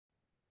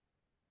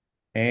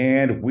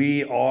And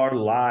we are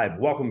live.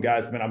 Welcome,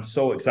 guys. Man, I'm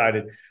so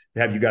excited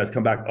to have you guys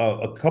come back.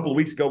 A couple of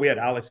weeks ago, we had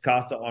Alex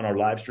Costa on our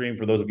live stream.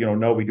 For those of you who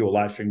don't know, we do a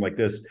live stream like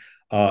this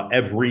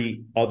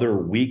every other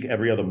week,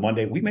 every other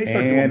Monday. We may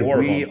start doing more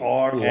of them. We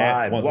are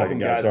live. One second,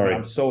 guys. Sorry. Man,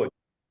 I'm so.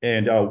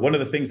 And one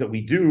of the things that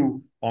we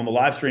do on the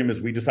live stream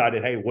is we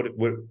decided, hey, what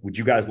would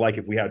you guys like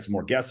if we had some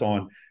more guests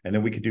on, and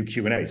then we could do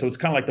Q&A. So it's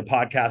kind of like the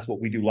podcast, what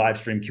we do live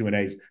stream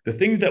Q&As. The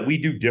things that we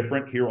do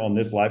different here on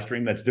this live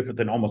stream that's different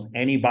than almost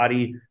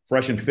anybody.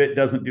 Fresh and Fit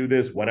doesn't do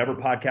this. Whatever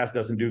podcast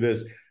doesn't do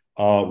this.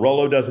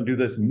 Rolo doesn't do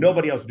this.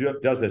 Nobody else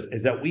does this.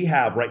 Is that we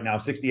have right now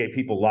 68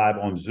 people live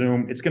on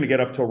Zoom. It's going to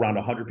get up to around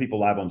 100 people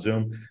live on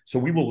Zoom. So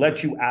we will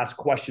let you ask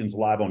questions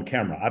live on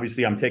camera.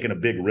 Obviously, I'm taking a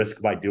big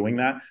risk by doing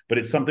that, but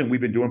it's something we've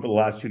been doing for the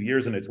last 2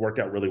 years, and it's worked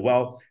out really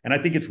well. And I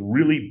think it's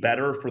really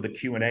better for the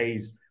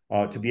Q&As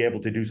to be able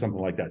to do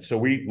something like that. So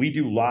we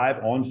do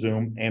live on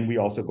Zoom, and we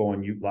also go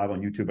on live on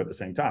YouTube at the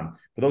same time.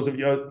 For those of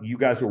you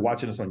guys who are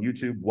watching us on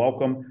YouTube,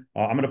 welcome.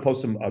 I'm going to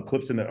post some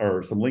clips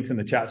or some links in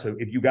the chat. So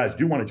if you guys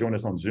do want to join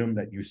us on Zoom,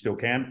 that you still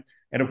can.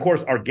 And of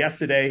course, our guest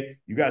today,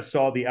 you guys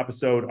saw the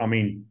episode. I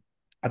mean,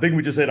 I think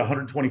we just hit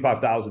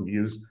 125,000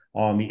 views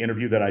on the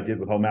interview that I did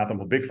with Home Math.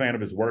 I'm a big fan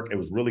of his work. It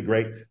was really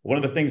great. One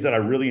of the things that I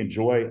really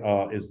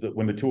enjoy is that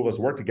when the two of us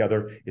work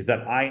together is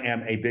that I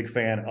am a big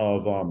fan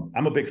of,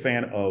 I'm a big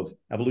fan of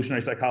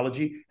evolutionary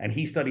psychology, and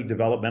he studied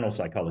developmental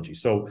psychology.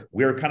 So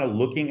we're kind of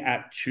looking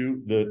at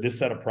this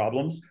set of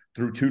problems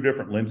through two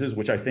different lenses,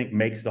 which I think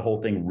makes the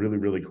whole thing really,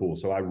 really cool.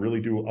 So I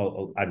really do.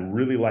 I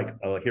really like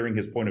hearing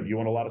his point of view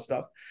on a lot of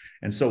stuff.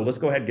 And so let's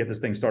go ahead and get this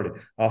thing started.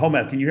 Home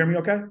Math, can you hear me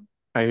okay?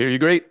 I hear you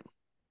great.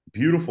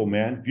 Beautiful,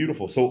 man.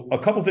 Beautiful. So a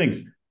couple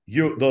things.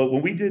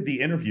 When we did the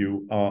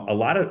interview,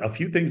 a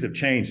few things have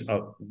changed.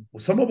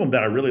 Some of them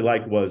that I really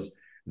liked was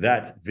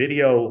that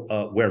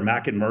video where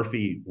Mac and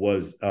Murphy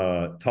was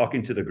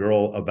talking to the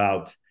girl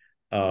about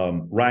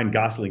Ryan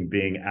Gosling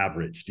being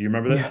average. Do you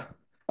remember Yeah, this?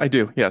 I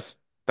do. Yes,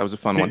 that was a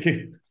fun one.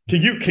 Can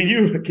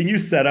you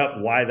set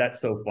up why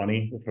that's so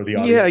funny for the Yeah,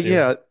 audience here?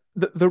 yeah.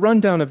 The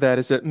rundown of that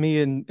is that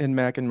me and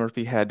Mac and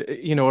Murphy had,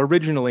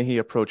 originally he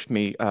approached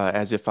me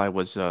as if I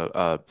was,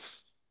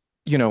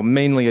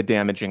 mainly a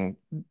damaging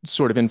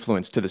sort of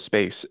influence to the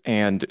space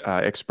and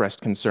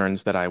expressed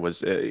concerns that I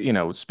was,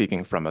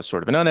 speaking from a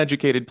sort of an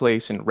uneducated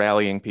place and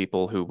rallying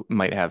people who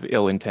might have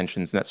ill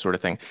intentions and that sort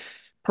of thing.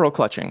 Pearl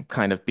clutching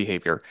kind of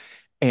behavior.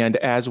 And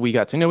as we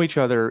got to know each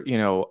other,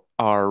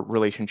 our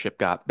relationship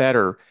got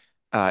better,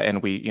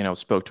 and we,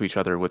 spoke to each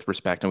other with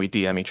respect, and we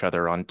DM each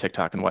other on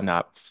TikTok and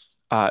whatnot.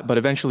 But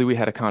eventually, we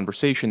had a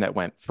conversation that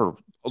went for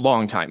a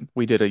long time.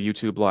 We did a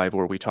YouTube live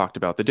where we talked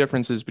about the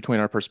differences between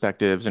our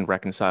perspectives and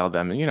reconciled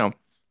them, and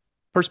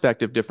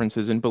perspective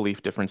differences and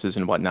belief differences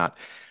and whatnot.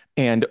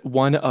 And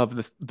one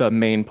of the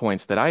main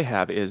points that I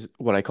have is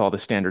what I call the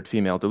standard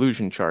female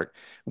delusion chart,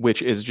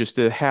 which is just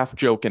a half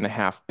joke and a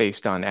half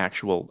based on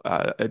actual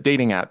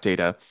dating app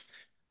data,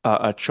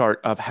 a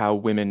chart of how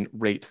women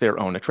rate their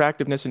own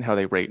attractiveness and how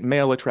they rate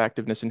male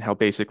attractiveness, and how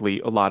basically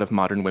a lot of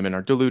modern women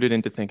are deluded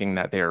into thinking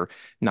that they're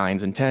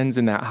nines and tens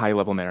and that high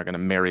level men are going to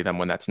marry them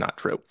when that's not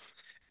true.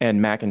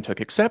 And Mackin took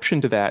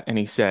exception to that, and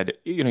he said,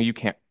 you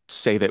can't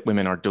say that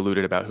women are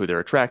deluded about who they're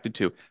attracted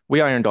to.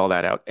 We ironed all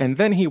that out. And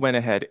then he went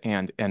ahead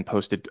and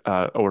posted,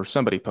 or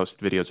somebody posted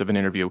videos of an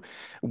interview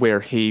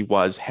where he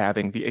was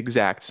having the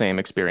exact same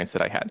experience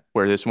that I had,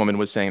 where this woman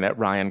was saying that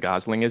Ryan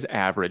Gosling is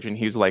average. And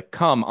he's like,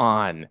 come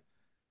on.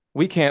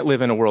 We can't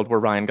live in a world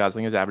where Ryan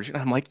Gosling is average. And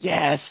I'm like,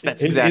 yes,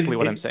 that's exactly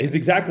what I'm His saying.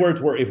 exact words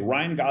were, "If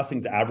Ryan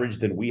Gosling's average,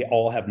 then we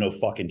all have no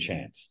fucking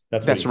chance."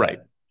 That's what he That's said. right. And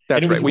it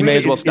That's was right. We may really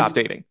as well stop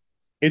dating.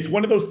 it's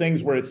one of those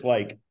things where it's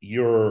like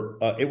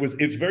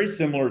it's very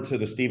similar to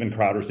the Steven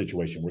Crowder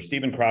situation, where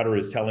Steven Crowder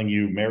is telling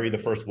you marry the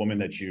first woman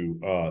that you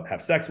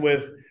have sex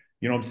with.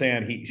 You know what I'm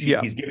saying?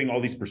 Yeah. He's giving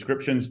all these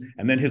prescriptions,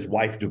 and then his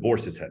wife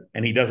divorces him,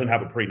 and he doesn't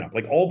have a prenup.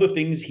 Like all the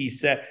things he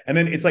said, and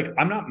then it's like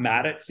I'm not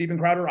mad at Steven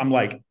Crowder. I'm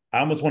like I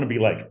almost want to be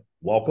like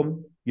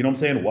welcome. You know what I'm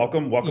saying?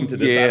 Welcome to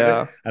this side of it.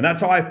 Yeah. And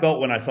that's how I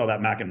felt when I saw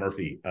that Mac and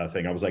Murphy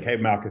thing. I was like, hey,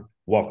 Mac,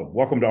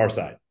 welcome to our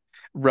side.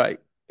 Right.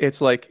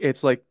 It's like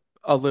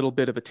a little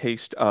bit of a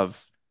taste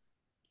of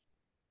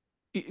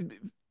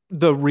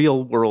the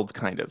real world,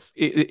 kind of.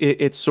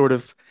 It's sort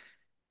of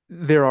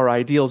there are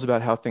ideals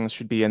about how things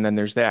should be, and then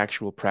there's the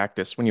actual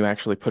practice when you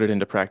actually put it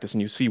into practice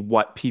and you see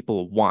what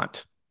people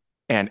want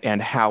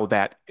and how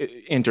that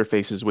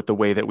interfaces with the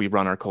way that we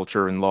run our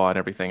culture and law and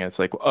everything. And it's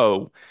like,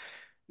 oh,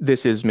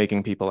 this is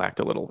making people act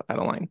a little out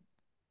of line.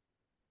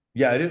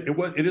 Yeah,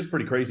 it is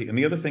pretty crazy. And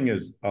the other thing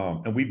is,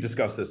 and we've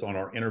discussed this on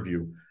our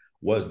interview,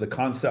 was the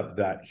concept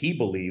that he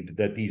believed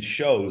that these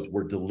shows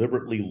were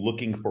deliberately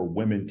looking for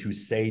women to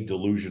say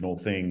delusional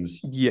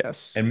things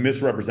Yes. and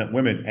misrepresent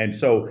women. And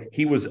so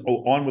he was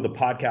on with a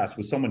podcast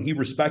with someone he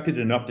respected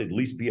enough to at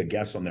least be a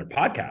guest on their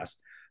podcast,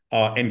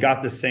 and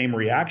got the same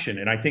reaction.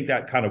 And I think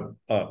that kind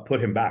of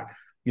put him back.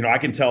 I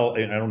can tell,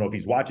 and I don't know if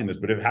he's watching this,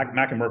 but if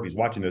Mac and Murphy's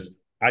watching this,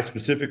 I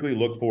specifically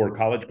look for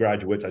college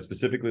graduates. I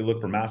specifically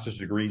look for master's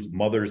degrees,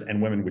 mothers,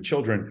 and women with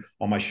children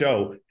on my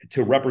show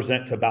to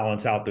represent, to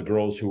balance out the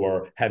girls who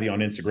are heavy on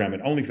Instagram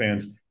and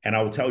OnlyFans. And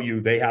I will tell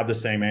you, they have the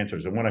same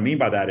answers. And what I mean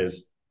by that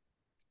is,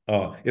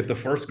 if the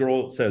first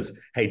girl says,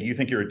 "Hey, do you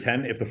think you're a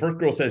 10?" If the first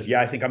girl says,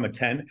 "Yeah, I think I'm a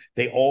 10,"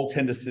 they all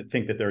tend to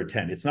think that they're a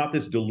 10. It's not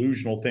this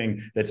delusional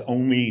thing that's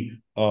only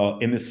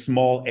in this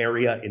small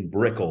area in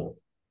Brickell.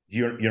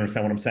 You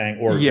understand what I'm saying?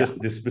 Or Yeah.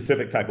 just this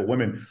specific type of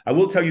women. I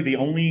will tell you the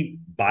only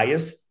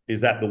bias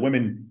is that the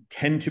women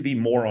tend to be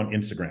more on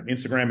Instagram.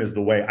 Instagram is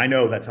the way. I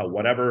know that's how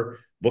whatever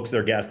books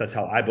their guests. That's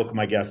how I book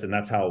my guests, and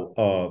that's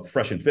how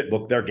Fresh and Fit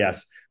book their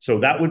guests. So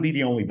that would be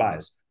the only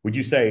bias. Would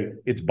you say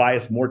it's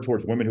biased more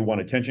towards women who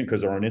want attention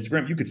because they're on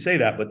Instagram? You could say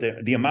that, but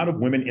the amount of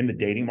women in the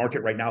dating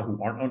market right now who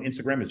aren't on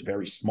Instagram is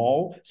very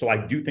small. So I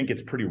do think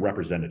it's pretty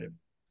representative.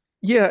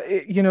 Yeah,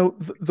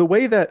 the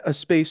way that a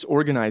space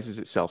organizes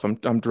itself,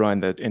 I'm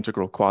drawing the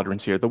integral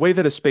quadrants here. The way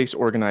that a space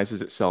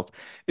organizes itself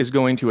is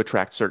going to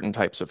attract certain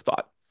types of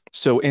thought.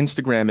 So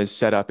Instagram is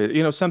set up,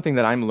 something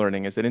that I'm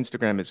learning is that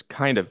Instagram is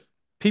kind of,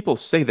 people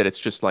say that it's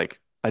just like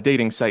a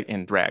dating site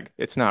in drag.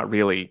 It's not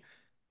really,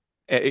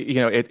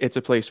 it's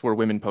a place where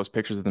women post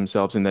pictures of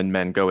themselves and then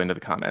men go into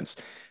the comments.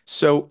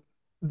 So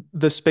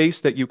the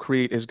space that you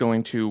create is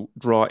going to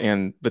draw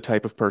in the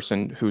type of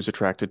person who's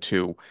attracted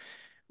to,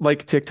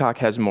 like TikTok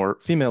has more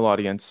female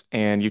audience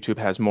and YouTube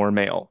has more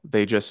male.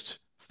 They just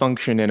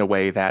function in a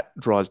way that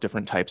draws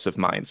different types of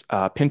minds.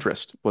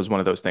 Pinterest was one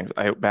of those things.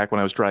 Back when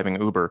I was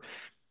driving Uber,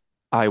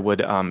 I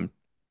would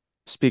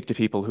speak to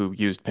people who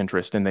used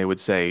Pinterest, and they would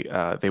say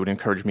they would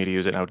encourage me to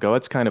use it, and I would go,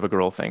 "It's kind of a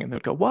girl thing," and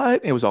they'd go, "What?"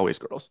 It was always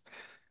girls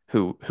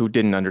who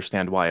didn't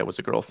understand why it was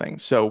a girl thing.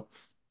 So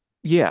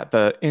yeah,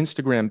 the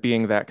Instagram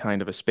being that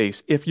kind of a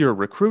space, if you're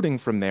recruiting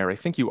from there, I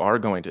think you are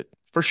going to,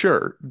 for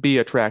sure, be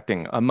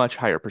attracting a much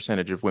higher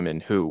percentage of women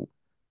who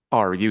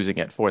are using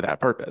it for that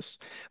purpose.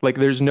 Like,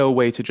 there's no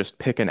way to just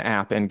pick an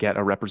app and get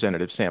a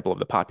representative sample of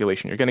the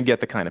population. You're going to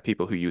get the kind of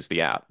people who use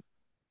the app.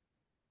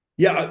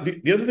 Yeah,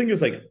 the other thing is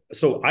like,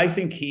 so I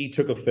think he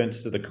took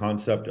offense to the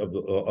concept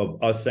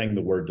of us saying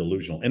the word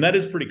delusional, and that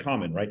is pretty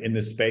common, right? In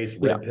this space,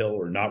 Yeah. red pill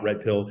or not red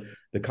pill,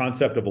 the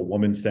concept of a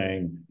woman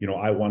saying,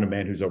 I want a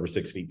man who's over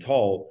 6 feet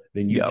tall,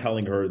 then you Yep.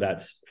 telling her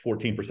that's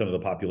 14% of the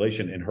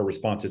population, and her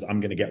response is, "I'm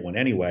going to get one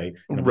anyway."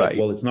 And I'm like, Right.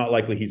 well, it's not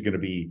likely he's going to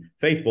be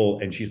faithful.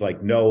 And she's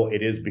like, "No,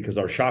 it is because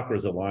our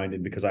chakras aligned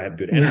and because I have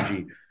good Yeah.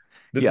 energy."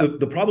 The, the, Yep.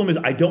 the problem is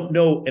I don't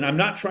know, and I'm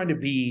not trying to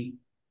be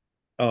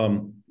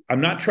I'm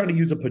not trying to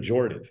use a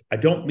pejorative. I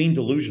don't mean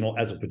delusional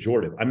as a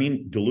pejorative. I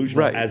mean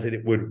delusional Right. as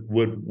it would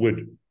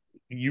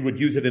you would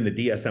use it in the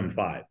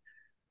DSM-5.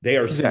 They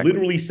are Exactly.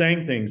 literally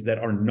saying things that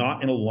are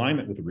not in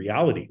alignment with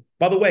reality.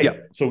 By the way,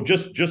 Yep. so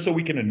just so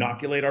we can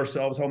inoculate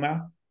ourselves,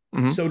 Homath,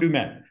 Hmm. so do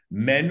men.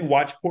 Men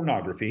watch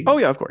pornography. Oh,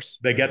 yeah, of course.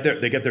 They get their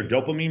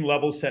dopamine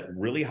levels set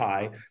really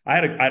high. I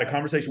had a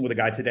conversation with a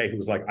guy today who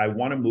was like, "I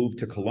want to move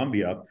to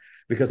Colombia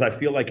because I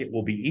feel like it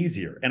will be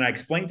easier." And I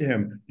explained to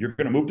him, "You're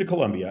going to move to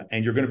Colombia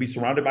and you're going to be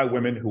surrounded by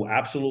women who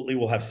absolutely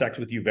will have sex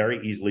with you very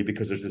easily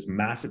because there's this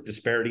massive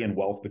disparity in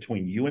wealth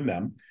between you and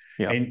them.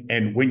 Yep.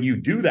 And when you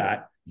do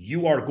that,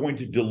 you are going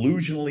to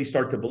delusionally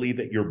start to believe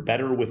that you're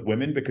better with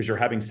women because you're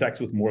having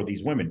sex with more of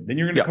these women. Then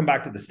you're going to Yep. come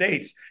back to the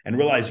States and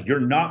realize you're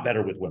not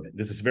better with women."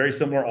 This is very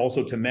similar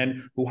also to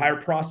men who hire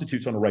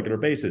prostitutes on a regular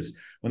basis.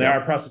 When they Yep.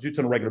 hire prostitutes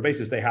on a regular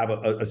basis, they have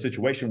a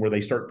situation where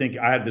they start thinking.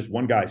 I had this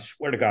one guy,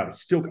 swear to God,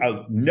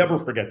 I'll never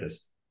forget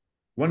this.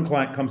 One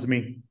client comes to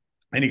me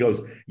and he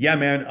goes, "Yeah,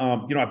 man,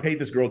 I paid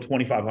this girl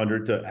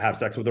 2,500 to have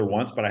sex with her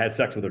once, but I had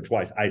sex with her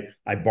twice.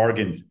 I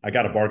bargained. I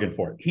got a bargain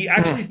for it." He Mm.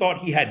 actually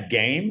thought he had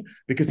game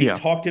because he Yeah.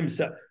 talked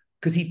himself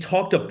because he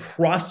talked a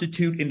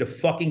prostitute into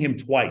fucking him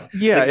twice.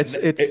 Yeah, Like it's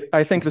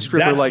I think the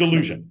stripper that's likes me.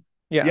 delusion.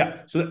 Yeah. Yeah.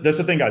 So that's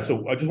the thing, guys.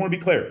 So I just want to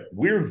be clear.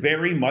 We're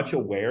very much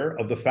aware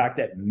of the fact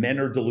that men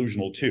are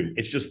delusional too.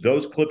 It's just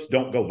those clips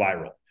don't go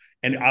viral.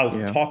 And I'll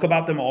Yeah. talk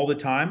about them all the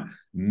time.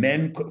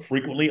 Men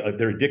frequently,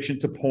 their addiction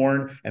to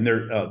porn and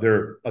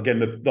their again,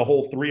 the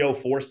whole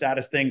 304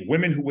 status thing.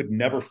 Women who would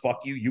never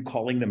fuck you, you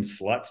calling them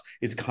sluts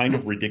is kind Mm.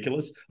 of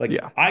ridiculous. Like,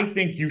 Yeah. I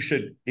think you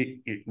should,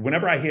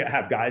 whenever I hear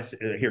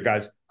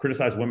guys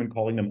criticize women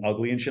calling them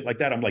ugly and shit like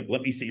that, I'm like,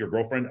 let me see your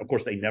girlfriend. Of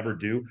course, they never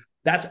do.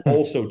 That's Mm.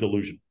 also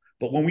delusional.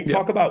 But when we Yeah.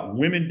 talk about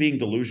women being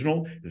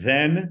delusional,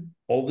 then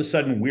all of a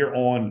sudden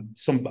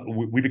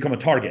we become a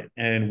target,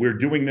 and we're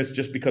doing this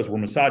just because we're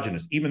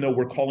misogynist, even though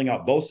we're calling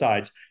out both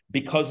sides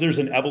because there's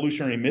an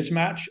evolutionary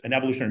mismatch, and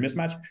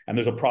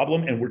there's a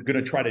problem, and we're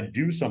going to try to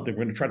do something.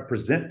 We're going to try to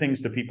present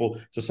things to people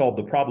to solve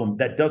the problem.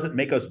 That doesn't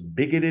make us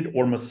bigoted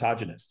or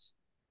misogynists.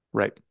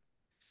 Right.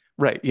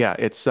 Right. Yeah.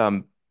 It's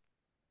an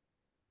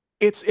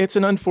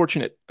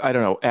unfortunate, I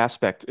don't know,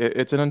 aspect.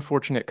 It's an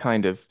unfortunate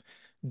kind of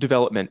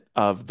development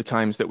of the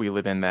times that we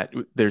live in that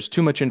there's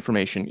too much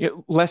information.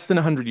 Less than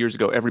 100 years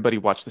ago, everybody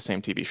watched the same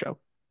TV show.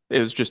 It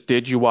was just,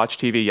 did you watch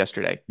TV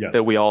yesterday? That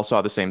Yes. we all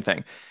saw the same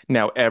thing.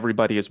 Now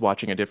everybody is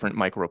watching a different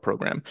micro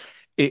program.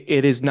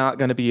 It is not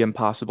going to be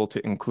impossible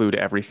to include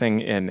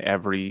everything in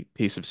every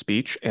piece of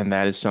speech, and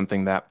that is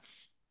something that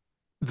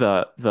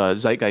the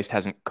zeitgeist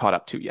hasn't caught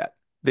up to yet.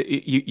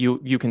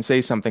 You can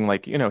say something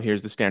like,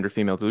 here's the standard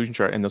female delusion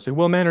chart, and they'll say,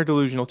 well, men are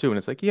delusional too. And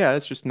it's like, yeah,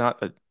 it's just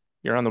not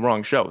you're on the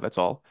wrong show. That's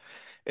all.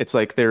 It's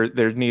like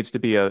there needs to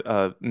be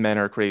a men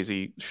are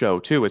crazy show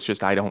too. It's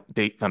just I don't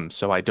date them,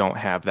 so I don't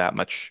have that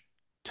much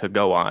to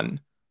go on.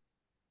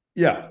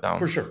 Yeah, So,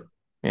 for sure. For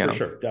yeah.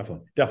 sure.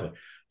 Definitely. Definitely.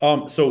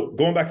 So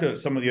going back to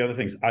some of the other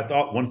things, I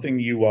thought one thing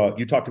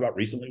you talked about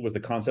recently was the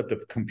concept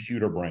of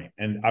computer brain.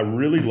 And I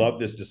really Mhm. love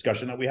this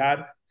discussion that we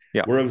had,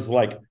 Yeah. where it was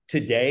like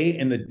today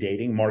in the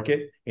dating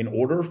market, in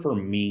order for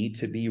me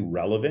to be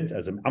relevant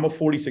I'm a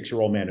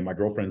 46-year-old man and my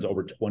girlfriend's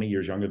over 20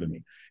 years younger than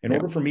me. In Yeah.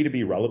 order for me to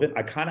be relevant,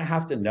 I kind of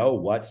have to know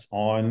what's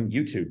on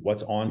YouTube,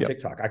 what's on Yeah.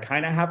 TikTok. I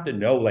kind of have to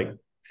know like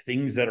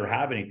things that are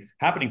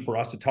happening for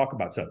us to talk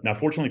about stuff. Now,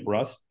 fortunately for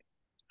us,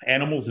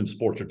 animals and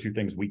sports are two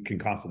things we can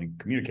constantly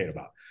communicate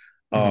about.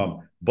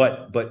 Mhm.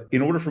 But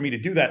in order for me to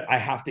do that, I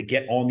have to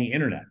get on the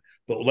internet.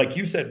 But like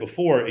you said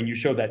before, and you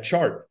showed that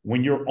chart,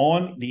 when you're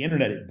on the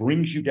internet, it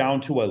brings you down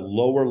to a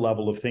lower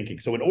level of thinking.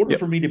 So in order Yeah.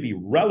 for me to be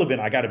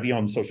relevant, I got to be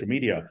on social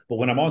media. But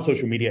when I'm on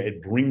social media,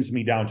 it brings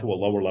me down to a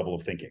lower level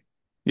of thinking.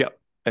 Yeah.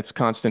 It's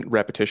constant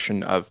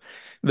repetition of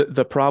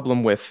the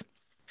problem with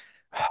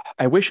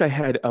I wish I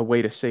had a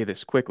way to say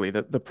this quickly.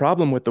 The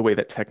problem with the way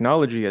that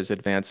technology is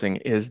advancing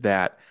is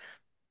that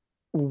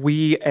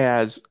we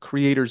as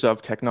creators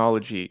of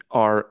technology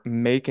are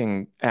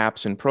making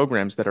apps and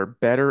programs that are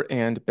better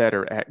and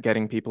better at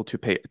getting people to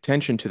pay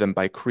attention to them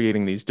by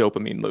creating these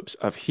dopamine loops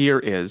of here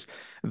is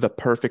the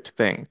perfect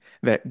thing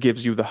that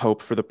gives you the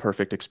hope for the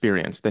perfect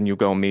experience. Then you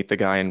go meet the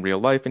guy in real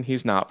life and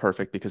he's not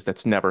perfect because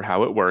that's never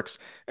how it works.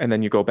 And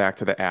then you go back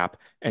to the app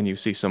and you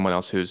see someone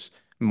else who's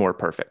more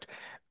perfect.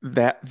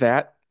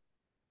 That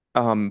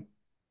um,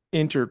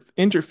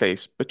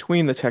 interface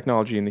between the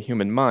technology and the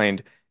human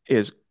mind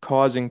is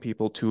causing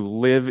people to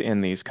live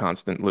in these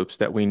constant loops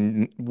that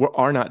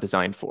are not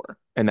designed for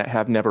and that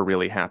have never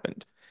really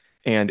happened.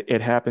 And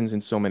it happens in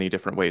so many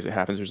different ways. It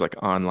happens, there's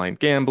like online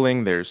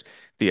gambling, there's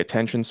the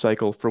attention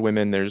cycle for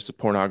women, there's the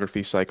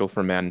pornography cycle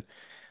for men.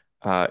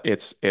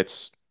 It's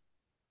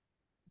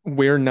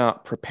we're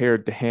not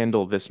prepared to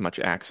handle this much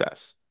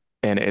access.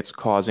 And it's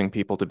causing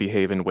people to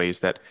behave in ways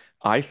that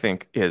I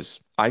think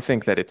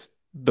that it's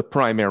the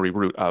primary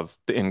root of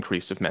the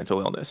increase of mental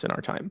illness in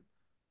our time.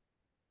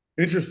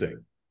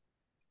 Interesting.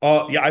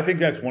 Yeah, I think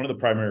that's one of the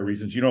primary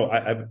reasons.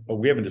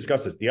 We haven't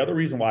discussed this. The other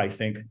reason why I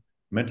think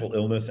mental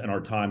illness in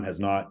our time has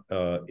not,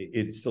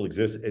 it still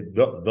exists.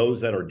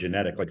 Those that are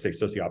genetic, like say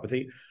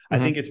sociopathy, I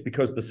Hmm. think it's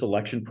because the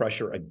selection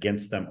pressure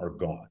against them are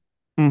gone.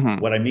 Hmm.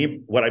 What I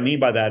mean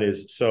by that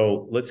is,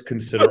 so let's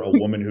consider a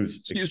woman who's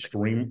Excuse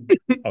extreme.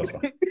 Oh, it's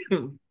fine.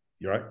 me.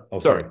 You're right. Oh,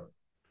 Sorry.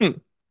 sorry. Hmm.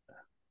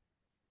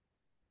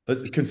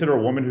 Let's consider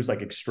a woman who's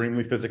like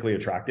extremely physically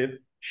attractive.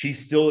 She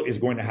still is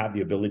going to have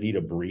the ability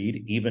to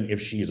breed, even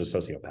if she is a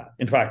sociopath.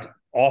 In fact,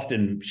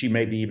 often she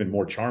may be even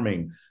more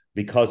charming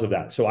because of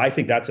that. So I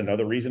think that's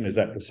another reason, is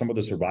that some of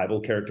the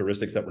survival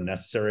characteristics that were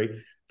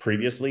necessary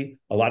previously,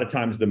 a lot of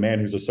times the man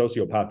who's a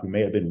sociopath who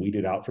may have been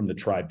weeded out from the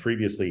tribe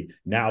previously,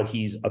 now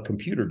he's a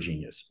computer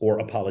genius or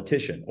a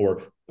politician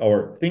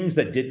or things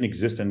that didn't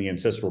exist in the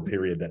ancestral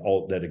period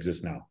that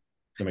exist now.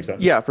 That makes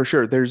sense? Yeah, for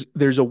sure.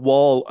 There's a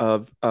wall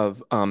of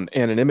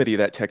anonymity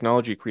that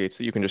technology creates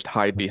that you can just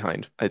hide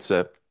behind.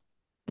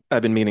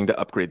 I've been meaning to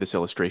upgrade this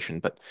illustration,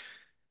 but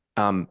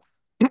um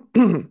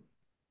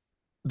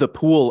the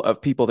pool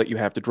of people that you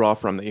have to draw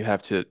from, that you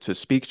have to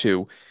speak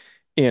to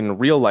in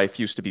real life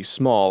used to be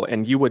small,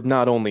 and you would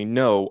not only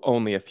know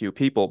only a few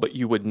people, but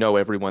you would know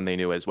everyone they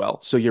knew as well.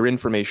 So your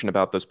information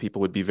about those people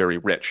would be very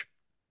rich.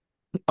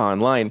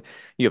 Online,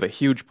 you have a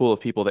huge pool of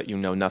people that you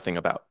know nothing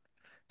about.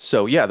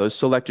 So yeah, those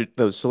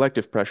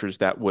selective pressures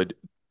that would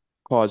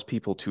cause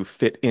people to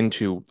fit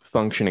into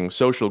functioning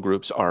social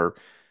groups are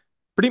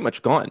pretty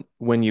much gone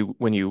when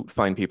you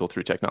find people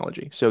through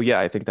technology. So yeah,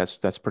 I think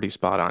that's pretty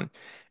spot on.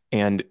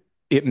 And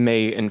it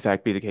may in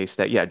fact be the case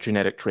that yeah,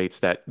 genetic traits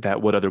that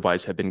would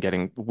otherwise have been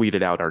getting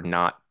weeded out are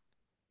not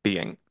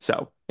being.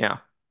 So yeah.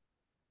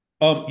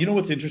 You know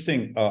what's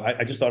interesting?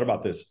 I just thought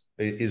about this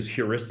is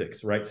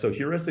heuristics, right? So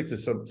heuristics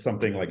is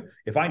something like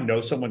if I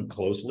know someone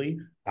closely,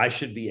 I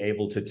should be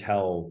able to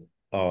tell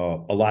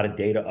a lot of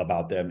data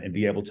about them and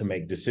be able to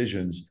make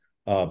decisions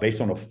based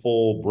on a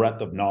full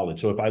breadth of knowledge.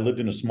 So if I lived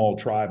in a small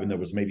tribe and there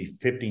was maybe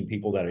 15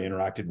 people that I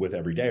interacted with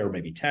every day, or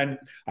maybe 10,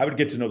 I would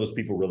get to know those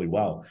people really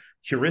well.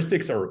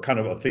 Heuristics are kind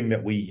of a thing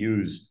that we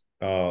use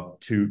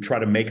to try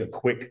to make a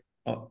quick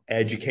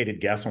educated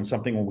guess on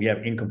something when we have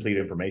incomplete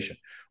information.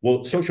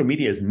 Well, social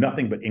media is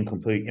nothing but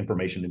incomplete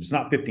information. It's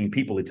not 15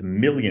 people, it's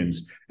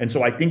millions. And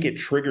so I think it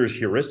triggers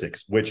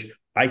heuristics, which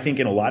I think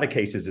in a lot of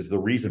cases is the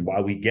reason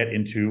why we get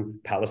into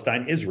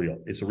Palestine,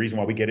 Israel. It's the reason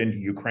why we get into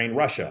Ukraine,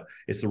 Russia.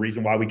 It's the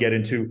reason why we get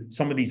into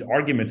some of these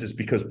arguments is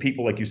because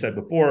people, like you said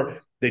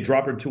before, they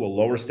drop into a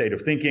lower state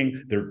of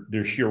thinking. Their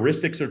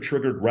heuristics are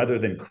triggered rather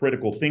than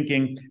critical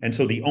thinking. And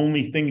so the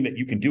only thing that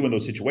you can do in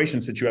those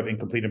situations, since you have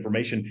incomplete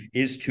information,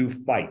 is to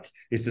fight,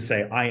 is to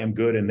say, I am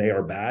good and they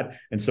are bad.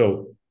 And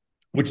so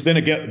which then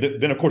again,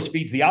 then of course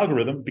feeds the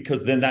algorithm,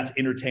 because then that's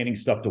entertaining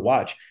stuff to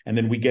watch. And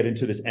then we get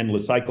into this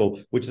endless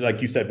cycle, which,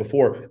 like you said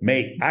before,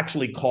 may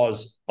actually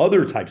cause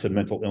other types of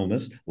mental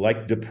illness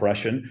like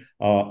depression,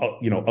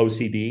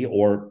 OCD,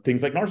 or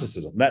things like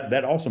narcissism.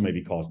 That also may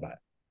be caused by it.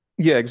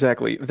 Yeah,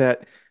 exactly.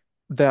 That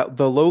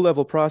the low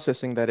level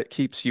processing that it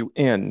keeps you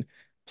in,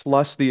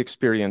 plus the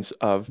experience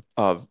of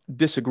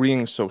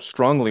disagreeing so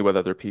strongly with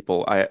other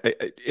people.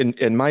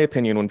 In my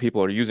opinion, when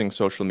people are using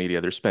social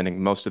media, they're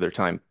spending most of their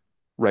time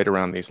right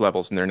around these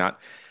levels, and they're not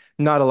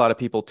a lot of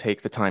people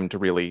take the time to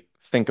really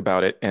think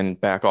about it and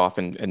back off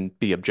and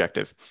be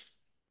objective.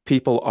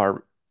 People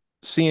are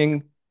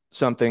seeing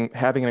something,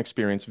 having an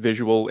experience,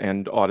 visual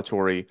and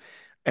auditory,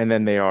 and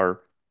then they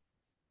are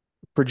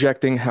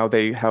projecting how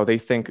they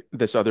think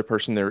this other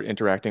person they're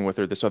interacting with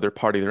or this other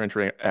party they're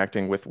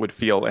interacting with would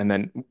feel. And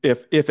then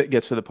if it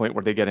gets to the point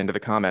where they get into the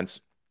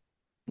comments,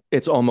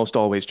 it's almost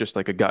always just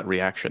like a gut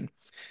reaction.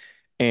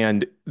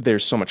 And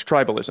there's so much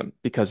tribalism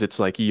because it's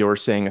like you're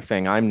saying a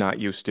thing I'm not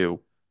used to,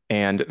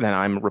 and then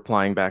I'm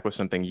replying back with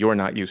something you're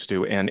not used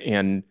to. And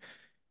in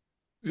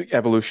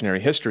evolutionary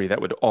history,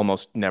 that would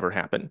almost never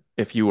happen.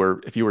 If you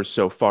were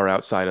so far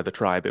outside of the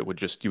tribe, you would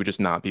just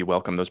not be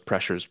welcome. Those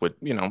pressures would,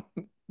 Yeah,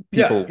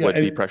 people yeah, would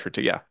be pressured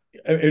to, yeah.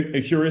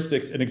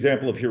 heuristics. An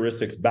example of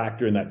heuristics back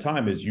during that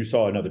time is you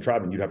saw another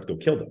tribe and you'd have to go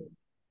kill them.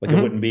 Like, it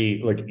Hmm. wouldn't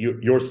be like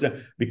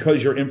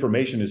because your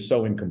information is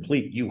so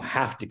incomplete, you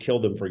have to kill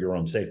them for your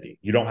own safety.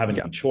 You don't have any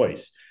Yeah.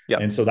 choice. Yeah.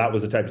 And so that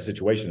was the type of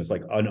situation. It's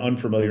like an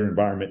unfamiliar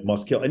environment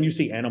must kill. And you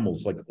see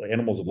animals, like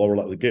animals of lower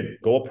level, again,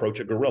 go approach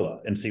a gorilla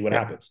and see what Yeah.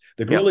 happens.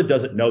 The Yeah. gorilla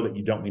doesn't know that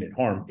you don't mean it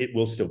harm. It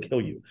will still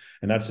kill you.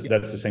 And that's Yeah.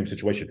 the same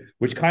situation,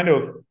 which kind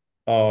of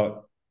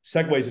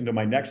segues into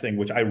my next thing,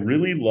 which I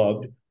really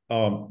loved.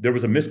 There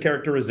was a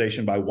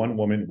mischaracterization by one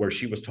woman where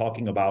she was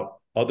talking about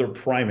other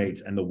primates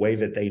and the way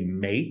that they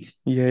mate,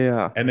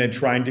 Yeah. and then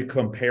trying to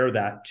compare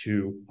that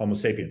to Homo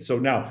sapiens. So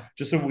now,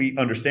 just so we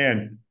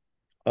understand,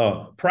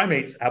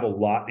 primates have a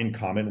lot in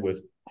common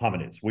with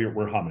hominids. We're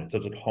hominids.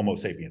 That's what Homo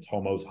sapiens,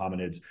 Homos,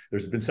 hominids.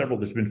 There's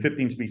been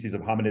 15 species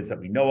of hominids that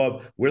we know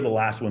of. We're the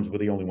last ones. We're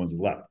the only ones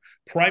left.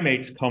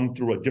 Primates come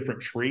through a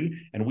different tree,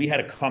 and we had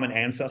a common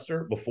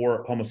ancestor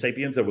before Homo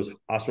sapiens. There was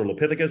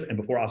Australopithecus, and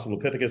before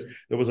Australopithecus,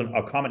 there was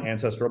a common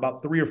ancestor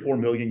about 3 or 4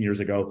 million years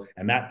ago.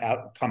 And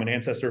that common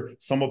ancestor,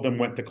 some of them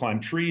went to climb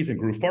trees and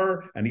grew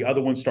fur, and the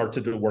other ones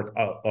started to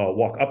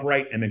walk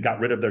upright, and then got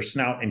rid of their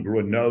snout and grew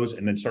a nose,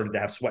 and then started to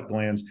have sweat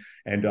glands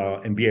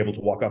and be able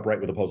to walk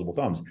upright with opposable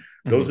thumbs.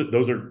 Hmm.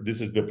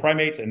 This is the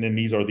primates, and then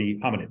these are the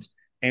hominids.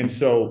 And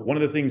so one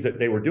of the things that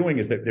they were doing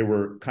is that they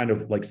were kind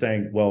of like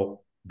saying,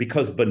 well,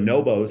 because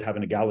bonobos have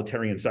an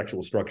egalitarian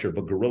sexual structure,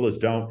 but gorillas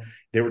don't,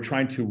 they were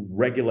trying to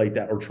regulate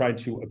that or try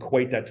to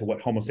equate that to what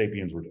Homo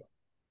sapiens were doing.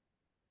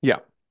 Yeah.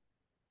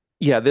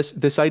 Yeah.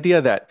 This idea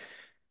that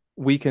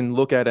we can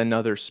look at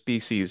another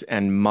species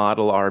and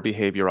model our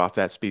behavior off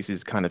that species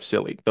is kind of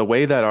silly. The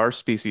way that our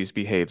species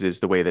behaves is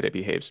the way that it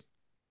behaves.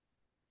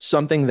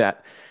 Something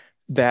that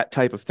that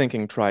type of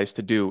thinking tries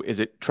to do is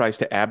it tries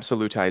to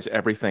absolutize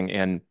everything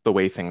in the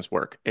way things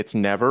work. It's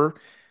never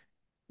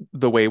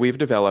the way we've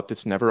developed,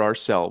 it's never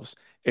ourselves.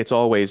 It's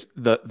always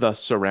the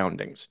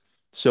surroundings.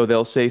 So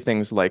they'll say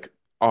things like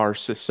our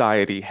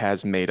society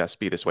has made us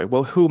be this way.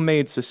 Well, who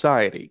made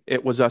society?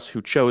 It was us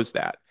who chose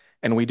that.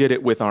 And we did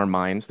it with our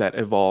minds that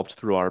evolved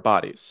through our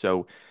bodies.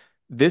 So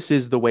this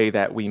is the way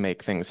that we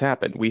make things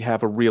happen. We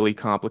have a really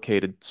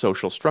complicated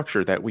social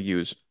structure that we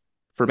use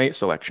for mate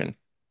selection.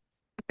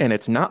 And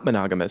it's not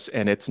monogamous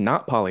and it's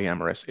not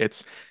polyamorous.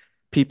 It's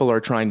people are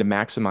trying to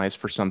maximize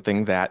for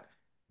something that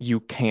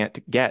you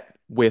can't get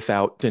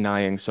without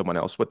denying someone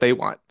else what they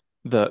want.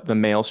 The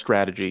male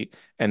strategy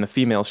and the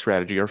female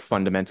strategy are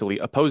fundamentally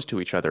opposed to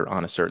each other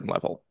on a certain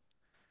level,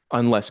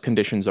 unless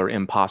conditions are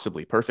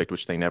impossibly perfect,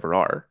 which they never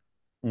are.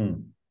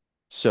 Mm.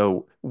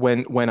 So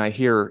when I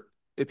hear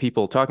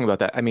people talking about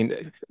that, I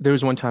mean, there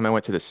was one time I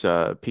went to this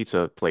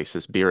pizza place,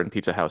 this beer and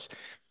pizza house,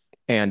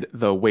 and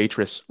the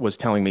waitress was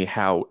telling me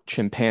how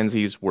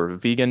chimpanzees were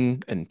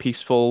vegan and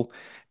peaceful.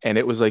 And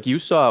it was like, you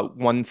saw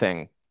one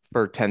thing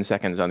for 10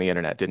 seconds on the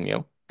internet, didn't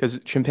you? Because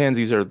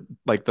chimpanzees are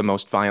like the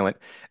most violent.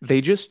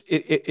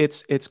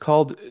 It's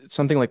called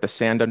something like the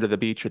sand under the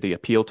beach or the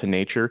appeal to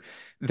nature.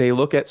 They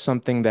look at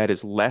something that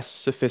is less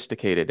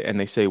sophisticated and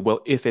they say,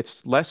 well, if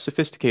it's less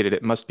sophisticated,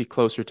 it must be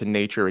closer to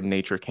nature and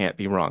nature can't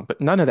be wrong.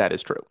 But none of that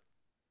is true.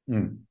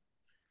 Mm.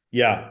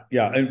 Yeah,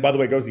 yeah. And by the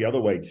way, it goes the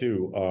other way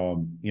too.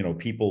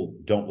 People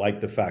don't like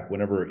the fact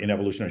whenever in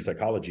evolutionary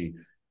psychology,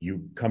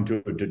 you come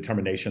to a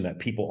determination that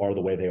people are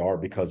the way they are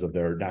because of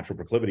their natural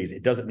proclivities.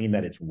 It doesn't mean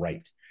that it's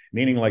right.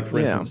 Meaning, like, for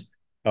Yeah. instance,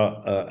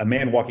 a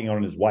man walking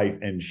on his wife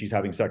and she's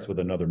having sex with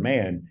another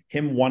man,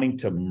 him wanting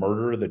to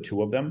murder the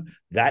two of them,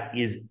 that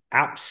is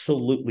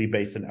absolutely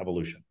based in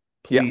evolution.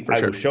 Yeah, Please, for I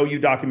will sure. show you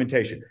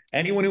documentation.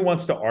 Anyone who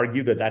wants to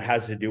argue that that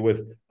has to do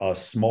with a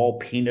small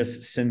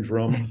penis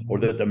syndrome or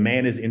that the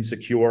man is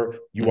insecure,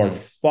 you are Hmm.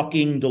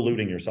 fucking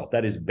deluding yourself.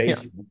 That is Yeah.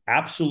 based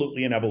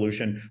absolutely in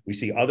evolution. We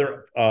see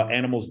other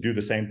animals do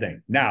the same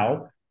thing.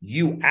 Now,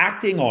 You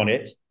acting on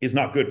it is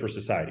not good for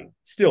society.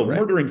 Still, Right.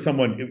 murdering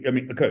someone, I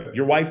mean, okay,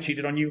 your wife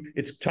cheated on you.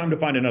 It's time to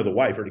find another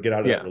wife or to get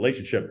out of that Yeah.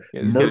 relationship.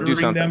 Yeah. Just got to do Murdering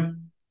something.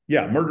 them,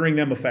 yeah, murdering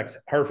them affects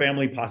her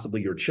family,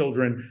 possibly your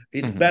children.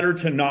 It's Hmm. better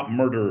to not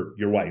murder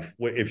your wife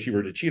if she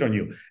were to cheat on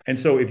you. And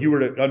so, if you were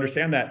to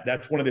understand that,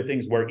 that's one of the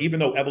things where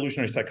even though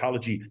evolutionary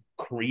psychology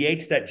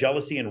creates that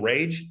jealousy and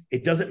rage,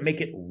 it doesn't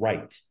make it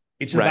right.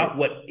 It's Right. about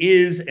what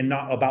is and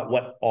not about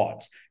what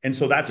ought. And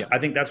so that's, Yeah. I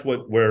think that's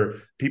what where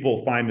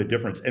people find the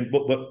difference. And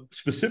but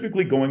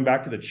specifically going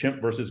back to the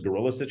chimp versus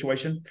gorilla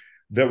situation,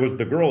 there was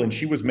the girl and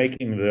she was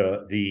making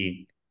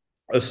the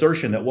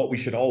assertion that what we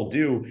should all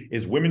do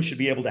is women should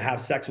be able to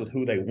have sex with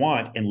who they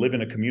want and live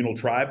in a communal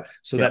tribe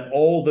so Yeah. that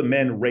all the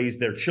men raise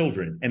their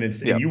children. And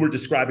Yeah. you were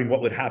describing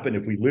what would happen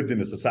if we lived in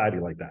a society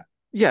like that.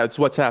 Yeah, it's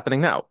what's happening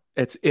now.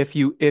 It's if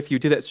you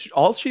do that,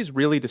 all she's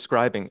really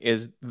describing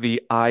is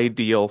the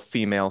ideal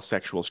female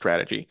sexual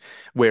strategy,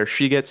 where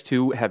she gets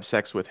to have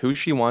sex with who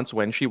she wants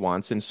when she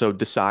wants, and so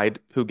decide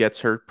who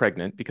gets her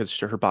pregnant because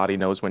her body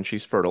knows when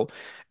she's fertile,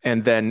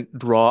 and then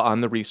draw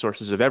on the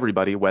resources of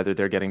everybody, whether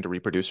they're getting to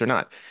reproduce or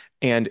not.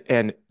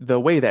 And the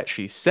way that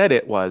she said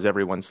it was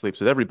everyone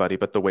sleeps with everybody,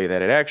 but the way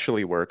that it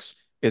actually works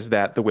is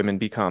that the women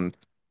become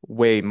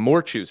way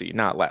more choosy,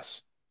 not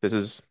less. This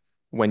is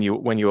when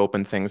you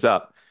open things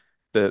up,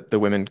 the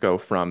women go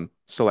from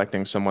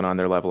selecting someone on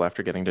their level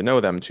after getting to know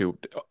them to,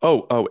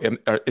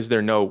 is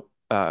there no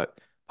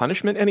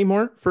punishment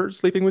anymore for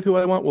sleeping with who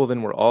I want? Well,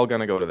 then we're all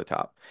gonna go to the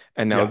top.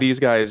 And now Yeah. these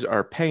guys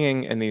are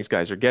paying, and these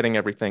guys are getting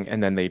everything,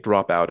 and then they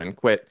drop out and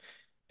quit,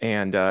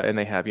 and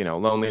they have,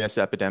 loneliness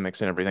epidemics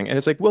and everything. And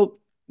it's like, well,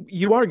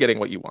 you are getting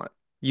what you want.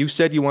 You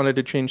said you wanted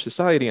to change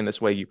society in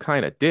this way. You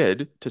kind of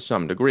did to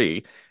some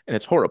degree, and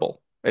it's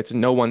horrible. It's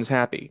no one's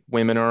happy.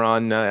 Women are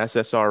on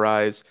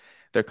SSRIs.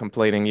 They're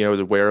complaining,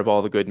 where have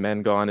all the good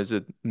men gone is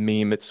a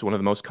meme. It's one of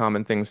the most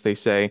common things they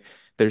say.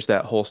 There's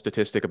that whole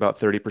statistic about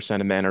 30%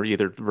 of men are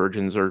either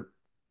virgins or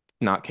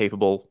not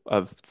capable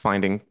of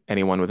finding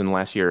anyone within the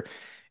last year.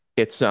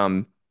 It's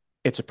um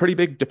it's a pretty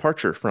big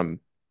departure from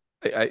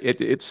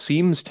it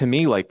seems to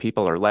me like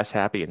people are less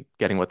happy and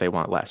getting what they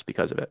want less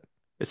because of it.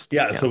 It's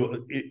Yeah. yeah.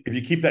 So if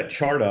you keep that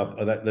chart up,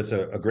 that's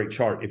a great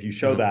chart. If you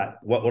show Mhm. that,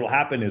 what will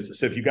happen is,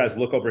 so if you guys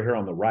look over here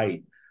on the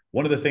right,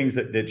 one of the things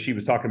that she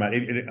was talking about,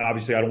 and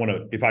obviously I don't want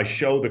to, if I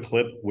show the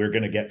clip, we're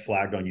going to get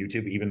flagged on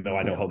YouTube, even though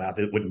I know Yeah. home math,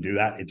 it wouldn't do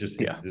that. Yeah.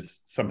 It's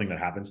just something that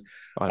happens.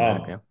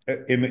 Automatic, yeah.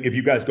 If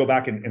you guys go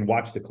back and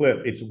watch the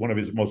clip, it's one of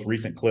his most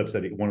recent clips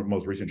one of the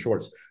most recent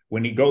shorts.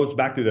 When he goes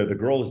back to the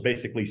girl is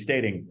basically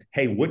stating,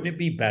 hey, wouldn't it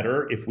be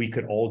better if we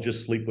could all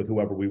just sleep with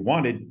whoever we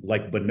wanted,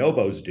 like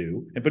bonobos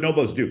do? And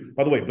bonobos do.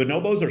 By the way,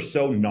 bonobos are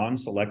so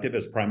non-selective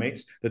as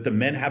primates that the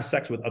men have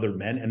sex with other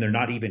men and they're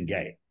not even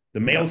gay. The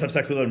Yeah. males have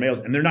sex with other males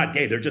and they're not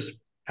gay. They're just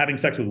having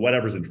sex with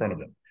whatever's in front of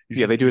them.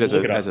 Yeah, they do You it should as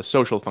look a it as up. a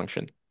social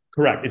function.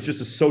 Correct. It's just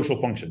a social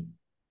function.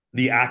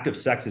 The act of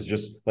sex is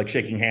just like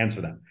shaking hands for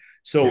them.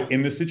 So Yeah.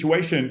 in this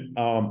situation,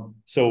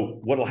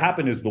 so what will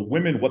happen is the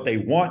women, what they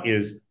want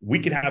is we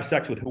can have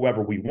sex with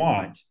whoever we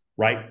want,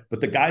 right? But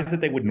the guys that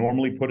they would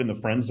normally put in the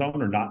friend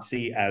zone or not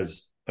see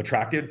as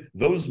attractive,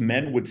 those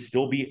men would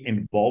still be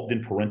involved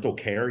in parental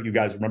care. You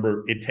guys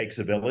remember It Takes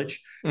a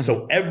Village. Hmm.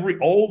 So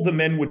all the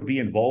men would be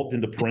involved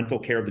in the parental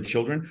care of the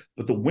children,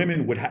 but the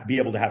women would be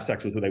able to have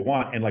sex with who they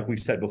want. And like we've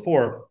said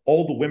before,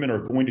 all the women are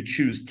going to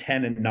choose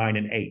 10 and 9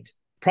 and 8,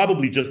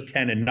 probably just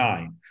 10 and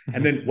 9. And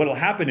Hmm. then what'll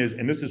happen is,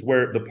 and this is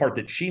where the part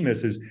that she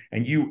misses,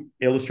 and you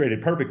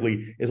illustrated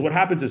perfectly, is what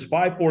happens is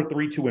 5, 4,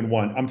 3, 2, and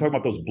 1. I'm talking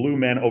about those blue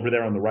men over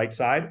there on the right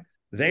side.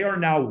 They are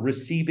now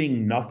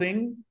receiving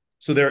nothing.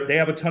 So they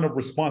have a ton of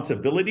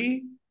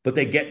responsibility, but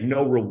they get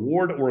no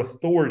reward or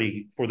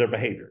authority for their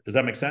behavior. Does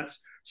that make sense?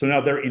 So now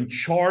they're in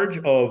charge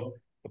of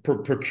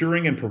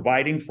procuring and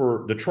providing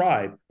for the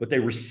tribe, but they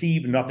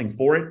receive nothing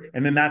for it.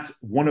 And then that's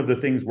one of the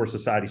things where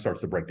society starts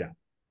to break down.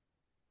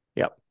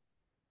 Yeah.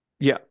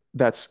 Yeah,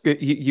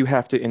 you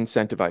have to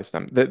incentivize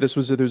them.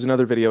 There's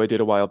another video I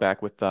did a while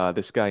back with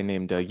this guy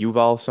named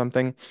Yuval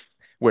something,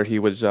 where he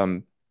was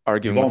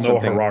arguing Yuval with Noah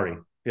something. Harari,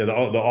 yeah, the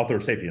author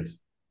of *Sapiens*.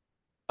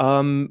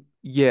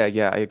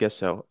 Yeah, I guess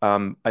so.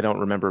 I don't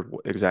remember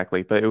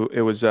exactly, but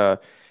it was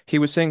he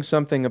was saying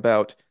something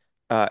about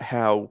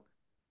how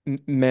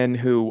men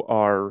who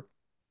are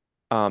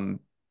um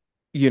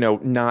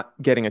not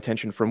getting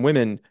attention from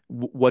women,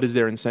 what is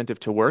their incentive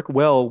to work?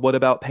 Well, what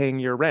about paying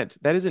your rent?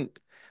 That isn't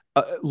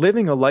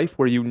living a life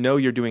where you know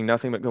you're doing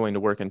nothing but going to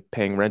work and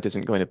paying rent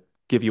isn't going to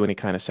give you any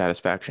kind of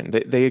satisfaction.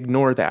 They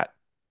ignore that.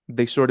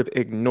 They sort of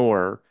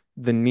ignore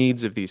the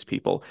needs of these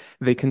people.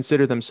 They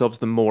consider themselves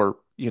the more,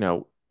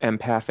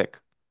 empathic,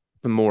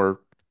 the more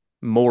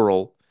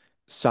moral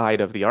side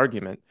of the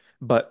argument.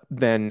 But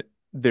then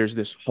there's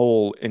this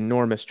whole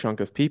enormous chunk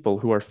of people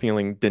who are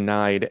feeling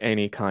denied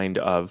any kind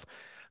of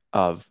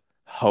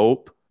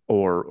hope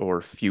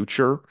or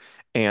future.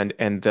 And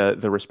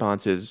the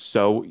response is,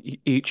 so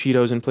eat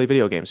Cheetos and play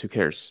video games. Who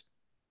cares?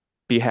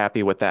 Be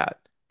happy with that.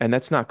 And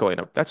that's not going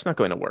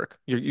to work.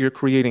 You're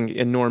creating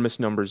enormous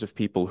numbers of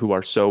people who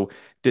are so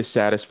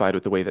dissatisfied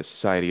with the way that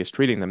society is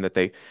treating them that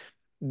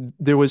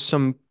There was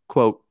some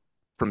quote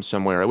from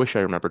somewhere. I wish I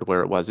remembered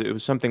where it was. It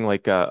was something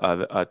like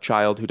a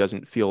child who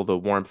doesn't feel the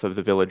warmth of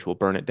the village will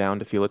burn it down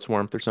to feel its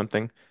warmth or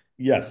something.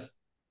 Yes.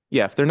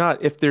 Yeah, if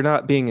they're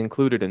not being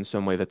included in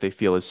some way that they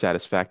feel is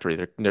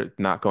satisfactory, they're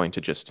not going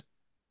to just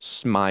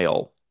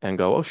smile and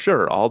go, "Oh,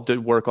 sure, I'll do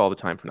work all the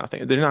time for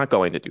nothing." They're not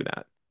going to do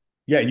that.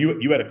 Yeah, and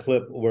you had a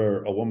clip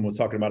where a woman was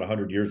talking about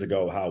 100 years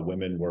ago how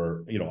women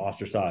were,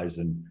 ostracized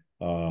and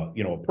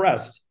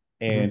oppressed,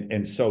 Hmm.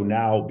 and so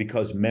now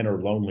because men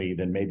are lonely,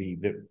 then maybe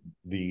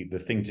the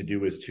thing to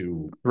do is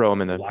to Throw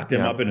them in the lock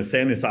them yeah, up in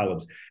insane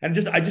asylums. And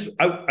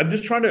I'm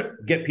just trying to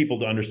get people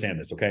to understand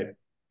this, okay?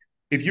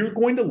 If you're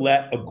going to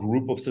let a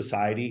group of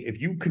society,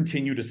 if you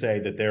continue to say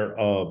that they're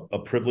a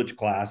privileged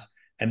class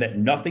and that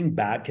nothing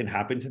bad can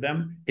happen to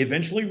them,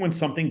 eventually when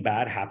something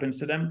bad happens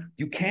to them,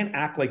 you can't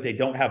act like they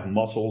don't have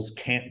muscles,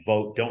 can't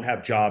vote, don't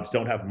have jobs,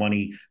 don't have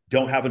money,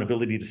 don't have an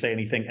ability to say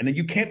anything. And then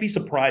you can't be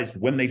surprised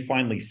when they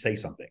finally say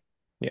something.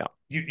 yeah,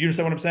 You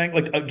understand what I'm saying?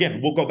 Like, again,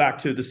 we'll go back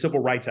to the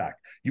Civil Rights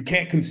Act. You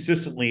can't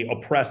consistently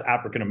oppress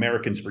African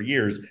Americans for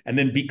years and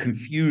then be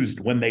confused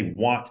when they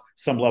want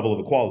some level of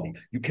equality.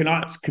 You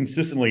cannot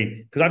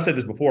consistently, because I've said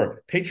this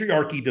before,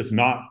 patriarchy does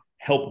not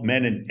help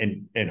men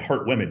and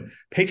hurt women.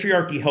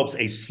 Patriarchy helps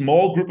a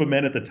small group of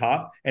men at the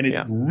top, and it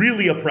yeah,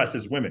 really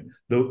oppresses women.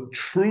 The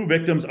true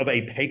victims of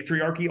a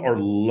patriarchy are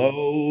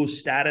low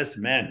status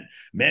men,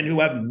 men who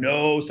have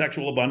no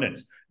sexual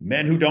abundance,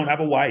 men who don't have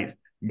a wife,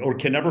 or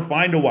can never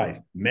find a wife,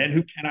 men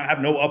who cannot have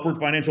no upward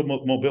financial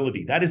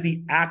mobility. That is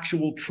the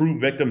actual true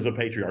victims of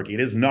patriarchy. It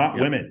is not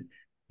yeah. women.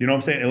 You know what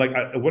I'm saying? And like,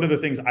 one of the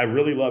things I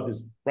really loved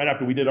is right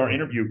after we did our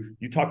interview,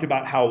 you talked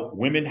about how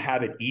women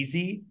have it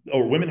easy,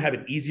 or women have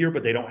it easier,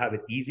 but they don't have it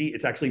easy.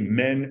 It's actually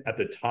men at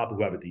the top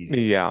who have it the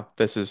easiest. Yeah,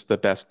 this is the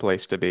best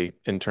place to be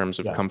in terms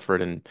of Yeah.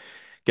 comfort and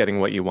getting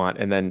what you want.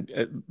 And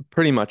then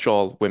pretty much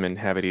all women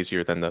have it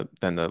easier than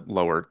the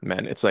lower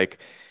men. It's like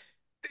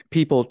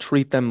people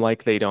treat them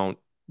like they don't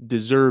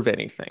deserve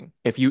anything.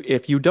 If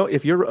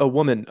you're a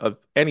woman of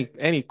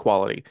any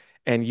quality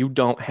and you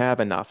don't have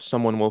enough,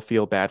 someone will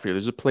feel bad for you.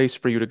 There's a place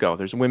for you to go.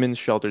 There's women's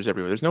shelters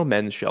everywhere. There's no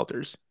men's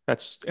shelters.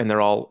 And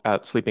they're all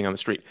out sleeping on the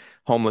street.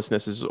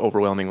 Homelessness is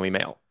overwhelmingly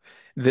male.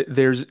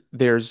 There's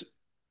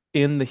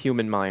in the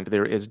human mind,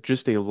 there is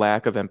just a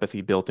lack of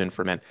empathy built in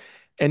for men.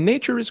 And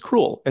nature is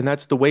cruel, and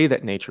that's the way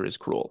that nature is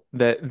cruel.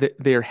 That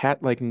they're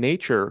like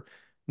nature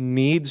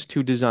needs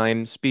to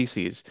design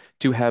species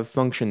to have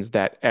functions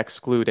that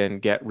exclude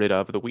and get rid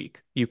of the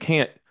weak. You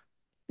can't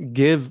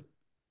give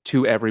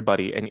to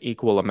everybody an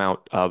equal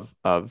amount of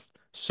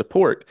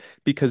support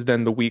because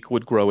then the weak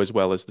would grow as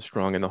well as the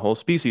strong and the whole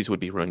species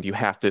would be ruined. You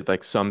have to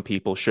like some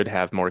people should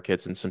have more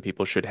kids and some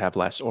people should have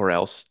less or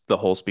else the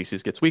whole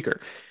species gets weaker.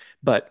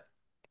 But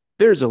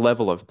there's a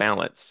level of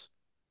balance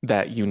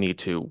that you need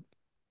to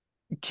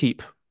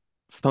keep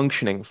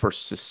functioning for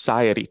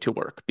society to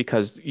work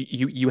because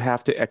you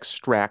have to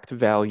extract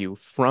value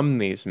from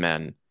these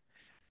men.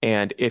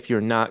 And if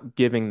you're not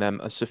giving them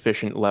a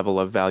sufficient level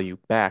of value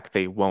back,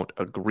 they won't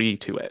agree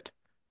to it.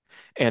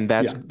 And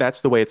Yeah.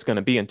 that's the way it's going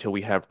to be until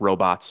we have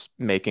robots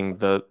making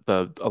the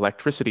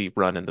electricity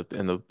run and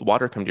the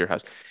water come to your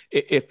house.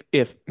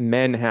 If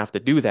men have to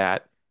do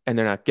that and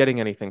they're not getting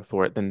anything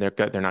for it, then they're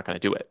not going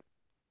to do it.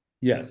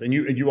 Yes, and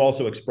you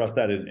also express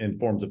that in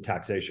forms of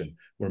taxation,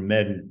 where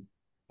men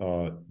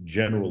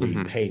generally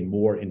Hmm. pay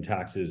more in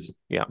taxes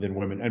Yeah. than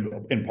women,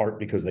 and in part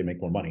because they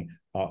make more money.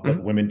 But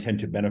Hmm. women tend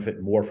to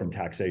benefit more from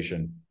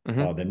taxation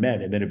Hmm. than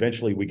men. And then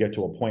eventually we get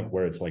to a point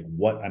where it's like,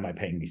 what am I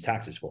paying these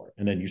taxes for?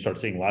 And then you start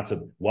seeing lots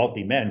of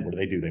wealthy men. What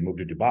do? They move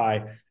to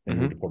Dubai, they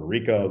move Hmm. to Puerto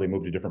Rico, they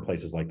move to different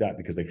places like that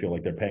because they feel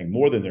like they're paying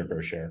more than their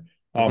fair share.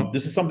 Hmm.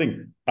 This is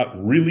something a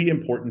really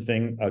important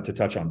thing to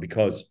touch on,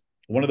 because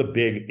one of the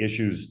big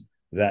issues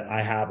that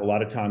I have a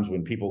lot of times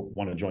when people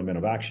want to join Men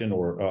of Action,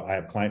 or I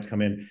have clients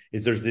come in,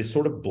 is there's this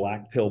sort of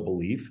black pill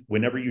belief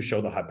whenever you show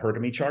the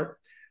hypergamy chart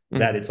Hmm.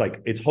 that it's like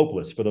it's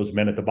hopeless for those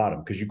men at the bottom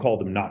because you call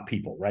them not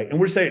people, right? And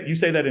you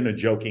say that in a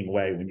joking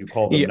way when you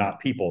call them Yeah. not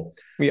people.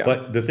 Yeah.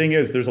 But the thing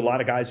is, there's a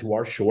lot of guys who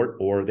are short,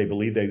 or they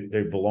believe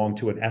they belong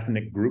to an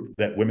ethnic group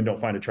that women don't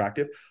find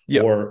attractive,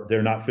 Yeah. or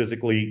they're not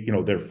physically,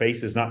 their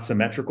face is not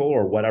symmetrical,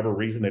 or whatever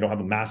reason, they don't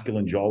have a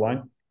masculine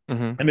jawline,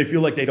 Hmm. and they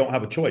feel like they don't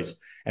have a choice.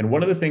 And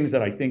one of the things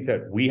that I think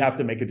that we have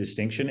to make a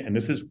distinction, and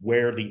this is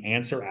where the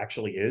answer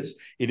actually is,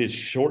 it is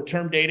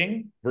short-term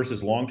dating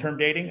versus long-term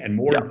dating. And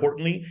more Yeah.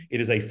 importantly, it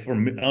is a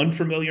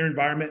unfamiliar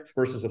environment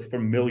versus a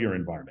familiar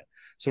environment.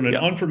 So in an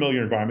Yeah.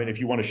 unfamiliar environment, if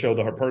you want to show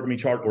the hypergamy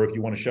chart, or if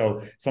you want to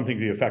show something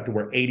to the effect of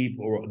where 80,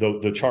 or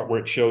the chart where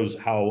it shows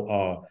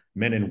how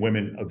men and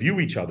women view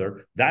each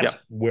other, Yeah.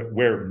 that's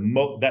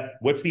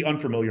what's the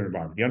unfamiliar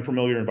environment. The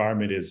unfamiliar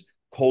environment is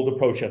cold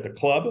approach at the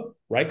club,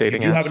 right? You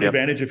Dating do have apps. an Yep.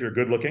 advantage if you're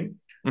good looking.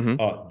 Hmm.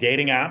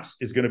 Dating apps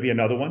is going to be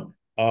another one.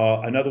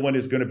 Another one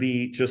is going to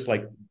be just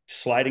like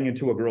sliding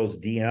into a girl's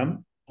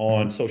DM Hmm.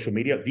 on social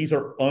media. These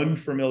are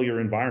unfamiliar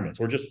environments,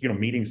 or just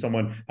meeting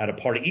someone at a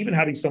party, even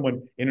having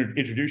someone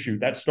introduce you.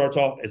 That starts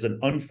off as an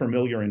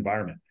unfamiliar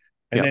environment.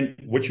 And Yeah. then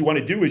what you want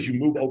to do is you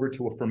move over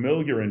to a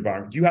familiar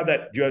environment. Do you have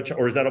that? Do you have,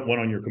 or is that one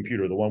on your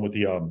computer? The one with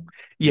Yeah,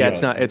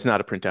 the it's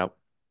not a printout.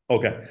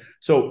 Okay.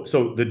 So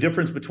the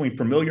difference between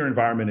familiar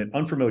environment and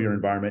unfamiliar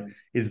environment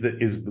is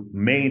the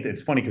main.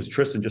 It's funny because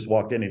Tristan just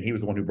walked in and he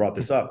was the one who brought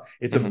this up.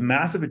 It's a Hmm.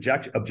 massive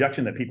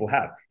objection that people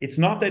have. It's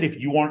not that if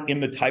you aren't in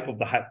the type of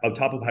the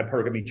top of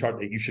hypergamy chart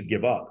that you should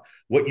give up.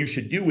 What you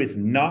should do is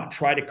not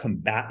try to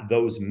combat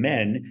those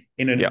men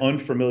in an Yeah.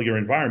 unfamiliar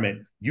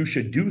environment. You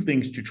should do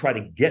things to try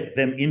to get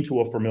them into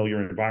a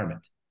familiar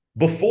environment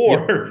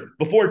Yep.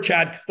 before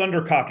Chad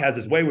Thundercock has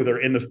his way with her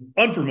in the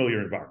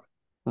unfamiliar environment.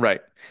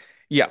 Right.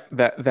 Yeah,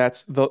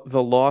 that's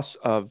the loss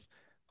of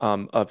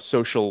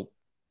social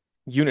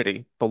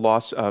unity, the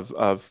loss of,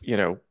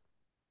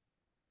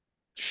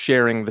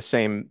 sharing the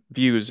same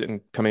views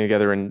and coming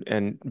together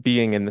and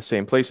being in the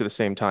same place at the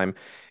same time.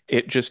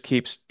 It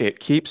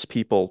keeps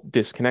people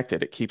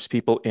disconnected. It keeps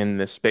people in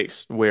this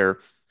space where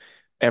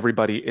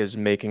everybody is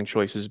making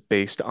choices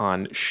based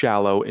on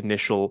shallow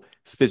initial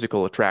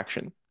physical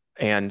attraction.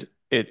 And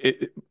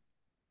it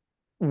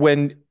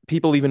when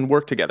people even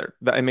work together.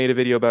 I made a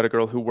video about a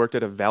girl who worked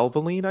at a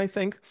Valvoline, I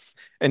think,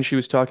 and she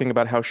was talking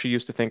about how she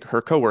used to think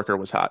her coworker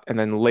was hot, and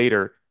then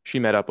later she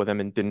met up with him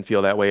and didn't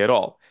feel that way at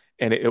all.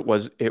 And it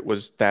was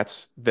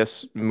that's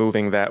this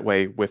moving that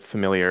way with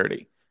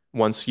familiarity.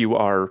 Once you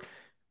are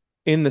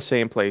in the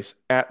same place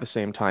at the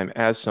same time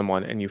as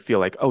someone and you feel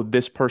like, oh,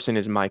 this person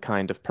is my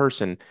kind of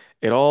person,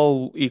 it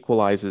all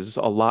equalizes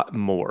a lot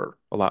more,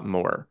 a lot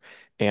more.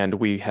 And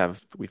we've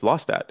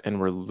lost that and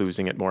we're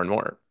losing it more and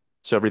more.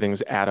 So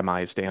everything's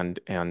atomized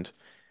and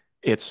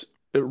it's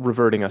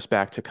reverting us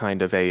back to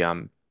kind of a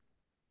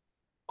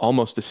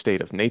almost a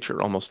state of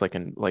nature, almost like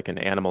an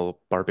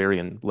animal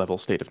barbarian level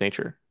state of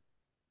nature.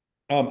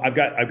 I've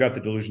got the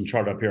delusion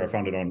chart up here. I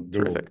found it on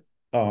Google. Terrific.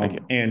 Thank you.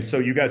 And so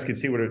you guys can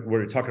see what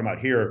it's talking about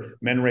here: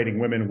 men rating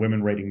women,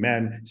 women rating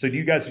men. So do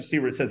you guys see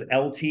where it says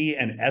LT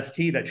and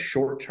ST? That's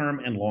short term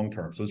and long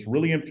term. So it's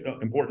really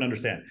important to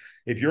understand.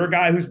 If you're a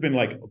guy who's been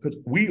like, because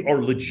we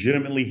are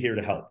legitimately here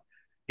to help.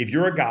 If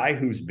you're a guy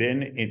who's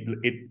been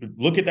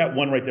look at that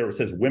one right there. It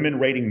says women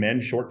rating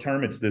men short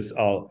term. It's this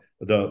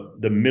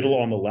the middle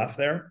on the left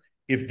there.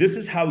 If this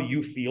is how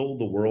you feel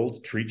the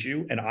world treats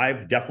you, and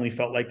I've definitely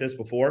felt like this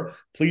before,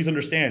 please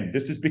understand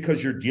this is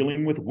because you're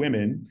dealing with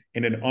women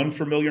in an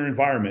unfamiliar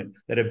environment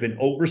that have been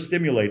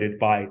overstimulated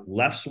by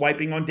left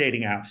swiping on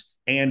dating apps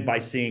and by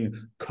seeing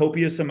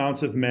copious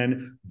amounts of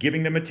men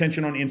giving them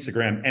attention on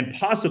Instagram and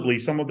possibly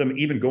some of them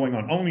even going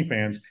on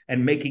OnlyFans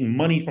and making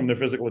money from their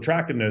physical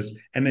attractiveness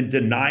and then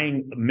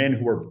denying men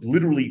who are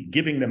literally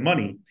giving them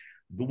money.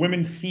 The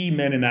women see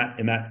men in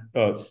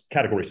that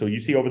category. So you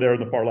see over there in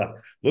the far left.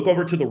 Look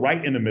over to the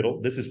right in the middle.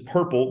 This is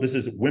purple. This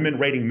is women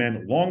rating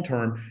men long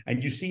term,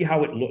 and you see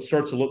how it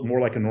starts to look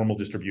more like a normal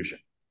distribution.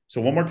 So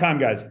one more time,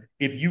 guys,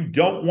 if you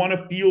don't want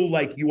to feel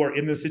like you are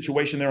in the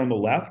situation there on the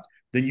left,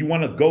 then you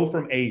want to go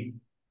from a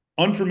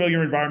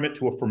unfamiliar environment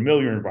to a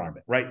familiar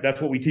environment, right?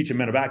 That's what we teach in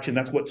Men of Action.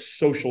 That's what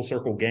social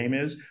circle game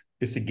is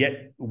to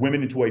get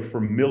women into a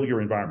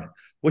familiar environment.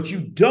 What you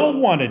don't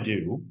want to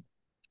do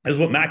is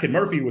what Mac and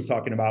Murphy was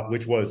talking about,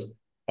 which was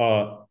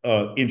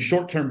in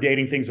short-term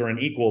dating, things are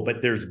unequal,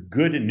 but there's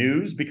good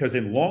news because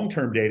in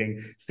long-term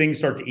dating, things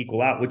start to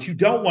equal out. What you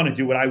don't want to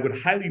do, what I would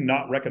highly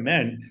not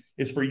recommend,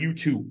 is for you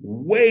to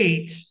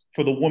wait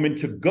for the woman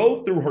to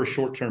go through her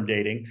short-term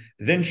dating,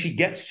 then she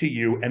gets to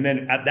you, and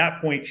then at that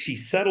point, she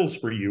settles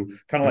for you,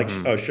 kind of like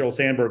Hmm. Sheryl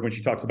Sandberg when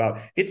she talks about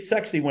it's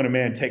sexy when a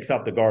man takes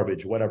out the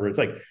garbage, whatever.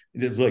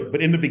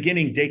 But in the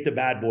beginning, date the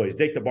bad boys,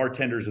 date the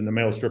bartenders and the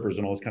male strippers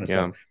and all this kind of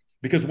stuff. Yeah.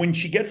 Because when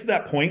she gets to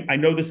that point, I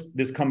know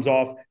this comes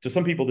off to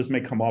some people, this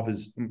may come off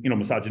as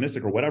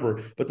misogynistic or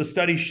whatever, but the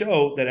studies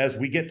show that as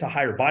we get to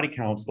higher body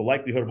counts, the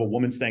likelihood of a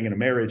woman staying in a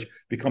marriage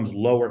becomes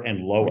lower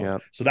and lower. Yeah.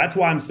 So that's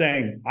why I'm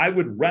saying I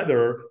would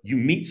rather you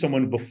meet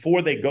someone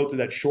before they go through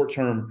that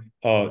short-term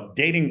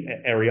dating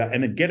area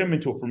and then get them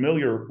into a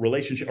familiar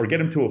relationship or get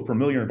them to a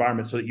familiar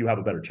environment so that you have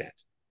a better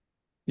chance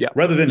Yeah.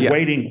 rather than Yeah.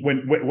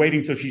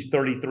 waiting till she's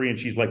 33 and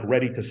she's like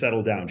ready to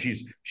settle down.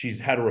 She's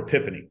had her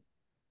epiphany.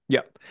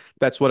 Yeah,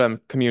 that's what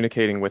I'm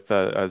communicating with.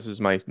 This is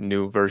my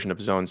new version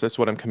of zones. That's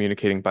what I'm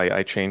communicating by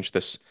I changed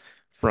this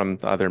from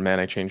the other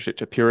man. I changed it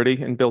to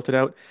purity and built it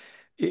out.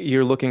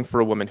 You're looking for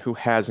a woman who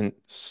hasn't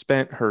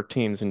spent her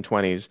teens and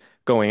 20s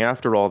going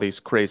after all these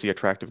crazy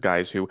attractive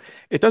guys who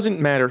it doesn't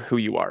matter who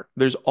you are.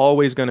 There's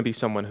always going to be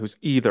someone who's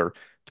either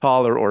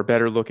taller or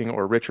better looking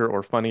or richer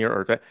or funnier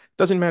or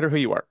doesn't matter who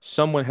you are.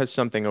 Someone has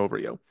something over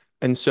you.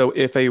 And so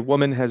if a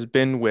woman has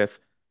been with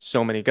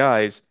so many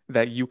guys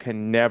that you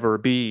can never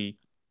be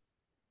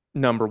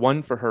number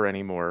one for her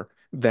anymore,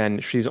 then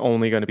she's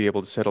only going to be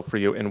able to settle for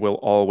you and will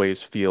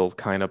always feel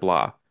kind of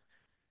blah.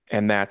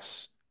 And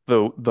that's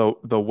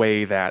the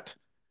way that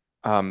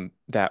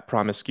that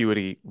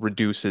promiscuity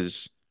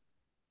reduces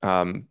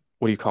what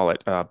do you call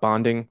it?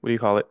 Bonding. What do you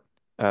call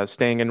it?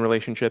 Staying in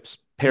relationships.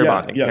 Pair Yeah,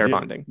 bonding. yeah, Pair yeah,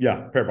 bonding. yeah.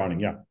 Pair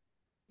bonding, yeah.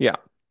 Yeah.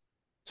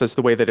 So it's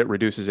the way that it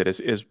reduces it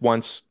is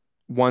once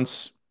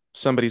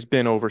somebody's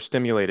been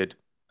overstimulated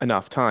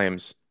enough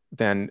times,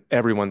 then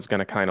everyone's going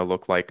to kind of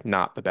look like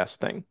not the best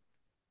thing.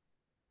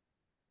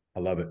 I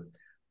love it.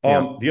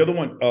 Yeah. The other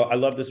one, I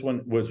love this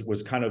one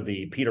was kind of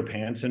the Peter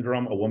Pan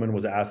syndrome. A woman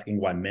was asking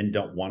why men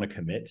don't want to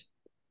commit.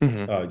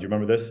 Hmm. Do you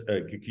remember this?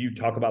 Can you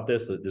talk about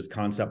this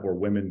concept where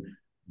women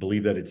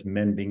believe that it's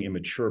men being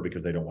immature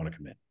because they don't want to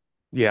commit?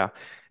 Yeah.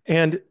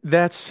 And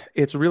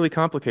it's really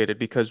complicated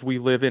because we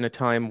live in a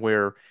time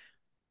where,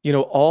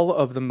 all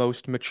of the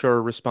most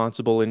mature,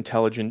 responsible,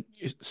 intelligent,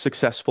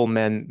 successful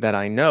men that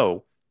I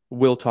know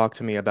will talk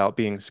to me about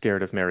being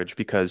scared of marriage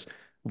because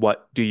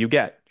what do you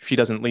get? She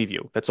doesn't leave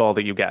you. That's all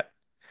that you get.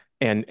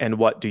 And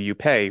what do you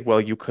pay?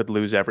 Well, you could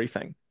lose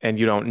everything, and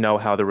you don't know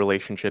how the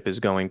relationship is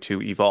going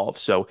to evolve.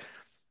 So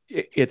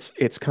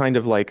it's kind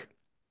of like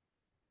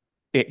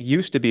it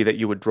used to be that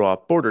you would draw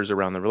borders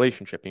around the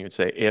relationship and you'd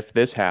say, if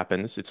this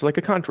happens, it's like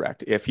a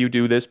contract. If you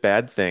do this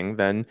bad thing,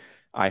 then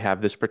I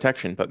have this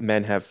protection. But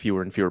men have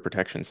fewer and fewer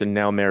protections. And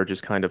now marriage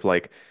is kind of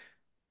like,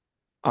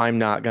 I'm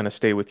not going to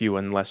stay with you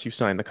unless you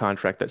sign the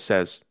contract that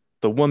says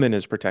the woman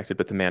is protected,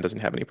 but the man doesn't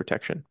have any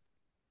protection.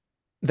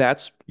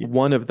 That's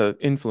one of the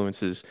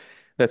influences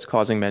that's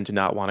causing men to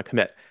not want to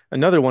commit.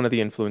 Another one of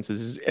the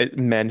influences is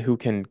men who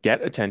can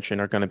get attention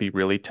are going to be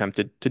really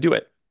tempted to do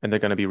it. And they're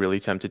going to be really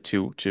tempted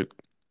to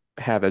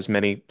have as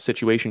many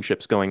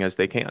situationships going as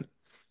they can.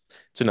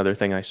 It's another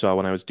thing I saw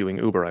when I was doing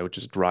Uber. I would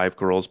just drive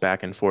girls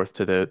back and forth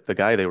to the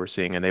guy they were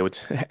seeing, and they would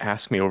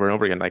ask me over and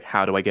over again, like,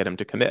 how do I get him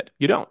to commit?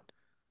 You don't.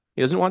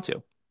 He doesn't want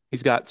to.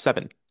 He's got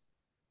seven.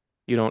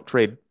 You don't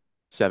trade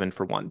seven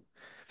for one.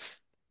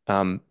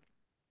 Um,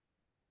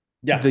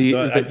 Yeah,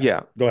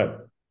 yeah, go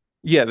ahead.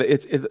 yeah.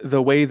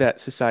 The way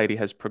that society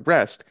has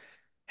progressed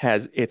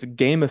has it's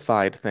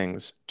gamified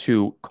things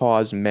to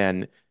cause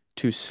men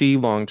to see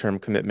long-term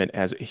commitment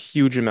as a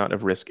huge amount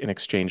of risk in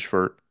exchange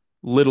for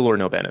little or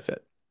no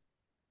benefit.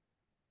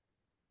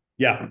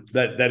 Yeah,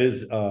 that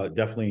is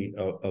definitely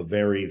a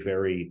very,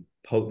 very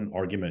potent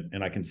argument,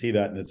 and I can see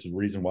that, and it's the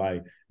reason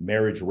why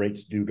marriage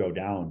rates do go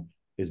down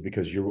is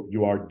because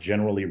you are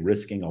generally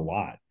risking a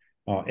lot.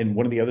 And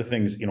one of the other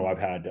things,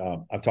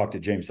 I've talked to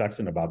James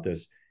Sexton about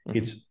this. Mhm.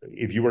 It's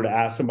if you were to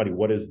ask somebody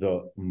what is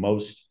the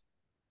most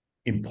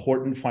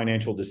important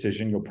financial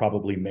decision you'll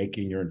probably make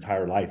in your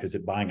entire life, is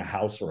it buying a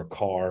house or a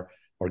car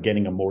or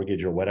getting a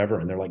mortgage or whatever?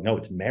 And they're like, no,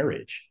 it's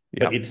marriage.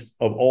 Yeah. But it's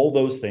of all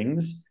those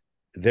things,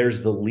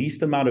 there's the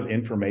least amount of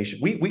information.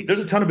 We there's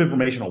a ton of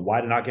information on why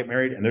to not get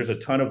married, and there's a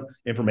ton of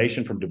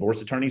information from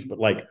divorce attorneys. But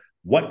like,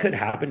 what could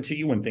happen to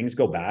you when things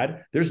go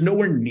bad? There's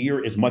nowhere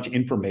near as much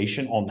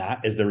information on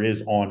that as there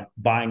is on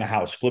buying a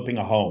house, flipping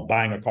a home,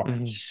 buying a car.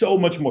 Hmm. So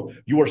much more.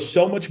 You are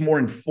so much more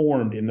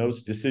informed in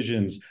those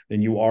decisions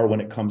than you are when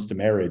it comes to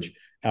marriage.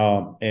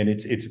 And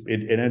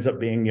it ends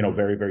up being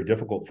very, very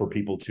difficult for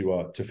people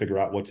to figure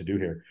out what to do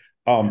here.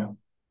 Yeah.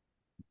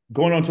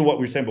 Going on to what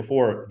we were saying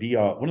before, the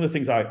one of the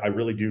things I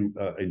really do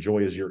enjoy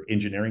is your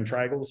engineering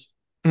triangles.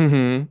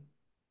 Hmm.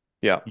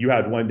 Yeah. You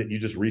had one that you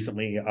just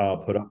recently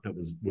put up that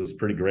was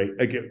pretty great.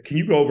 Like, can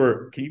you go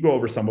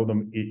over some of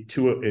them?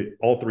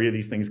 All three of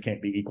these things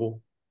can't be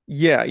equal.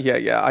 Yeah.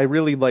 I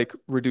really like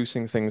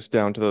reducing things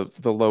down to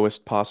the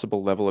lowest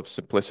possible level of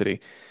simplicity.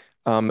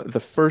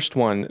 The first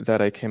one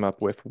that I came up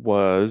with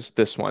was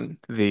this one.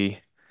 You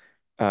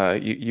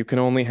can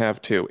only have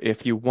two.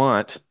 If you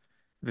want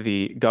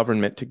the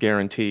government to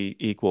guarantee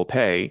equal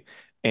pay,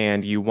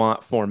 and you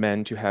want for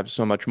men to have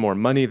so much more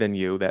money than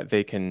you that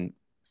they can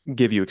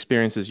give you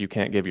experiences you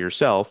can't give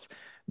yourself,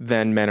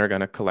 then men are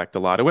going to collect a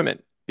lot of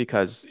women.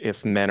 Because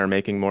if men are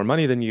making more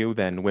money than you,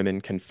 then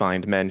women can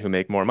find men who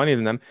make more money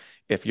than them.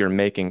 If you're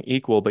making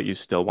equal, but you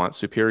still want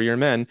superior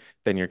men,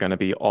 then you're going to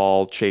be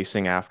all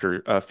chasing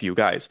after a few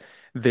guys.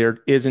 There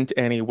isn't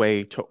any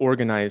way to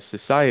organize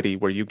society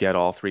where you get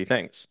all three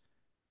things.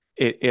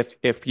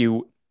 If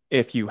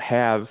you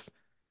have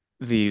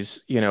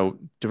these,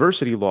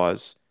 diversity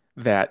laws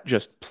that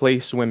just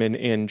place women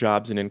in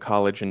jobs and in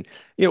college, and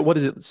what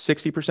is it,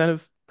 60%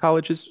 of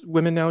college is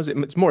women now?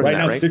 It's more than Right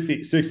that, now, right?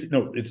 60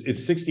 no, it's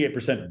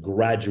 68%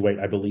 graduate,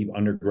 I believe,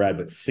 undergrad,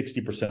 but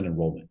 60%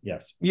 enrollment.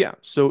 Yes. Yeah.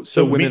 So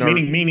So women are,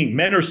 meaning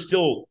men are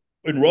still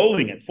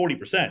enrolling at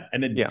 40%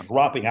 and then yeah,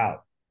 dropping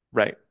out.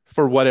 right.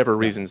 For whatever Yeah.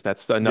 reasons,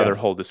 that's another Yes.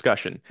 whole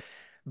discussion.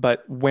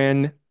 But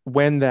when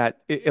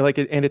that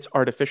and it's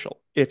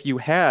artificial. If you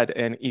had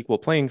an equal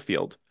playing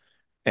field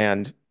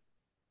and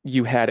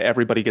you had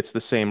everybody gets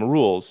the same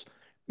rules,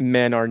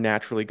 men are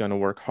naturally going to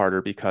work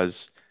harder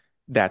because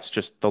that's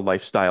just the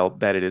lifestyle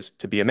that it is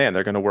to be a man.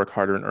 They're going to work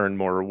harder and earn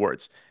more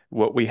rewards.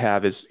 What we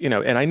have is,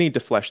 and I need to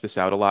flesh this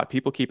out a lot.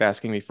 People keep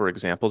asking me for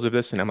examples of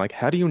this, and I'm like,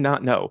 how do you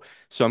not know?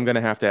 So I'm going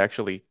to have to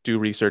actually do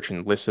research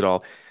and list it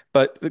all.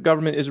 But the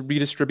government is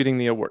redistributing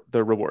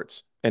the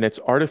rewards, and it's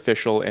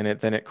artificial, and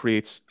then it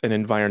creates an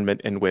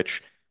environment in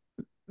which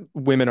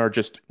women are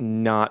just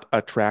not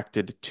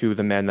attracted to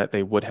the men that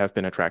they would have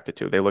been attracted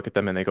to. They look at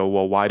them and they go,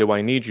 well, why do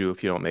I need you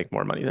if you don't make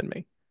more money than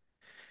me?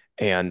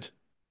 And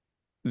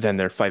then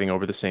they're fighting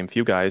over the same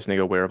few guys and they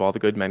go, where have all the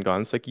good men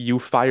gone? It's like, you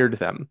fired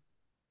them.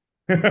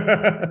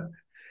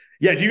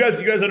 Yeah, do you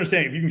guys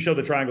understand? If you can show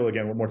the triangle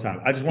again one more time.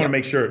 I just want to Yeah.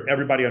 make sure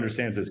everybody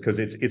understands this because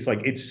it's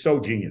like it's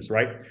so genius,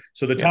 right?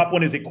 So the Yeah. top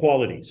one is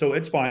equality. So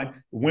it's fine.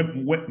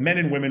 Men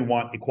and women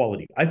want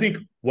equality. I think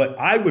what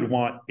I would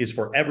want is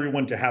for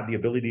everyone to have the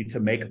ability to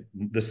make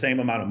the same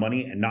amount of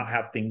money and not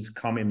have things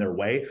come in their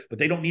way, but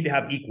they don't need to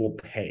have equal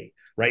pay,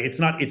 right?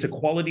 It's not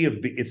equality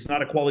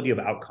of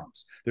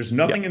outcomes. There's Yeah.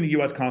 nothing in the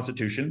US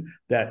Constitution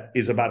that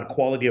is about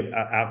equality of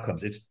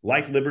outcomes. It's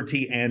life,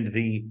 liberty, and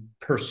the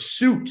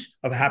pursuit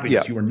of Yeah.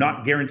 happiness. You are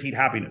not guaranteed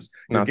happiness.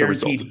 You're Not the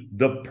result. guaranteed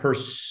the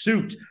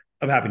pursuit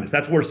of happiness.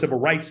 That's where civil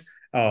rights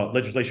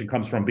legislation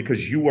comes from,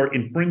 because you are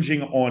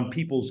infringing on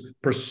people's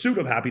pursuit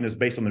of happiness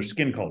based on their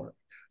skin color.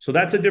 So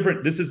that's a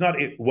different. This is not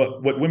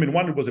what women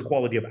wanted was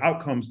equality of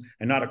outcomes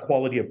and not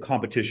equality of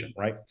competition,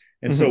 right?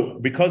 And Hmm. so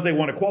because they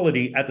want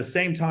equality, at the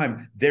same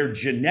time, their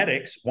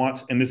genetics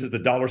wants, and this is the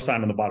dollar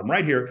sign on the bottom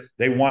right here,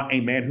 they want a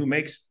man who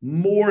makes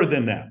more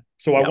than them.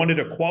 So I Yeah. wanted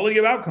equality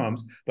of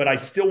outcomes, but I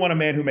still want a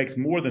man who makes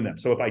more than them.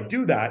 So if I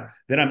do that,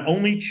 then I'm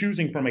only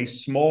choosing from a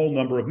small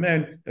number of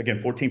men. Again,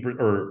 14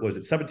 or was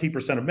it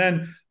 17% of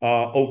men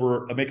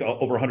make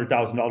over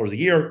 $100,000 a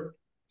year.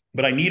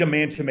 But I need a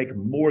man to make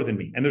more than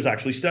me. And there's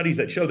actually studies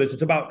that show this.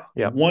 It's about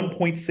Yeah.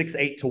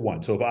 1.68 to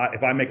 1. So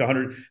if I make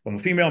 100, if I'm a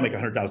female, I make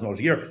 $100,000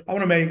 a year. I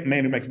want a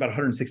man who makes about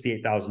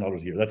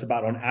 $168,000 a year. That's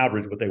about on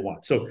average what they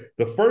want. So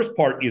the first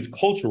part is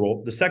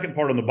cultural. The second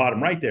part on the bottom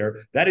right there,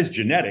 that is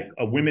genetic.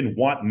 Women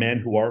want men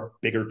who are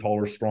bigger,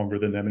 taller, stronger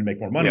than them and make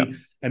more Yeah. money.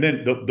 And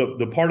then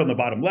the part on the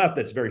bottom left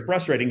that's very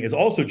frustrating is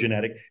also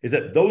genetic, is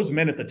that those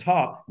men at the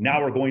top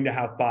now are going to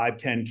have 5,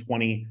 10,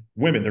 20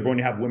 women. They're going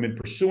to have women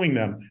pursuing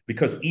them,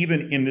 because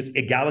even in this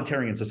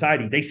egalitarian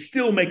society, they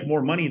still make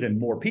more money than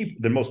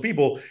most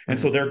people. And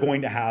so they're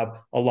going to have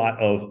a lot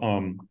of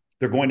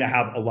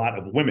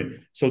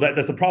women. So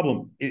that's the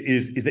problem,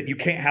 is that you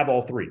can't have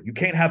all three. You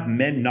can't have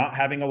men not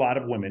having a lot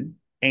of women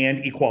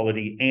and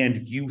equality,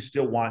 and you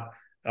still want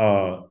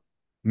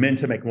men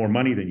to make more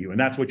money than you. And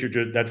that's what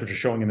you're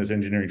showing in this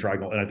engineering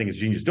triangle. And I think it's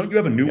genius. Don't you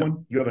have a new Yeah.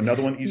 one? You have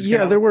another one that you just came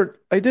Yeah, out with?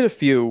 I did a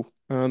few.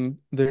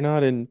 They're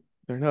not in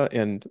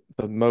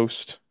the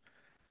most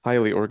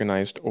highly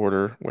organized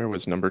order. Where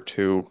was number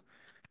two?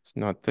 It's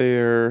not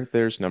there.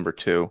 There's number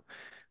two.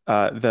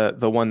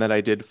 The one that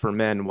I did for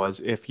men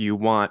was, if you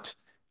want,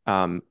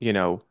 you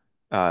know,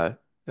 uh,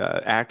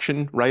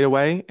 action right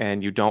away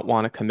and you don't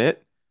want to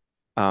commit,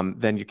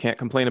 then you can't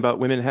complain about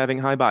women having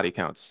high body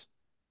counts.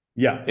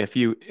 Yeah. If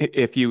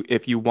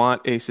you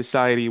want a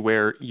society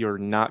where you're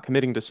not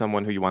committing to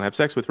someone who you want to have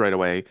sex with right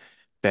away,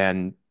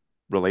 then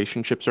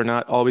relationships are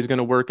not always going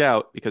to work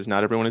out, because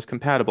not everyone is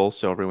compatible,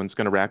 so everyone's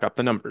going to rack up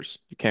the numbers.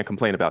 You can't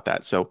complain about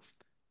that. So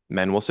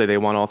men will say they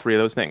want all three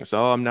of those things.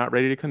 Oh, I'm not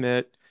ready to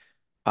commit.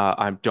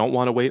 I don't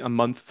want to wait a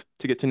month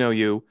to get to know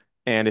you.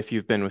 And if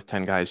you've been with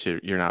 10 guys,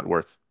 you're not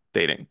worth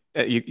dating.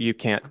 You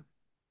can't.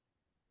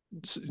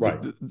 Right.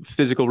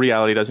 Physical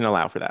reality doesn't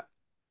allow for that.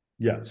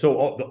 Yeah.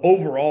 So the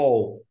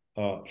overall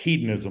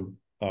hedonism,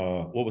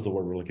 what was the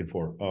word we're looking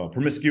for?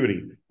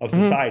 Promiscuity of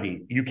Hmm.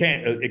 society. You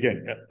can't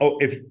again.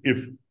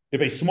 If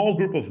a small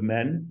group of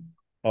men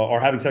are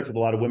having sex with a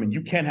lot of women,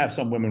 you can have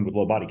some women with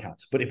low body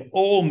counts. But if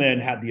all men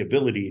had the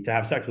ability to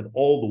have sex with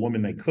all the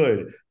women they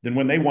could, then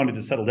when they wanted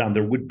to settle down,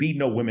 there would be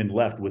no women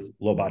left with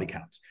low body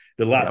counts.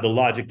 Yeah. The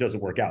logic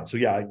doesn't work out. So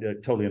yeah, I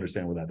totally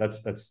understand with that.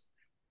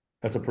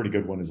 That's a pretty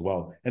good one as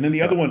well. And then the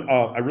Yeah. other one,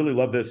 I really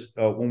love this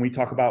when we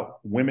talk about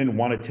women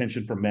want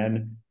attention from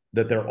men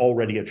that they're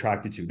already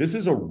attracted to. This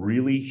is a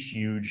really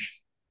huge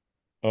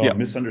Yeah.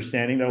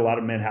 misunderstanding that a lot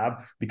of men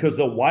have, because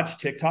they'll watch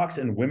TikToks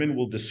and women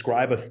will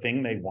describe a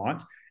thing they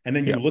want. And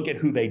then you Yeah. look at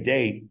who they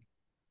date,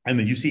 and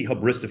then you see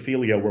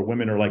hybristophilia, where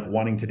women are like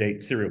wanting to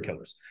date serial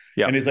killers.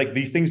 Yeah. And it's like,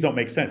 these things don't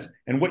make sense.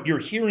 And what you're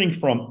hearing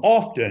from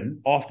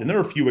often, there are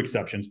a few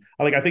exceptions.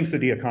 I think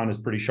Sadia Khan is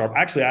pretty sharp.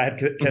 Actually, I had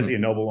Hmm. Kezia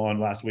Noble on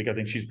last week. I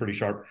think she's pretty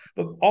sharp.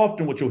 But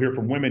often what you'll hear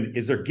from women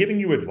is they're giving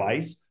you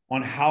advice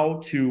on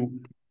how to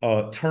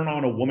turn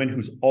on a woman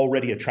who's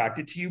already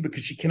attracted to you,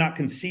 because she cannot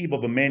conceive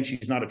of a man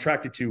she's not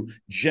attracted to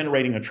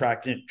generating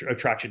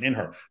attraction in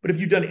her. But if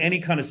you've done any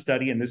kind of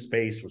study in this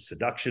space with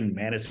seduction,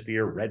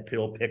 manosphere, red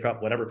pill,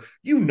 pickup, whatever,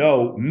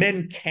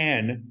 men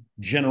can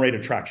generate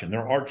attraction.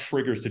 There are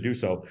triggers to do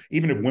so,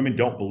 even if women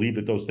don't believe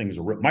that those things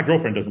are real. My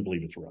girlfriend doesn't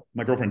believe it's real.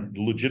 My girlfriend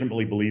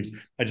legitimately believes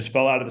I just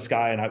fell out of the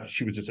sky and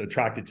she was just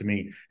attracted to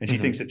me, and she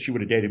Hmm. thinks that she would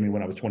have dated me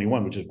when I was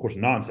 21, which is of course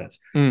nonsense.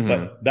 Hmm.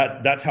 But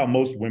that's how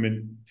most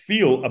women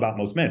feel about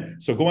most men.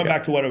 So going Yeah.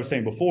 back to what I was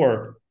saying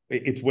before,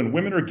 it's when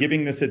women are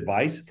giving this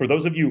advice. For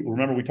those of you,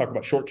 remember we talked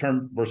about short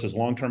term versus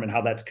long term and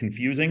how that's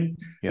confusing.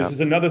 This Yeah.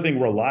 is another thing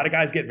where a lot of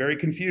guys get very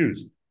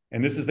confused.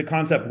 And this is the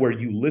concept where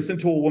you listen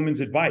to a woman's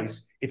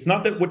advice. It's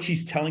not that what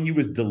she's telling you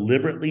is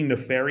deliberately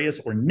nefarious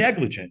or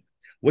negligent.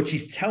 What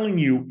she's telling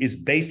you is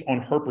based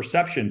on her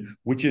perception,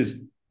 which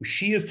is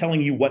she is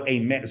telling you what a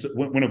man, so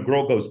when a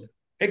girl goes,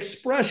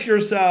 express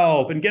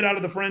yourself and get out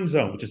of the friend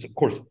zone, which is, of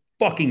course,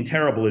 fucking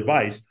terrible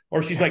advice.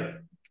 Or she's like,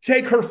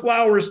 take her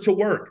flowers to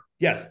work.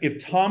 Yes,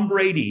 if Tom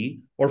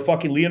Brady or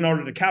fucking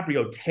Leonardo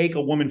DiCaprio take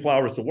a woman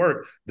flowers to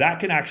work, that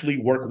can actually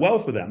work well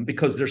for them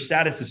because their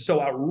status is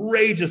so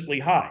outrageously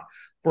high.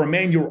 For a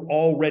man you're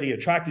already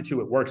attracted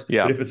to, it works.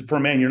 Yeah. But if it's for a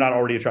man you're not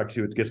already attracted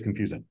to, it gets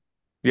confusing.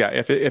 Yeah,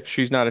 if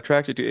she's not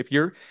attracted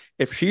to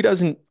if she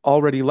doesn't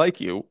already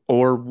like you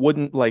or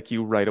wouldn't like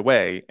you right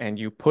away and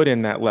you put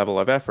in that level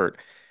of effort,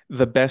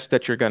 the best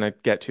that you're gonna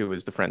get to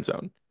is the friend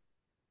zone.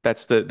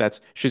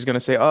 That's she's gonna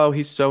say, "Oh,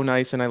 he's so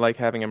nice and I like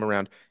having him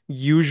around."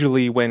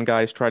 Usually when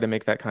guys try to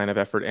make that kind of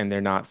effort and they're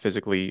not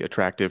physically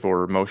attractive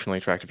or emotionally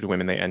attractive to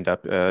women, they end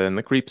up in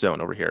the creep zone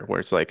over here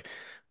where it's like,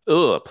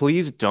 "Ugh,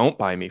 please don't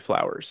buy me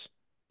flowers.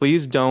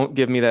 Please don't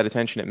give me that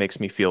attention. It makes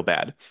me feel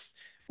bad."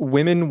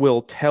 Women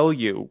will tell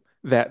you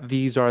that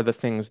these are the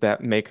things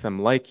that make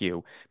them like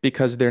you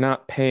because they're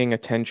not paying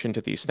attention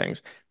to these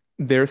things.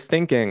 They're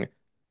thinking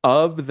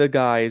of the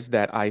guys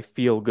that I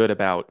feel good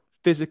about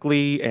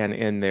physically and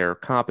in their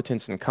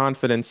competence and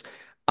confidence.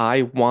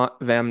 I want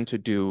them to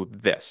do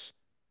this.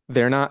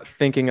 They're not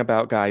thinking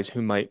about guys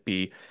who might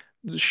be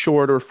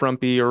short or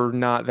frumpy or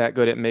not that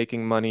good at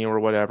making money or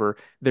whatever.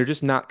 They're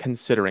just not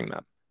considering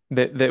them.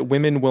 That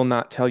women will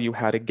not tell you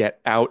how to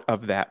get out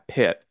of that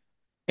pit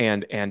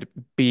and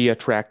be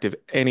attractive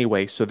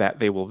anyway so that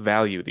they will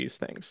value these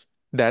things.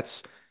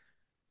 That's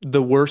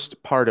the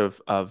worst part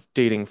of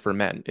dating for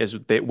men is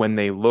that when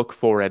they look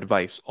for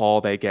advice,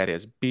 all they get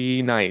is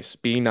be nice,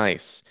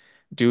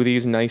 do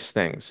these nice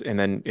things. And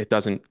then it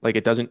doesn't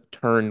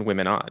turn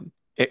women on.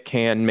 It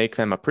can make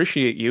them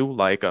appreciate you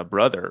like a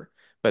brother,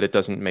 but it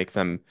doesn't make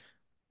them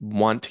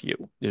want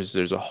you.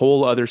 There's a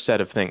whole other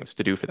set of things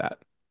to do for that.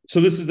 So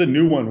this is the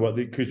new one,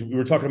 because we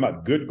were talking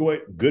about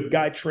good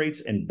guy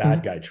traits and bad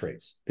Mhm. guy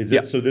traits. Is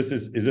Yeah. it so?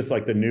 Is this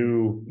like the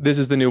new This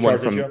is the new one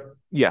chart that you from have?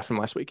 yeah, from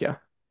last week. Yeah.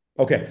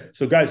 Okay,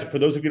 so guys, for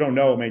those of you who don't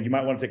know, man, you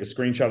might want to take a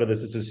screenshot of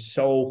this. This is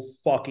so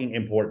fucking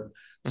important.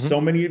 Hmm.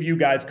 So many of you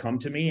guys come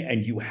to me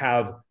and you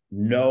have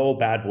no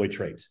bad boy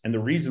traits. And the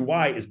reason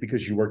why is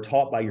because you were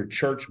taught by your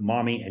church,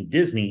 mommy, and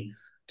Disney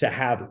to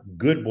have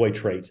good boy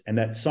traits, and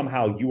that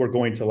somehow you are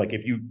going to, like,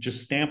 if you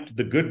just stamped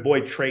the good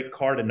boy trait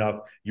card enough,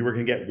 you were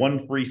going to get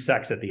one free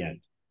sex at the end.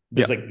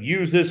 Yeah. There's like,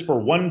 use this for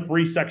one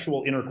free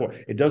sexual intercourse.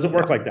 It doesn't Yeah.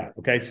 work like that.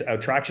 Okay. So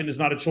attraction is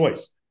not a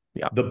choice.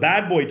 Yeah. The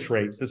bad boy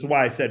traits, this is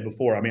why I said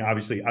before, I mean,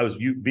 obviously I was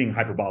being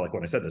hyperbolic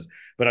when I said this,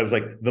 but I was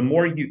like, the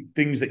more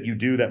things that you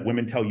do that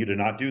women tell you to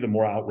not do, the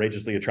more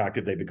outrageously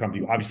attractive they become to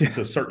you. Obviously, Yeah.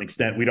 to a certain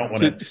extent, we don't want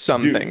To to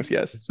some do things,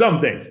 yes. some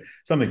things,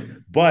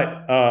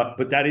 but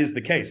that is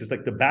the case. It's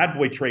like the bad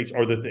boy traits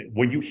are the thing.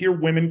 When you hear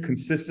women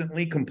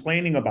consistently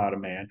complaining about a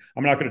man,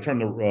 I'm not going to turn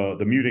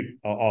the muting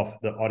off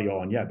the audio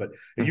on yet, but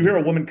if you Hmm. hear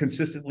a woman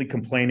consistently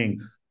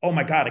complaining, oh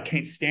my God, I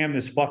can't stand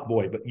this fuck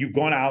boy, but you've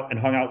gone out and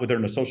hung out with her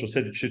in a social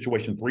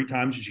situation 3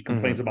 times and she Hmm.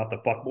 complains about the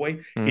fuck boy,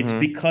 it's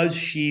Hmm. because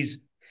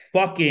she's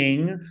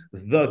fucking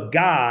the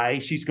guy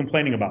she's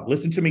complaining about.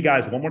 Listen to me,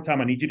 guys, one more time.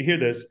 I need you to hear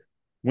this.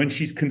 When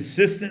she's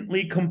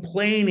consistently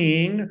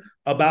complaining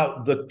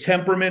about the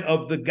temperament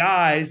of the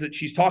guys that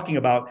she's talking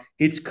about,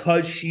 it's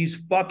because she's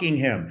fucking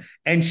him.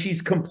 And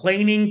she's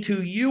complaining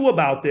to you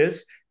about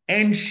this,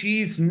 and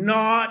she's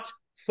not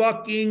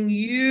fucking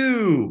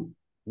you.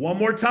 One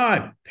more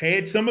time. Pay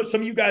it. Some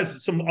of you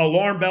guys, some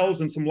alarm bells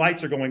and some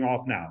lights are going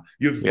off now.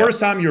 You Yeah. first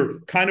time you're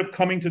kind of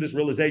coming to this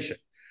realization.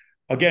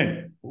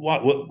 Again,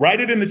 write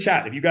it in the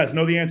chat if you guys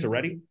know the answer.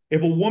 Ready?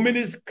 If a woman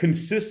is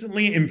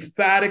consistently,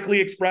 emphatically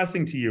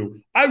expressing to you,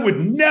 I would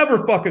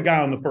never fuck a guy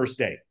on the first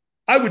date.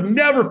 I would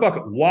never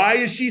fuck. Why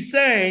is she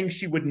saying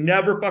she would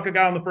never fuck a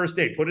guy on the first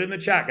date? Put it in the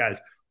chat, guys.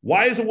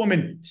 Why is a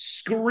woman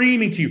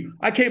screaming to you,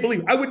 I can't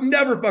believe I would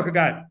never fuck a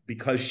guy?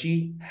 Because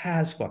she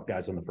has fucked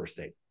guys on the first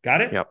date.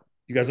 Got it? Yep.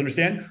 You guys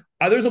understand?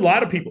 There's a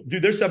lot of people,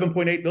 dude. There's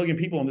 7.8 billion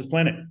people on this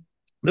planet.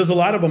 There's a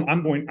lot of them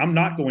I'm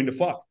not going to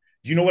fuck.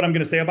 Do you know what I'm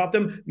going to say about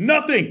them?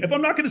 Nothing. If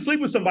I'm not going to sleep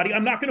with somebody,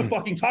 I'm not going to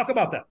fucking talk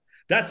about them.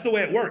 That's the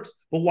way it works.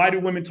 But why do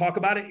women talk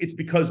about it? It's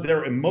because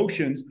their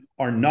emotions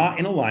are not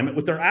in alignment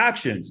with their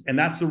actions. And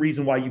that's the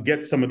reason why you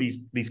get some of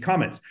these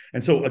comments.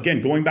 And so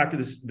again, going back to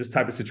this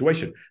type of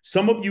situation,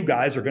 some of you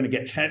guys are going to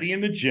get heavy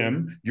in the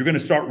gym. You're going to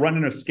start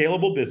running a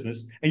scalable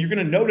business, and you're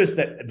going to notice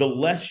that the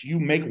less you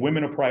make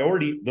women a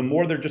priority, the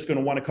more they're just going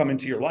to want to come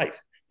into your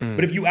life. But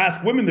Mm. if you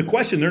ask women the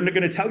question, they're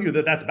going to tell you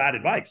that that's bad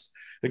advice.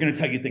 They're going to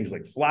tell you things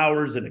like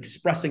flowers and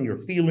expressing your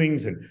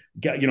feelings and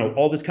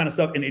all this kind of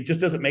stuff. And it just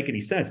doesn't make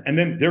any sense. And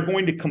then they're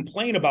going to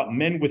complain about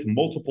men with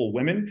multiple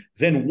women.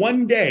 Then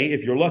one day,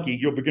 if you're lucky,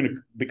 you're going to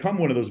become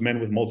one of those men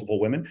with multiple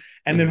women.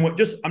 And then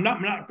I'm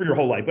not for your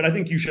whole life, but I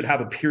think you should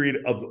have a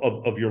period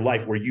of your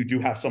life where you do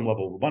have some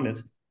level of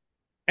abundance.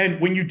 And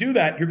when you do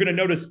that, you're going to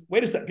notice,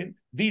 wait a second,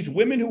 these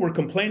women who were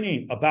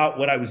complaining about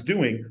what I was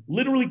doing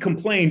literally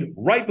complained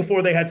right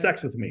before they had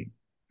sex with me.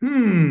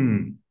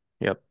 Hmm.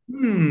 Yep.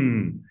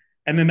 Hmm.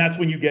 And then that's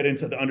when you get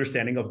into the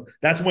understanding of,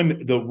 that's when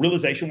the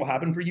realization will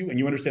happen for you, and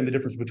you understand the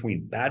difference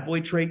between bad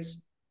boy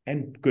traits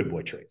and good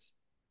boy traits.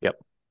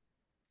 Yep.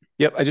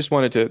 Yep. I just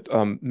wanted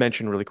to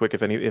mention really quick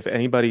if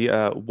anybody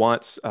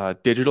wants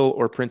digital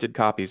or printed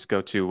copies,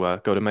 go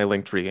to my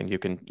link tree and you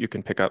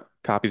can pick up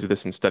copies of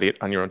this and study it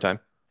on your own time.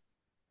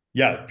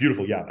 Yeah,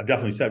 beautiful. Yeah, I've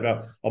definitely said.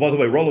 Oh, by the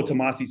way, Rolo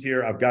Tomasi's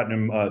here. I've gotten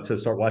him to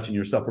start watching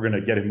your stuff. We're going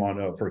to get him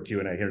on for a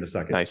Q&A here in a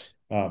second. Nice.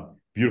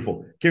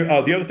 Beautiful. Okay,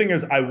 the other thing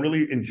is I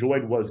really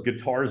enjoyed was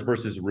guitars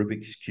versus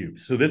Rubik's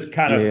cubes. So this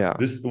kind of Yeah.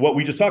 this what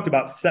we just talked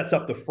about sets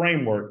up the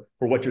framework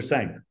for what you're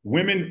saying.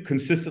 Women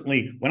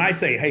consistently, when I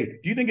say, hey,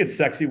 do you think it's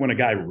sexy when a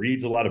guy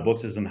reads a lot of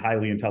books, isn't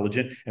highly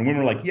intelligent? And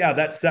women are like, yeah,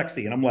 that's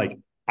sexy. And I'm like,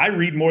 I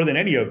read more than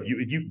any of you.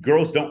 You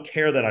girls don't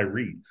care that I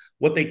read.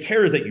 What they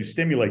care is that you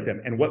stimulate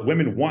them. And what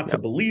women want to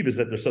Yep. believe is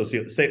that they're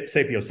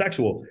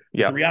sapiosexual. But the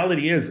Yep.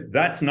 reality is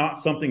that's not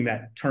something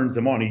that turns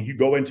them on. You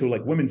go into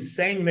like women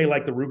saying they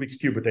like the Rubik's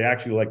Cube, but they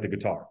actually like the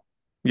guitar.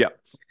 Yeah.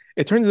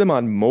 It turns them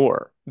on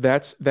more.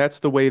 That's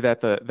the way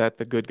that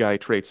the good guy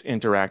traits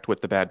interact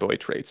with the bad boy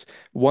traits.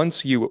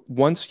 Once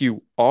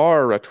you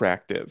are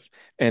attractive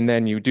and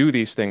then you do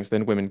these things,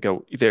 then women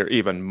go, they're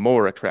even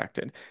more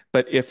attracted.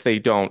 But if they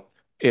don't,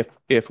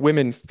 if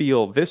women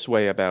feel this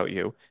way about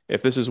you,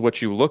 if this is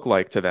what you look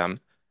like to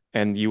them,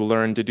 and you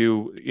learn to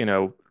do,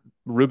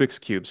 Rubik's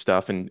Cube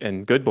stuff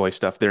and good boy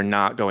stuff,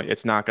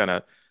 it's not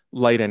gonna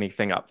light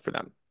anything up for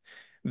them.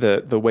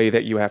 The way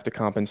that you have to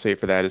compensate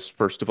for that is,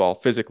 first of all,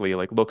 physically,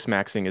 like looks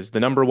maxing is the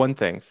number one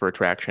thing for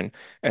attraction.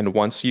 And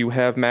once you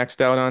have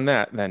maxed out on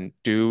that, then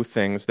do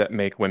things that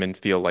make women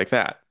feel like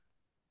that.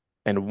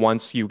 And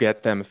once you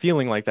get them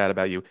feeling like that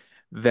about you,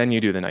 then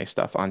you do the nice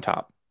stuff on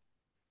top.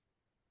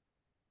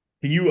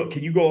 Can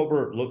you go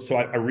over look? So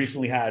I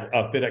recently had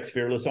FitX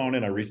Fearless on,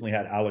 and I recently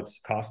had Alex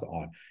Costa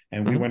on,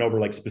 and we Mhm. went over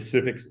like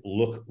specifics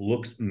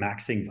looks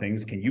maxing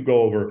things. Can you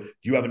go over? Do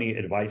you have any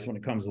advice when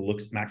it comes to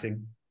looks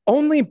maxing?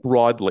 Only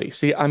broadly.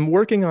 See,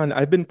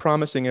 I've been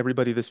promising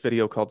everybody this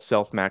video called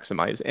Self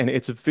Maximize, and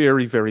it's a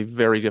very, very,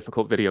 very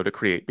difficult video to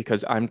create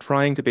because I'm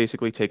trying to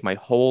basically take my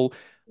whole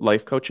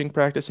life coaching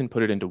practice and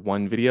put it into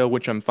one video,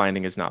 which I'm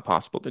finding is not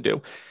possible to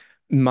do.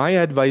 My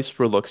advice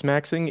for looks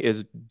maxing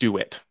is do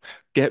it.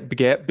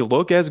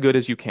 Look as good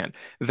as you can.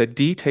 The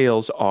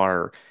details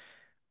are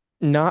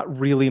not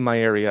really my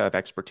area of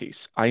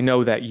expertise. I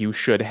know that you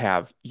should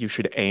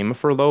aim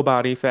for low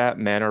body fat.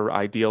 Men are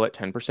ideal at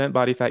 10%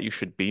 body fat. You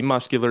should be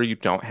muscular. You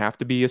don't have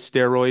to be a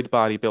steroid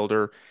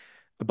bodybuilder,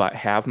 but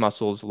have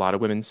muscles. A lot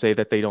of women say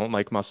that they don't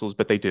like muscles,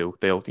 but they do.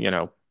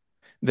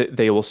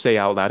 They will say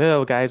out loud,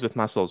 "Oh, guys with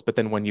muscles," but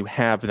then when you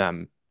have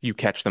them, you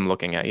catch them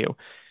looking at you.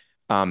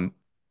 Um,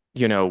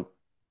 you know,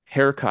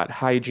 haircut,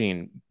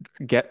 hygiene,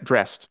 get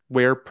dressed,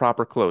 wear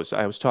proper clothes.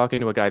 I was talking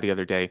to a guy the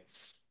other day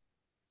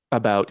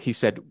he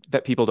said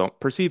that people don't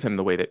perceive him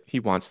the way that he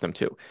wants them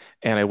to.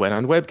 And I went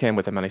on webcam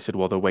with him and I said,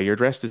 well, the way you're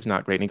dressed is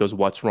not great. And he goes,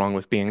 what's wrong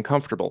with being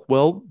comfortable?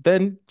 Well,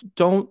 then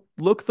don't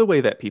look the way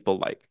that people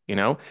like,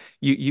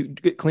 you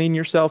clean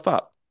yourself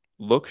up,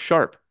 look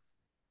sharp.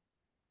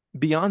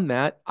 Beyond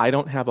that, I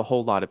don't have a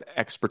whole lot of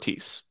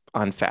expertise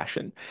on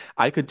fashion.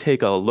 I could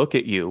take a look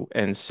at you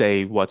and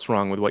say what's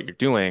wrong with what you're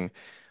doing,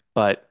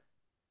 but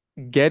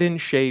get in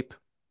shape,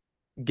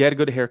 get a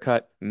good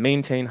haircut,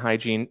 maintain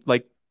hygiene.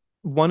 Like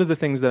one of the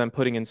things that I'm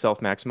putting in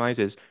self maximize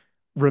is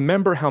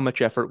remember how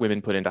much effort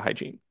women put into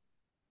hygiene.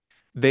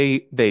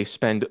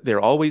 They're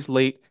always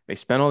late. They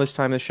spend all this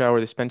time in the shower.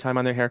 They spend time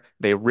on their hair.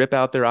 They rip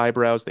out their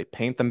eyebrows. They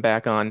paint them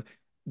back on.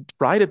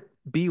 Try to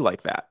be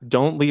like that.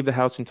 Don't leave the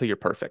house until you're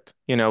perfect.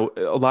 A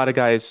lot of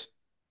guys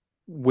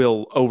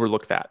will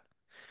overlook that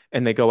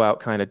and they go out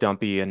kind of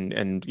dumpy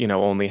and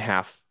only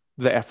half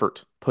the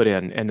effort put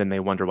in, and then they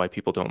wonder why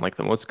people don't like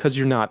them. Well, it's because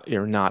you're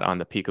not on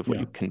the peak of what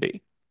Yeah. you can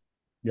be.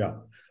 Yeah.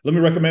 Let me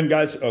recommend,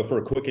 guys, for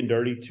a quick and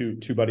dirty,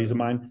 two buddies of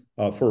mine,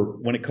 for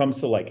when it comes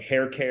to like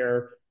hair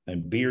care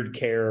and beard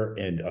care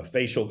and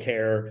facial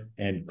care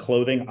and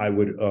clothing, I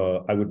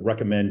would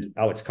recommend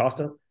Alex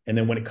Costa. And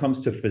then when it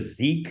comes to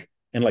physique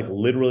and like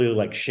literally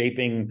like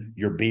shaping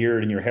your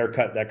beard and your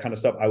haircut, that kind of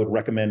stuff, I would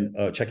recommend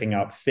checking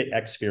out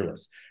FitX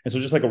Fearless. And so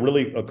just like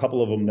a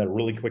couple of them that are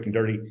really quick and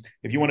dirty.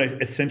 If you want to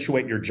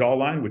accentuate your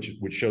jawline,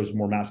 which shows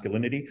more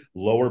masculinity,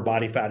 lower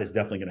body fat is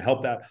definitely going to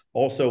help that.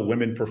 Also,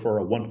 women prefer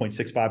a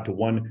 1.65 to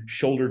 1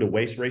 shoulder to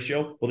waist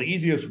ratio. Well, the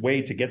easiest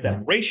way to get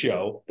that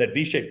ratio, that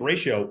V-shaped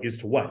ratio, is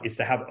to what? Is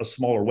to have a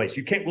smaller waist.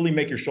 You can't really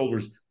make your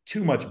shoulders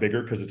too much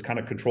bigger because it's kind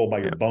of controlled by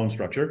your Yeah. bone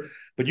structure,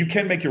 but you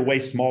can make your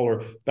waist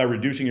smaller by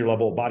reducing your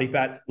level of body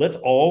fat. Let's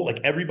all,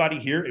 like everybody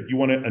here, if you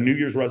want a New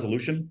Year's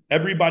resolution,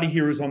 everybody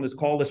here who's on this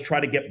call, let's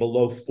try to get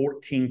below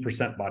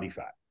 14% body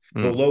fat.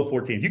 Mm. Below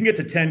 14. If you can get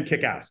to 10,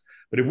 kick ass.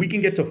 But if we can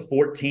get to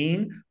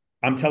 14,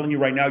 I'm telling you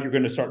right now, you're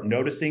going to start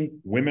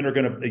noticing you're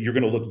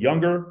going to look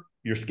younger.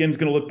 Your skin's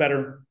going to look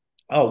better.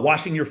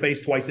 Washing your face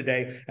twice a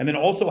day. And then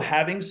also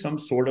having some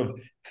sort of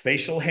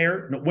facial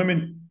hair. No,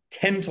 women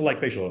tend to like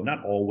facial hair.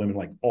 Not all women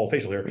like all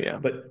facial hair, Yeah.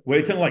 but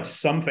they tend to like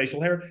some facial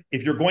hair.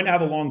 If you're going to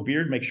have a long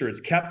beard, make sure it's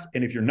kept.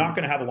 And if you're not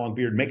going to have a long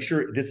beard, make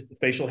sure this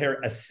facial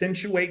hair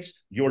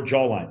accentuates your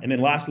jawline. And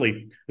then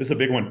lastly, this is a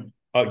big one.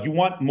 You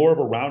want more of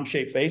a round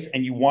shaped face,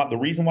 and you want, the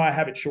reason why I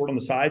have it short on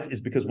the sides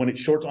is because when it's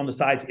short on the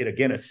sides, it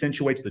again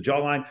accentuates the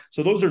jawline.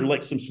 So those are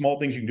like some small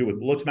things you can do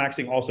with looks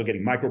maxing, also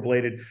getting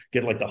microbladed,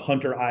 get like the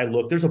hunter eye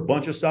look. There's a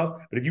bunch of stuff,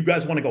 but if you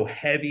guys want to go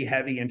heavy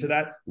into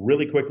that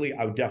really quickly,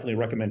 I would definitely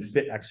recommend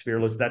Fit X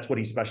Fearless. That's what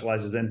he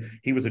specializes in.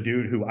 He was a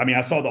dude who, I mean,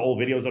 I saw the old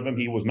videos of him.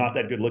 He was not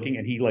that good looking,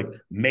 and he like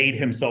made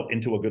himself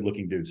into a good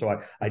looking dude. So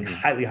I'd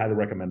highly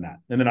recommend that.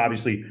 And then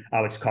obviously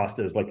Alex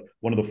Costa is like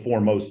one of the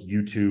foremost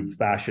YouTube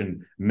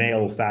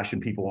male fashion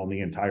people on the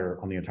entire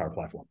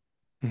platform.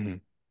 Mm-hmm.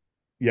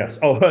 Yes.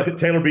 Oh,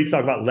 Taylor Beats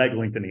talk about leg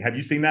lengthening. Have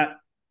you seen that?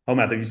 Oh,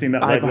 Matt, have you seen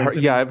that leg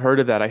lengthening? Yeah, I've heard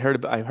of that. I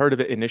heard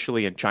of it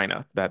initially in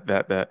China, that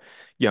the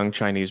young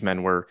Chinese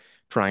men were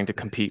trying to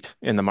compete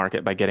in the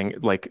market by getting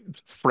like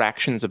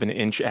fractions of an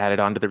inch added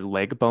onto their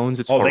leg bones.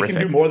 It's Oh, they can do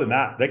horrific. more than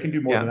that. They can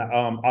do more than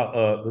Yeah.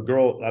 that. The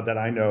girl that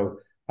I know,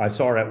 I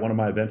saw her at one of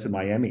my events in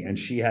Miami, and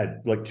she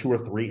had like 2 or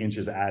 3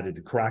 inches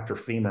added, cracked her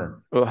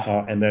femur,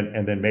 Ugh, and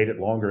then made it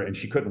longer, and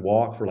she couldn't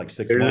walk for like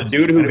six There's a months.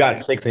 dude who got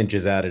And 6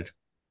 inches added.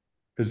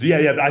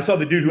 yeah, I saw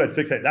the dude who had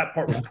 6 8. That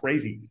part was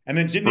crazy. And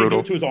then it's didn't they do it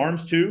brutal. to his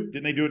arms too?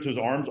 Didn't they do it to his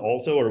arms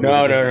also, or was it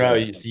No, just no, his no,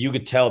 legs? no. So you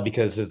could tell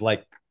because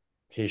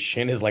his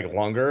shin is like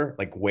longer,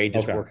 like way Okay.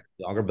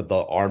 disproportionately longer, but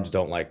the arms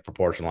don't like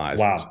proportionalize.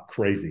 Wow,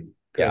 crazy.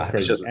 That's Yeah, it's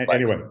crazy. just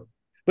Anyway, flex.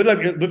 but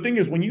like the thing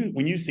is, when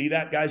you see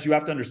that, guys, you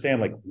have to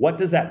understand like what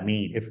does that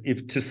mean?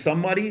 If to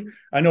somebody,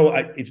 I know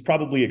it's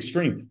probably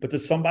extreme, but to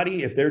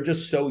somebody, if they're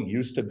just so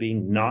used to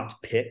being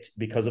not picked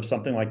because of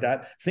something like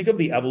that, think of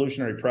the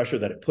evolutionary pressure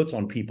that it puts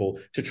on people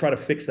to try to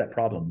fix that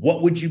problem.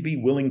 What would you be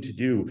willing to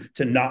do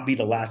to not be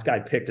the last guy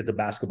picked at the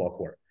basketball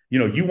court?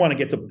 You want to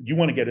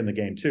get in the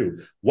game too.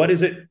 What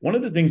is it? One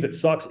of the things that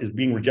sucks is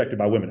being rejected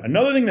by women.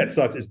 Another thing that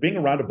sucks is being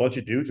around a bunch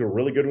of dudes who are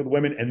really good with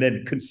women and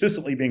then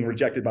consistently being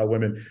rejected by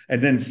women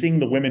and then seeing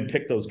the women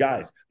pick those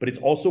guys. But it's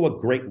also a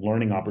great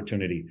learning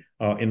opportunity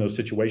in those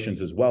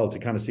situations as well to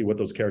kind of see what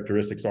those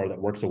characteristics are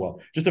that work so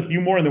well. Just a few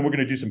more, and then we're going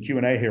to do some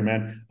Q&A here,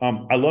 man.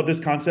 I love this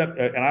concept,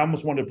 and I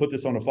almost wanted to put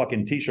this on a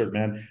fucking t-shirt,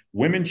 man.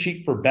 Women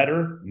cheat for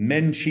better,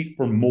 men cheat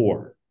for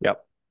more.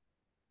 Yep.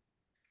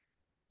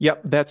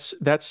 Yep.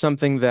 That's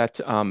something that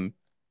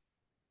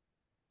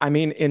I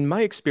mean, in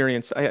my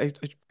experience, I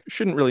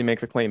shouldn't really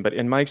make the claim, but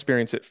in my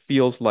experience, it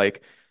feels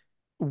like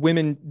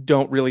women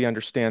don't really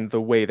understand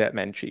the way that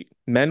men cheat.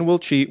 Men will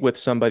cheat with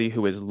somebody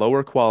who is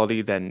lower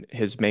quality than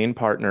his main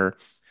partner.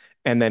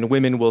 And then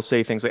women will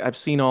say things like, I've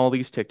seen all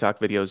these TikTok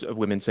videos of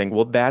women saying,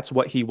 well, that's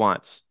what he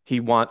wants. He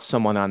wants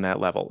someone on that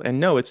level.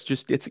 And no, it's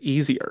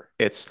easier.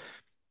 It's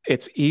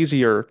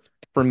easier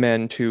for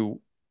men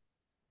to,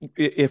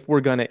 if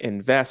we're going to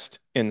invest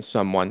in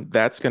someone,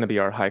 that's going to be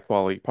our high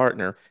quality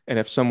partner. And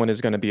if someone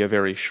is going to be a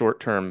very short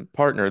term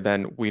partner,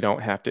 then we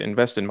don't have to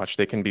invest in much.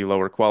 They can be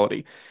lower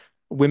quality.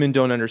 Women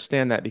don't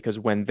understand that because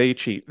when they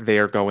cheat,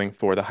 they're going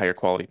for the higher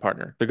quality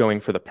partner. They're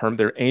going for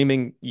they're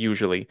aiming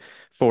usually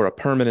for a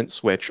permanent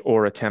switch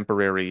or a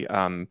temporary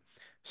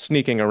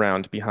sneaking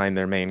around behind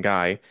their main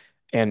guy.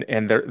 And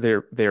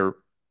they're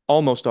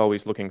almost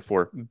always looking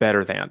for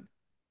better than.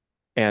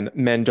 And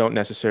men don't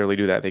necessarily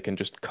do that. They can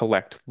just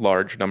collect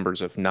large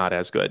numbers of not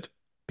as good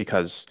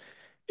because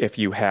if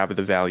you have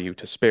the value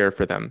to spare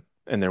for them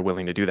and they're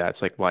willing to do that,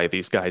 it's like why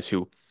these guys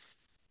who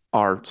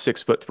are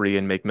 6'3"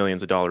 and make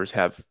millions of dollars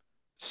have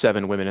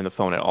 7 women in the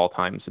phone at all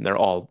times, and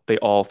they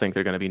all think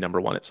they're going to be number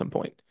one at some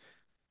point.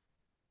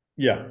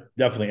 Yeah,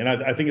 definitely. And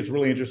I think it's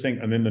really interesting.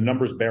 And then the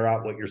numbers bear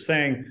out what you're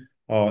saying.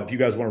 If you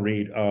guys want to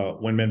read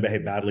When Men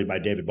Behave Badly by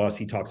David Buss,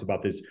 he talks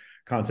about this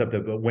concept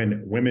of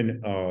when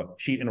women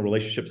cheat in a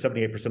relationship,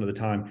 78% of the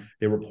time,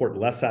 they report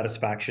less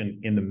satisfaction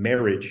in the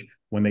marriage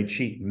when they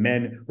cheat.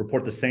 Men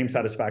report the same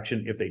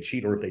satisfaction if they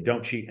cheat or if they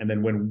don't cheat. And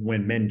then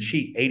when men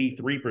cheat,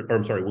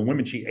 when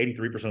women cheat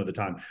 83% of the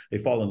time, they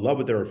fall in love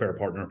with their affair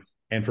partner.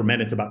 And for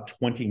men, it's about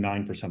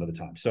 29% of the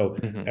time. So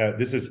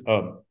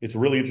it's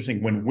really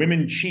interesting. When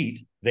women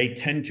cheat, they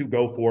tend to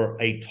go for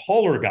a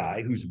taller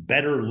guy who's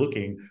better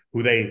looking,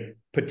 who they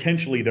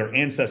potentially their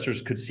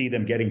ancestors could see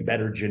them getting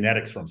better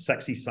genetics from.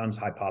 Sexy sons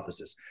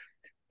hypothesis.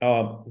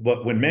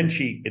 But when men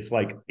cheat,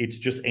 it's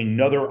just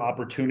another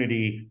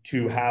opportunity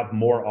to have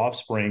more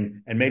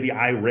offspring. And maybe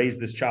I raise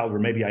this child, or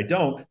maybe I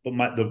don't.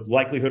 But the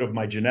likelihood of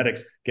my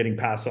genetics getting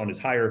passed on is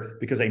higher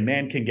because a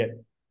man can get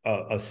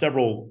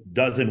several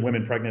dozen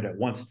women pregnant at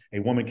once. A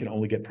woman can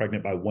only get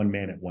pregnant by one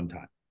man at one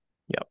time.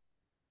 Yep.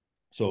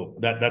 So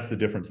that's the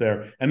difference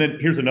there. And then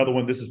here's another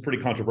one. This is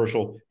pretty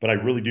controversial, but I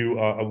really do.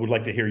 I would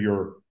like to hear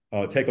your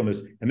take on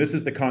this. And this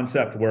is the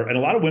concept where, and a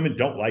lot of women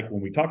don't like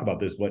when we talk about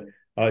this, but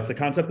it's the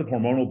concept of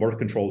hormonal birth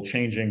control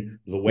changing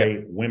the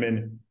way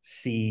women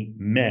see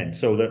men.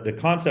 So the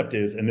concept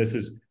is, and this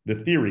is the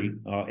theory,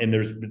 and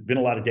there's been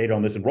a lot of data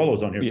on this, and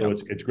Rollo's on here, so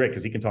it's great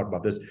because he can talk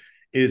about this,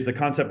 is the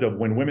concept of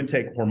when women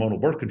take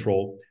hormonal birth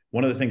control,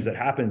 one of the things that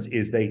happens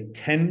is they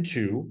tend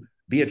to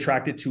be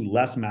attracted to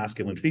less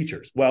masculine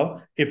features.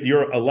 Well, if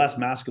you're a less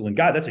masculine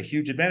guy, that's a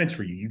huge advantage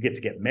for you. You get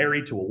to get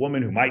married to a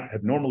woman who might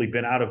have normally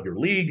been out of your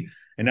league,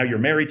 and now you're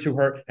married to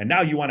her, and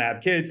now you want to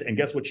have kids, and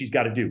guess what she's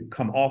got to do?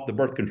 Come off the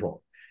birth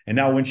control. And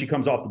now when she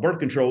comes off the birth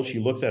control, she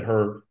looks at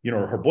her,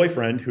 her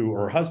boyfriend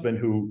her husband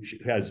who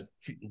has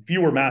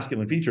fewer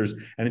masculine features.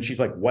 And then she's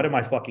like, what am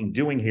I fucking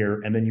doing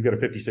here? And then you get a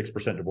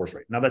 56% divorce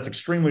rate. Now that's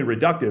extremely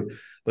reductive,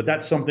 but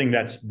that's something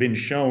that's been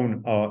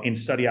shown in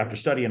study after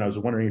study. And I was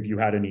wondering if you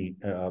had any,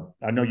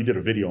 I know you did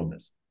a video on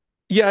this.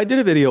 Yeah, I did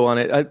a video on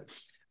it.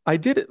 I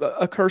did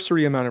a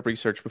cursory amount of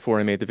research before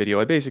I made the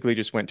video. I basically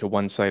just went to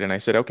one site and I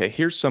said, okay,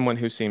 here's someone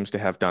who seems to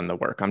have done the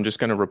work. I'm just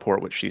going to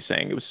report what she's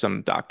saying. It was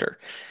some doctor.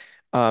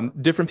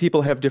 Different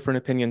people have different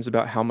opinions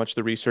about how much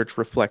the research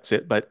reflects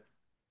it, but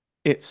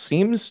it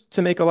seems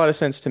to make a lot of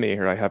sense to me.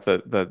 Here I have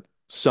the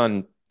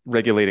sun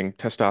regulating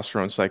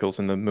testosterone cycles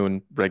and the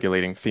moon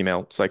regulating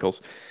female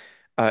cycles.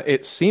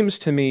 It seems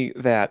to me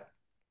that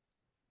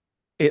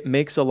it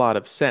makes a lot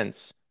of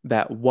sense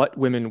that what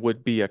women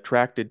would be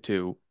attracted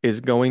to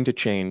is going to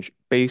change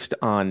based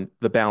on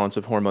the balance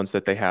of hormones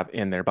that they have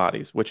in their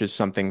bodies, which is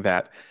something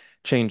that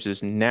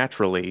changes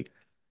naturally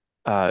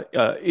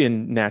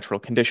in natural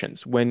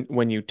conditions.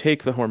 When you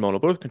take the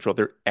hormonal birth control,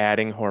 they're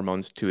adding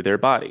hormones to their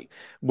body.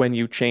 When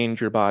you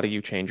change your body,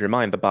 you change your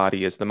mind. The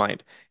body is the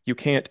mind. You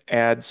can't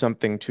add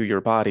something to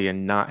your body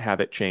and not have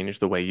it change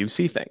the way you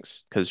see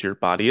things, because your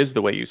body is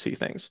the way you see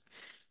things.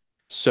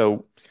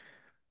 So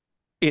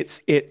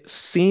it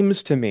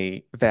seems to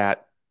me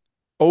that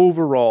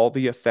overall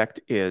the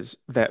effect is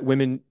that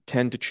women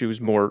tend to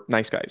choose more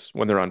nice guys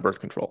when they're on birth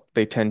control.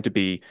 They tend to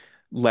be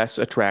less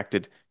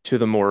attracted to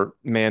the more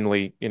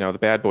manly, the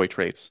bad boy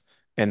traits,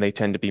 and they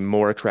tend to be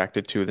more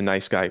attracted to the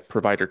nice guy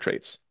provider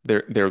traits.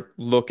 They're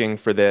looking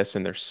for this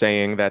and they're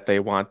saying that they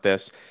want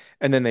this,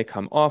 and then they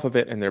come off of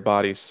it and their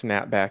bodies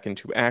snap back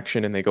into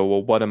action and they go,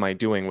 well, what am I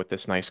doing with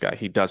this nice guy?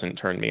 He doesn't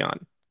turn me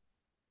on.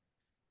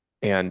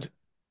 And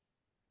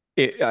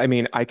I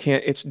mean, I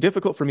can't, it's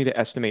difficult for me to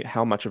estimate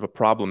how much of a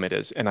problem it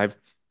is. And I've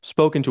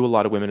spoken to a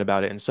lot of women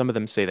about it, and some of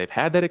them say they've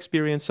had that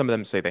experience. Some of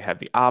them say they have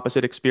the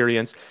opposite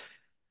experience.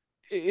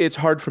 It's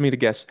hard for me to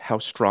guess how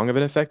strong of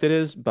an effect it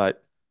is,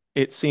 but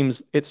it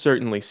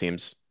certainly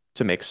seems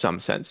to make some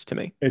sense to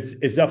me. It's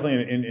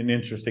definitely an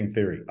interesting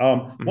theory.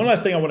 One Mhm.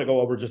 last thing I want to go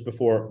over just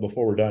before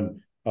we're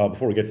done,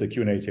 before we get to the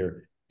Q&As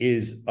here,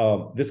 is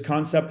this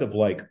concept of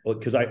like,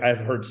 because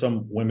I've heard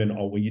some women,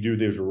 when you do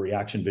these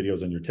reaction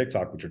videos on your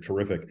TikTok, which are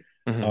terrific,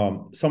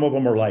 Mhm. some of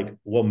them are like,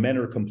 well, men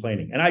are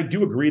complaining. And I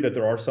do agree that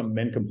there are some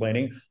men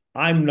complaining.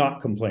 I'm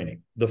not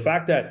complaining. The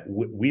fact that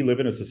we live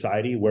in a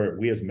society where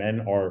we as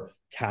men are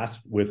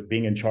tasked with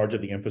being in charge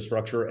of the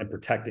infrastructure and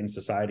protecting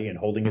society and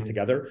holding it Mhm.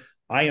 together,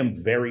 I am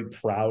very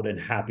proud and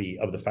happy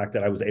of the fact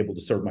that I was able to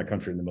serve my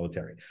country in the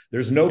military.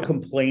 There's no Yeah.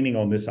 complaining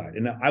on this side.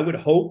 And I would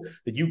hope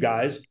that you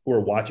guys who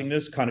are watching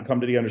this kind of come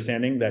to the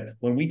understanding that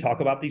when we talk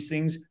about these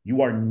things,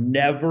 you are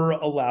never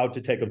allowed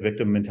to take a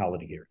victim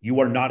mentality here. You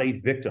are not a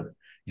victim.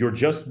 You're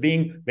just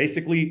being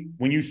basically,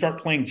 when you start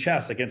playing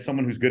chess against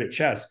someone who's good at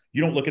chess,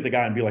 you don't look at the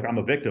guy and be like, I'm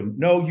a victim.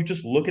 No, you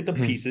just look at the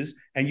Mhm. pieces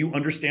and you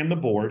understand the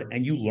board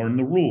and you learn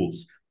the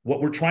rules.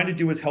 What we're trying to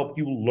do is help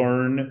you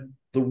learn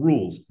the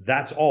rules.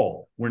 That's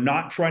all. We're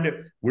not,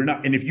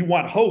 and if you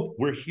want hope,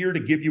 we're here to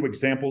give you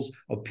examples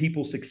of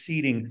people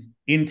succeeding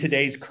in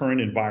today's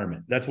current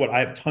environment. That's what I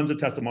have tons of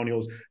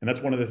testimonials. And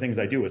that's one of the things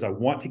I do is I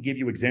want to give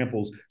you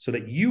examples so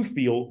that you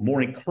feel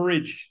more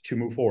encouraged to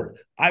move forward.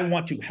 I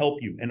want to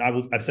help you. And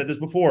I've said this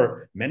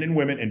before, men and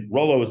women, and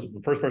Rollo is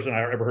the first person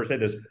I ever heard say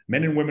this,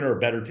 men and women are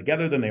better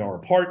together than they are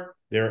apart.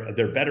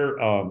 They're better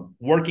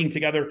working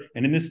together.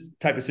 And in this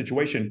type of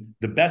situation,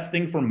 the best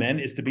thing for men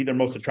is to be their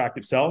most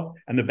attractive self.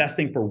 And the best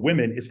thing for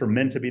women is for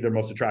men to be their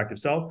most attractive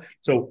self.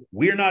 So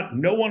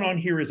no one on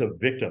here is a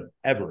victim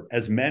ever.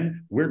 As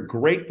men, we're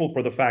grateful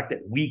for the fact that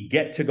we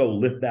get to go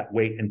lift that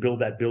weight and build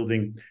that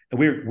building. And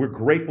we're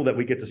grateful that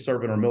we get to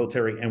serve in our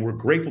military. And we're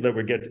grateful that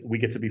we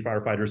get to be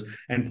firefighters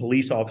and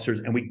police officers.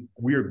 And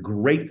we're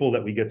grateful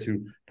that we get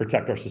to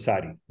protect our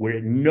society. Where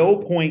at no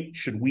point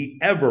should we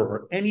ever,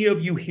 or any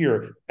of you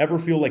here,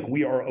 ever feel like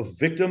we are a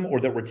victim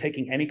or that we're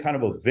taking any kind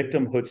of a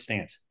victimhood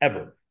stance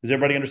ever. Does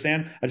everybody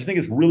understand? I just think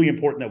it's really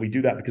important that we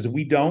do that, because if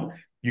we don't,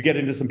 you get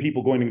into some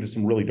people going into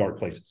some really dark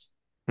places.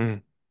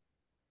 Mhm.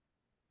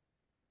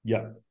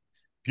 Yeah.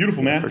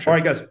 Beautiful, Yeah, for man. All sure.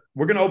 right, guys,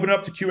 we're going to open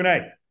up to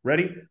Q&A.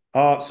 Ready?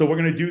 So we're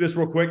going to do this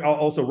real quick. I'll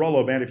also,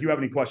 Rollo, man, if you have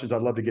any questions,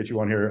 I'd love to get you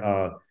on here.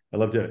 I'd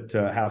love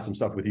to have some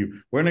stuff with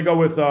you. We're going to go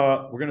with,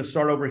 we're going to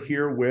start over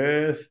here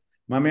with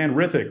my man,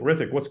 Rithik.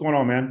 Rithik, what's going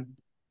on, man?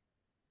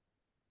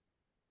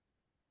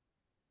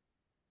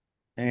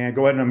 And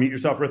go ahead and unmute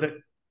yourself, Rithik.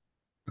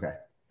 Okay.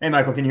 Hey,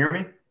 Michael, can you hear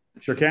me?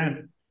 Sure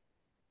can.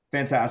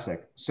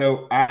 Fantastic.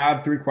 So I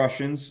have three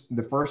questions.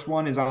 The first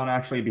one is on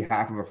actually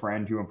behalf of a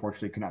friend who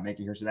unfortunately could not make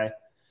it here today.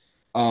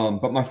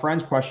 But my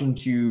friend's question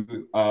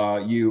to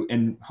you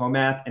and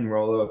Homath and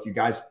Rolo, if you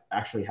guys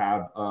actually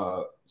have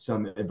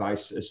some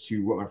advice as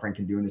to what my friend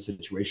can do in this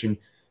situation,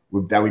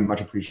 that would be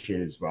much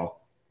appreciated as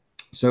well.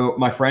 So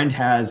my friend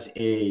has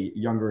a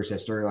younger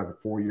sister, like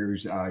 4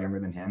 years younger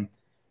than him.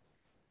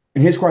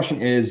 And his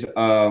question is,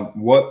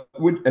 what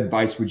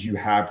advice would you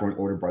have for an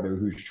older brother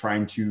who's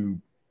trying to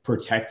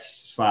protect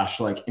 /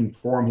 like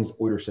inform his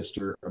older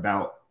sister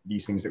about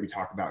these things that we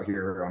talk about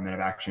here on Men of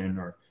Action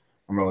or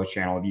on Rolo's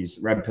channel, these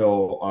red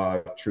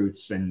pill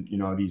truths and, you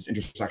know, these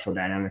intersexual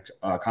dynamics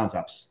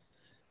concepts.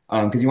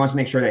 Because he wants to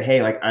make sure that,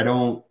 hey, like I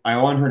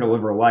want her to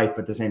live her life,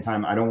 but at the same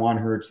time, I don't want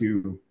her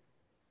to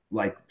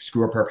like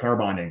screw up her pair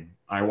bonding.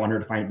 I want her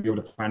to be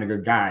able to find a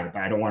good guy,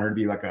 but I don't want her to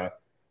be like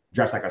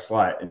dressed like a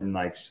slut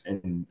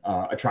and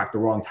attract the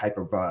wrong type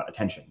of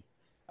attention,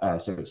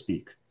 so to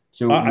speak.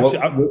 So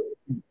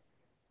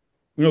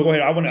no, go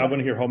ahead. I want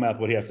to hear Homath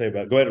what he has to say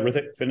about it. Go ahead,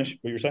 Rithik, finish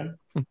what you're saying.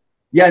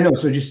 Yeah, no.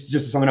 So just to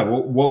sum it up,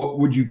 what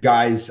would you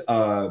guys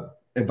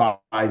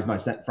advise my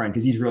friend?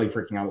 Because he's really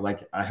freaking out.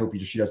 Like, I hope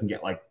she doesn't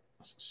get like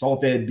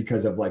assaulted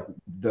because of like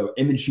the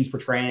image she's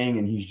portraying,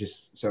 and it's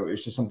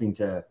just something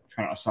to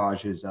try to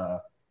assuage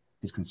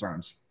his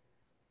concerns.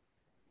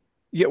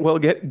 Yeah, well,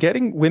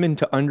 getting women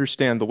to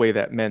understand the way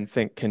that men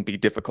think can be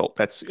difficult.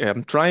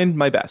 I'm trying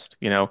my best,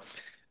 you know.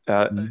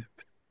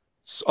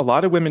 A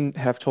lot of women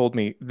have told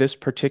me this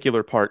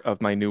particular part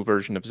of my new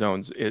version of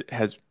Zones, it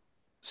has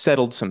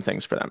settled some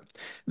things for them.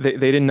 They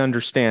didn't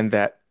understand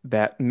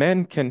that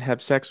men can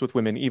have sex with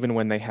women even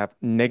when they have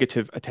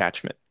negative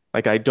attachment.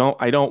 Like I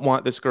don't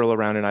want this girl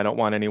around and I don't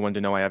want anyone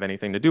to know I have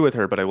anything to do with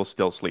her, but I will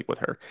still sleep with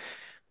her.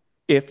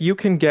 If you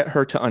can get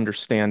her to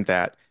understand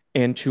that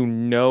and to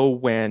know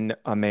when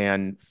a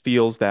man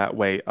feels that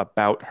way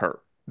about her,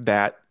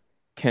 that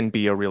can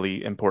be a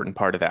really important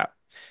part of that.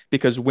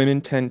 Because women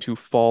tend to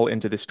fall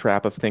into this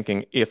trap of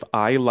thinking, if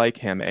I like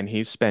him and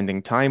he's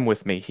spending time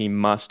with me, he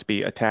must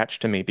be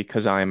attached to me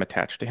because I am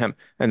attached to him.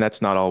 And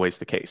that's not always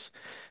the case.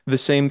 The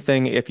same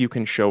thing if you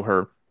can show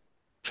her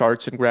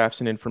charts and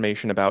graphs and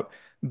information about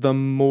the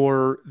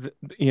more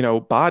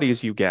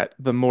bodies you get,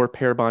 the more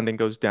pair bonding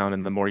goes down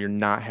and the more you're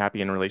not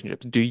happy in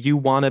relationships. Do you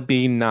want to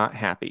be not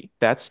happy?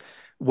 That's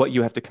what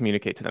you have to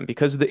communicate to them,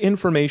 because the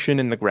information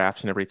and the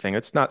graphs and everything,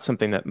 it's not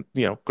something that,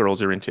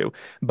 girls are into.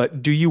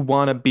 But do you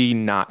want to be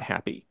not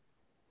happy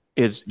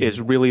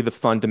is really the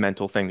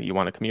fundamental thing that you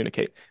want to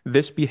communicate.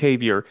 This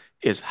behavior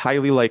is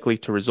highly likely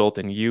to result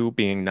in you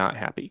being not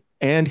happy.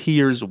 And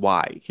here's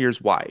why.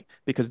 Here's why.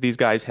 Because these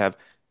guys have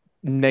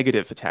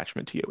negative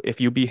attachment to you.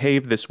 If you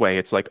behave this way,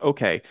 it's like,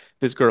 okay,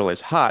 this girl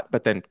is hot,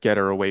 but then get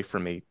her away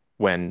from me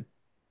when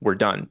we're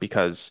done,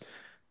 because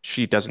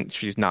she's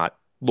not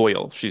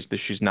loyal.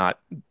 She's not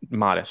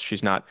modest.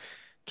 She's not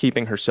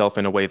keeping herself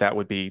in a way that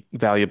would be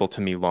valuable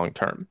to me long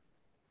term.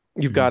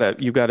 You've got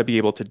to be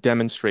able to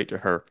demonstrate to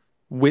her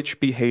which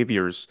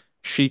behaviors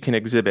she can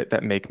exhibit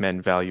that make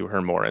men value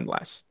her more and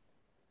less.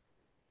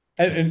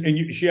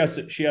 She has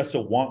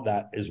to want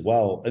that as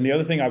well. And the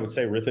other thing I would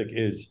say, Rithik,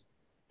 is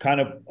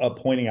kind of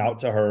pointing out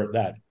to her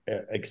that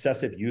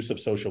excessive use of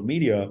social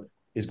media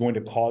is going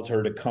to cause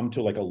her to come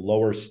to like a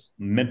lower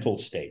mental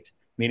state,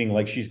 meaning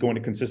like she's going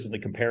to consistently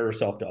compare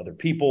herself to other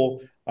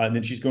people, and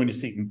then she's going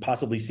to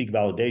possibly seek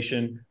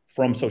validation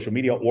from social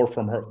media or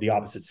from the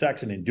opposite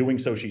sex, and in doing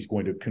so, she's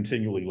going to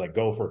continually like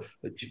go for.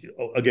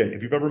 Again,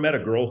 if you've ever met a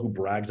girl who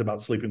brags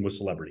about sleeping with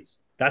celebrities,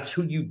 that's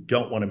who you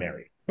don't want to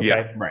marry. Okay,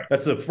 yeah, right.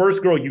 That's the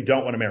first girl you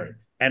don't want to marry.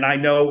 And I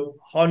know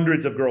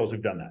hundreds of girls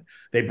who've done that.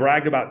 They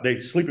bragged about they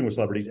sleeping with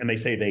celebrities and they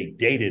say they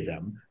dated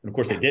them. And of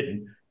course they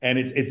didn't. And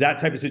it's that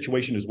type of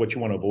situation is what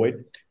you want to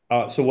avoid.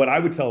 So what I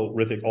would tell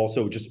Rithik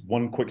also, just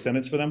one quick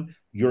sentence for them: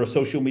 you're a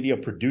social media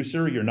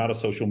producer. You're not a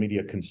social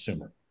media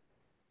consumer.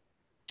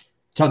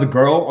 Tell the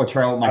girl or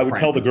tell my friend? I would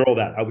tell the girl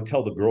that. I would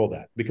tell the girl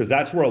that, because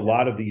that's where a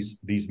lot of these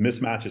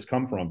mismatches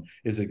come from,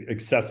 is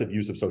excessive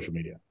use of social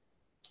media.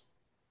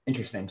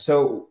 Interesting.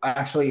 So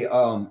actually,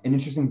 an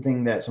interesting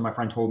thing that my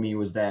friend told me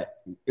was that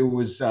it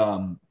was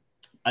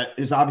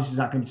it's obviously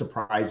not going to be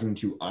surprising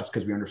to us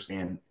because we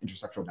understand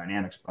intersexual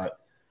dynamics. But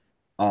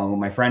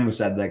my friend was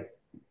said, like,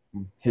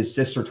 his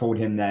sister told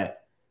him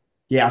that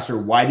he asked her,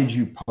 "Why did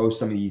you post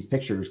some of these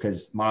pictures?"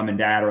 Because mom and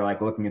dad are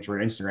like looking at your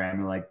Instagram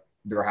and like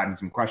they're having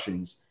some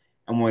questions.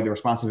 And one of the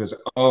responses was,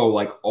 "Oh,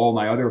 like all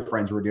my other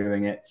friends were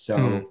doing it,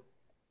 so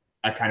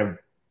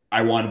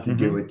I wanted to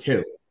do it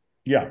too."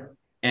 Yeah.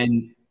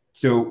 And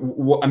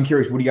so I'm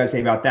curious, what do you guys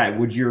say about that?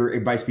 Would your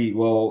advice be,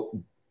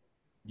 well,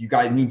 you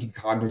guys need to be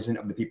cognizant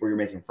of the people you're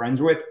making friends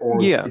with,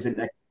 or is it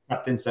an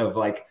acceptance of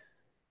like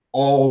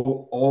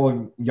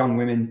all young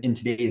women in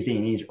today's day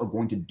and age are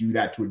going to do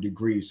that to a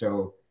degree,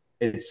 so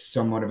it's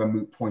somewhat of a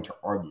moot point to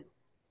argue?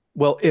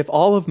 Well, if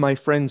all of my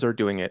friends are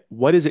doing it,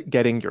 what is it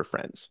getting your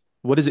friends?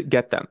 What does it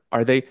get them?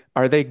 Are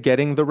they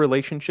getting the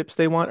relationships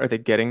they want? Are they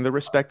getting the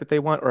respect that they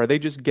want? Or are they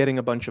just getting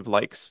a bunch of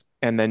likes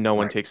and then no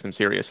one takes them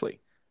seriously?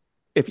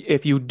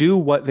 If you do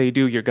what they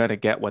do, you're gonna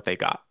get what they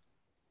got.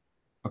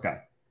 Okay.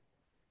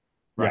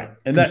 Right. Yeah.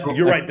 And that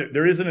you're right.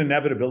 There is an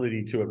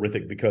inevitability to it,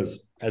 Rithik,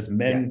 because as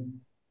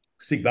men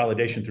seek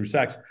validation through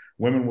sex,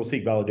 women will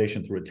seek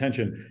validation through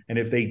attention. And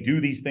if they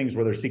do these things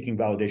where they're seeking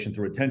validation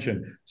through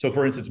attention, so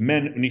for instance,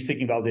 men, when he's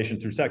seeking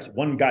validation through sex,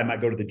 one guy might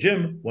go to the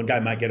gym, one guy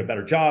might get a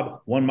better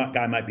job,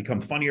 guy might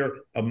become funnier,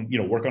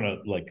 work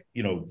on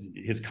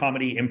his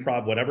comedy,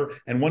 improv, whatever,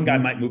 and one guy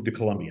might move to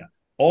Colombia.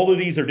 all of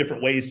these are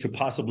different ways to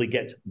possibly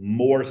get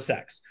more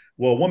sex.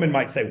 Well, a woman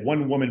might say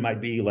one woman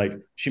might be like,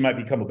 she might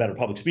become a better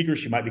public speaker.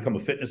 She might become a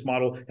fitness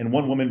model. And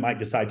one woman might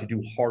decide to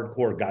do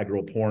hardcore guy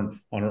girl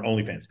porn on her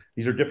OnlyFans.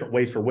 These are different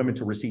ways for women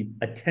to receive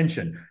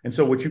attention. And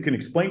so what you can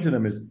explain to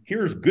them is,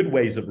 here's good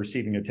ways of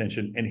receiving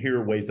attention, and here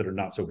are ways that are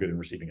not so good in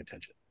receiving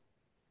attention.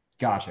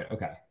 Gotcha.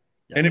 Okay.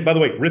 Yeah. And by the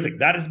way, Rithik,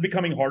 that is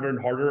becoming harder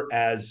and harder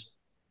as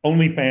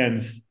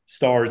OnlyFans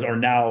stars are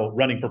now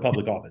running for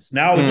public office.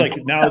 Now it's like,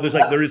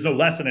 there is no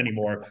lesson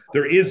anymore.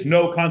 There is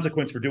no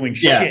consequence for doing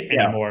shit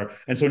anymore.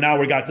 And so now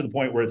we got to the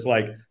point where it's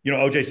like,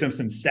 OJ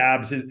Simpson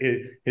stabs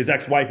his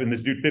ex-wife and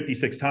this dude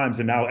 56 times.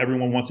 And now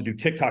everyone wants to do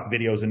TikTok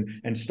videos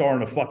and star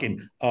in a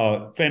fucking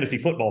fantasy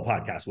football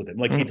podcast with him.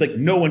 Like, it's like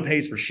no one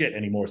pays for shit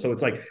anymore. So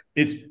it's like,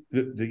 it's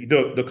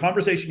the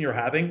conversation you're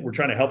having, we're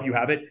trying to help you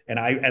have it. And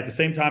I, at the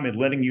same time, and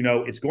letting you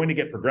know, it's going to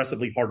get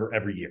progressively harder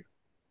every year.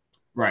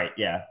 Right.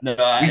 Yeah.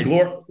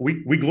 No,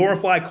 we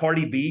glorify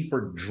Cardi B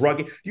for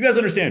drugging. You guys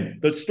understand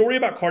the story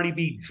about Cardi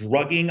B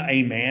drugging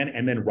a man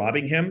and then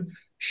robbing him?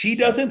 She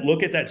doesn't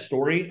look at that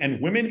story, and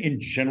women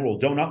in general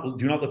do not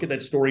look at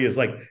that story as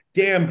like,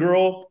 damn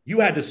girl, you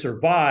had to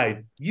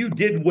survive. You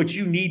did what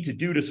you need to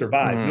do to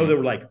survive. No, they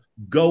were like,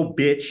 go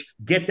bitch,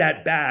 get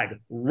that bag,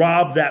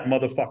 rob that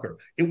motherfucker.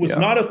 It was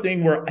not a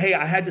thing where, hey,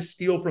 I had to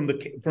steal from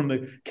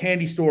the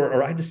candy store,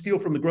 or I had to steal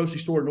from the grocery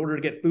store in order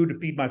to get food to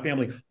feed my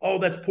family. Oh,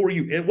 that's poor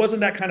you. It wasn't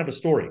that kind of a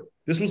story.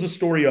 This was a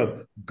story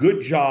of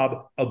good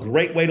job. A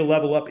great way to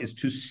level up is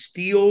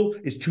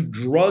to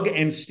drug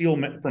and steal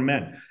from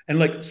men. And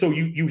like, so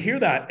you hear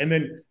that, and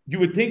then you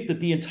would think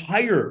that the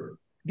entire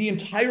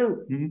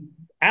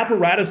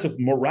apparatus of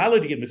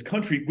morality in this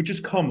country would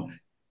just come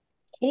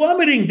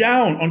plummeting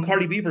down on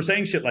Cardi B for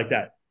saying shit like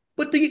that.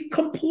 But the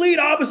complete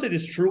opposite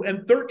is true.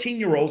 And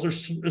 13-year-olds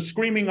are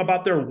screaming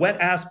about their wet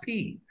ass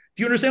pee.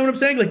 Do you understand what I'm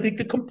saying? Like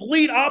the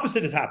complete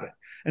opposite has happened.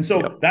 And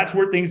so that's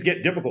where things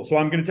get difficult. So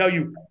I'm going to tell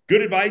you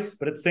good advice,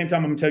 but at the same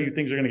time, I'm going to tell you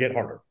things are going to get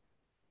harder.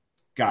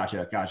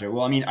 Gotcha.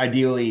 Well, I mean,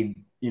 ideally,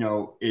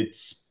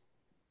 it's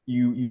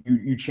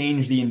you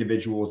change the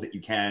individuals that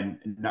you can,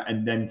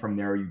 and then from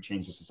there you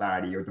change the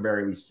society, or at the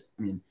very least,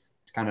 I mean,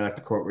 it's kind of like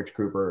the quote Rich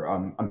Cooper.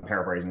 I'm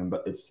paraphrasing him,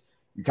 but it's,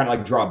 you kind of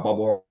like draw a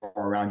bubble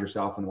around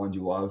yourself and the ones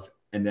you love,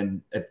 and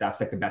then if that's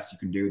like the best you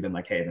can do, then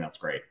like, hey, then that's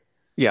great.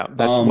 Yeah,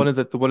 that's one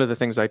of the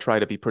things I try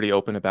to be pretty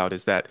open about,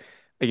 is that,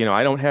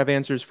 I don't have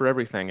answers for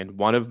everything, and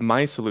one of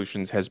my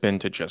solutions has been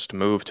to just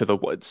move to the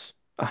woods.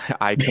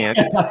 I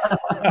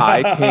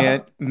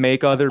can't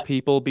make other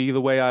people be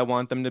the way I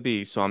want them to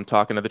be, so I'm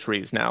talking to the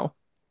trees now.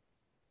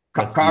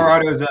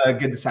 Colorado's a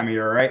good time of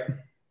year, right?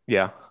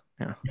 Yeah.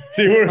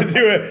 See,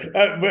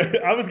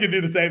 but I was gonna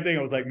do the same thing.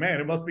 I was like,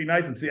 man, it must be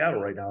nice in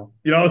Seattle right now.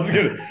 I was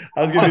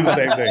gonna do the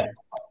same thing.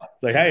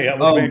 It's like, hey,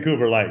 what's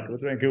Vancouver like?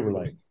 What's Vancouver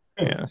like?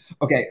 Yeah.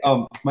 Okay.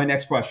 My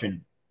next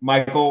question,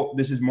 Michael,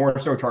 this is more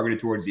so targeted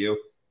towards you.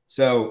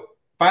 So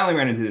finally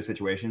ran into this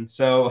situation.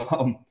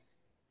 So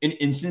in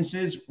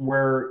instances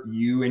where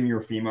you and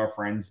your female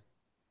friends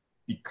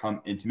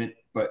become intimate,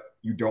 but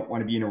you don't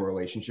want to be in a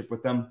relationship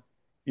with them,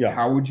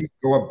 how would you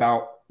go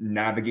about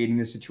navigating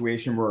the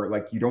situation where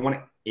like you don't want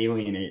to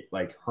alienate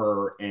like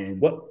her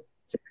and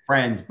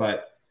friends,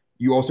 but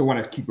you also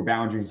want to keep your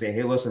boundaries and say,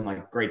 hey, listen,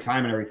 like great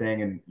time and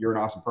everything, and you're an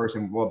awesome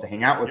person, we'll love to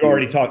hang out with you.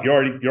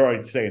 You're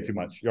already saying too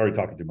much. You're already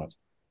talking too much.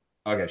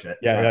 Okay, shit.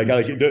 Yeah,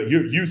 like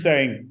you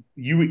saying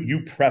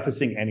you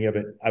prefacing any of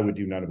it, I would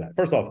do none of that.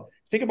 First off,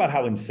 think about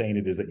how insane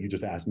it is that you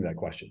just asked me that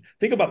question.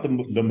 Think about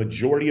the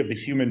majority of the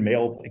human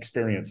male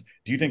experience.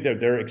 Do you think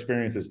that their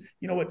experience is,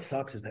 what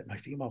sucks is that my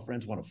female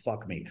friends want to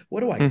fuck me?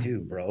 What do I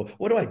do, bro?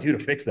 What do I do to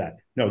fix that?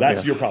 No,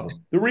 that's your problem.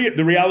 The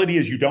reality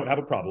is you don't have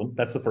a problem.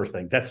 That's the first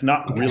thing. That's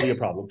not really a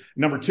problem.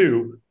 Number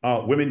two,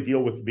 women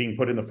deal with being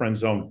put in the friend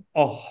zone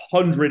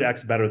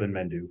 100x better than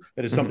men do.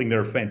 That is something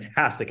they're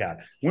fantastic at.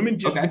 Women,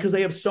 just because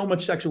they have so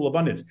much sexual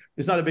abundance,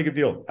 it's not a big a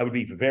deal. I would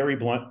be very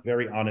blunt,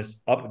 very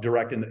honest, up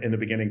direct in the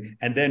beginning.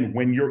 And then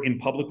when you're in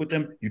public with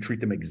them, you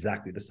treat them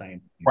exactly the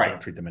same. You don't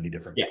treat them any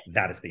different. Yeah.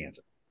 That is the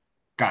answer.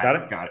 Got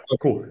it? Oh,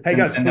 cool. Hey,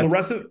 guys, for the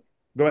rest of it,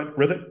 go ahead,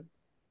 Rithik.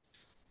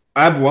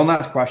 I have one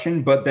last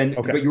question, but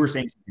you were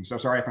saying something, so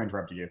sorry if I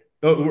interrupted you.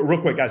 Oh, real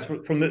quick, guys,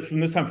 from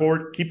this time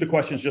forward, keep the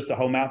questions just to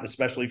home out,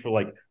 especially for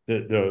like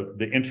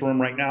the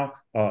interim right now,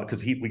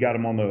 because we got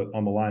him on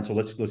the line. So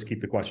let's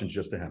keep the questions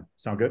just to him.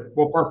 Sound good?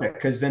 Well, perfect,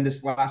 because then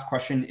this last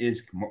question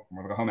is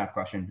more of a home math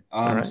question.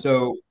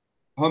 So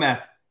home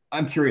math,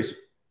 I'm curious,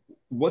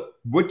 what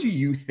do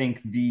you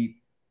think the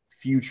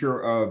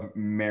future of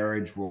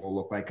marriage will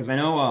look like? Because I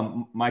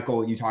know,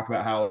 Michael, you talk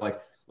about how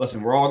like,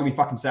 listen, we're all gonna be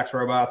fucking sex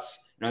robots.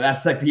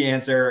 That's like the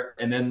answer.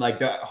 And then like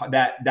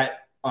that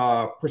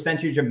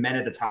percentage of men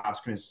at the top is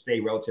going to stay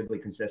relatively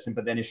consistent,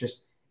 but then it's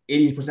just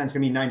 80% is going to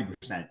be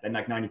 90%, then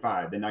like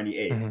 95, then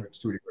 98. It's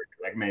to a degree.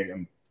 Like maybe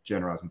I'm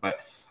generalizing, but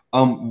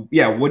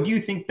what do you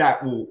think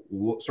that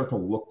will start to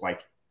look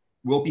like?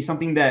 Will it be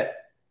something that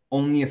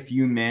only a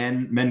few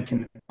men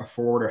can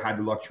afford or have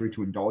the luxury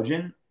to indulge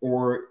in,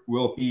 or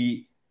will it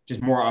be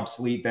just more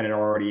obsolete than it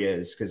already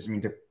is? Because I mean,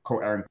 to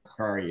quote Aaron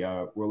Curry,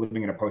 we're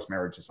living in a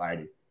post-marriage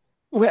society.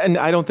 Well, and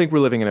I don't think we're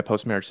living in a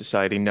post-marriage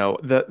society. No,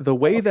 the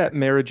way that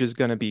marriage is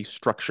going to be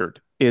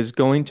structured is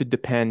going to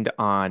depend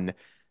on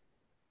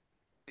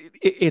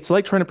it's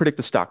like trying to predict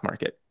the stock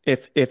market.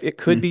 If it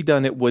could Mm, be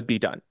done, it would be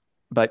done,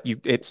 but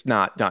it's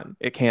not done.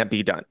 It can't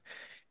be done.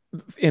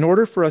 In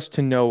order for us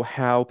to know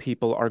how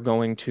people are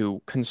going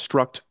to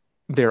construct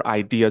their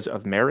ideas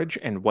of marriage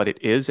and what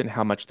it is and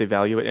how much they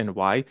value it and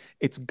why,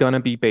 it's going to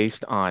be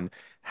based on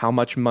how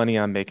much money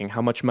I'm making,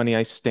 how much money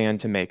I stand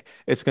to make.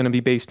 It's going to be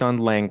based on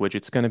language.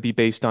 It's going to be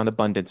based on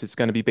abundance. It's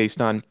going to be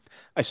based on,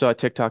 I saw a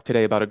TikTok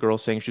today about a girl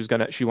saying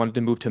she wanted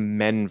to move to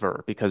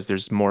Menver because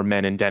there's more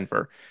men in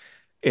Denver.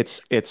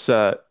 It's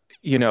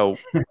you know,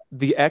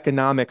 the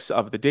economics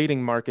of the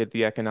dating market,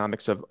 the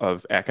economics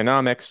of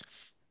economics,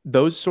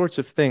 those sorts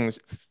of things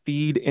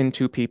feed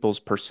into people's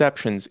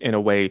perceptions in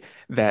a way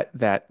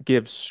that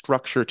gives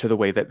structure to the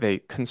way that they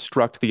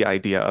construct the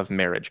idea of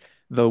marriage.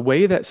 The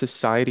way that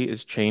society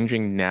is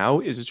changing now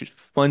is just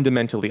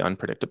fundamentally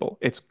unpredictable.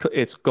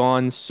 It's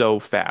gone so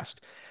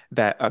fast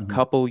that a mhm.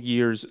 couple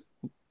years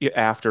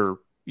after,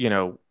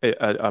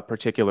 a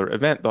particular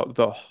event,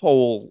 the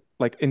whole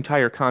like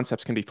entire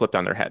concepts can be flipped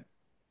on their head.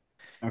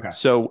 Okay.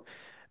 So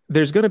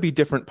there's going to be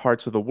different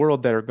parts of the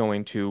world that are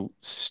going to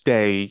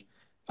stay.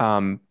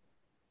 Um,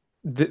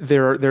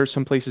 there are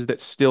some places that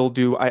still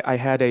do. I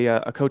had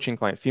a coaching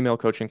client, female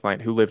coaching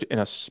client, who lived in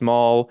a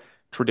small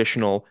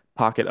traditional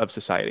pocket of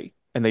society,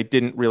 and they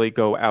didn't really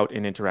go out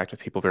and interact with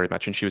people very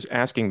much. And she was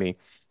asking me,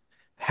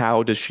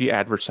 how does she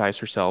advertise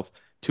herself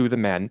to the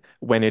men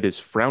when it is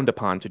frowned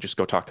upon to just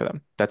go talk to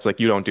them? That's like,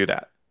 you don't do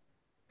that.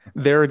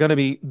 They're going to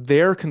be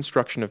their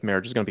construction of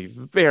marriage is going to be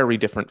very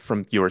different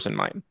from yours and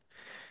mine,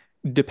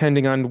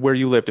 depending on where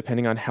you live,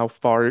 depending on how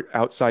far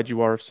outside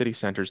you are of city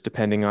centers,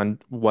 depending on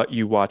what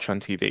you watch on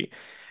TV.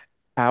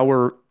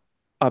 Our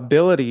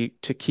ability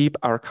to keep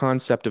our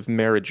concept of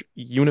marriage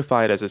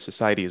unified as a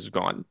society is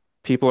gone.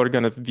 People are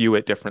going to view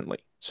it differently.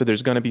 So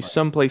there's going to be Right.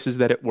 some places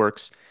that it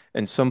works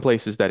and some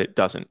places that it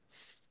doesn't.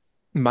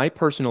 My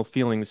personal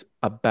feelings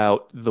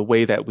about the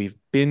way that we've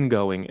been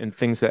going and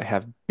things that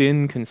have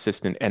been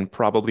consistent and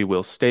probably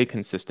will stay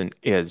consistent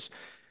is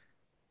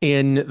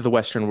in the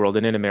Western world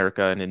and in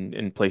America and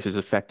in places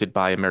affected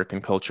by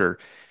American culture,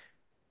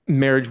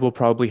 marriage will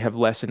probably have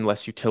less and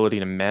less utility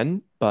to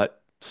men,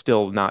 but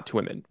still not to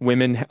women.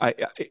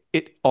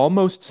 It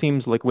almost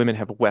seems like women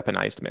have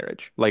weaponized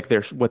marriage. Like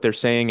what they're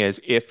saying is,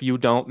 if you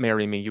don't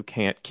marry me, you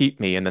can't keep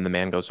me. And then the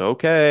man goes,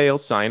 okay, I'll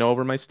sign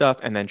over my stuff.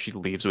 And then she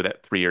leaves with it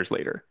 3 years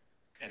later.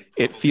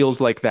 It feels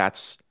like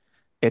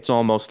it's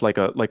almost like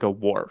a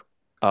war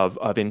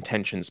of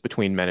intentions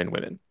between men and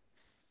women.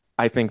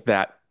 I think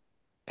that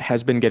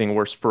has been getting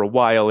worse for a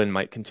while and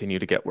might continue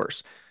to get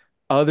worse.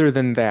 Other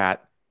than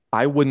that,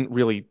 I wouldn't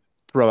really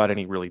throw out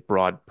any really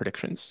broad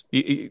predictions.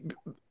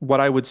 What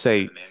I would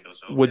say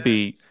would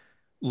be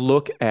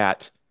look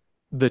at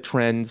the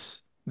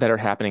trends that are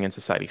happening in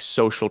society,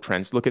 social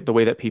trends. Look at the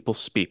way that people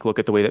speak. Look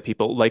at the way that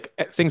people like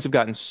things have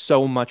gotten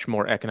so much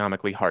more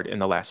economically hard in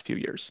the last few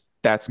years.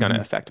 That's going to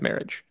Mhm. affect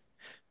marriage.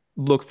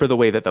 Look for the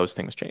way that those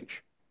things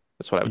change.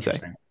 That's what I would say.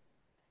 Interesting.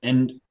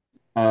 And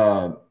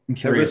I'm Hey,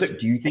 curious, Rithik,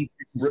 do you think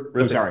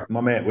oh, sorry.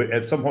 My man.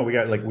 At some point,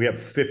 we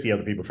have 50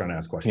 other people trying to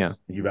ask Yeah. questions.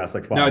 You've asked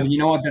like No, five. you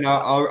know what? Then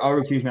I'll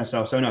recuse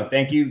myself. So no,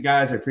 thank you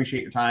guys. I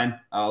appreciate your time.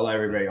 I'll let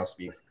everybody else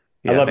speak.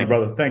 I Yeah, love you, thank you.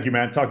 brother. Thank you,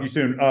 man. Talk to you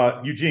soon.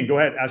 Eugene, go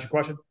ahead. Ask your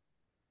question.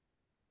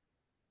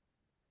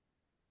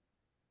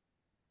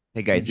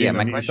 Hey guys, yeah, Eugene,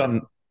 my unmute yourself.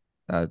 question,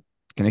 uh,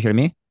 can you hear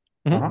me?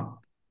 Mhm. Uh-huh.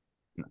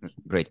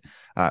 Great.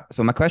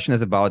 So my question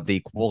is about the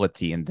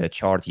equality in the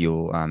chart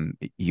you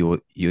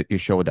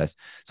showed us.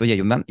 So yeah,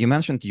 you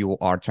mentioned you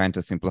are trying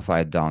to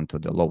simplify it down to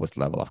the lowest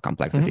level of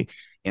complexity,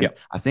 and Yeah.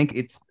 I think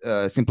it's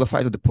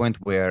simplified to the point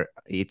where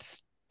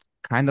it's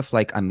kind of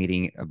like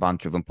omitting a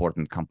bunch of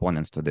important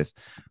components to this.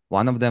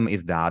 One of them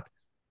is that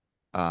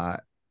uh,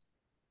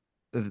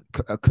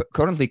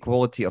 currently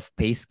equality of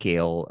pay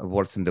scale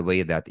works in the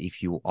way that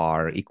if you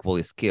are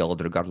equally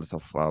skilled regardless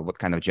of what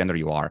kind of gender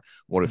you are,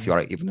 or if you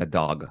are even a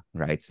dog,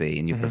 right, say,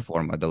 and you Mhm.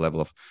 perform at the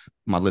level of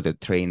moderately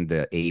trained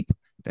ape,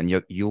 then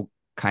you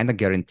kind of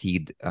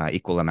guaranteed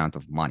equal amount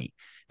of money.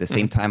 At the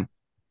same Mhm. time,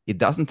 it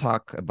doesn't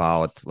talk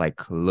about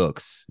like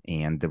looks,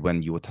 and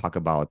when you talk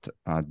about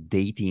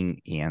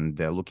dating and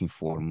looking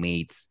for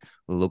mates,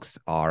 looks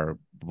are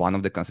one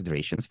of the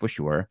considerations for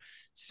sure.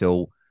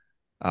 So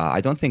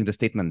I don't think the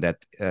statement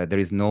that there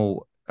is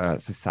no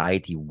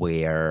society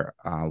where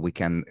we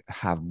can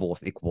have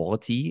both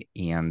equality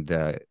and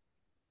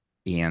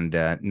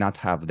not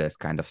have this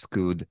kind of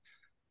skewed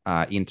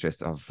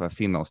interest of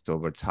females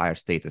towards higher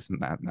status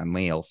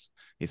males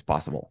is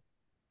possible.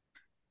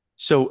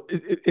 So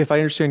if I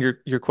understand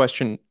your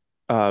question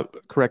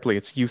correctly,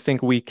 it's you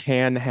think we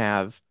can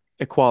have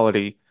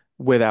equality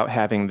without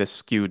having this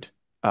skewed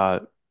uh,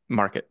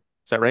 market.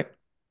 Is that right?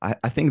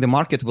 I think the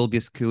market will be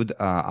skewed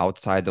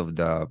outside of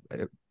the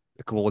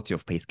equality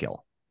of pay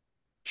scale.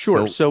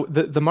 Sure. So So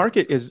the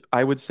market is,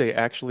 I would say,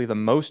 actually the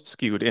most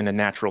skewed in a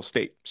natural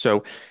state.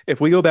 So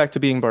if we go back to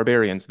being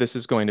barbarians, this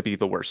is going to be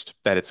the worst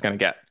that it's going to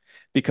get.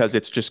 because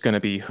it's just going to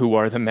be who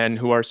are the men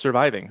who are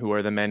surviving, who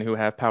are the men who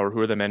have power,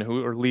 who are the men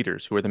who are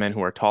leaders, who are the men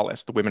who are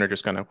tallest. The women are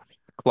just going to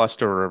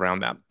cluster around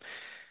them.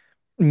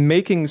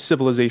 Making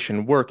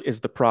civilization work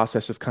is the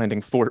process of kind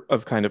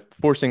of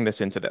forcing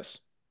this into this.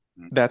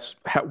 That's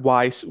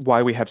why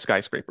we have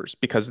skyscrapers,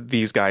 because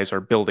these guys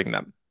are building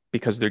them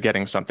because they're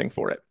getting something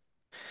for it.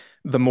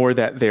 The more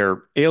that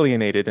they're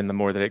alienated and the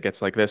more that it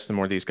gets like this, the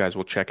more these guys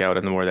will check out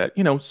and the more that,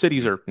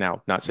 cities are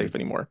now not safe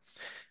anymore.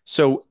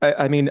 So,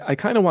 I mean, I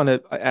kind of want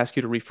to ask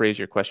you to rephrase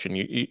your question.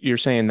 You're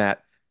saying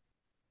that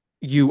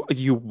you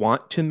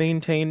want to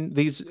maintain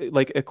these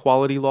like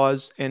equality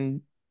laws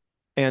and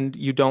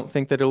you don't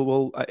think that it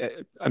will.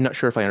 I'm not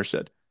sure if I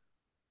understood.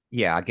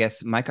 Yeah, I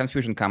guess my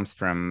confusion comes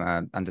from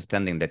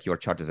understanding that your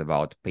chart is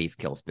about pay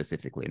scale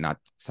specifically, not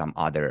some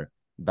other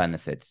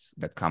benefits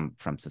that come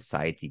from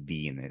society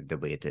being the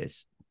way it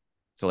is.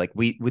 So like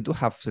we do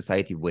have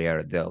society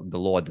where the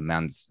law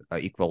demands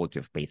equality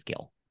of pay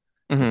scale.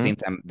 At the same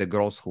time, the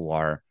girls who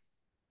are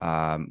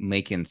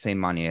making same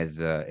money as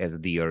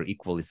their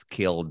equally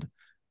skilled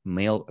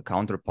male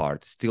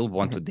counterpart still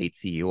want to date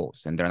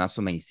CEOs, and there are not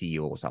so many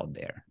CEOs out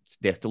there.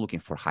 They're still looking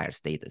for higher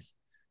status.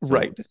 So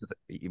Right. this is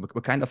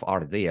we kind of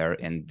are there,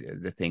 and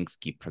the things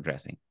keep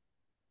progressing.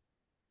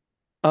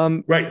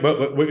 Right,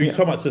 but are you Yeah.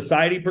 talking about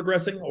society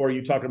progressing, or are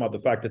you talking about the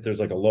fact that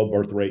there's like a low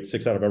birth rate?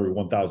 6 out of every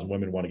 1,000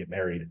 women want to get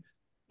married,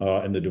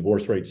 and the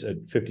divorce rate's at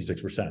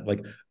 56%.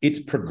 Like it's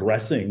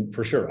progressing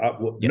for sure.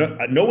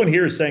 Yes. No one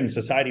here is saying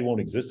society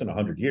won't exist in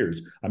 100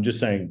 years. I'm just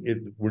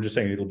saying we're just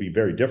saying it'll be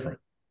very different.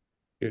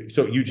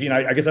 So Eugene,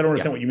 I guess I don't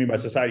understand what you mean by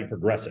society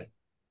progressing.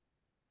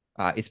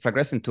 It's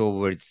progressing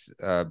towards.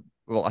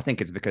 Well, I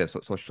think it's because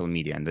of social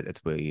media, and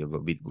that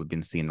we've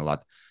been seeing a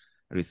lot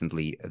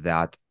recently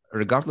that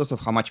regardless of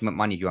how much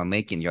money you are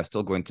making, you're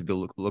still going to be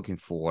looking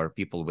for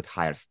people with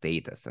higher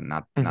status and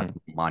not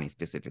money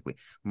specifically.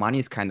 Money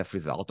is kind of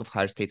result of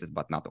higher status,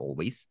 but not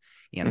always.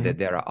 And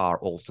there are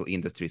also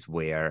industries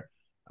where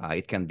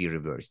it can be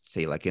reversed.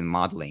 Say like in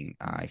modeling,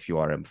 if you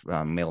are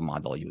a male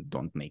model, you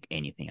don't make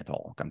anything at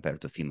all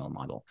compared to female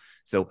model.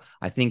 So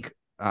I think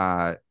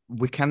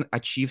we can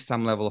achieve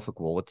some level of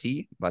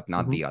equality, but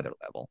not the other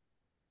level.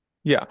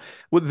 Yeah.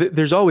 Well,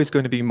 there's always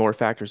going to be more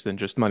factors than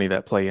just money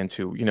that play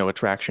into,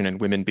 attraction and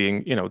women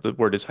being, the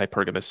word is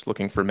hypergamous,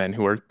 looking for men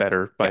who are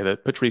better by the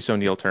Patrice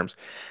O'Neill terms.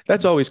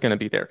 That's always going to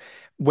be there.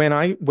 When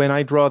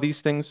I draw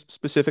these things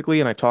specifically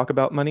and I talk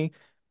about money,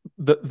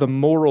 the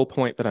moral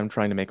point that I'm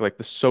trying to make, like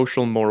the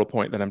social moral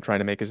point that I'm trying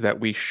to make is that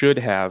we should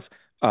have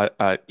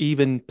a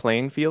even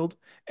playing field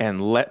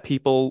and let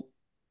people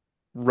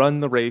run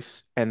the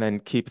race and then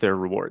keep their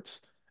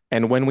rewards.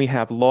 And when we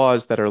have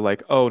laws that are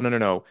like, oh, no, no,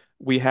 no,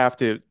 we have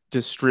to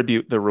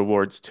distribute the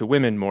rewards to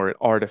women more, it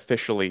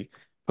artificially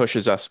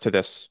pushes us to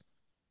this,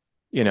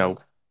 you know,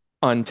 Yes.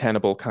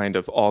 untenable kind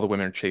of all the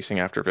women are chasing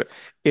after it.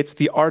 It's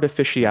the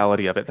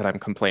artificiality of it that I'm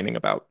complaining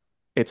about.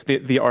 It's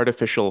the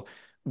artificial,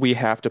 we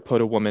have to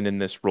put a woman in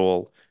this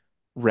role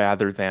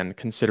rather than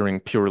considering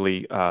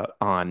purely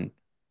on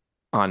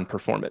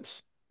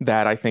performance.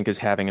 That I think is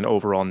having an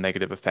overall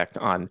negative effect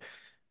on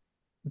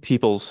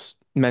people's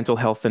mental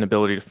health and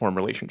ability to form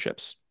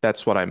relationships.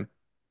 That's what I'm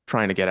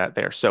trying to get at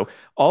there. So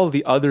all of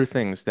the other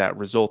things that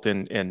result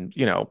in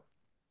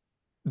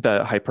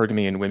the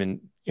hypergamy in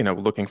women,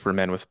 looking for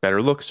men with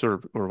better looks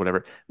or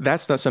whatever,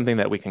 that's not something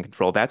that we can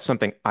control. That's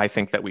something I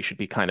think that we should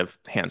be kind of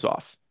hands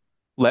off.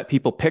 Let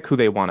people pick who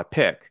they want to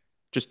pick.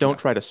 Just don't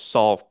try to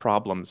solve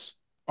problems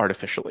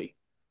artificially.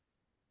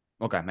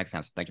 Okay, makes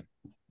sense. Thank you.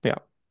 Yeah.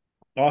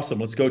 Awesome.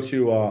 Let's go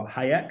to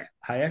Hayek.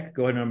 Hayek,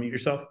 go ahead and unmute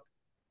yourself.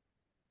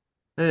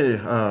 Hey,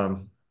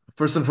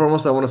 first and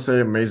foremost, I want to say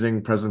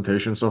amazing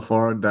presentation so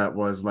far. That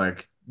was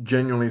like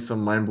genuinely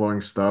some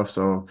mind-blowing stuff.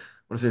 So I want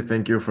to say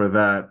thank you for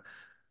that.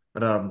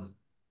 But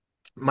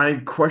my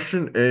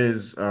question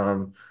is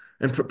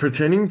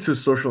pertaining to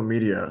social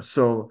media.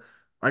 So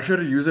I try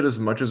to use it as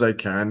much as I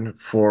can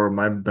for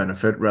my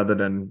benefit rather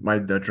than my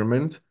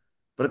detriment.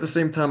 But at the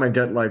same time, I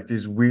get like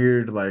these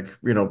weird, like,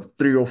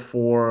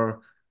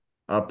 304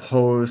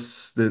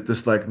 posts,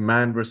 this like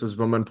man versus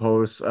woman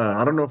posts.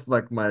 I don't know if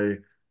like my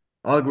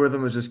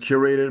algorithm is just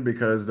curated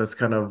because that's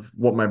kind of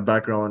what my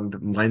background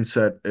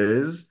mindset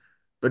is.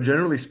 But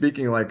generally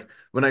speaking, like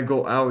when I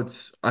go out,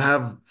 I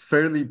have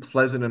fairly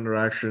pleasant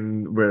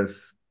interaction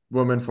with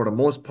women for the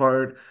most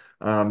part,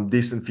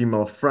 decent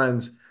female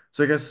friends.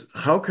 So I guess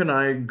how can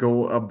I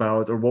go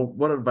about, or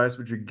what advice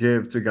would you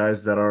give to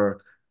guys that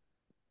are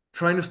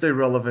trying to stay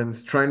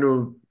relevant, trying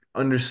to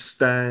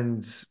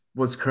understand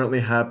what's currently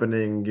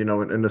happening,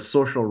 in the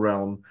social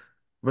realm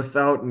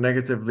without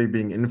negatively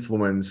being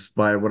influenced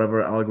by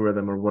whatever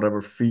algorithm or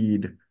whatever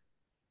feed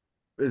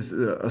is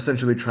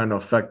essentially trying to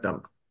affect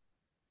them.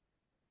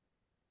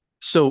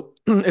 So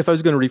if I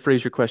was going to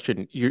rephrase your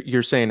question,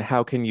 you're saying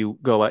how can you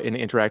go out and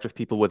interact with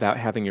people without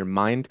having your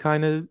mind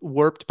kind of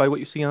warped by what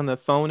you see on the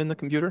phone and the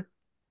computer?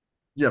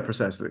 Yeah,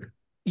 precisely.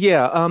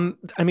 Yeah,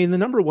 I mean the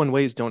number one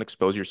way is don't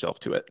expose yourself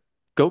to it.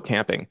 Go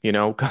camping,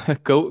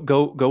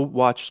 go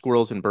watch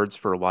squirrels and birds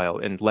for a while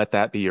and let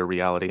that be your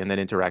reality and then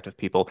interact with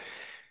people.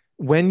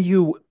 When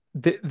you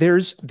There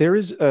is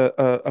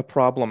a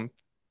problem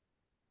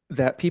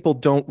that people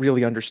don't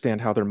really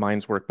understand how their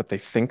minds work, but they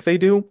think they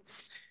do.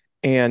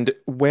 And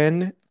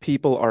when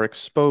people are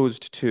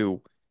exposed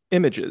to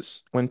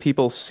images, when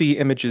people see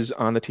images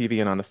on the TV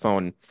and on the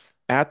phone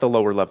at the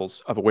lower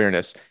levels of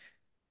awareness,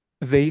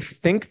 they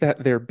think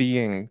that they're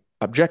being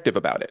objective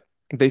about it.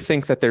 They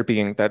think that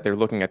they're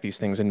looking at these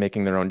things and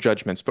making their own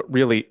judgments, but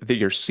really that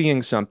you're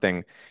seeing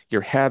something,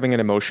 you're having an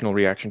emotional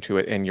reaction to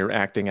it, and you're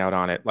acting out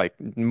on it like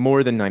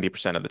more than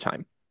 90% of the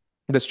time.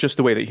 That's just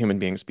the way that human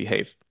beings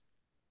behave.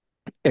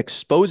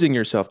 Exposing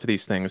yourself to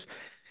these things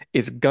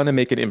is gonna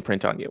make an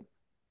imprint on you.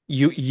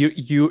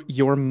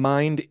 Your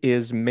mind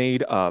is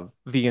made of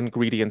the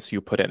ingredients you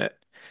put in it.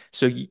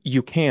 So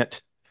you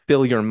can't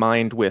fill your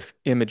mind with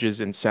images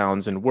and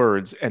sounds and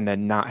words and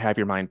then not have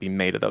your mind be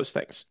made of those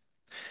things.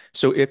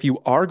 So if you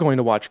are going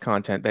to watch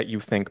content that you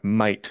think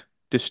might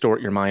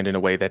distort your mind in a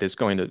way that is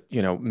going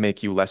to,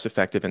 make you less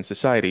effective in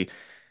society,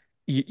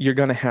 you're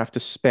going to have to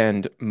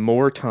spend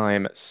more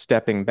time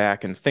stepping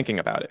back and thinking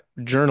about it.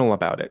 Journal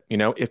about it.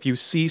 If you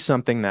see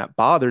something that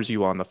bothers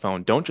you on the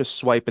phone, don't just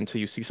swipe until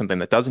you see something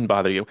that doesn't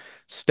bother you.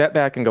 Step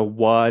back and go,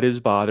 what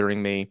is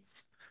bothering me?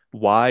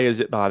 Why is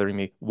it bothering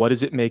me? What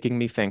is it making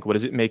me think? What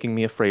is it making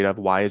me afraid of?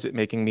 Why is it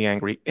making me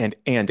angry? And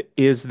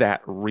is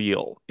that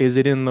real? Is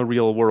it in the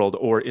real world,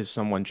 or is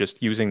someone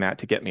just using that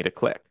to get me to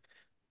click?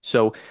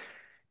 So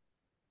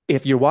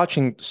if you're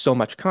watching so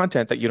much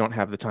content that you don't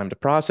have the time to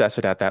process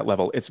it at that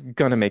level, it's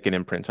going to make an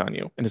imprint on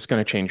you and it's going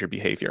to change your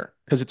behavior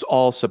because it's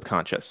all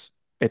subconscious.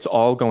 It's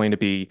all going to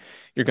be,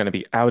 you're going to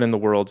be out in the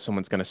world,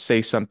 someone's going to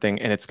say something,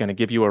 and it's going to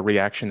give you a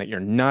reaction that you're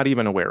not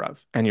even aware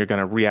of. And you're going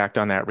to react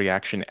on that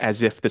reaction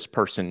as if this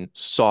person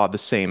saw the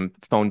same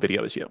phone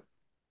video as you.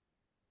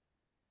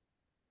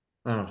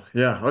 Oh,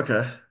 yeah,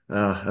 okay.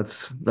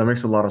 That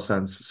makes a lot of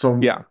sense. So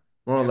Yeah.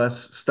 more or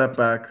less, step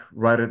back,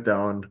 write it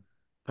down,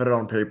 put it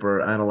on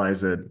paper,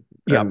 analyze it,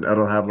 Yeah. and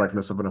it'll have like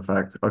less of an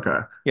effect. Okay.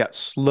 Yeah,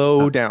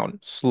 slow down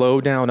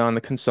on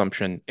the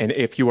consumption. And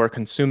if you are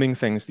consuming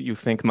things that you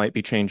think might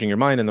be changing your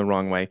mind in the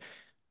wrong way,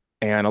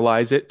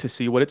 analyze it to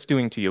see what it's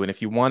doing to you. And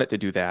if you want it to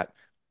do that,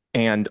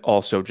 and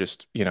also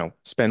just,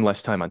 spend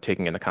less time on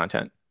taking in the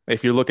content.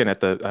 If you're looking at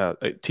the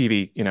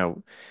TV,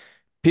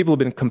 people have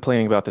been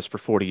complaining about this for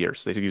 40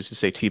 years. They used to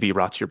say TV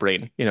rots your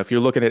brain. If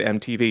you're looking at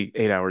MTV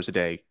 8 hours a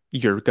day,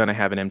 you're going to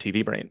have an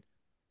MTV brain.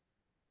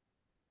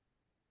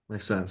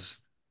 Makes sense.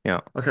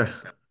 Yeah. Okay.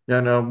 Yeah,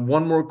 and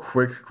one more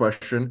quick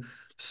question.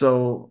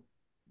 So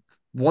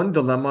one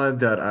dilemma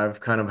that I've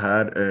kind of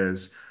had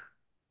is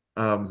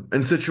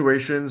in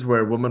situations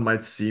where women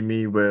might see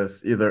me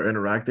with either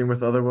interacting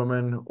with other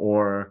women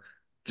or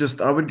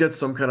just I would get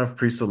some kind of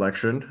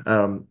pre-selection.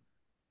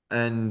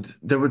 And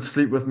they would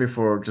sleep with me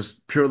for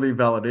just purely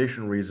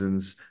validation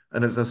reasons.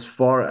 And it's as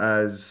far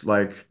as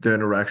like the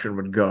interaction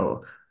would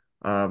go.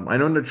 I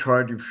know in the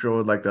chart you've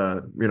showed like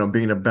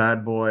being a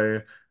bad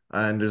boy,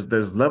 and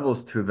there's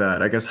levels to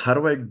that. I guess how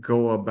do I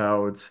go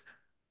about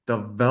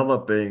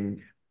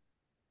developing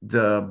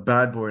the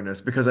bad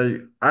boyness? Because I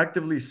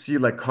actively see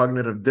like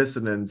cognitive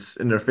dissonance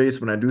in their face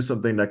when I do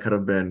something that could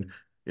have been,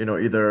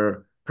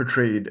 either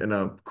portrayed in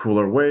a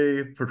cooler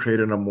way, portrayed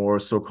in a more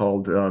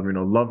so-called,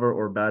 lover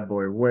or bad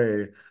boy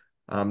way.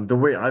 The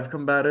way I've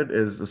combated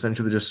is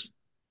essentially just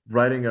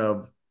writing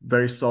a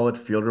very solid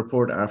field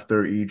report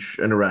after each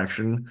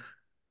interaction,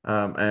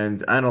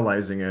 and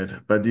analyzing it.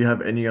 But do you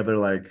have any other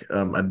like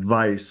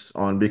advice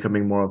on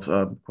becoming more of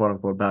a quote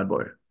unquote bad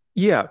boy?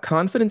 Yeah,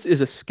 confidence is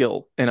a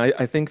skill. And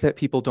I think that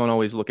people don't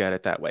always look at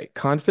it that way.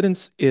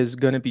 Confidence is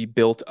going to be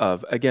built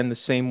of, again, the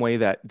same way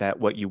that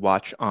what you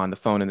watch on the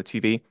phone and the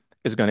TV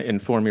is going to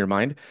inform your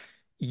mind.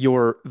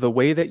 The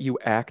way that you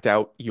act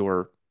out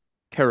your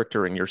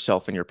character and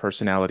yourself and your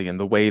personality and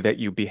the way that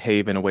you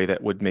behave in a way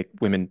that would make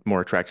women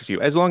more attracted to you,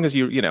 as long as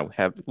you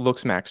have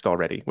looks maxed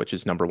already, which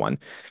is number one.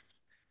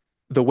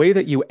 The way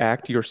that you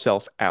act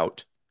yourself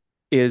out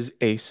is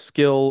a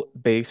skill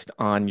based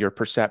on your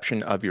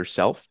perception of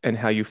yourself and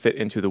how you fit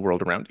into the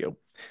world around you.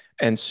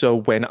 And so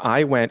when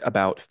I went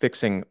about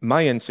fixing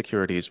my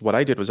insecurities, what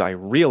I did was I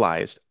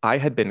realized I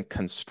had been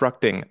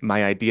constructing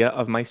my idea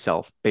of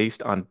myself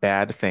based on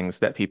bad things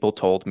that people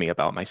told me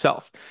about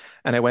myself.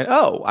 And I went,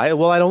 oh, I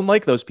don't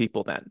like those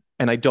people then.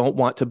 And I don't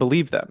want to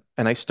believe them.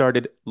 And I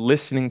started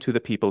listening to the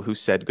people who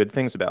said good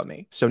things about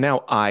me. So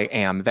now I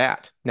am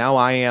that. Now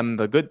I am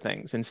the good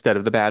things instead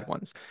of the bad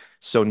ones.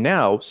 So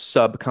now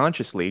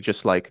subconsciously,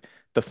 just like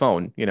the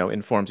phone,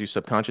 informs you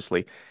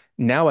subconsciously,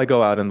 now I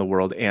go out in the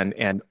world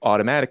and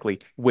automatically,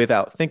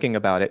 without thinking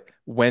about it,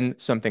 when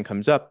something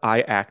comes up,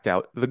 I act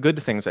out the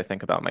good things I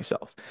think about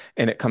myself.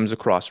 And it comes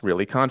across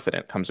really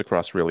confident, comes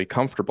across really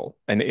comfortable.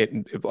 And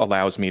it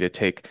allows me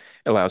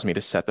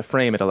to set the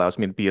frame. It allows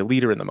me to be a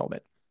leader in the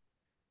moment.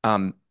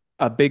 Um,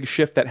 a big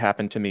shift that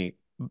happened to me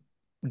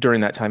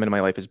during that time in my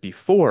life is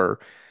before,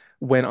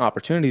 when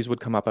opportunities would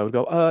come up, I would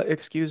go,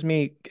 excuse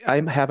me, I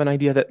have an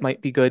idea that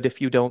might be good if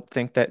you don't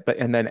think that, but,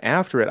 and then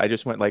after it, I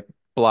just went like,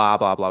 blah,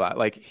 blah, blah, blah.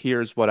 Like,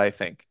 here's what I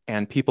think.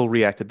 And people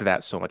reacted to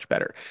that so much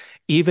better.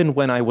 Even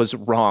when I was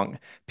wrong,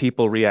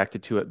 people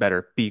reacted to it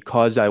better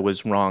because I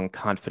was wrong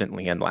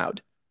confidently and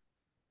loud.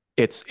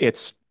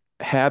 It's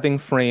having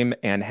frame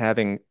and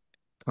having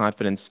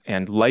confidence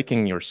and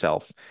liking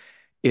yourself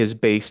is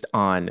based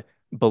on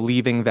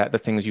believing that the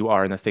things you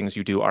are and the things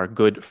you do are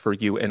good for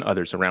you and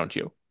others around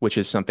you, which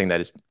is something that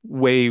is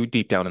way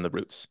deep down in the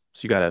roots.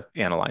 So you got to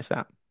analyze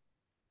that.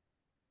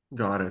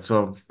 Got it.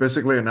 So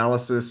basically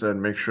analysis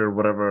and make sure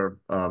whatever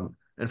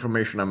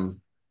information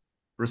I'm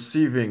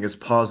receiving is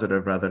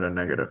positive rather than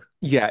negative.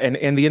 Yeah,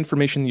 and the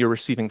information you're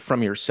receiving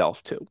from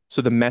yourself too.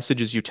 So the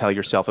messages you tell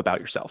yourself about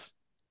yourself.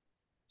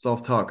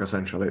 Self-talk,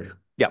 essentially.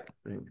 Yeah.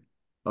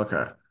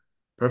 Okay.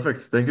 Perfect.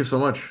 Thank you so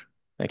much.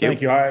 Thank you.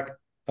 Thank you, Hayek.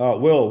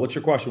 Will, what's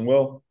your question,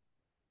 Will?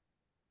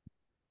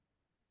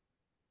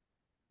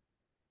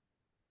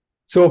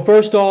 So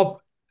first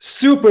off,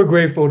 super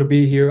grateful to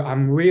be here.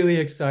 I'm really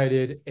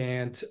excited,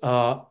 and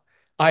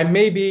I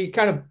may be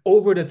kind of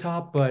over the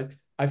top, but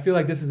I feel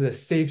like this is a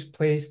safe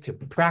place to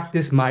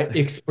practice my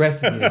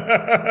expressiveness.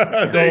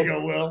 There you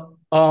go,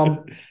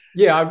 Will.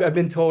 Yeah, I've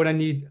been told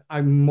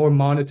I'm more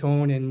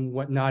monotone and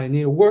whatnot. I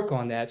need to work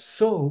on that.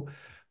 So,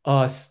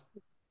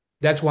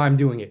 that's why I'm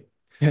doing it.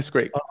 That's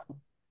great.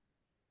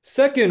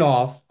 Second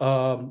off,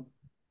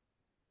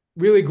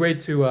 really great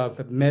to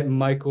have met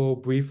Michael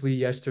briefly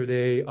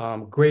yesterday.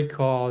 Great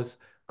cause,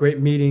 great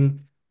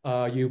meeting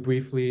you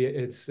briefly.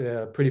 It's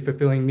pretty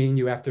fulfilling meeting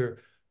you after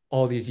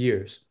all these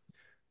years.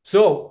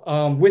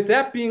 So, with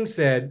that being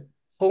said,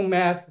 Home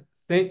Math,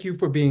 thank you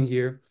for being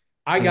here.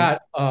 I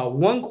got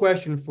one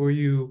question for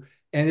you,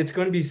 and it's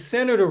going to be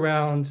centered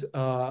around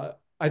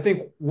I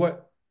think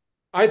what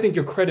I think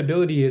your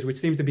credibility is, which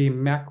seems to be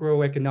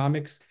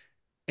macroeconomics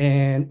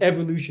and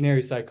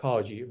evolutionary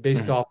psychology,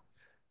 based off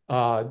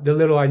the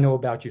little I know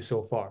about you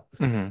so far.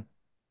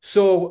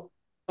 So,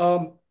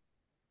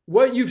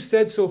 what you've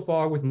said so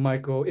far with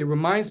Michael, it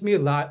reminds me a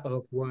lot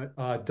of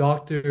what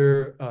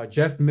Dr.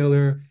 Jeff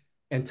Miller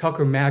and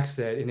Tucker Max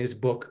said in his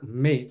book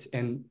Mate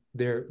and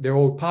their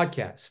old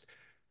podcast,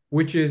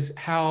 which is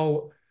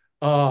how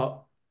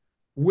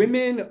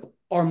women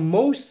are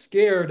most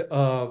scared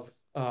of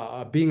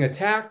being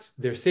attacked,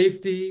 their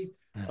safety,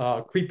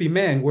 creepy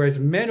men, whereas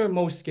men are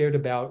most scared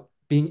about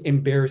being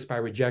embarrassed by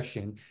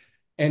rejection.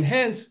 And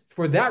hence,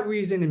 for that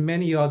reason and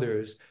many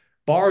others,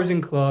 bars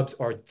and clubs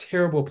are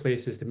terrible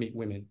places to meet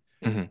women.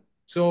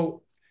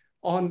 So,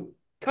 on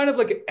kind of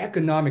like an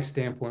economic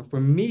standpoint, for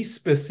me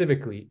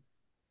specifically,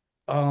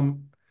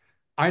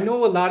 I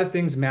know a lot of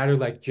things matter,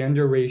 like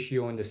gender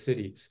ratio in the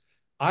cities.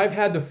 I've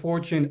had the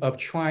fortune of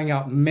trying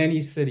out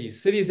many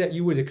cities that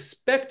you would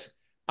expect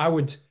I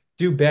would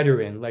do better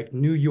in, like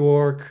New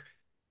York,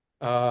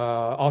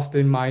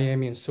 Austin,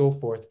 Miami, and so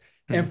forth.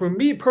 And for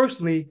me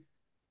personally,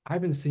 I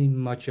haven't seen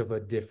much of a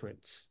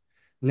difference.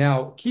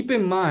 Now, keep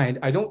in mind,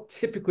 I don't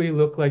typically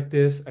look like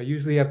this. I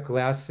usually have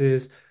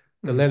glasses.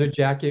 The leather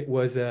jacket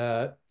was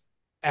a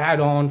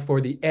add-on for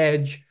the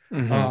edge.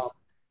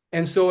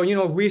 And so,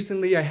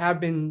 recently I have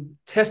been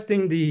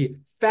testing the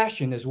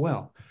fashion as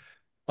well.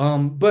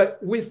 But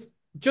with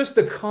just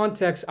the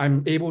context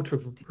I'm able to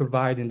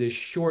provide in this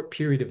short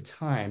period of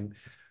time,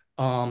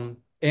 and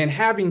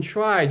having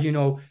tried,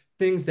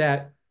 things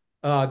that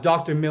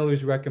Dr.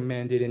 Miller's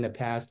recommended in the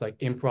past, like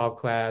improv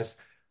class,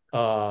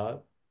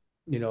 Will,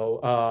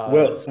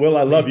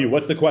 I love you.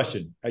 What's the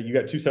question? You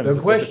got two sentences.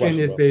 The question What's the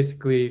question, is Will?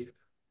 basically,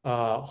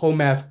 Home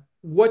Math,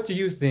 what do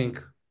you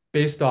think,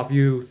 based off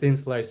you thin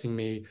slicing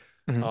me,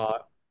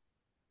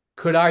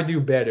 could I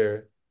do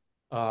better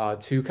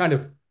to kind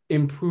of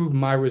improve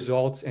my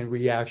results and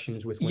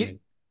reactions with women?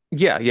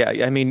 Yeah.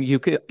 I mean, you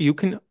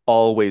can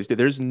always do.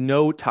 There's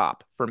no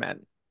top for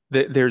men.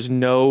 There's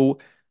no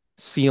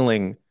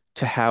ceiling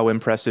to how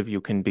impressive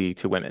you can be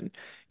to women.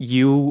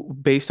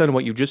 Based on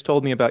what you just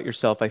told me about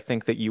yourself, I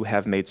think that you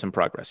have made some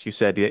progress. You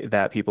said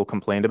that people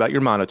complained about your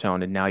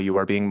monotone, and now you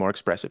are being more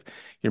expressive.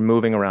 You're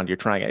moving around, you're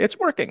trying it. It's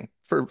working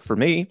for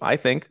me, I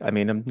think. I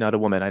mean, I'm not a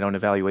woman, I don't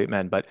evaluate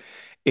men, but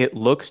it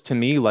looks to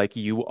me like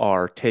you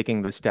are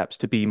taking the steps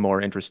to be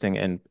more interesting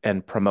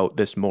and promote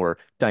this more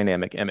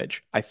dynamic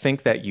image. I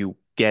think that you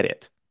get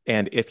it.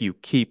 And if you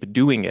keep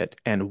doing it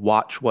and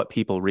watch what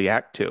people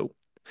react to,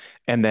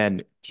 and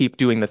then keep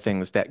doing the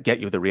things that get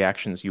you the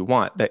reactions you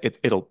want, that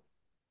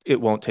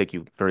it won't take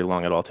you very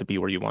long at all to be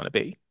where you want to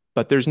be.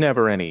 But there's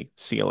never any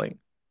ceiling.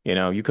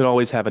 You could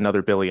always have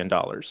another $1 billion. You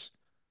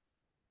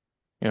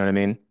know what I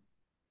mean?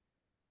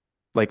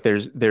 Like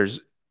there's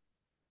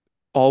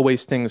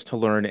always things to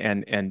learn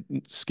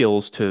and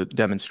skills to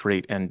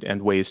demonstrate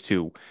and ways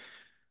to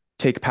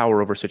take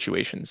power over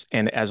situations.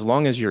 And as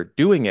long as you're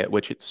doing it,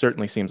 which it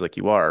certainly seems like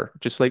you are,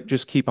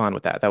 just keep on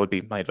with that. That would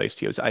be my advice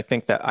to you. Is I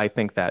think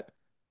that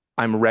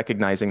I'm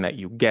recognizing that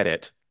you get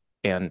it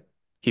and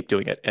keep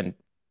doing it and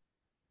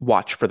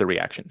watch for the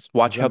reactions.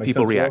 Watch how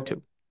people react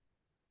to.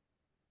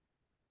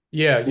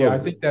 Yeah, I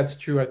think that's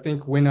true. I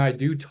think when I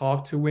do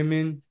talk to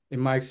women, in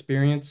my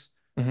experience,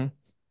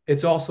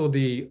 it's also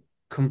the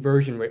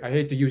conversion rate. I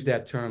hate to use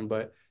that term,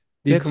 but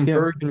the It's yeah,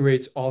 conversion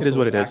rate's it is also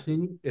what it is.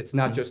 lacking. It's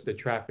not Mhm. just the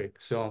traffic.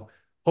 So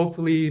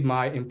hopefully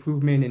my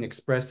improvement in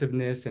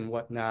expressiveness and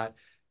whatnot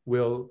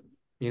will,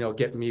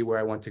 get me where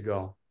I want to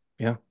go.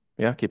 Yeah,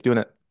 yeah, keep doing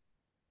it.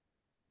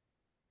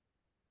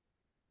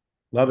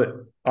 Love it.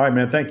 All right,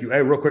 man. Thank you.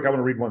 Hey, real quick, I want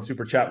to read one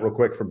super chat real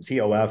quick from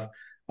TOF.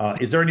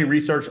 Is there any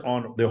research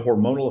on the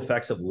hormonal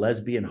effects of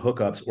lesbian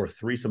hookups or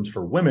threesomes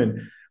for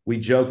women? We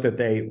joke that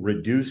they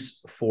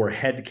reduce her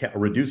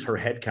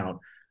head count,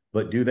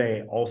 but do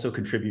they also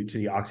contribute to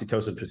the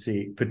oxytocin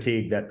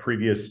fatigue that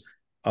previous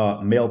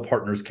male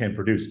partners can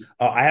produce?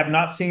 I have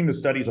not seen the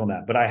studies on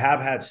that, but I have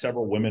had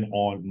several women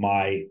on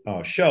my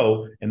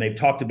show, and they've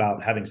talked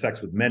about having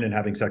sex with men and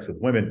having sex with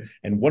women.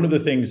 And one of the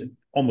things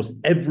almost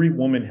every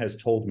woman has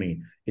told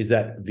me is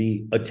that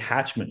the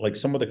attachment, like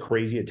some of the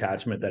crazy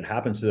attachment that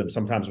happens to them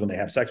sometimes when they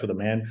have sex with a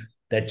man,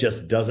 that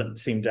just doesn't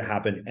seem to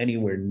happen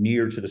anywhere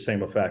near to the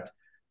same effect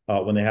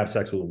when they have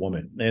sex with a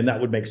woman. And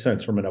that would make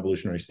sense from an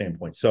evolutionary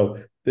standpoint. So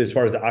as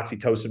far as the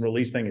oxytocin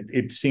release thing,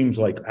 it seems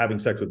like having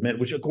sex with men,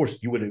 which of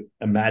course you would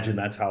imagine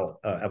that's how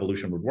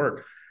evolution would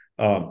work.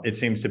 It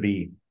seems to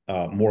be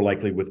more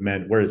likely with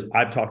men. Whereas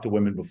I've talked to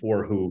women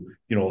before who,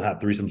 have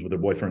threesomes with their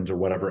boyfriends or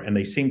whatever, and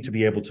they seem to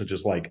be able to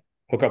just like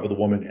hook up with a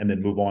woman and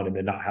then move on and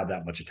then not have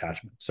that much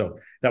attachment. So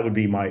that would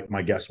be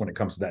my guess when it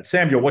comes to that.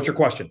 Samuel, what's your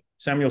question?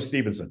 Samuel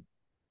Stevenson.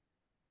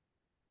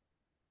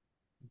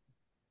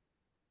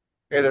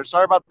 Hey there.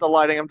 Sorry about the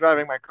lighting. I'm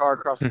driving my car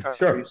across the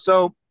country. Sure.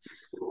 So,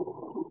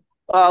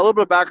 a little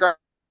bit of background.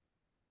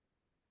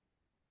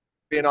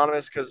 Be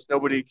anonymous because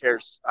nobody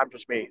cares. I'm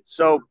just me.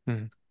 So,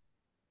 man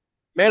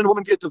and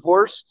woman get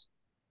divorced.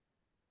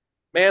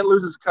 Man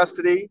loses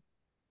custody.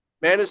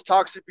 Man is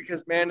toxic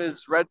because man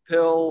is red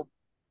pill,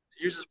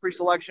 uses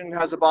pre-selection,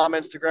 has a bomb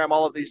Instagram,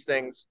 all of these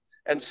things.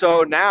 And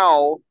so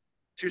now,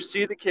 to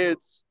see the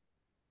kids,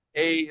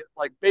 basically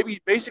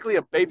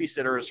a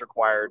babysitter is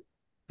required.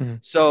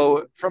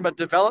 So from a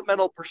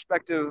developmental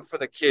perspective for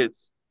the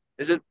kids,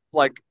 is it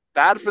like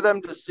bad for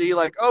them to see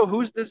like, oh,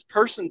 who's this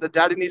person that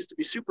daddy needs to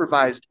be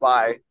supervised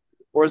by?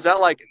 Or is that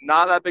like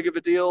not that big of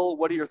a deal?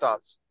 What are your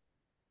thoughts?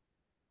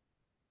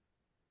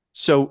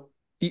 So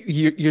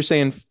you're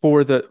saying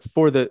for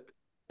the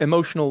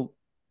emotional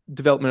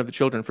development of the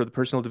children, for the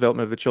personal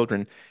development of the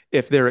children,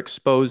 if they're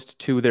exposed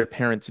to their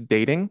parents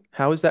dating,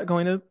 how is that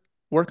going to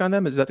work on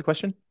them? Is that the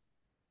question?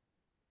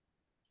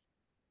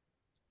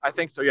 I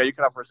think so. Yeah, you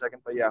cut out for a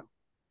second, but yeah.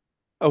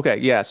 Okay,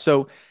 yeah.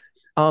 So,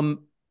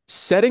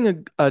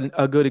 setting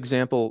a good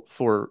example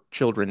for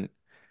children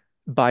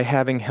by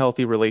having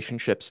healthy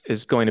relationships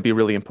is going to be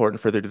really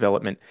important for their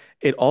development.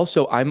 It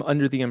also, I'm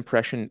under the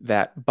impression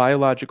that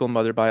biological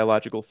mother,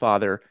 biological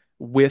father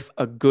with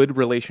a good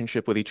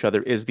relationship with each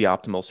other is the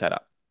optimal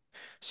setup.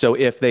 So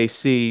if they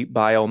see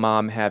bio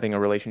mom having a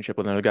relationship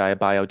with another guy,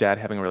 bio dad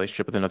having a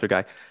relationship with another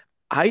guy,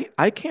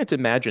 I can't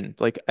imagine,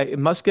 like, it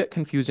must get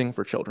confusing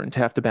for children to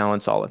have to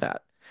balance all of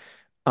that.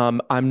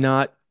 I'm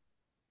not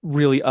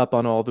really up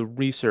on all the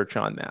research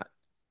on that,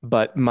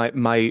 but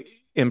my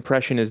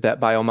impression is that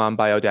bio mom,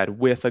 bio dad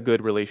with a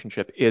good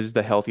relationship is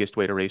the healthiest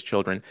way to raise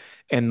children.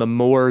 And the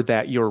more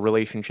that your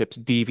relationships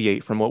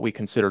deviate from what we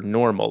consider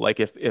normal, like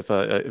if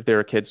there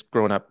are kids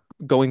growing up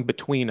going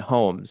between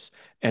homes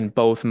and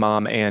both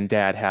mom and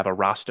dad have a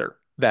roster,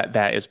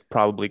 that is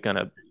probably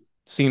gonna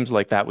seems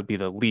like that would be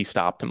the least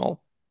optimal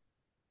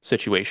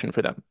situation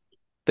for them.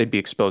 They'd be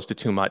exposed to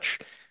too much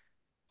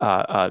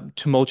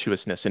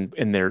tumultuousness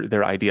in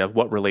their idea of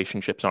what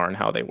relationships are and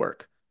how they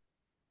work.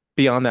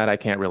 Beyond that, I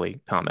can't really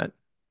comment.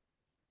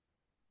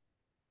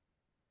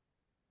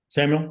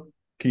 Samuel,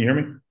 can you hear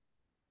me?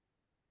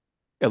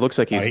 It looks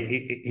like he's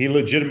he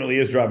legitimately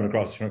is driving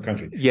across the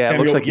country. yeah.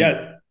 Samuel, It looks like he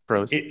yeah,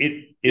 froze.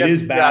 it Yes,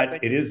 is bad.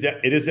 yeah,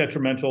 It is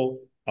detrimental.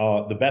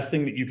 The best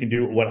thing that you can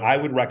do, what I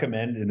would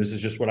recommend, and this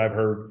is just what I've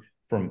heard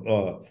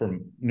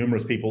from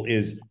numerous people,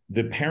 is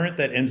the parent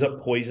that ends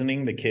up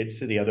poisoning the kids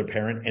to the other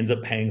parent ends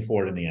up paying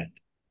for it in the end.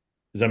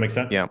 Does that make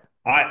sense? Yeah.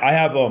 I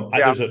have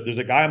Yeah. there's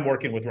a guy I'm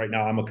working with right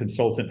now. I'm a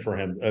consultant for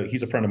him.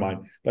 He's a friend of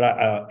mine,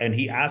 but and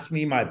he asked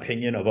me my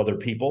opinion of other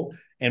people.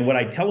 And what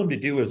I tell him to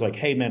do is like,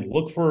 hey man,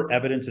 look for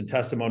evidence and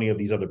testimony of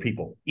these other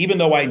people. Even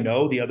though I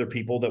know the other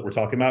people that we're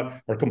talking about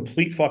are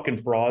complete fucking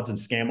frauds and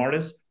scam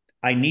artists,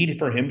 I need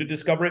for him to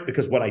discover it,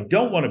 because what I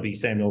don't want to be,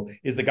 Samuel,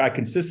 is the guy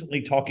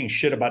consistently talking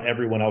shit about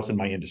everyone else in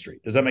my industry.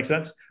 Does that make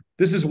sense?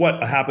 This is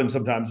what happens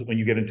sometimes when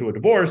you get into a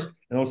divorce,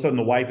 and all of a sudden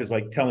the wife is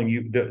like telling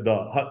you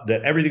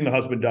that everything the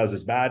husband does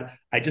is bad.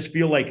 I just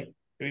feel like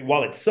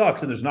while it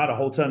sucks and there's not a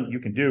whole ton you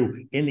can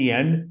do, in the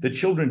end, the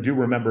children do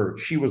remember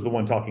she was the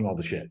one talking all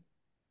the shit.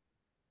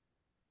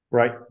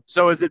 Right?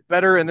 So is it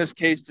better in this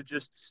case to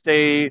just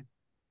stay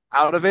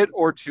out of it,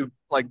 or to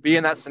like be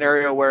in that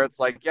scenario where it's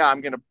like, yeah, I'm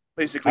gonna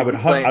basically be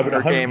playing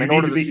their game in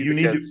order to see the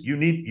kids? You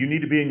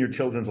need to be in your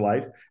children's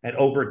life, and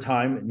over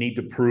time need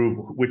to prove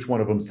which one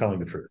of them is telling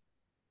the truth.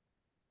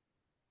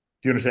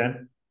 Do you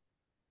understand?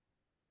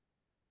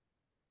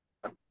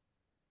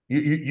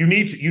 You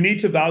need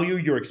to value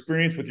your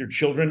experience with your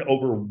children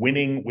over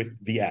winning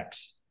with the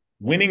ex.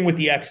 Winning with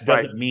the ex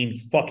doesn't mean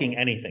fucking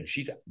anything.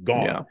 She's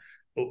gone. Yeah.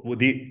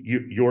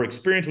 your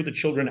experience with the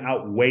children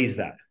outweighs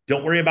that.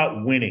 Don't worry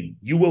about winning.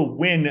 You will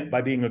win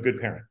by being a good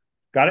parent.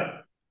 Got it?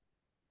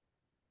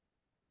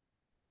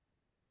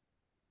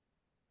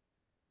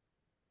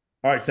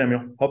 All right,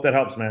 Samuel. Hope that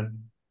helps, man.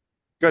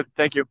 Good.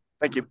 Thank you.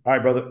 Thank you. All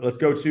right, brother. Let's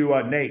go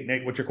to Nate.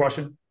 Nate, what's your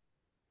question?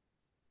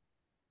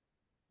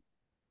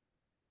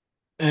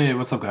 Hey,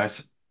 what's up,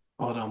 guys?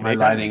 Hold on, Anytime.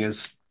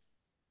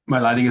 my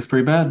lighting is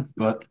pretty bad,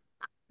 but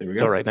there we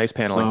It's all go. right. Nice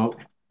paneling.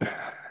 So,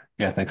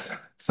 yeah, thanks.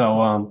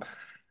 So,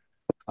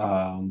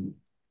 um,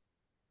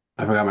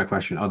 I forgot my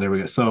question. Oh, there we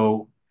go.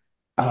 So,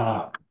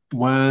 uh,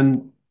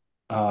 when,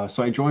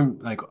 so I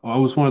joined, like, I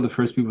was one of the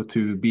first people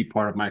to be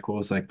part of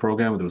Michael's like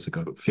program. There was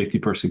like a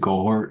 50-person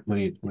cohort when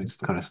it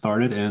kind of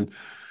started, and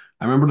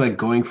I remember like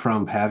going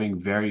from having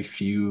very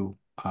few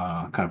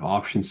kind of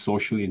options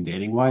socially and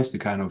dating wise to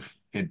kind of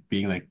it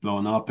being like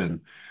blown up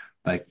and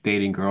like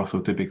dating girls so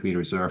typically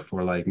reserved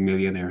for like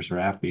millionaires or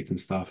athletes and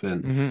stuff.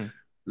 And Mm-hmm.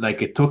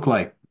 like it took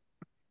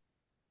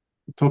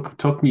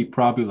me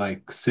probably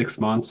like 6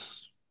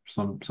 months,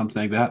 something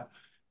like that.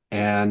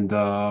 And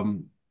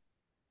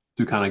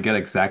to kind of get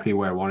exactly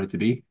where I wanted to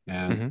be.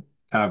 And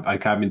Mm-hmm. I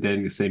kind of been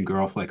dating the same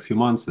girl for like a few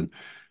months. And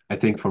I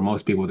think for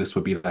most people this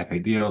would be like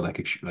ideal,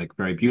 like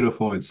very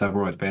beautiful and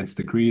several advanced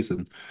degrees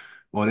and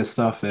all this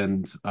stuff.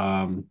 And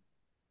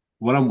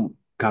what I'm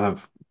kind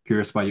of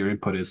curious about your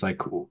input is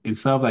like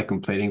instead of like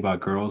complaining about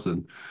girls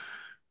and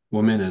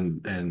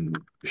women and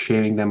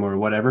shaming them or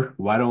whatever,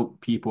 why don't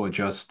people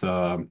just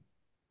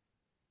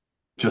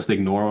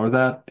ignore all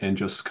that and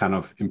just kind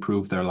of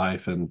improve their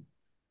life and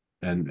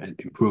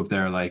improve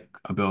their like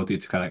ability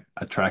to kind of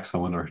attract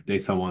someone or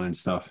date someone and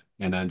stuff,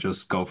 and then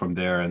just go from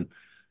there and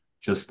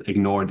just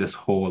ignore this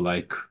whole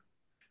like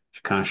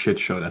kind of shit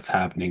show that's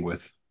happening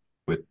with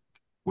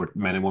with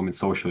men and women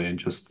socially, and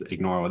just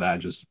ignore all that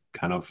and just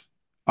kind of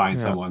find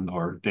Yeah. someone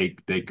or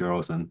date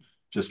girls and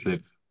just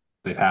live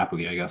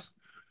happily, I guess.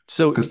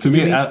 So Because to me,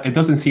 you mean, it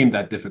doesn't seem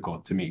that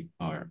difficult to me,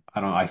 or I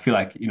don't know. I feel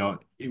like,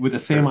 with the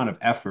same Sure. amount of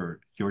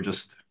effort, you're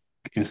just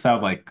instead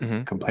of like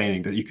Mhm.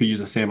 complaining, that you could use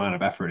the same amount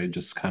of effort and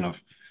just kind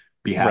of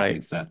be happy Right,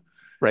 instead.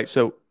 right.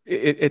 So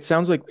it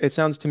sounds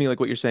to me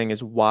like what you're saying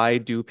is why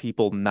do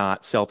people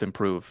not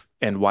self-improve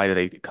and why do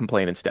they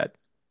complain instead?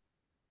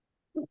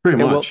 Pretty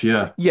Yeah, well, much,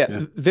 yeah, yeah,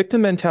 yeah.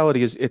 victim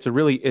mentality is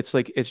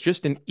it's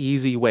just an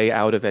easy way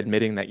out of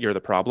admitting that you're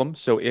the problem.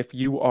 So if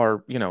you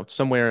are,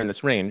 somewhere in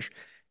this range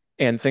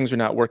and things are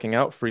not working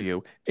out for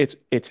you, it's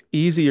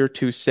easier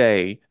to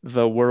say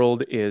the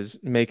world is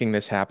making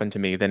this happen to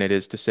me than it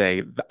is to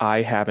say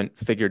I haven't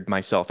figured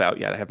myself out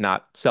yet. I have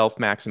not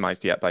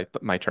self-maximized yet by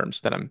my terms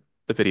that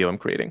the video I'm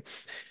creating.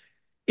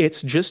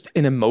 It's just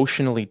an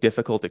emotionally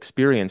difficult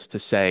experience to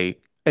say.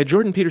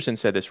 Jordan Peterson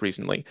said this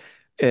recently.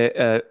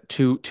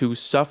 To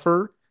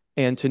suffer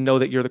and to know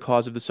that you're the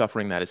cause of the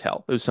suffering, that is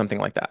hell. It was something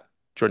like that.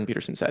 Jordan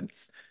Peterson said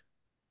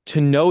to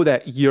know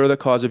that you're the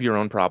cause of your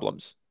own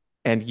problems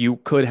and you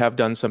could have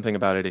done something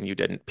about it and you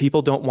didn't.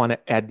 People don't want to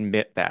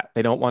admit that.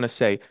 They don't want to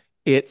say,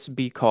 it's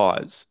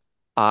because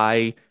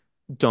I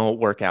don't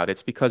work out.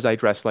 It's because I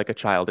dress like a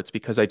child. It's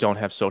because I don't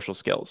have social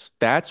skills.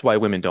 That's why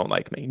women don't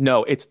like me.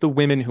 No, it's the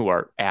women who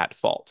are at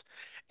fault.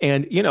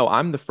 And,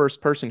 I'm the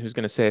first person who's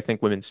going to say I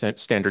think women's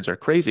standards are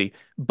crazy.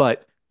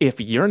 But if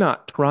you're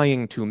not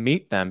trying to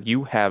meet them,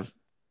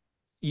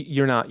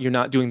 you're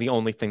not doing the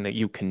only thing that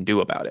you can do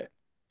about it.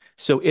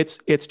 So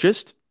it's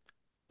just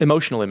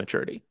emotional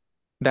immaturity.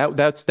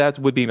 That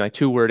would be my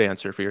two-word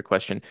answer for your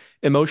question.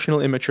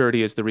 Emotional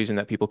immaturity is the reason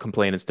that people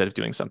complain instead of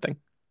doing something.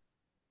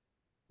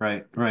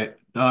 Right, right.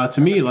 To That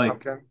me, makes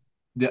like okay.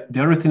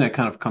 the other thing that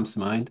kind of comes to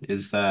mind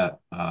is that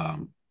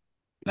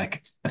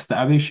like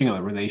establishing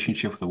a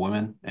relationship with a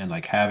woman and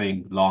like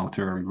having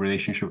long-term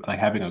relationship, like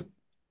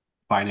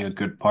finding a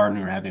good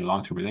partner, having a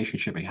long-term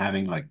relationship and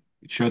having like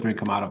children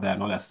come out of that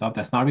and all that stuff.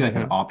 That's not really like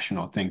an Hmm.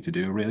 optional thing to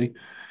do, really.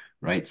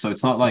 Right? So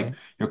it's not Hmm. like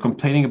you're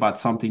complaining about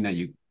something that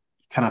you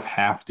kind of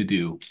have to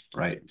do,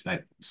 right?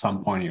 At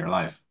some point in your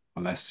life,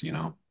 unless,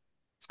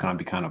 it's gonna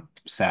be kind of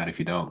sad if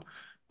you don't.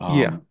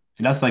 Yeah.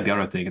 And that's like the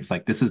other thing. It's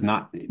like this is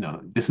not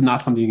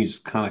something you can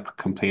just kind of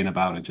complain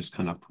about and just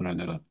kind of put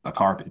under the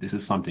carpet. This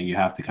is something you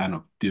have to kind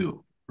of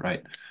do,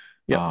 right?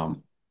 Yep.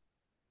 Um,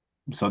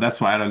 so that's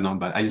why I don't know,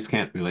 but I just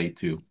can't relate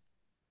to.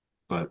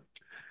 But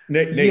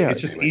Nate, Yeah. it's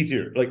just anyway.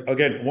 easier. Like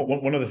again,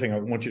 one other thing I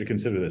want you to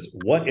consider this.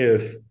 What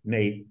if,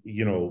 Nate,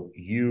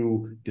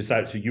 you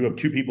decide, so you have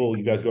two people,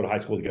 you guys go to high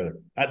school together.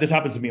 This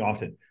happens to me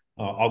often.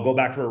 I'll go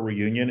back for a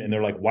reunion and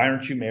they're like, why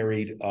aren't you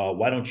married?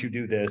 Why don't you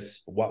do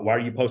this? Why are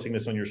you posting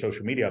this on your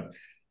social media?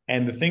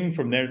 And the thing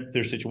from their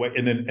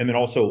situation, and then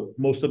also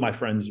most of my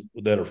friends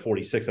that are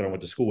 46 that I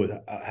went to school with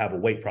have a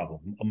weight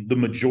problem. The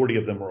majority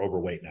of them are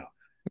overweight now.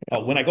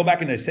 When I go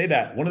back and they say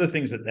that, one of the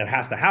things that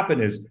has to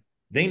happen is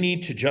they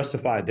need to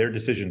justify their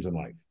decisions in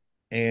life.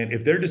 And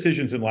if their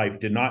decisions in life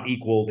did not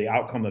equal the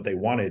outcome that they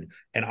wanted,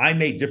 and I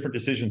made different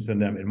decisions than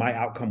them and my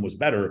outcome was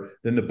better,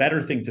 then the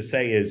better thing to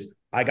say is,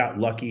 I got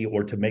lucky,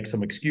 or to make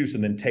some excuse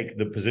and then take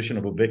the position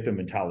of a victim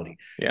mentality.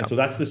 Yeah. And so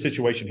that's the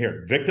situation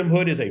here.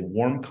 Victimhood is a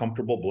warm,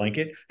 comfortable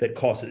blanket that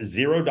costs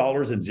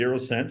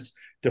 $0.00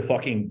 to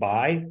fucking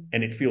buy,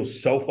 and it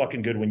feels so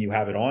fucking good when you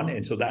have it on.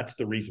 And so that's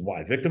the reason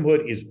why.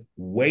 Victimhood is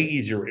way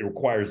easier. It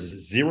requires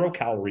 0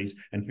 calories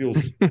and feels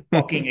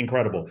fucking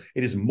incredible.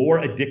 It is more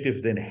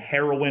addictive than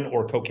heroin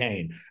or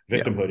cocaine.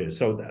 Victimhood is.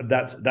 So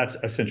that's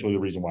essentially the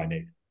reason why,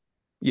 Nate.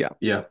 Yeah.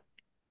 Yeah.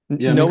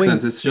 Yeah, it makes Knowing,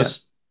 sense. It's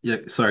just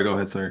sorry, go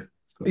ahead, sorry.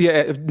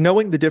 yeah,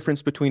 knowing the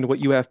difference between what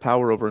you have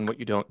power over and what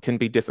you don't can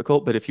be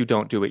difficult, but if you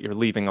don't do it, you're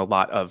leaving a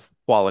lot of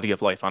quality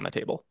of life on the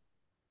table.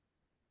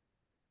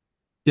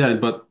 Yeah,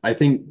 but I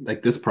think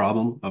like this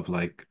problem of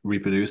like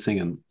reproducing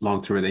and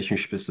long-term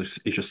relationships is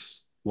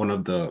just one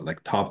of the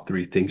like top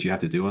 3 things you have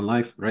to do in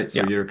life, right?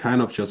 So Yeah. you're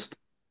kind of just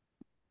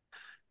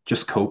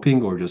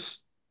coping or just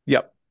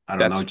Yep. I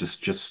don't know, That's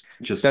just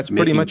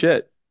pretty much making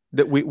it.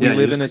 That we yeah, you're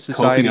live in just a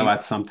coping society.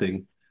 about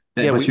something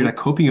that, Yeah, but you're we like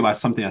coping about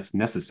something that's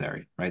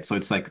necessary, right? So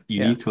it's like you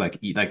yeah. need to like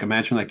eat, like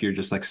imagine like you're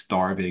just like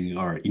starving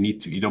or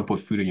you don't put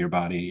food in your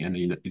body and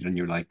then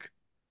you're like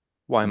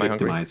Why am I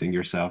hungry? victimizing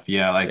yourself.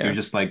 Yeah, like you're Yeah.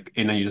 just like,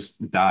 and then you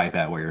just die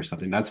that way or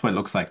something. That's what it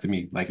looks like to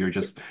me. Like you're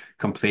just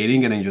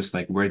complaining and then just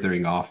like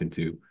withering off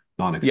into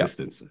Yeah.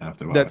 non-existence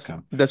after a while. That's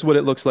that's what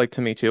it looks like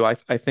to me too.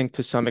 I think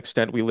to some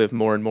extent we live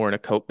more and more in a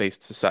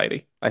cope-based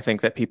society. I think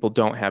that people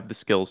don't have the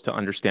skills to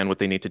understand what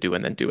they need to do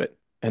and then do it.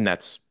 And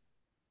that's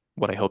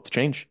what I hope to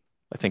change.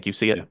 I think you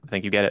see it. Yeah. I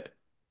think you get it.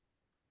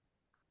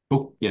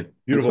 Cool. Yeah. Thanks,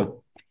 man.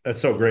 Beautiful.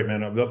 That's so great,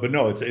 man. But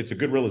no, it's a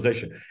good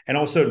realization. And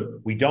also,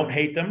 we don't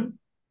hate them,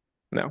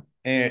 No.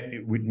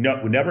 and we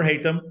never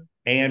hate them,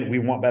 and we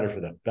want better for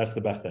them. That's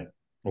the best thing.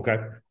 Okay.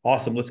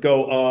 Awesome. Let's go.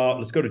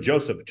 Let's go to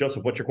Joseph.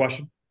 Joseph, what's your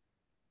question?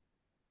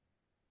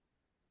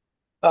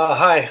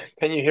 Hi,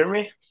 can you hear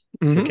me?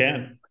 Sure Mhm.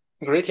 can.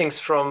 Greetings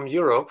from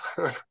Europe.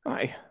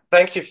 Hi.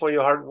 Thank you for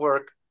your hard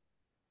work.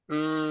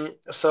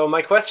 So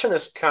my question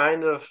is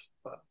kind of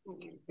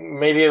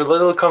maybe a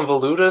little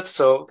convoluted.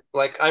 So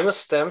like I'm a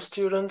STEM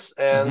student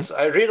and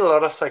I read a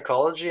lot of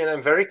psychology and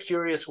I'm very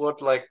curious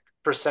what like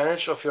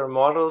percentage of your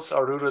models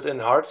are rooted in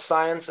hard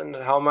science and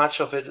how much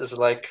of it is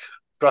like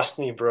trust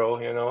me, bro,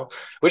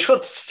 which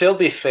would still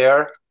be fair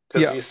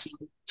because Yeah. you seem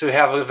to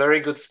have a very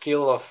good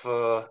skill of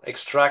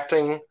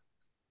extracting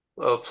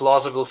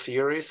plausible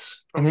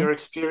theories from Mhm. your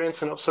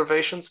experience and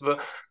observations. But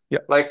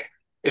Yeah. like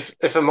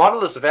if a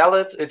model is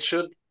valid, it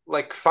should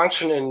like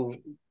function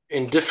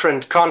in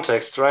different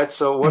contexts, right?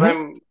 So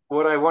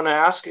what I want to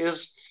ask is,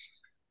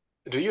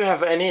 do you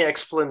have any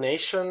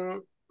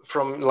explanation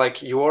from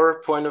like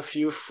your point of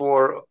view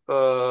for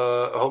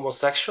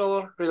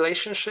homosexual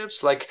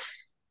relationships? Like,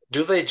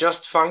 do they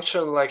just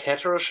function like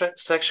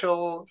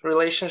heterosexual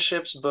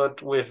relationships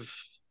but with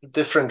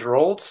different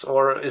roles,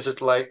 or is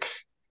it like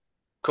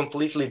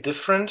completely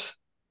different?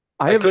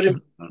 I I have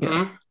couldn't.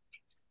 yeah.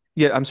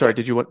 Yeah, I'm sorry.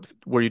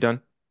 Were you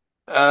done?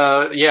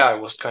 Yeah, I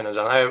was kind of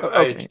done. I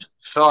Okay.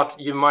 thought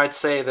you might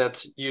say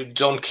that you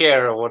don't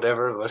care or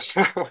whatever, but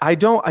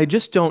I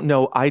just don't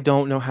know. I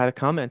don't know how to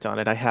comment on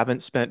it. I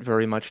haven't spent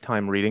very much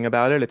time reading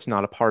about it. It's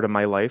not a part of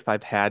my life.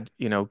 I've had,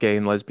 gay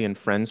and lesbian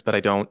friends, but I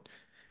don't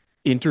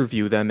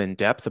interview them in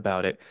depth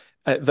about it.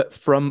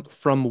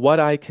 From what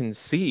I can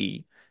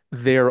see,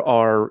 there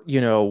are,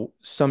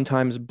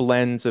 sometimes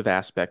blends of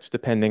aspects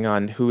depending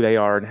on who they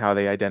are and how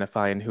they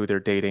identify and who they're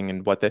dating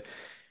and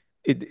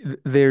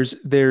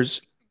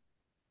there's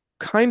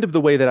kind of the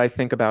way that I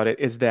think about it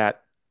is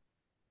that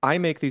I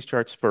make these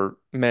charts for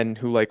men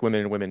who like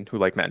women and women who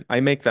like men. I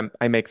make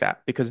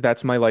that because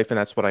that's my life and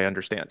that's what I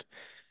understand.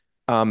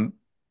 Um,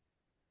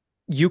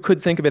 you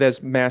could think of it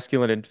as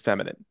masculine and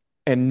feminine.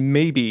 And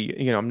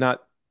maybe, I'm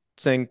not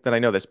saying that I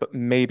know this, but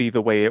maybe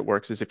the way it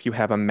works is if you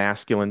have a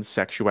masculine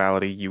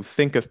sexuality, you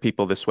think of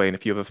people this way. And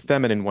if you have a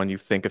feminine one, you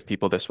think of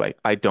people this way.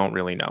 I don't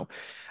really know.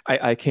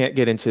 I can't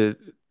get into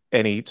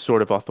any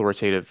sort of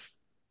authoritative,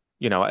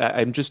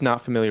 I'm just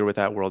not familiar with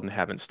that world and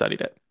haven't studied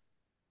it.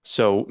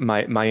 So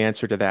my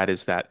answer to that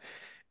is that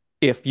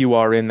if you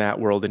are in that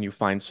world and you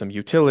find some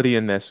utility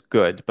in this,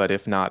 good. But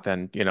if not,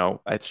 then,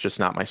 it's just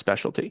not my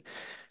specialty.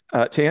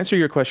 To answer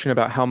your question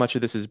about how much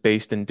of this is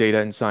based in data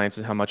and science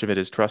and how much of it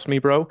is trust me,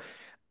 bro,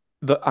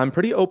 I'm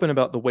pretty open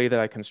about the way that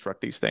I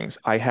construct these things.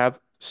 I have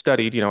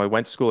studied, I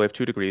went to school, I have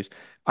 2 degrees.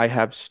 I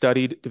have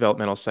studied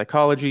developmental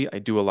psychology. I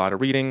do a lot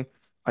of reading.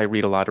 I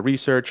read a lot of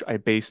research. I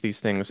base these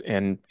things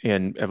in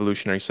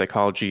evolutionary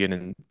psychology and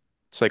in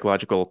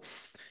psychological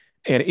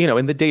and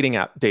in the dating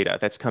app data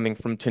that's coming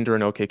from Tinder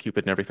and OkCupid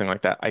and everything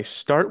like that. I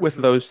start with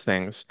those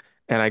things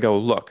and I go,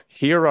 look,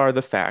 here are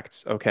the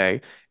facts,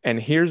 okay?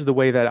 And here's the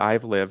way that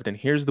I've lived, and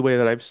here's the way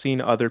that I've seen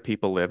other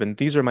people live, and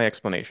these are my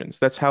explanations.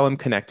 That's how I'm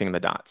connecting the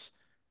dots.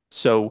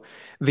 So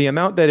the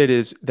amount that it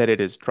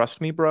is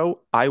trust me, bro,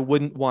 I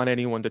wouldn't want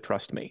anyone to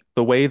trust me.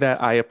 The way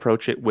that I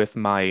approach it with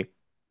my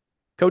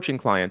coaching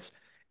clients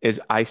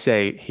is I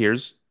say,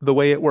 here's the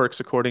way it works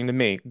according to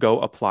me. Go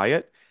apply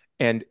it.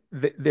 And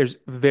there's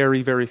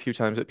very, very few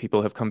times that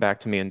people have come back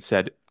to me and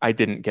said, I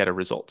didn't get a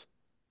result.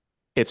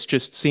 It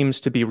just seems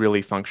to be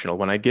really functional.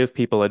 When I give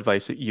people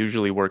advice, it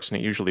usually works, and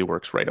it usually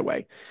works right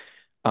away.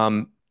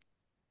 Um,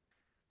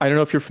 I don't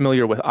know if you're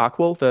familiar with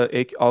AQUAL,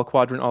 the all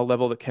quadrant, all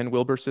level, the Ken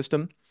Wilber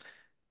system.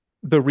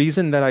 The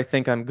reason that I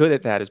think I'm good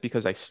at that is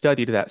because I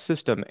studied that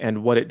system,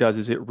 and what it does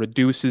is it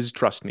reduces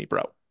trust me,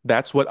 bro.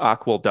 That's what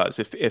AQUAL does.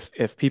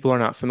 If people are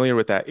not familiar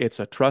with that, it's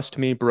a trust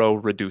me, bro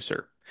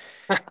reducer.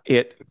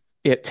 It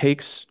it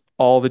takes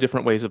all the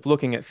different ways of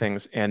looking at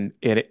things, and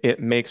it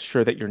makes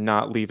sure that you're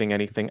not leaving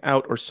anything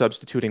out or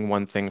substituting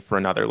one thing for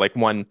another. Like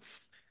one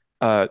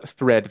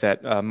thread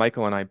that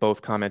Michael and I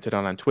both commented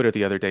on Twitter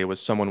the other day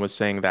was someone was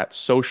saying that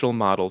social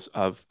models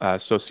of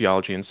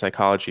sociology and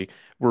psychology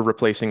were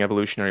replacing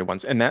evolutionary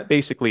ones. And that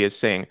basically is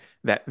saying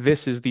that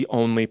this is the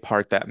only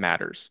part that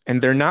matters.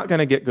 And they're not going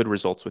to get good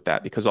results with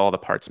that because all the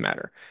parts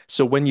matter.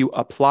 So when you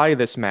apply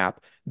this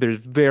map, there's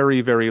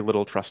very, very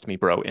little trust me,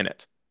 bro, in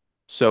it.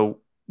 So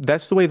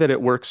that's the way that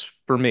it works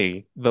for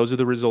me. Those are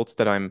the results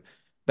that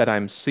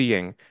I'm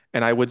seeing.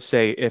 And I would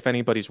say if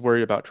anybody's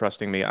worried about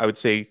trusting me, I would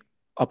say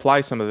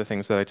apply some of the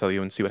things that I tell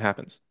you and see what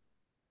happens.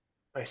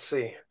 I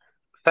see.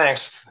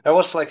 Thanks. That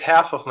was like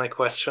half of my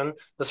question.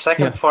 The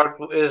second Yeah. part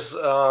is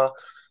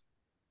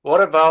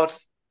what about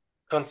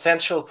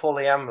consensual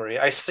polyamory?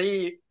 I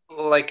see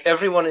like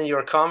everyone in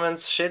your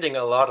comments shitting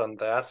a lot on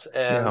that.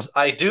 And Yeah.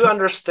 I do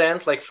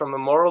understand, like, from a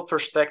moral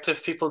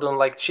perspective, people don't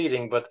like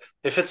cheating, but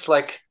if it's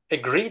like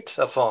agreed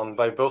upon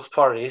by both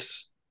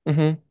parties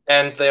Mm-hmm.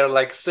 and they're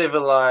like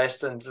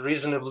civilized and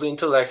reasonably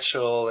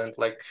intellectual and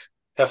like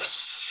have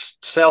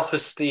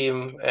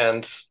self-esteem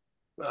and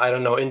I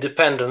don't know,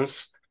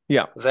 independence,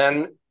 Yeah.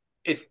 then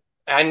it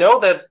I know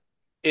that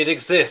it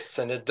exists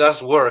and it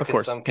does work Of in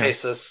course. some Yeah.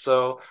 cases.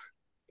 So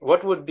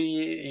what would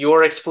be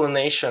your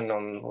explanation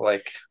on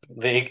like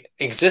the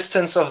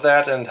existence of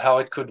that and how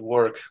it could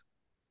work?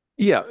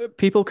 Yeah,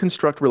 people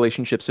construct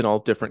relationships in all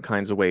different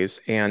kinds of ways,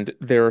 and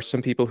there are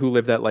some people who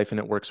live that life and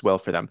it works well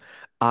for them.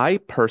 I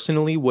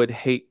personally would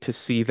hate to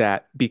see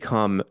that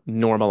become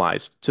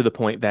normalized to the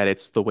point that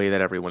it's the way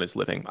that everyone is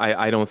living.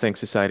 I don't think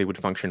society would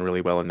function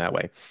really well in that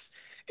way.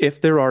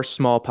 If there are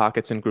small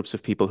pockets and groups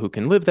of people who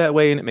can live that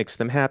way and it makes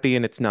them happy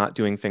and it's not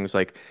doing things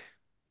like,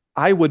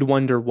 I would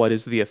wonder what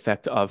is the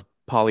effect of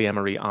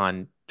polyamory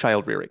on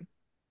child rearing?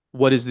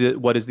 What is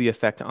the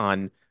effect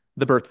on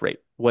the birth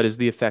rate? What is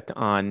the effect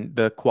on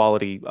the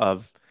quality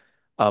of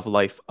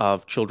life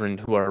of children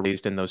who are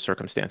raised in those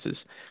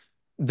circumstances?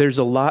 There's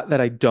a lot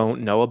that I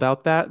don't know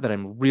about that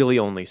I'm really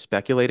only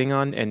speculating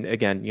on. And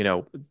again,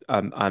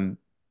 I'm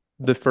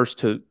the first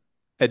to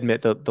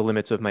admit the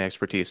limits of my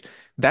expertise.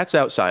 That's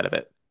outside of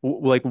it.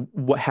 Like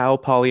how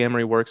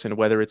polyamory works and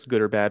whether it's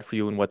good or bad for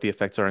you and what the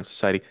effects are in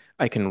society,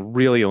 I can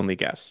really only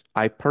guess.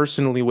 I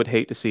personally would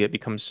hate to see it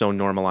become so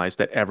normalized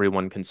that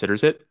everyone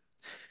considers it.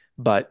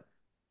 But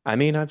I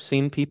mean, I've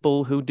seen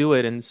people who do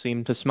it and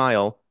seem to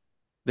smile.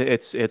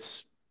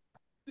 It's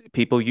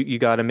people, you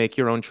got to make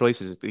your own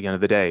choices at the end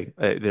of the day.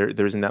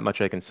 There isn't that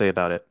much I can say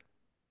about it.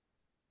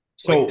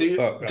 Like, So,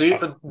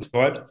 go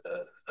ahead.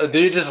 do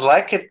you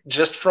dislike it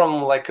just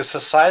from like a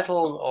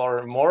societal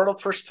or moral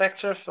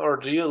perspective, or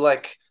do you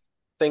like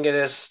think it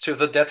is to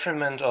the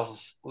detriment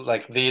of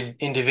like the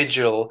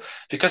individual?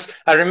 Because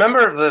I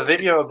remember the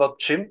video about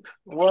chimp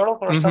world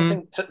or Mm-hmm.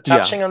 something Yeah.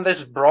 touching on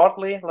this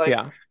broadly,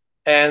 like, Yeah.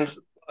 and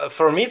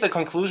for me the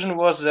conclusion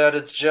was that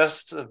it's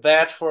just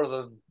bad for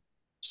the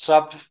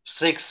sub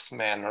six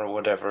man or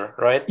whatever,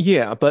 right?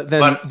 Yeah, but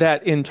then But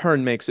that in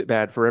turn makes it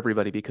bad for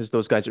everybody because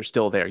those guys are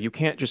still there. You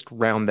can't just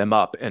round them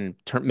up and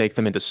make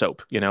them into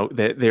soap.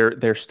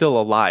 They're still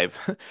alive,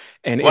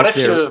 and what if if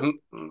they're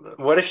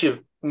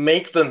you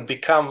make them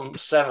become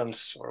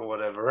sevens or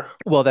whatever?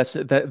 well, that's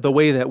that the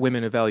way that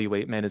women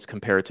evaluate men is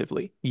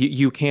comparatively.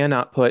 You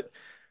cannot put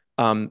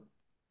um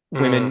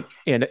Mm, women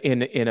in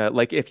a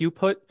like if you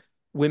put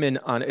women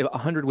on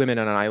 100 women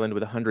on an island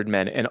with 100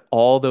 men and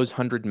all those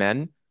 100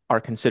 men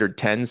are considered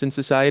tens in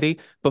society,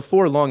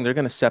 before long they're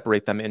going to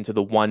separate them into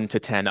the 1 to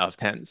 10 of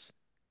tens.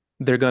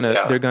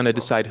 yeah. They're gonna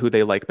decide who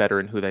they like better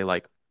and who they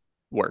like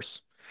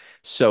worse.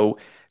 So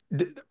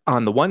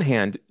on the one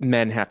hand,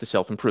 men have to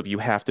self-improve. You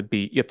have to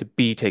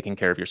be taking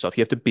care of yourself.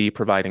 You have to be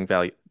providing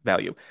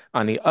value.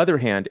 On the other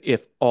hand,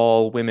 if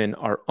all women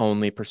are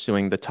only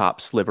pursuing the top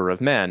sliver of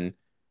men,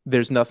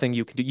 there's nothing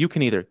you can do. You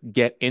can either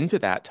get into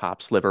that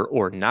top sliver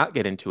or not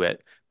get into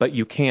it, but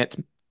you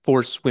can't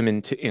force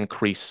women to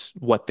increase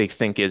what they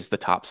think is the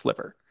top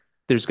sliver.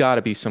 There's got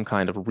to be some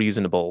kind of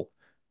reasonable,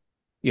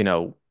 you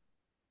know,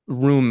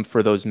 room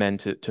for those men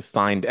to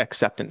find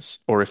acceptance.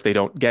 Or if they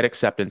don't get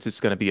acceptance, it's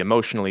going to be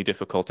emotionally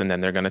difficult, and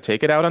then they're going to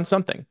take it out on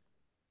something.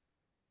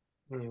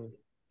 Mm.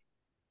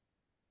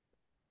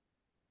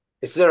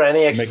 Is there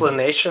any That makes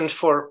sense. explanation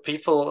for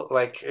people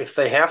like if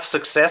they have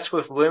success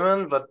with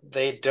women, but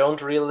they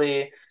don't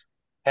really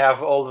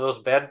have all those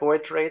bad boy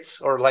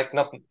traits, or like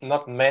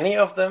not many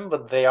of them,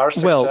 but they are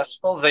Well,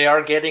 successful. They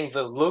are getting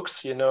the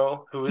looks,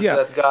 who is yeah,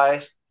 that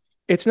guy?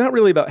 it's not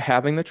really about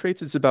having the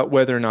traits, it's about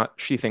whether or not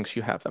she thinks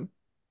you have them.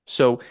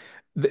 So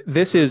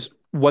this Mhm. is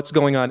what's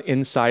going on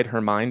inside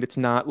her mind. It's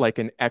not like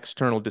an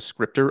external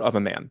descriptor of a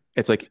man.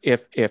 It's like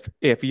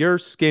if you're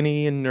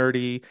skinny and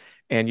nerdy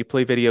and you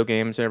play video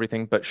games and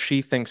everything, but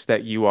she thinks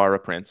that you are a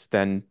prince,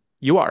 then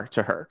you are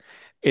to her.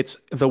 It's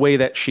the way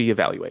that she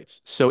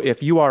evaluates. So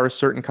if you are a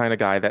certain kind of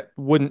guy that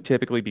wouldn't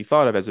typically be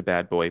thought of as a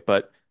bad boy,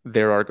 but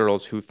there are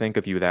girls who think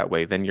of you that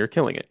way, then you're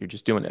killing it. You're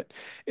just doing it.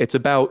 It's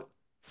about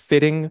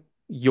fitting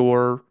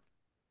your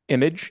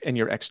image and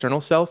your external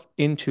self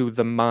into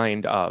the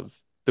mind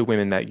of the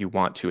women that you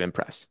want to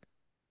impress.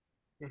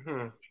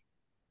 Mm-hmm.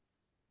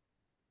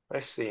 I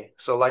see.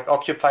 So like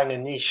occupying a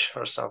niche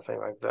or something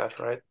like that,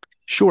 right?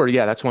 Sure,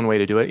 yeah, that's one way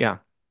to do it. Yeah.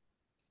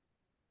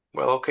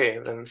 Well, okay,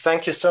 then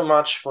thank you so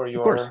much for Of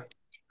course. your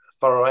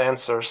thorough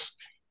answers.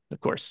 Of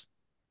course.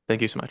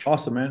 Thank you so much.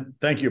 Awesome, man.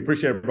 Thank you.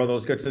 Appreciate it, brother.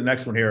 Let's get to the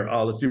next one here.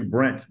 Let's do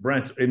Brent.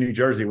 Brent in New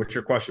Jersey. What's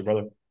your question,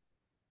 brother?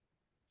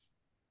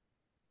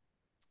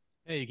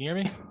 Hey, you can hear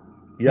me?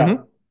 Yeah.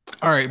 Mhm.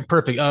 All right,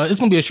 perfect. It's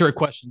gonna be a short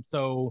question.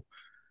 So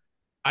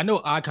I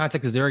know eye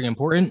contact is very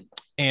important,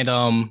 and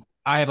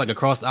I have like a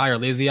crossed eye or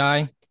lazy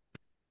eye.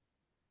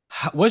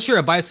 What's your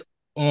advice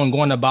on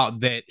going about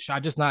that? Should I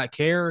just not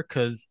care?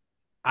 Because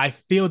I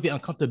feel the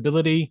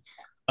uncomfortability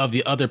of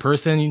the other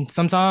person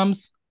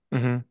sometimes,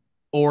 Mhm.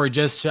 or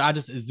just should I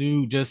just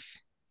exude,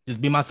 just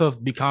be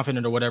myself, be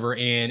confident or whatever,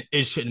 and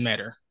it shouldn't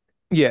matter.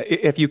 Yeah,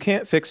 if you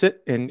can't fix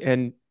it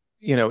and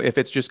you know, if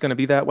it's just going to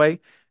be that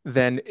way,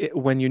 then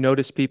when you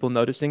notice people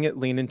noticing it,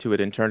 lean into it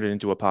and turn it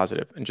into a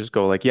positive and just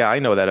go like, yeah, I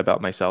know that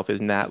about myself.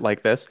 Isn't that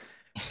like this?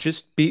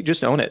 Just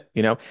own it,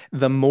 you know?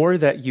 The more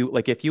that you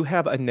like if you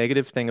have a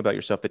negative thing about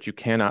yourself that you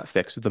cannot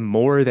fix, the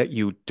more that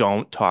you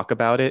don't talk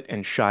about it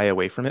and shy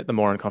away from it, the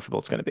more uncomfortable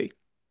it's going to be.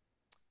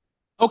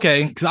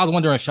 Okay, because I was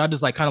wondering, should I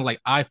just like kind of like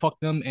I fuck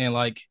them and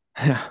like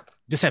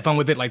just have fun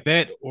with it like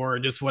that, or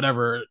just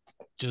whatever,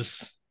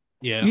 just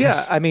yeah.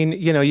 Yeah, I mean,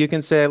 you know, you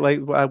can say like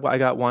I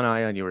got one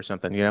eye on you or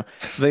something, you know.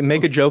 They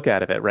make a joke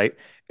out of it, right?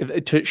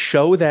 To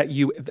show that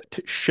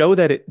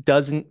it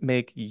doesn't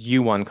make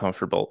you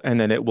uncomfortable, and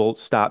then it will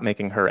stop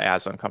making her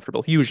as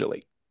uncomfortable,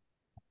 usually.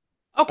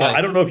 Okay.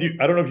 I don't know if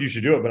you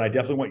should do it, but I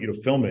definitely want you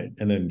to film it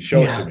and then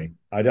show it to me.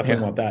 I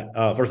definitely want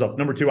that. First off,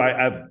 number two, I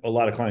have a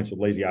lot of clients with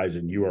lazy eyes,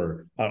 and you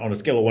are on a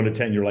scale of 1 to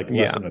 10, you're like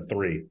less than a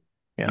 3.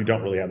 Yeah. You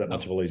don't really have that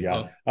much of a lazy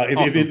eye. If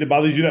awesome. it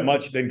bothers you that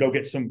much, then go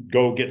get some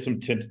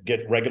tint,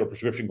 get regular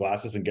prescription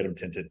glasses and get them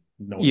tinted.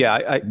 No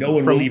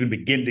one will even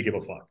begin to give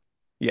a fuck.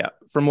 Yeah,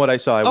 from what I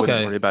saw, I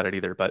wouldn't worry about it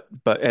either. But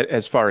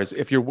as far as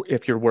if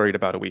you're worried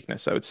about a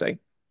weakness, I would say.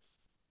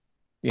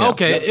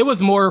 Okay, it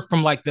was more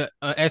from like the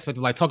aspect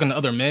of like talking to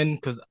other men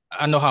because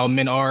I know how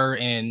men are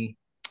and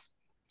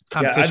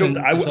competition.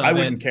 Yeah, I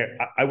wouldn't care.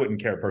 I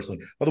wouldn't care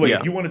personally. By the way,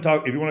 if you want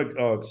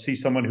to see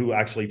someone who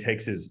actually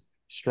takes his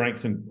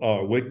strengths and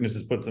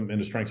weaknesses, puts them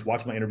into strengths,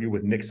 watch my interview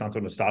with Nick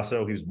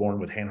Santonastaso. He was born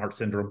with hand-heart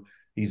syndrome.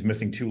 He's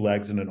missing 2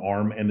 legs and an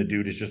arm, and the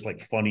dude is just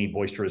like funny,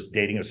 boisterous,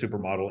 dating a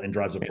supermodel and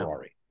drives a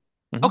Ferrari.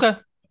 Okay,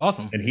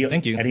 awesome. And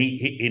thank you. And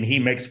he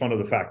makes fun of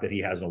the fact that he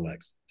has no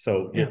legs.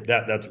 So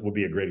that would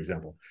be a great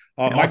example.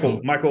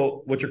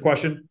 Michael, what's your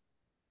question?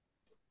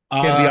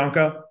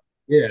 Bianca.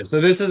 Yeah,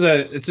 so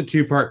it's a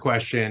two-part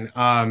question.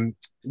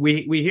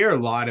 We hear a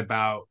lot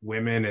about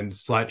women and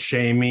slut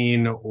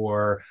shaming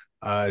or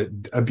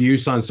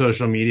abuse on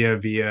social media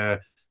via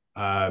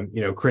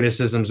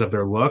criticisms of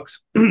their looks.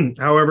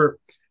 However,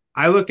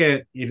 I look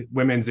at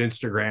women's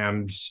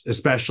Instagrams,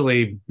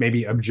 especially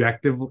maybe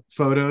objective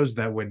photos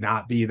that would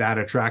not be that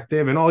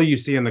attractive, and all you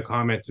see in the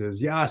comments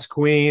is "Yes,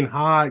 queen,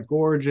 hot,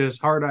 gorgeous,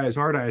 hard eyes,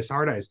 hard eyes,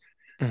 hard eyes."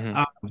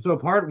 So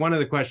part one of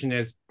the question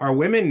is, are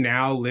women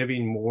now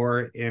living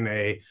more in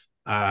a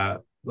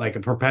like a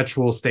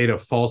perpetual state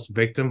of false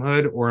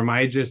victimhood, or am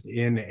I just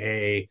in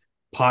a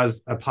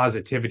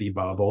positivity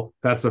bubble?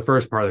 That's the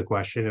first part of the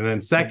question. And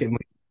then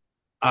secondly,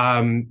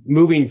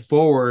 moving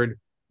forward,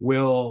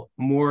 will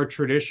more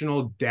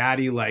traditional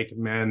daddy-like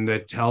men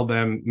that tell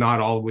them not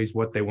always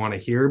what they want to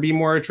hear be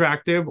more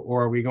attractive,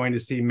 or are we going to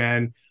see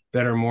men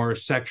that are more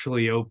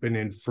sexually open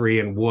and free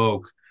and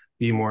woke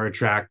be more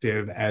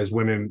attractive as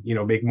women,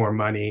 make more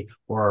money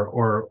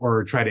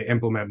or try to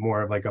implement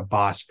more of like a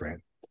boss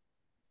friend?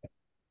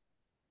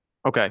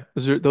 Okay,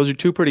 those are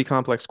 2 pretty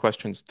complex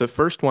questions. The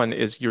first one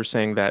is you're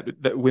saying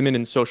that women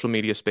in social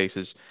media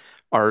spaces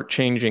are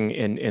changing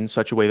in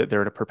such a way that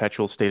they're in a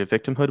perpetual state of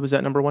victimhood. Was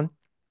that number 1?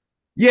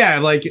 Yeah,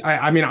 like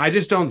I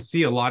just don't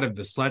see a lot of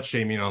the slut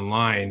shaming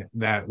online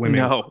that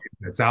women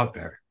that's out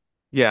there.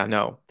 Yeah,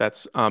 no,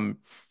 that's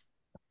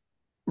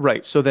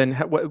right. So then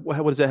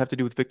what does that have to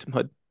do with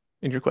victimhood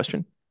in your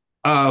question?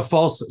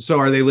 False. So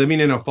are they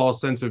living in a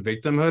false sense of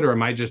victimhood, or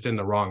am I just in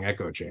the wrong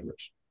echo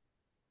chambers?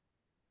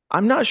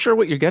 I'm not sure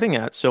what you're getting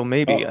at. So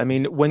maybe, I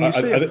mean, when you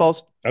say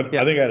false, I think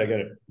I get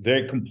it.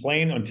 They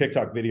complain on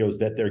TikTok videos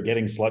that they're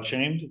getting slut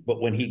shamed,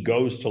 but when he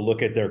goes to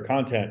look at their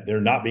content,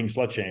 they're not being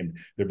slut shamed.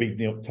 They're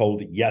being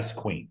told, "Yes,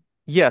 queen."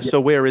 Yeah.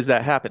 So where is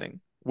that happening?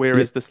 Where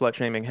is the slut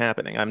shaming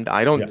happening?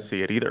 I don't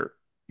see it either.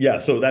 Yeah.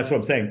 So that's what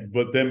I'm saying.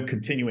 But them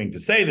continuing to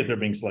say that they're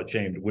being slut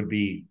shamed would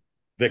be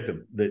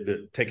victim,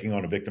 the taking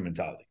on a victim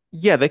mentality.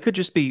 Yeah, they could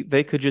just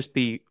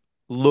be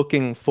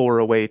looking for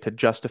a way to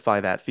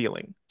justify that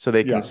feeling. So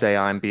they can say,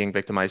 I'm being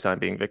victimized, I'm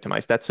being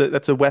victimized. That's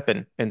a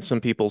weapon in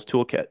some people's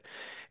toolkit,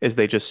 is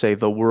they just say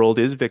the world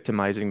is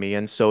victimizing me,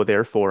 and so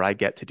therefore I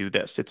get to do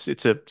this.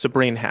 It's a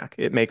brain hack.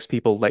 It makes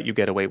people let you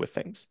get away with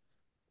things.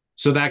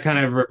 So that kind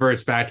of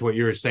reverts back to what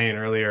you were saying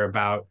earlier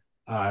about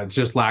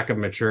just lack of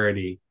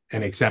maturity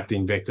and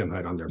accepting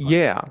victimhood on their part.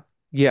 Yeah.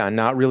 Yeah.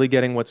 Not really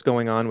getting what's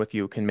going on with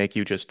you can make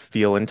you just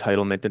feel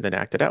entitlement and then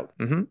act it out.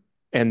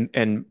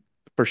 And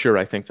for sure,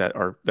 I think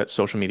that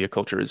social media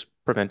culture is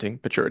preventing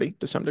maturity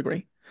to some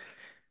degree.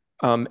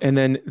 And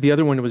then the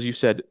other one was, you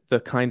said, the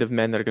kind of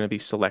men that are going to be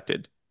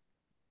selected,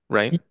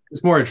 right?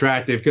 It's more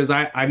attractive because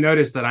I've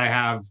noticed that I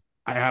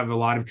have a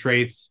lot of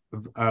traits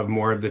of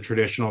more of the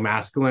traditional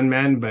masculine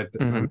men, but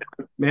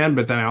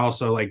but then I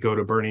also like go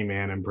to Burning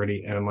Man and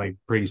I'm like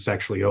pretty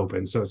sexually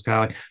open. So it's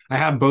kind of like I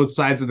have both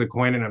sides of the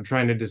coin, and I'm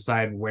trying to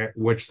decide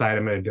which side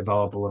I'm going to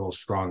develop a little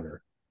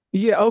stronger.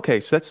 Yeah, okay.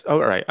 So that's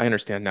all right. I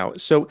understand now.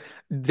 So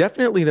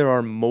definitely there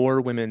are more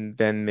women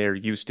than there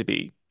used to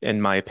be,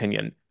 in my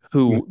opinion,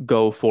 who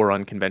go for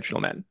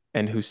unconventional men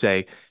and who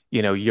say,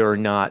 you're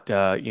not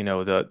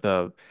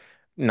the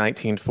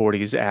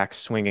 1940s axe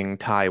swinging,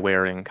 tie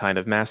wearing kind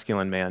of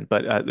masculine man,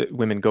 but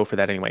women go for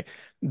that anyway.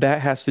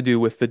 That has to do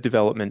with the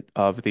development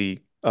of the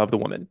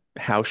woman,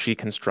 how she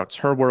constructs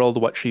her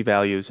world, what she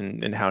values,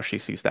 and how she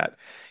sees that.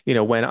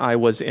 When I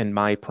was in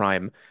my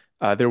prime,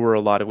 there were a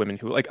lot of women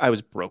who, like, I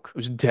was broke, I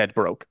was dead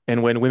broke.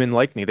 And when women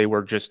liked me, they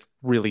were just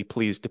really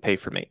pleased to pay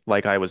for me.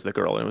 Like I was the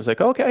girl. And it was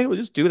like, okay, we'll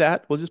just do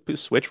that. We'll just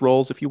switch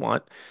roles if you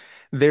want.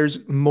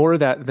 There's more of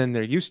that than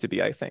there used to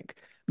be, I think.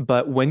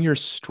 But when you're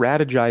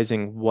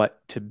strategizing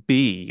what to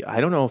be,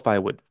 I don't know if I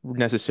would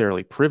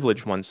necessarily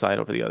privilege one side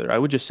over the other. I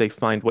would just say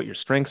find what your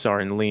strengths are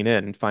and lean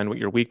in, and find what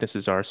your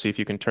weaknesses are, see if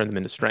you can turn them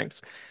into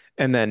strengths.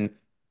 And then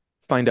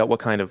find out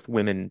what kind of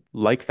women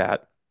like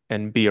that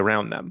and be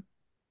around them,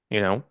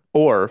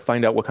 or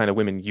find out what kind of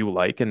women you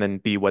like and then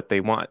be what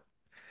they want.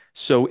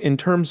 So in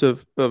terms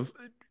of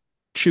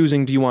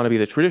choosing, do you want to be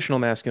the traditional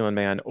masculine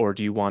man, or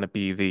do you want to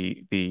be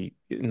the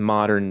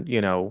modern,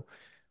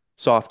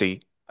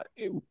 softy?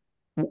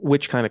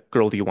 Which kind of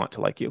girl do you want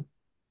to like you?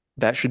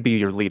 That should be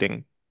your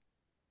leading.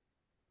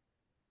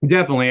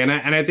 Definitely, and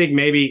I think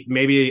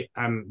maybe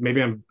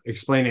I'm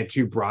explaining it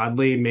too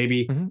broadly.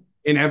 Maybe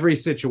in every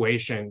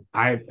situation,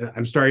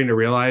 I'm starting to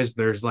realize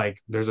there's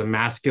a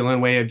masculine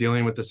way of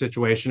dealing with the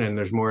situation, and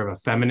there's more of a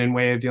feminine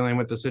way of dealing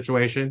with the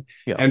situation,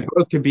 and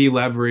both could be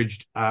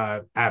leveraged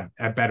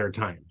at better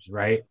times,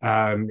 right?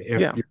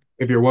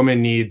 If your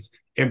woman needs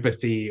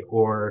empathy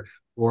or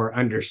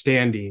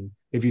understanding,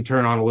 if you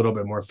turn on a little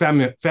bit more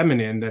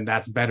feminine, then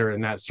that's better in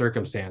that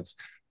circumstance.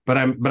 But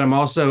I've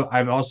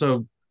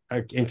also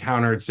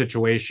encountered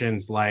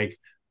situations like,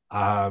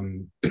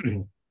 for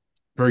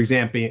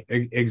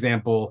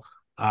example,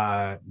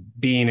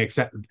 being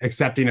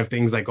accepting of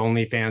things like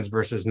OnlyFans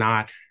versus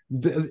not.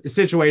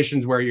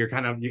 Situations where you're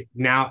kind of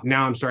now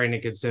I'm starting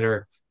to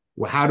consider,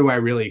 well, how do I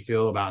really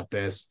feel about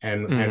this,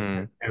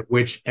 and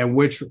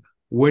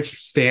which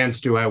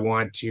stance do I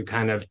want to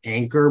kind of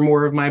anchor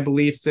more of my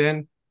beliefs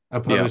in,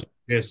 opposed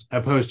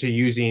to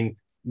using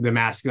the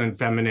masculine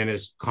feminine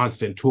as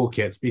constant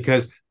toolkits,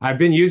 because I've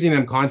been using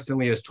them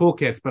constantly as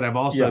toolkits, but I've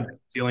also been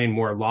feeling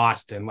more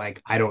lost and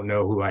like I don't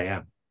know who I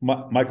am.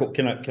 Michael,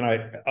 can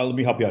I let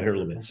me help you out here a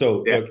little bit.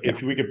 So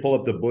if we could pull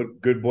up the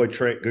good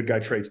guy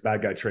traits,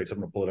 bad guy traits, I'm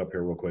going to pull it up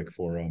here real quick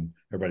for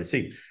everybody to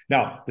see.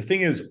 Now, the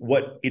thing is,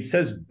 what it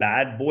says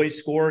bad boy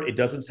score, it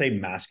doesn't say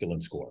masculine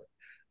score.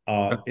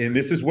 And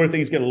this is where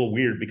things get a little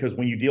weird, because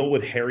when you deal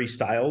with Harry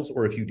Styles,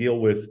 or if you deal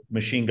with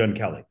Machine Gun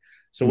Kelly,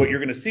 so what you're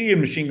going to see in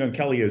Machine Gun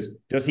Kelly is,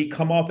 does he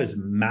come off as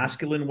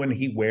masculine when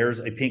he wears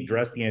a pink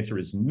dress? The answer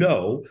is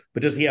no.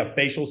 But does he have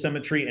facial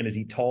symmetry, and is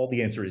he tall?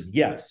 The answer is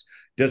yes.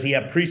 Does he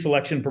have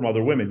pre-selection from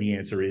other women? The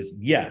answer is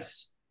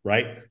yes.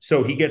 Right?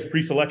 So he gets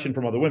pre-selection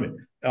from other women.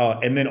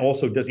 And then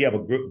also, does he have a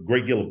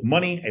great deal of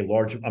money, a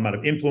large amount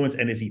of influence,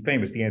 and is he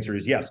famous? The answer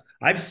is yes.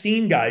 I've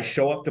seen guys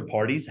show up to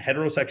parties,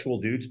 heterosexual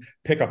dudes,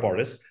 pickup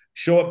artists,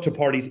 show up to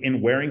parties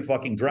in wearing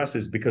fucking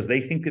dresses because they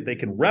think that they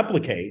can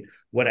replicate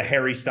what a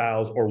Harry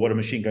Styles or what a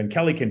Machine Gun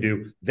Kelly can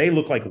do. They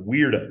look like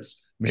weirdos.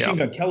 Machine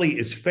Gun Kelly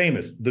is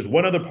famous. There's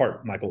one other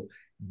part, Michael,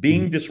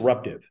 being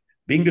disruptive.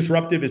 Being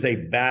disruptive is a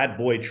bad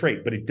boy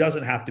trait, but it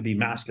doesn't have to be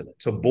masculine.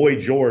 So Boy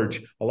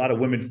George, a lot of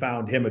women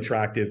found him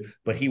attractive,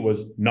 but he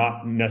was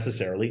not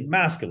necessarily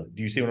masculine.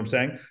 Do you see what I'm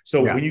saying?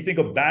 So when you think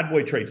of bad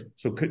boy traits,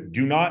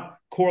 do not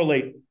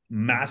correlate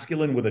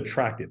masculine with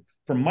attractive.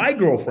 For my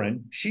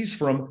girlfriend, she's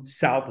from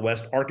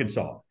Southwest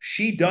Arkansas.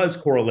 She does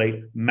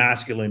correlate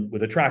masculine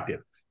with attractive.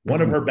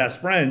 One of her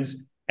best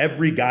friends,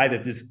 every guy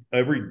that this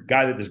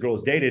girl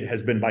has dated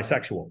has been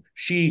bisexual.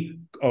 She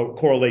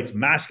correlates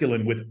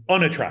masculine with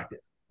unattractive.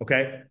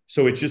 Okay.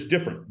 So it's just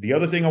different. The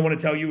other thing I want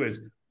to tell you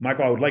is,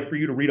 Michael, I would like for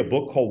you to read a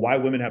book called Why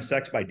Women Have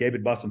Sex by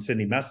David Buss and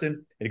Cindy Meston.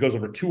 And it goes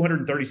over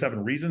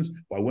 237 reasons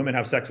why women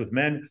have sex with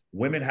men.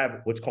 Women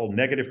have what's called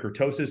negative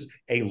kurtosis,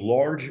 a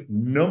large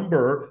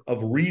number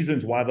of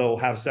reasons why they'll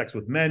have sex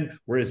with men,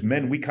 whereas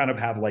men, we kind of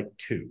have like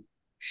two.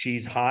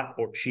 she's hot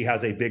or she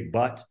has a big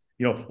butt.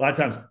 You know, a lot of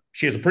times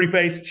she has a pretty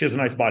face, she has a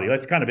nice body.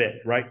 That's kind of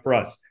it, right? For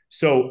us.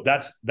 So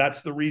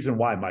that's the reason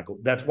why, Michael.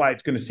 That's why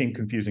it's going to seem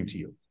confusing to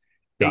you.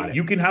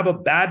 You can have a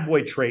bad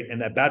boy trait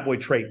and that bad boy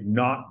trait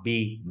not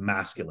be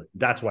masculine.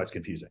 That's why it's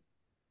confusing.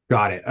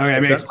 Got it. Okay,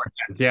 makes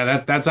sense.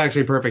 Yeah, that's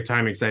actually perfect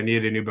timing because I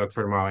needed a new book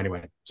for tomorrow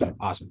anyway. So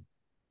awesome.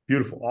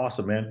 Beautiful.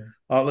 Awesome, man.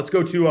 Let's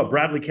go to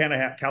Bradley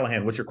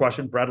Callahan. What's your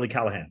question? Bradley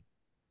Callahan.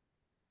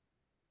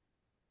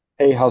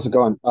 Hey, how's it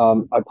going?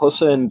 I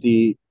posted in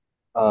the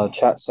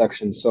chat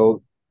section.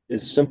 So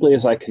as simply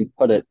as I can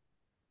put it,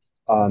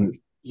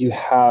 you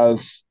have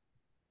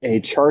a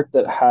chart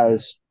that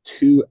has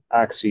two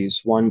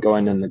axes, one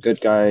going in the good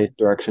guy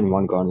direction,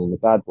 one going in the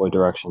bad boy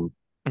direction.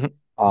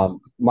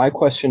 My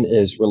question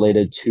is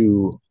related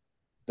to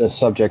the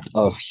subject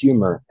of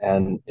humor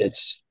and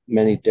its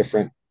many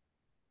different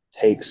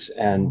takes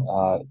and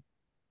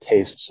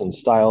tastes and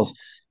styles.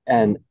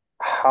 And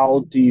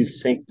how do you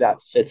think that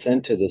fits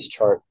into this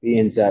chart,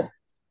 being that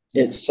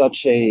it's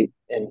such a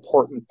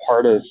important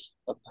part of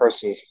a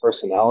person's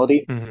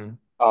personality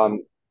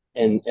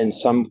in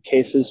some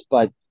cases,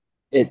 but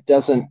it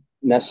doesn't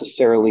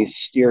necessarily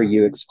steer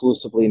you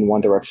exclusively in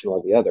one direction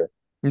or the other.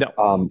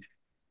 No.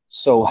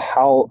 So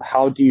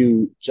how do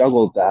you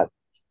juggle that,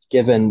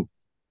 given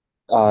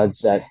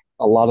that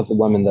a lot of the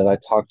women that I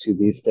talk to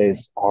these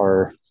days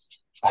are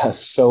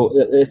so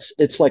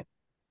it's like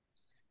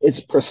it's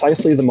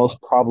precisely the most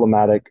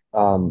problematic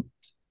part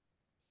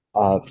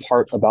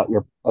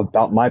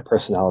about my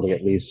personality,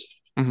 at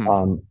least,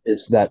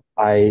 is that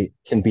I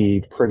can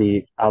be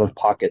pretty out of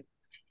pocket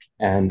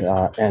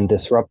and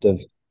disruptive,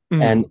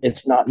 and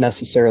it's not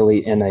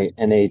necessarily in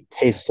a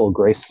tasteful,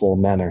 graceful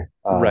manner.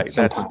 Right.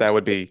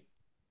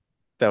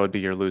 That would be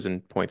your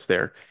losing points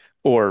there.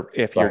 Or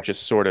if you're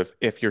just sort of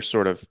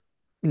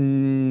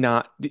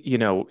not,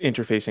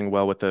 interfacing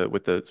well with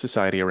the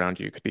society around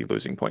you, could be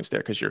losing points there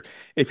because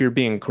if you're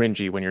being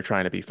cringy when you're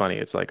trying to be funny,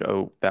 it's like,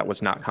 oh, that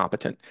was not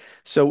competent.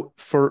 So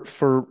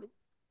for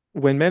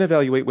when men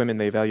evaluate women,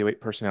 they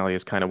evaluate personality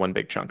as kind of one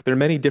big chunk. There are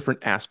many different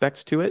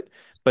aspects to it,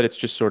 but it's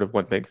just sort of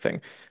one big thing.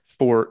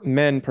 For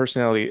men,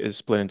 personality is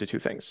split into two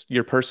things.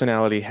 Your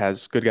personality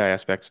has good guy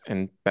aspects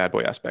and bad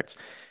boy aspects.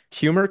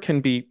 Humor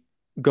can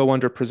go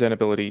under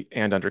presentability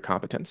and under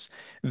competence.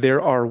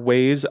 There are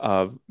ways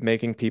of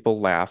making people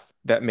laugh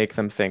that make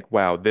them think,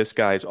 wow, this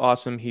guy's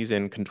awesome. He's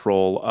in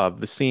control of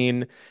the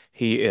scene.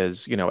 He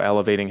is,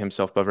 elevating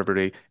himself above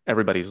everybody.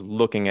 Everybody's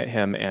looking at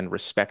him and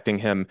respecting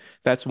him.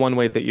 That's one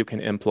way that you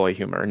can employ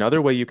humor.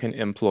 Another way you can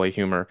employ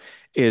humor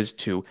is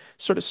to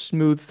sort of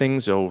smooth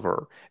things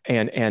over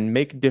and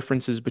make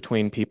differences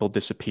between people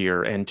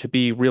disappear, and to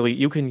be really,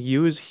 you can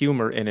use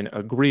humor in an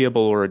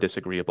agreeable or a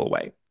disagreeable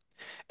way.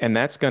 And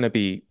that's going to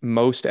be,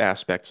 most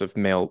aspects of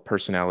male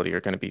personality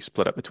are going to be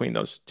split up between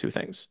those two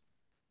things.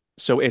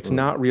 So it's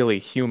not really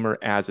humor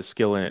as a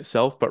skill in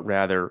itself, but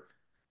rather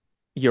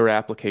your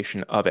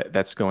application of it.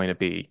 That's going to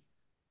be,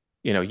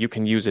 you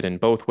can use it in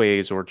both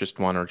ways, or just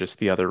one or just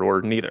the other,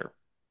 or neither.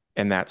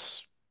 And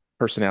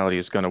personality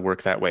is going to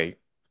work that way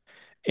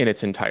in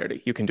its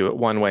entirety. You can do it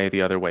one way,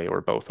 the other way, or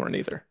both, or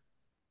neither.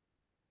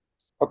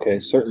 Okay,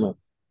 certainly.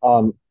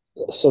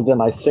 So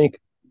then I think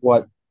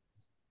what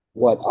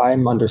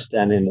I'm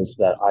understanding is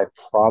that I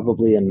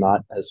probably am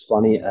not as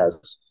funny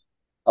as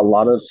a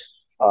lot of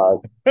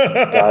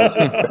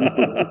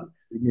guys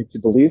need to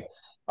believe.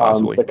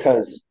 Possibly.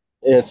 Because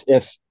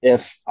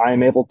if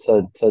I'm able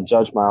to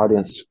judge my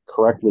audience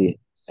correctly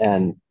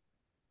and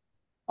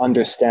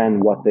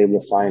understand what they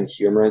will find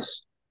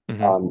humorous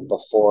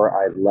before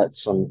I let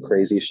some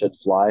crazy shit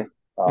fly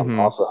off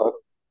the hook,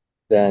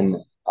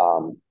 then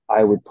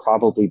I would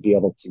probably be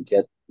able to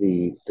get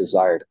the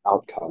desired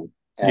outcome.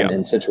 And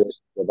in situations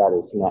where that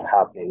is not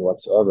happening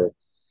whatsoever.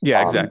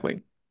 Yeah,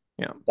 exactly.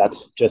 Yeah.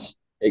 That's just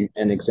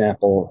an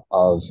example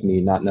of me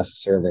not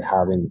necessarily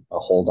having a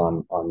hold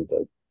on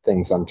the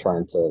things I'm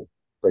trying to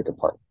break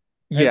apart.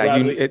 Yeah,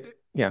 Bradley,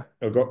 yeah.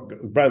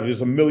 Bradley,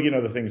 there's a million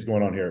other things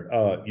going on here.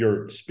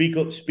 Your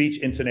speech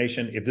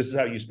intonation, if this is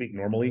how you speak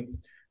normally,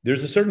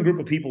 there's a certain group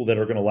of people that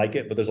are going to like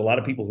it, but there's a lot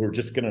of people who are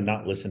just going to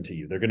not listen to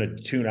you. They're going to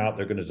tune out.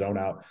 They're going to zone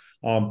out.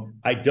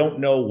 I don't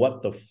know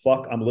what the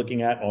fuck I'm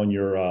looking at on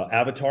your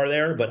avatar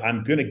there, but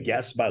I'm going to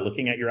guess by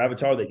looking at your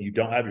avatar that you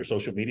don't have your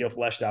social media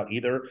fleshed out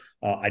either.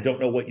 I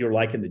don't know what you're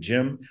like in the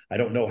gym. I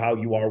don't know how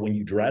you are when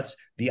you dress.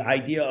 The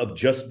idea of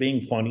just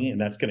being funny and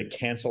that's going to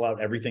cancel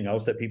out everything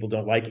else that people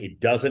don't like, it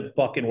doesn't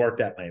fucking work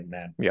that way,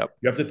 man. Yep.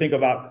 You have to think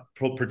about,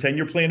 pretend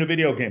you're playing a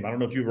video game. I don't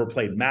know if you've ever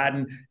played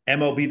Madden,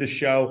 MLB The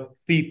Show,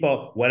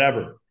 FIFA,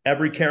 whatever.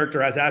 Every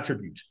character has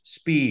attributes: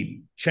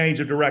 speed,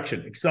 change of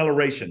direction,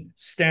 acceleration,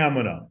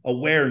 stamina,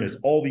 awareness,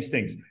 all these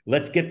things.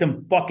 Let's get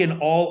them fucking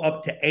all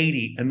up to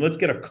 80, and let's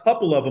get a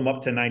couple of them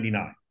up to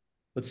 99.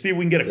 Let's see if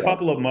we can get a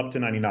couple of them up to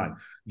 99.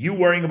 You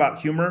worrying about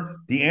humor,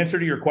 the answer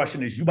to your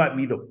question is you might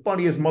be the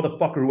funniest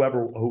motherfucker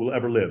who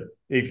ever lived.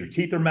 If your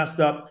teeth are messed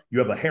up, you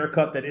have a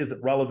haircut that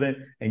isn't relevant,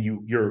 and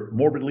you're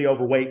morbidly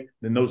overweight,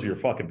 then those are your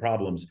fucking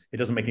problems. It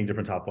doesn't make any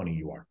difference how funny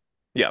you are.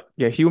 Yeah.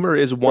 Yeah. Humor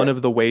is one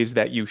of the ways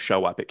that you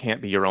show up. It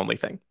can't be your only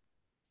thing.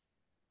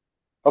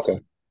 Okay,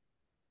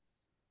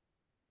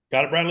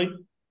 Got it, Bradley?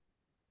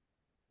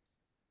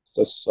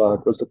 that's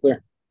crystal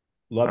clear.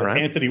 Love All it.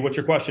 right. Anthony, what's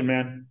your question,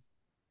 man?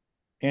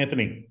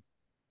 Anthony.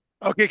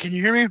 Okay, can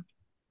you hear me?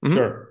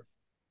 Sure.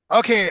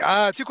 Okay,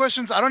 two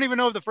questions. I don't even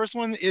know if the first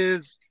one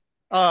is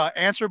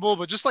answerable,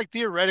 but just like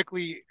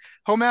theoretically,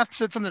 Homath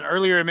said something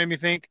earlier and made me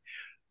think.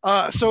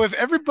 So if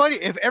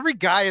every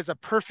guy is a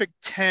perfect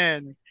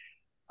 10,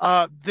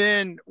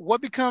 then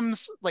what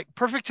becomes like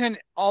perfect 10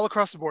 all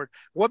across the board?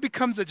 What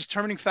becomes the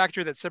determining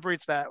factor that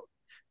separates that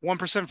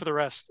 1% for the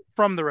rest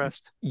from the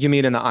rest? You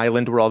mean in the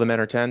island where all the men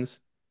are tens?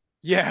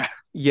 Yeah.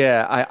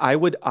 Yeah, I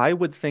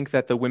would think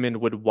that the women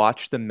would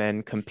watch the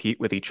men compete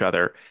with each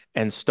other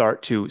and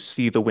start to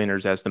see the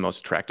winners as the most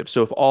attractive.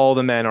 So if all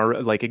the men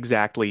are like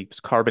exactly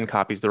carbon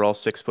copies, they're all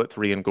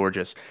 6'3" and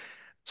gorgeous,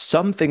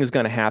 something's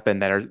going to happen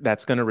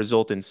that's going to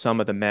result in some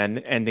of the men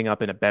ending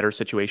up in a better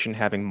situation,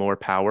 having more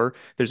power.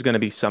 There's going to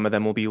be some of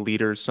them will be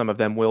leaders, some of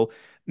them will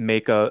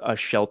make a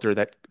shelter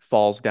that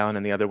falls down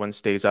and the other one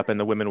stays up, and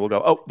the women will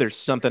go, oh, there's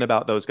something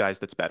about those guys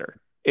that's better.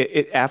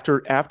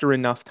 After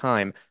enough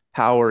time,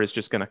 power is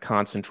just going to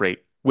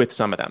concentrate with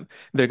some of them.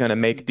 They're going to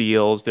make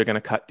deals, they're going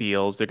to cut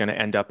deals, they're going to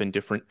end up in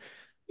different,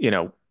 you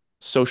know,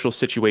 social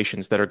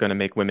situations that are going to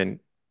make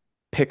women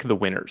pick the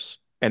winners.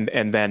 And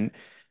then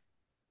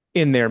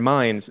in their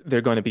minds,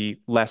 they're going to be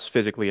less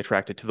physically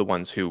attracted to the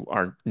ones who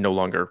are no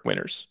longer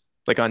winners.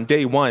 Like on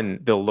day one,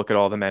 they'll look at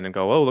all the men and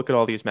go, oh, look at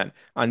all these men.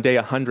 On day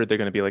 100, they're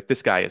going to be like,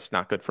 this guy is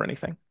not good for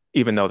anything,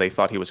 even though they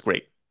thought he was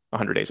great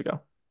 100 days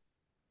ago.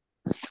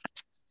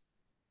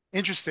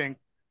 Interesting.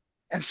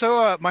 And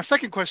so my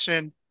second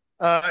question,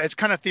 it's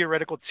kind of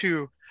theoretical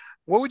too.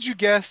 What would you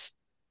guess,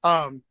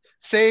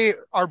 say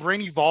our brain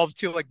evolved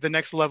to like the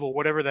next level,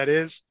 whatever that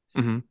is,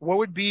 Mm-hmm. what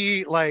would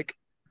be like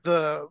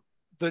the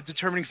the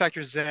determining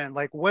factors then?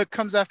 Like what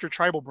comes after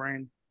tribal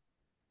brain,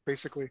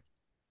 basically?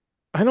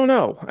 I don't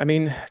know. I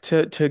mean,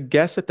 to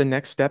guess at the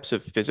next steps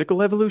of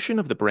physical evolution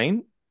of the brain,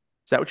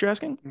 is that what you're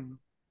asking? Mhm.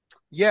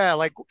 Yeah,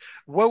 like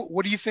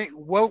what do you think?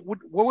 What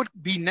would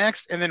be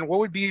next, and then what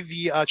would be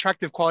the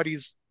attractive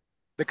qualities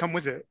that come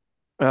with it?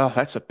 Oh,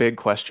 that's a big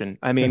question.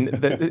 I mean,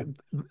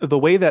 the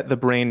way that the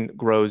brain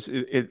grows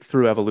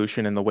through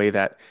evolution and the way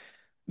that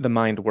the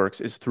mind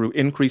works is through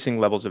increasing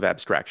levels of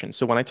abstraction.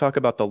 So when I talk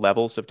about the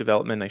levels of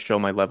development, I show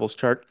my levels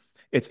chart.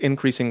 It's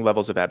increasing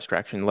levels of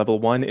abstraction. Level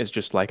one is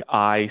just like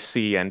I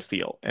see and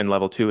feel. And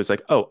level two is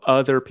like, oh,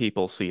 other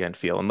people see and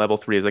feel. And level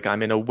three is like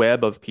I'm in a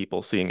web of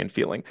people seeing and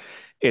feeling.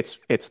 It's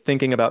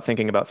thinking about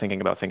thinking about thinking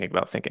about thinking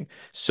about thinking.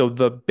 So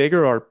the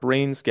bigger our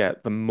brains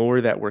get, the more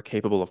that we're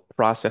capable of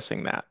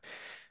processing that.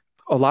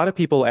 A lot of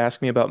people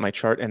ask me about my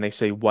chart and they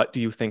say, what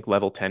do you think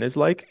level 10 is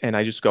like? And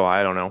I just go,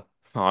 I don't know.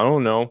 I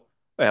don't know.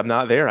 I'm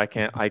not there. I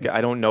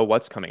don't know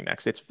what's coming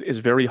next. It's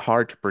very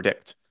hard to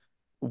predict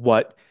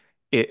what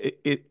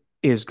it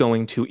is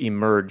going to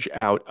emerge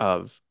out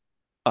of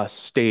a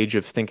stage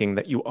of thinking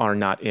that you are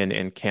not in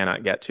and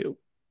cannot get to.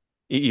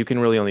 You can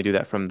really only do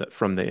that from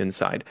the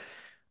inside.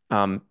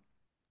 Um,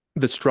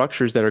 the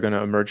structures that are going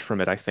to emerge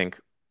from it, I think,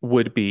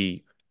 would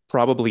be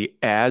probably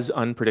as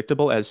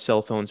unpredictable as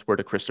cell phones were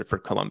to Christopher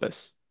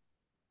Columbus.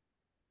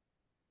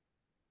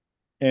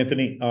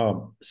 Anthony,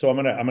 so I'm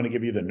gonna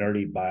give you the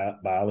nerdy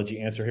biology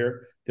answer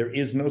here. There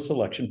is no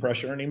selection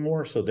pressure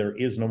anymore, so there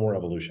is no more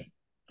evolution.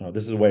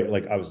 This is the way,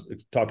 like I was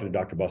talking to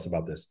Dr. Buss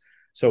about this.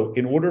 So,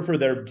 in order for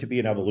there to be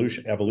an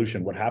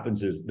evolution, what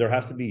happens is there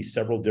has to be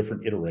several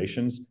different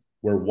iterations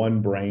where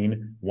one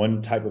brain,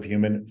 one type of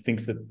human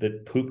thinks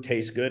that poop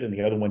tastes good and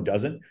the other one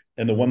doesn't,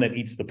 and the one that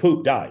eats the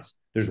poop dies.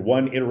 There's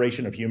one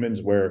iteration of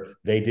humans where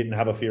they didn't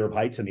have a fear of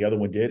heights and the other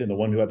one did, and the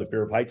one who had the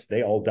fear of heights,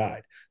 they all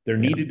died. There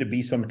needed to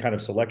be some kind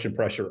of selection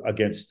pressure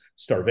against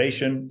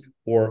starvation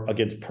or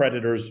against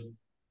predators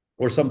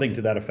or something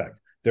to that effect.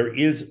 There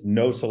is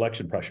no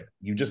selection pressure.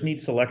 You just need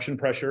selection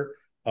pressure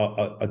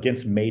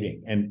against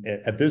mating. And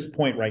at this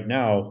point right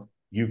now,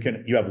 you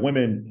have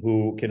women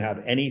who can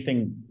have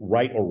anything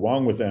right or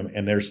wrong with them,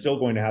 and they're still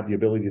going to have the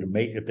ability to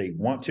mate if they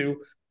want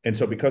to. And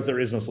so, because there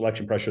is no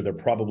selection pressure, there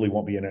probably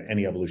won't be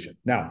any evolution.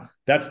 Now,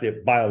 that's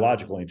the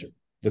biological answer.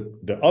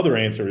 The other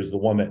answer is the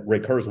one that Ray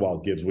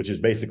Kurzweil gives, which is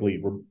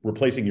basically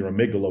replacing your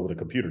amygdala with a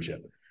computer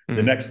chip. Mm-hmm.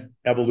 The next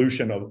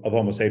evolution of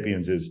Homo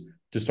sapiens is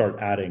to start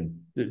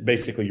adding,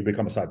 basically, you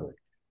become a cyborg.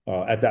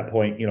 At that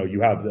point, you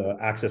have the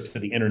access to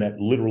the internet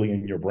literally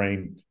in your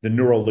brain, the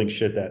Neuralink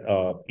shit that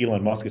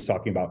Elon Musk is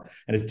talking about.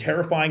 And as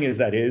terrifying as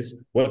that is,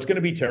 what's going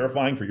to be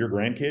terrifying for your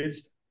grandkids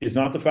is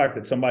not the fact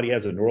that somebody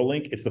has a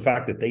Neuralink, it's the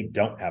fact that they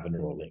don't have a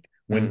Neuralink.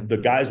 When the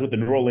guys with the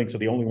Neuralinks are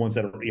the only ones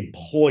that are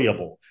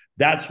employable,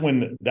 that's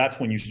when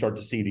you start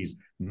to see these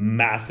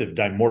massive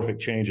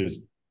dimorphic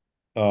changes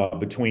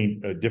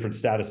between different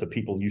status of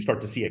people. You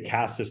start to see a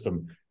caste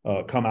system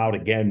come out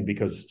again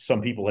because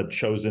some people have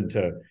chosen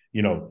to,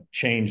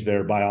 change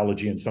their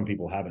biology and some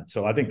people haven't.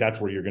 So I think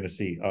that's where you're going to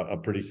see a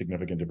pretty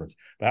significant difference.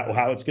 But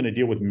how it's going to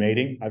deal with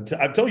mating,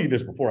 I've told you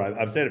this before.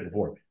 I've said it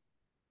before.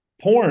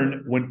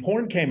 When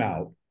porn came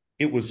out,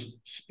 it was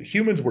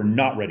humans were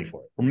not ready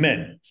for it, or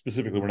men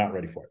specifically were not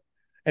ready for it.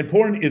 And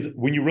porn is,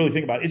 when you really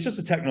think about it, it's just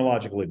a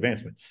technological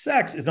advancement.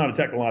 Sex is not a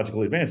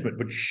technological advancement,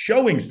 but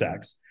showing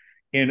sex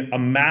in a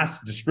mass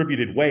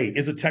distributed way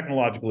is a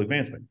technological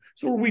advancement.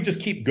 So we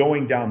just keep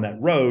going down that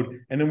road,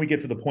 and then we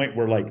get to the point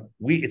where like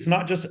it's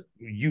not just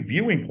you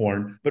viewing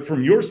porn, but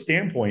from your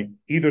standpoint,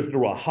 either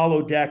through a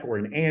holodeck or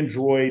an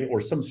android or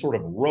some sort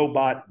of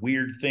robot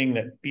weird thing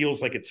that feels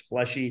like it's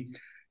fleshy,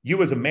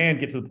 you as a man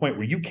get to the point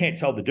where you can't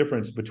tell the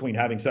difference between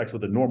having sex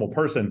with a normal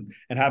person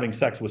and having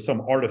sex with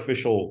some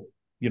artificial,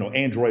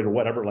 android or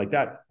whatever like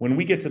that. When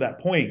we get to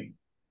that point,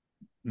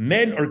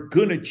 men are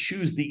going to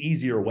choose the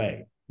easier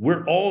way.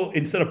 We're all,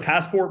 instead of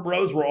passport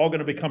bros, we're all going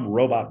to become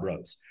robot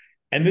bros.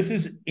 And this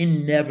is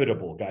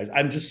inevitable, guys.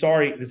 I'm just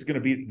sorry this is going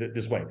to be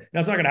this way. Now,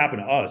 it's not going to happen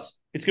to us.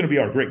 It's going to be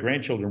our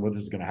great-grandchildren where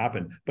this is going to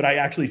happen. But I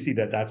actually see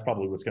that that's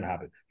probably what's going to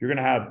happen. You're going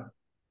to have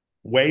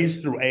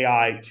ways through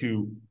AI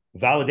to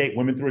validate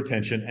women through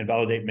attention and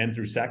validate men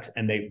through sex,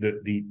 and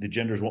the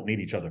genders won't need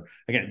each other.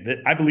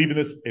 Again, I believe in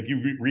this. If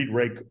you read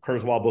Ray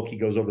Kurzweil book, he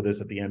goes over this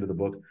at the end of the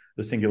book.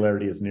 The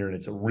singularity is near, and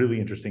it's a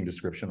really interesting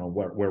description on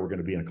where we're going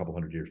to be in a couple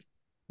hundred years.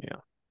 Yeah.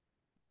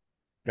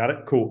 Got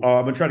it? Cool.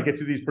 I'm going to try to get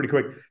through these pretty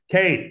quick.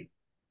 Cade,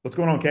 what's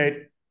going on,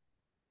 Cade?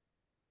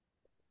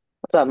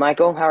 What's up,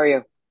 Michael? How are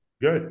you?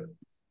 Good.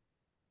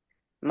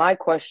 My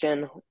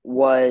question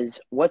was,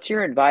 what's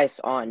your advice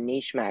on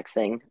niche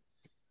maxing?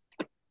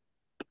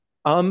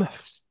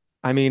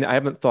 I mean, I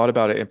haven't thought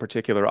about it in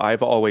particular.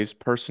 I've always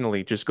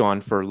personally just gone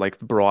for like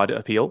broad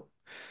appeal.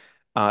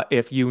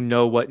 If you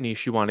know what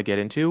niche you want to get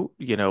into,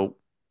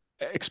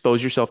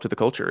 expose yourself to the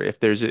culture.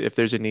 If there's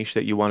a niche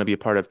that you want to be a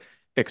part of,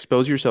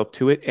 expose yourself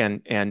to it.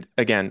 And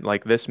again,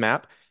 like this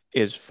map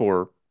is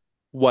for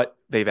what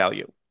they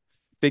value.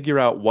 Figure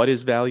out what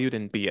is valued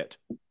and be it.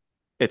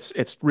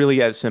 It's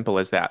really as simple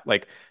as that.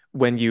 Like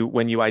when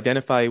you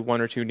identify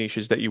one or two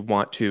niches that you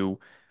want to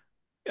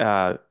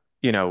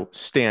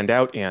stand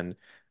out in,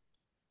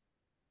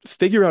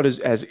 figure out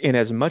as in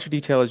as much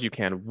detail as you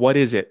can, what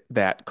is it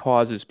that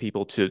causes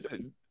people to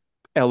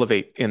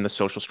elevate in the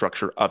social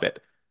structure of it,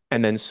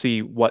 and then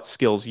see what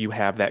skills you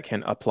have that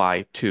can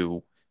apply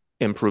to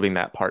improving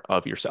that part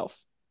of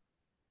yourself.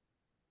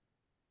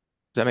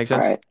 Does that make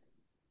All sense? right.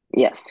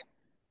 Yes.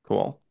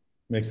 Cool.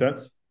 Makes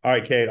sense. All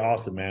right, Cade.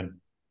 Awesome, man.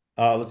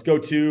 Let's go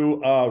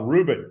to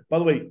Ruben. By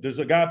the way, there's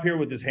a guy up here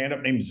with his hand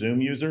up named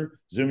Zoom user.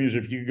 Zoom user,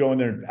 if you could go in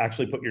there and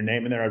actually put your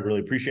name in there, I'd really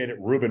appreciate it.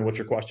 Ruben, what's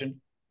your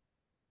question?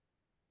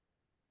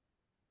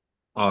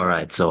 All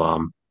right, so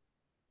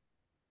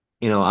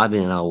I've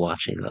been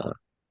watching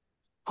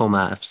home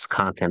apps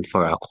content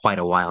for quite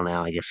a while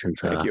now. I guess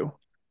Thank you.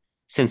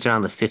 since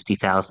around the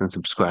 50,000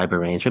 subscriber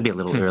range, maybe a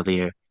little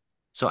earlier.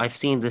 So I've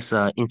seen this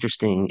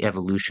interesting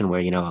evolution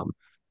where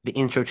the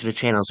intro to the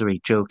channel is very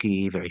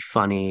jokey, very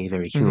funny,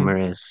 very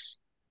humorous,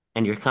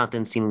 and your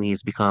content seemingly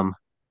has become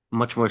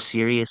much more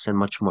serious and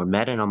much more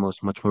meta and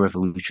almost much more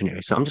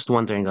revolutionary. So I'm just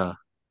wondering,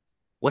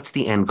 what's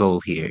the end goal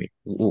here?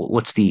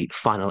 What's the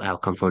final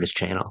outcome for this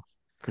channel?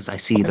 Because I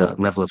see the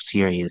level of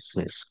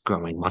seriousness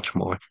growing much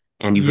more.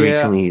 And you've Yeah,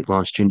 recently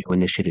launched your new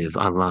initiative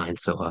online.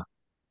 So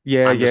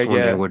yeah, I'm yeah, just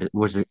wondering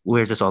yeah.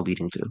 where's this all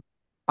leading to?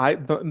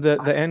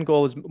 The end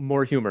goal is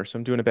more humor, so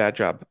I'm doing a bad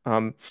job.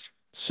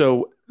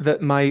 So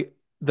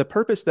the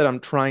purpose that I'm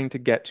trying to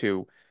get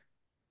to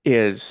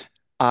is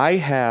I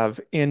have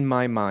in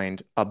my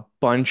mind a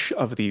bunch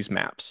of these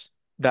maps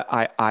that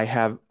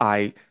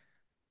I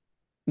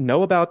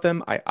know about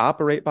them. I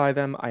operate by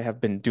them. I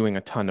have been doing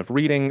a ton of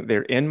reading.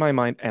 They're in my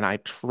mind, and I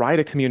try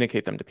to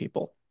communicate them to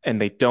people,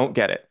 and they don't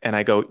get it. And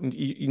I go,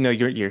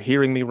 you're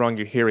hearing me wrong.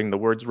 You're hearing the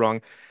words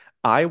wrong.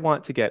 I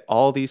want to get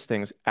all these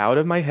things out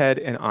of my head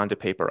and onto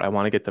paper. I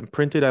want to get them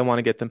printed. I want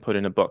to get them put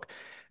in a book.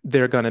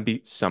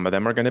 Some of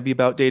them are going to be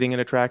about dating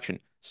and attraction.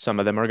 Some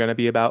of them are going to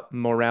be about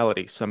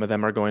morality. Some of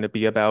them are going to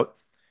be about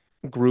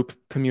group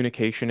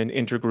communication and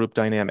intergroup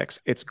dynamics.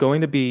 It's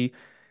going to be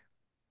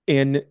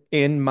in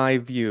my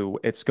view,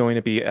 it's going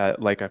to be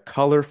like a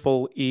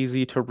colorful,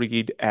 easy to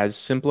read, as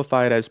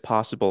simplified as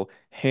possible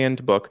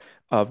handbook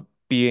of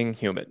being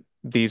human.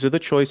 These are the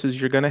choices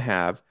you're going to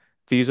have.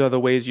 These are the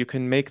ways you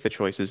can make the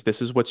choices.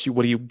 This is what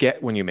do you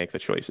get when you make the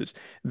choices.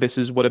 This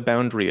is what a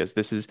boundary is.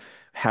 This is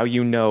how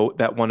you know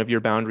that one of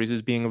your boundaries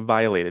is being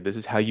violated. This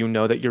is how you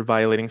know that you're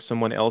violating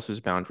someone else's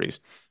boundaries.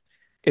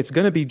 It's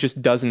going to be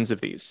just dozens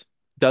of these,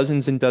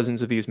 dozens and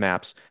dozens of these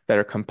maps that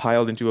are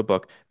compiled into a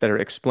book that are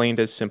explained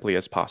as simply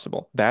as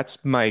possible. That's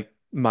my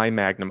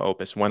magnum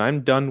opus. When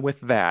I'm done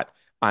with that,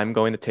 I'm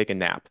going to take a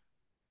nap.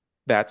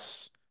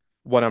 That's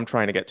what I'm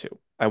trying to get to.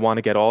 I want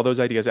to get all those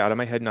ideas out of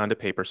my head and onto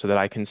paper so that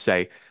I can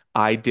say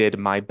I did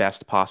my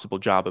best possible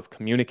job of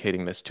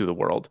communicating this to the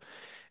world.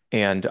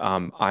 And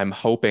I'm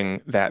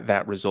hoping that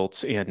that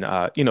results in,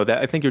 that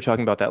I think you're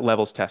talking about that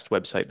levels test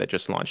website that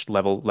just launched,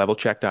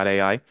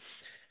 levelcheck.ai.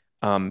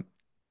 Um,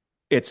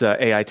 it's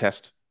a AI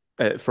test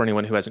for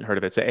anyone who hasn't heard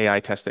of it. It's an AI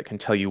test that can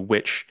tell you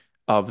which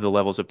of the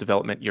levels of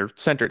development you're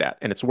centered at,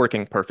 and it's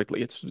working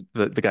perfectly. It's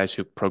the guys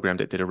who programmed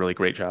it did a really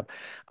great job.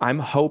 I'm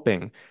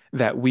hoping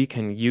that we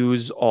can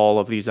use all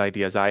of these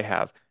ideas I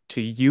have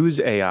to use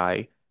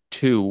AI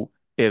to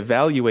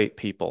evaluate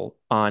people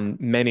on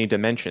many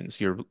dimensions,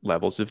 your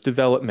levels of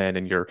development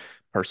and your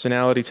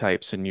personality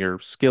types and your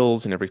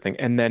skills and everything,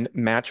 and then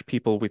match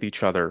people with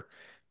each other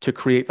to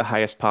create the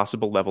highest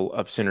possible level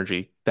of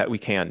synergy that we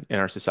can in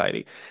our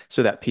society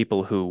so that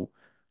people who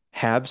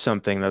have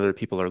something that other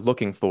people are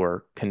looking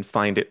for can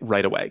find it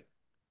right away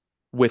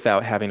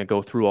without having to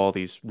go through all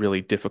these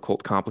really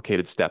difficult,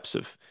 complicated steps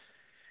of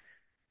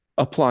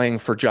applying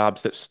for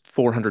jobs that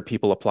 400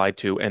 people applied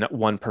to and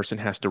one person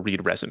has to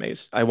read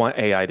resumes. I want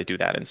AI to do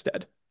that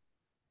instead.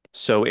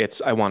 So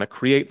I want to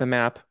create the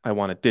map, I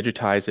want to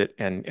digitize it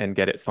and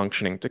get it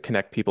functioning to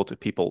connect people to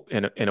people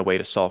in a way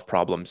to solve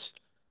problems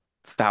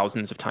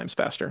thousands of times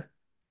faster.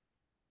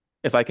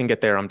 If I can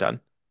get there, I'm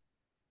done.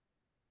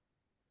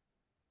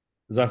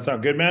 Does that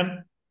sound good,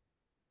 man?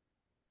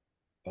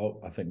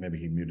 Oh, I think maybe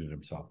he muted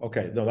himself.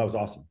 Okay, no, that was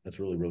awesome. That's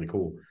really, really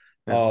cool.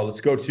 Yeah.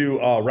 Let's go to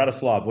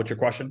Radislav. What's your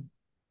question?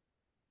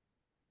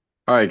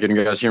 All right, can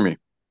you guys hear me?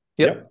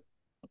 Yep.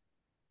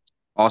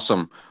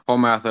 Awesome. Oh,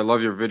 Math, I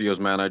love your videos,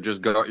 man. I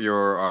just got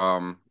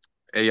your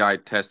AI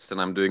tests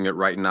and I'm doing it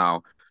right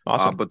now.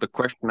 Awesome. But the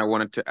question I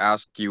wanted to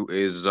ask you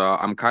is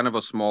I'm kind of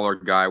a smaller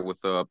guy with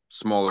a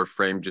smaller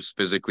frame, just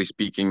physically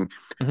speaking.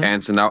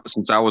 And so now,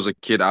 since I was a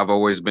kid, I've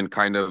always been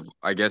kind of,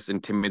 I guess,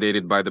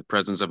 intimidated by the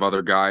presence of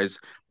other guys.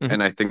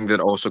 And I think that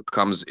also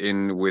comes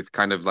in with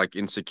kind of like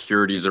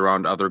insecurities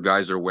around other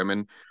guys or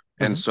women.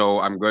 And so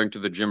I'm going to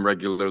the gym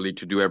regularly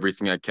to do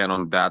everything I can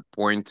on that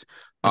point.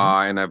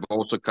 And I've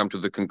also come to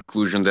the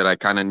conclusion that I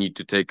kind of need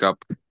to take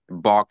up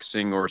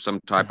boxing or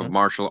some type of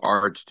martial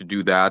arts to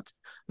do that.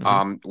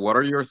 What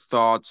are your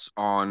thoughts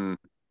on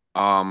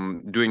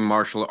doing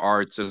martial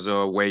arts as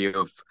a way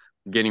of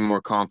gaining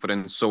more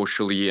confidence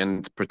socially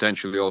and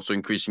potentially also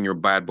increasing your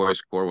bad boy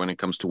score when it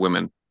comes to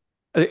women?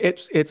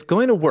 It's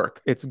going to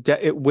work.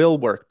 It will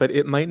work, but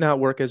it might not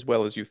work as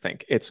well as you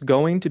think. It's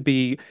going to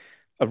be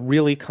a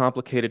really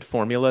complicated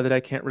formula that I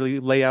can't really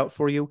lay out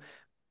for you.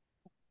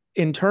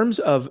 In terms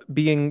of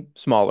being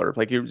smaller,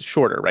 like you're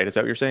shorter, right? Is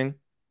that what you're saying?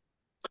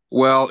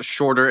 Well,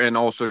 shorter and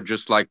also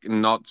just like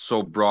not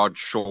so broad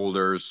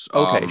shoulders.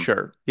 Okay,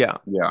 sure. Yeah.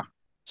 Yeah.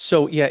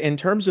 So yeah, in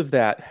terms of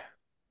that,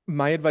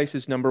 my advice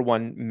is number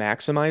one,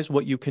 maximize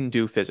what you can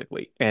do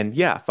physically. And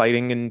yeah,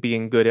 fighting and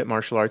being good at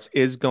martial arts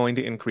is going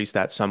to increase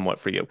that somewhat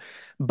for you.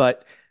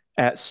 But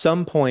at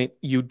some point,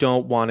 you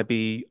don't want to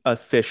be a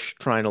fish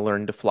trying to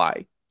learn to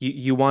fly.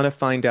 You want to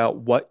find out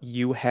what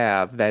you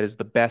have that is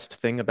the best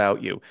thing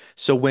about you.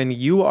 So when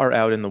you are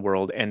out in the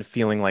world and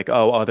feeling like,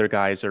 oh, other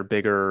guys are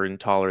bigger and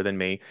taller than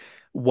me,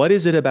 what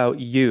is it about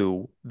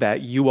you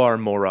that you are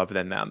more of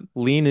than them?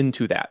 Lean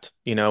into that.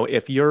 You know,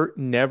 if you're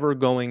never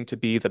going to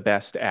be the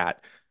best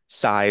at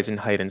size and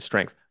height and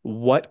strength,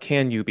 what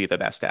can you be the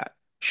best at?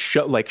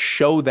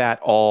 Show that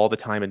all the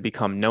time and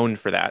become known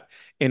for that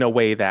in a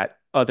way that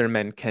other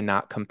men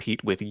cannot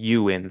compete with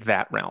you in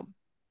that realm.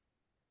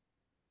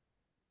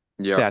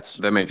 Yeah, That's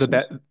that makes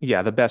sense.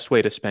 the best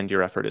way to spend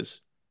your effort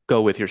is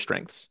go with your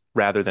strengths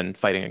rather than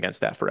fighting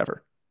against that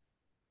forever.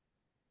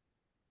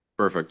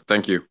 Perfect.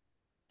 Thank you.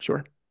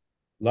 Sure.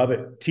 Love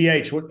it.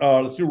 TH,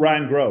 let's do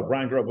Ryan Grove.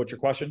 Ryan Grove, what's your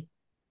question?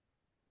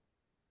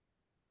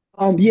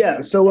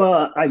 Yeah, so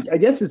I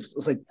guess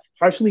it's like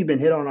partially been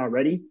hit on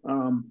already.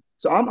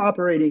 So I'm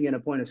operating in a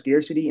point of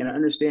scarcity, and I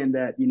understand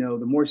that,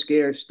 the more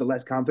scarce, the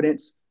less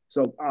confidence.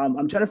 So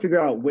I'm trying to figure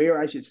out where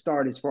I should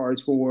start as far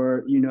as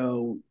for,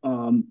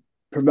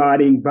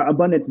 providing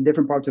abundance in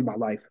different parts of my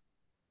life,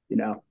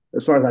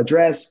 as far as I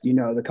dress,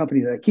 the company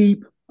that I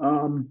keep,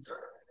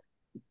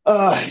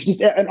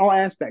 just in all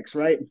aspects,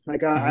 right?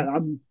 Like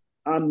I'm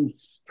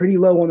pretty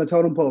low on the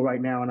totem pole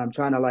right now, and I'm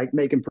trying to like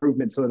make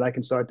improvements so that I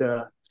can start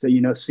to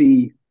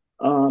see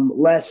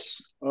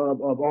less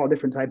of all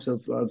different types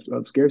of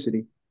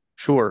scarcity.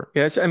 Sure.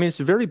 Yes. I mean, it's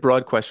a very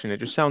broad question. It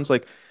just sounds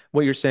like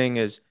what you're saying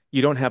is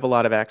you don't have a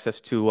lot of access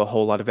to a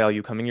whole lot of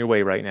value coming your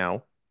way right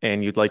now,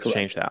 and you'd like to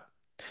change Correct. that.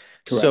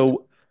 Correct.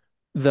 So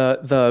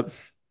the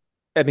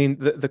I mean,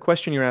 the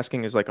question you're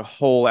asking is like a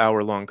whole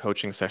hour-long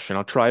coaching session.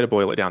 I'll try to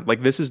boil it down.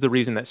 Like this is the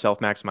reason that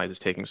self-maximize is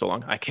taking so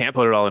long. I can't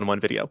put it all in one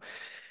video.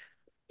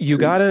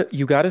 Shoot.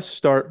 You gotta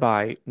start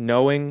by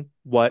knowing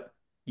what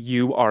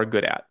you are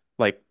good at.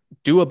 Like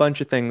do a bunch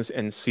of things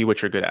and see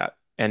what you're good at.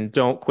 And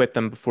don't quit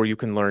them before you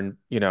can learn,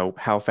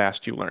 how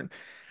fast you learn.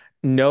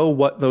 Know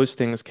what those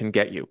things can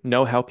get you.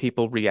 Know how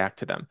people react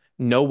to them.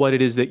 Know what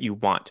it is that you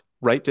want.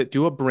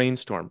 Do a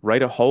brainstorm.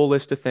 Write a whole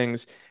list of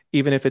things,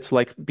 even if it's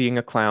like being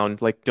a clown.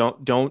 Like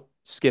don't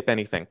skip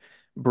anything.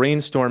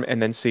 Brainstorm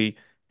and then see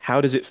how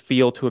does it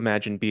feel to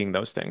imagine being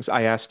those things.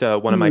 I asked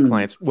one of my Hmm.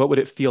 clients, what would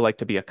it feel like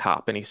to be a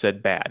cop? And he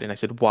said bad. And I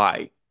said,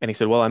 why? And he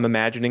said, well, I'm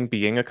imagining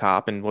being a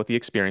cop and what the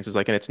experience is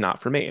like, and it's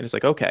not for me. And it's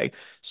like, okay,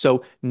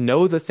 so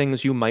know the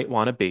things you might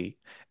want to be,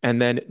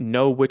 and then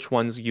know which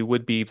ones you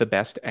would be the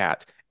best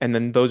at. And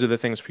then those are the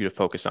things for you to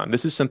focus on.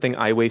 This is something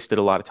I wasted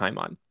a lot of time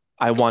on.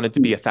 I wanted to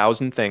be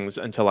 1,000 things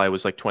until I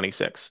was like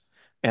 26.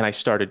 And I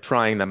started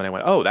trying them and I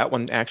went, oh, that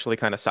one actually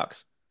kind of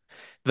sucks.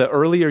 The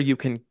earlier you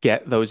can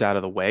get those out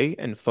of the way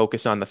and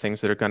focus on the things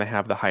that are going to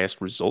have the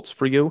highest results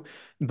for you,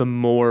 the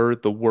more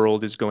the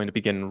world is going to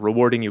begin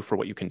rewarding you for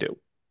what you can do.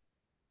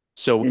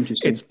 So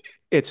Interesting.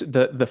 it's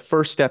the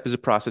first step is a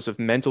process of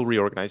mental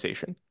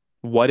reorganization.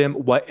 What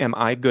am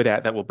I good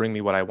at that will bring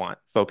me what I want?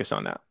 Focus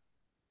on that.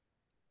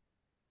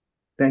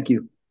 Thank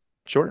you.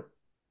 Sure.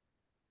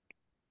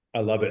 I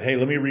love it. Hey,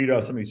 let me read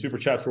some of these super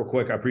chats real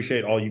quick. I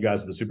appreciate all you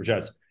guys with the super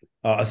chats.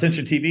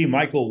 Ascension TV,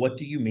 Michael, what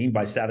do you mean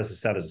by status is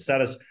status is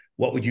status?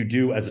 What would you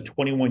do as a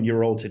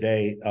 21-year-old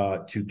today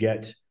to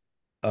get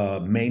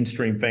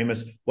mainstream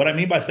famous? What I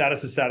mean by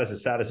status is status is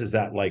status is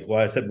that, like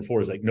what I said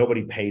before, is like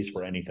nobody pays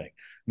for anything.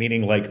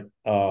 Meaning like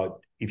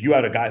if you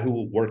had a guy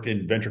who worked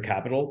in venture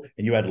capital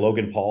and you had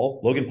Logan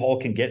Paul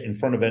can get in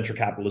front of venture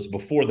capitalists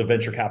before the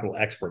venture capital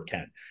expert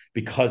can,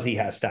 because he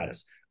has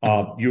status.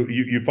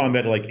 You found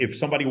that like if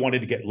somebody wanted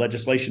to get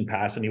legislation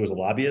passed and he was a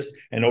lobbyist,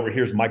 and over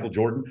here's Michael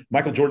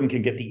Jordan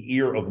can get the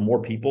ear of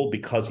more people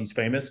because he's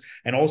famous.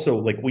 And also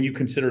like when you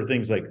consider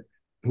things like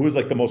who is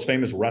like the most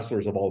famous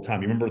wrestlers of all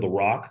time. You remember The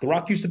Rock? The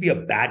Rock used to be a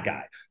bad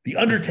guy. The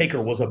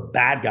Undertaker was a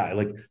bad guy.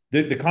 Like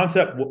the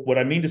concept, what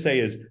I mean to say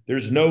is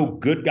there's no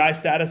good guy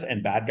status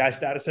and bad guy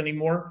status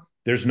anymore.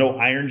 There's no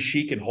Iron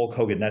Sheik and Hulk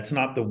Hogan. That's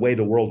not the way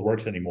the world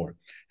works anymore.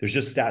 There's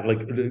just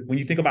like when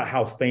you think about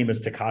how famous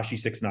Tekashi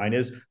 6ix9ine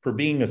is for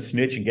being a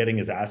snitch and getting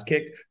his ass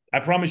kicked, I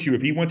promise you,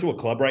 if he went to a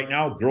club right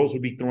now, girls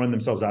would be throwing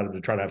themselves out of it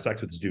to try to have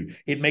sex with this dude.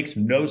 It makes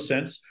no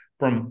sense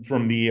from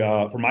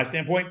my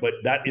standpoint, but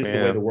that is the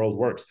way the world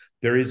works.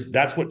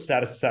 That's what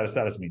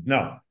status means.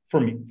 No,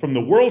 from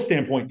the world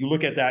standpoint, you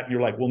look at that and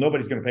you're like, well,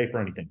 nobody's going to pay for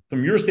anything.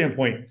 From your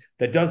standpoint,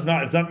 it's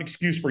not an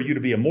excuse for you to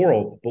be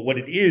immoral, but what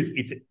it is,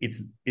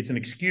 it's an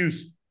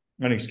excuse,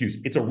 not an excuse.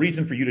 It's a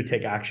reason for you to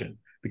take action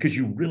because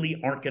you really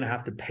aren't going to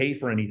have to pay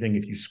for anything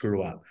if you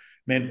screw up.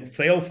 Man,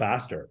 fail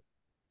faster.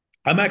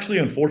 I'm actually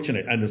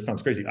unfortunate, and this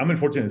sounds crazy. I'm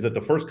unfortunate that the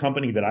first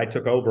company that I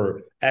took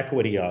over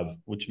equity of,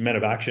 which Men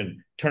of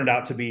Action, turned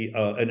out to be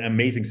an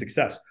amazing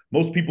success.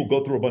 Most people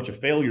go through a bunch of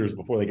failures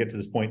before they get to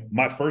this point.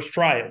 My first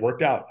try, it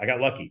worked out. I got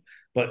lucky.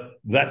 But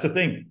that's the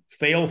thing.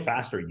 Fail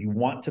faster. You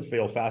want to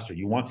fail faster.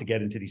 You want to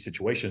get into these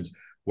situations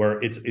where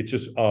it's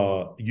just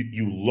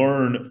you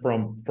learn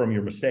from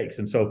your mistakes.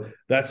 And so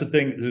that's the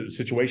thing, the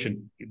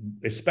situation,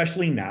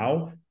 especially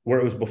now, where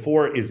it was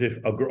before, is if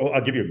a girl,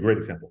 I'll give you a great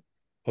example.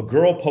 A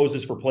girl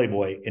poses for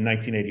Playboy in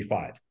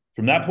 1985.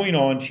 From that point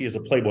on, she is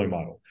a Playboy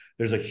model.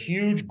 There's a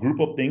huge group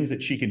of things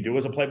that she can do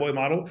as a Playboy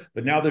model,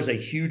 but now there's a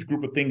huge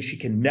group of things she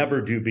can never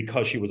do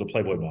because she was a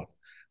Playboy model.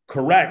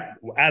 Correct.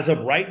 As of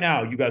right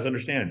now, you guys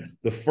understand,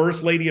 the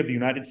First Lady of the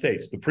United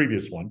States, the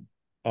previous one,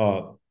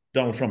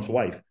 Donald Trump's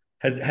wife,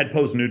 had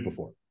posed nude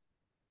before.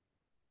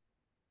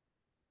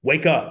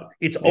 Wake up.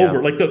 It's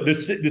over. Like the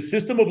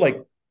system of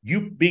like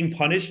you being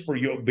punished for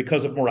you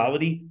because of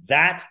morality,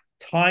 that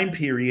time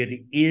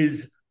period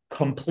is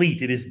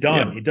complete. It is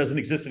done. It doesn't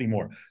exist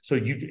anymore. So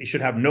you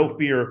should have no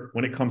fear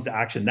when it comes to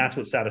action. That's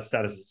what status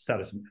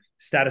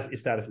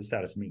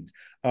means.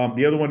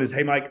 The other one is,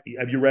 hey, Mike,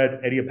 have you read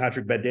any of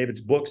Patrick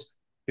Bet-David's books?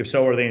 If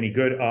so, are they any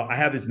good? I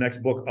have his next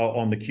book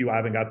on the queue. I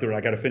haven't got through it.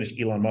 I got to finish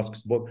Elon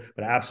Musk's book,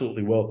 but I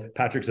absolutely will.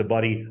 Patrick's a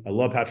buddy. I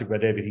love Patrick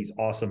Bet-David. He's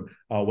awesome.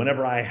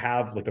 Whenever I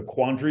have like a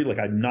quandary, like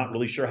I'm not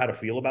really sure how to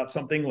feel about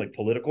something like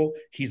political,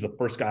 he's the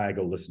first guy I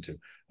go listen to.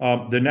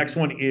 The next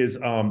one is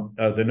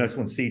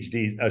Siege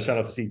D. Shout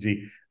out to Siege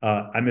D.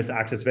 I miss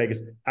Access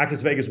Vegas.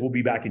 Access Vegas will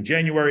be back in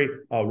January.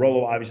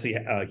 Rolo, obviously,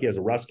 he has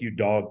a rescued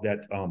dog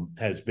that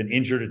has been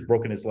injured. It's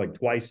broken its leg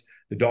twice.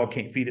 The dog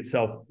can't feed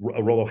itself.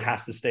 Rolo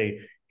has to stay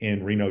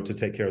in Reno to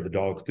take care of the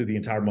dog through the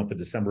entire month of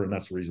December. And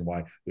that's the reason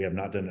why we have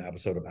not done an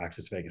episode of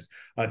Access Vegas.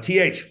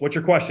 TH, what's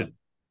your question?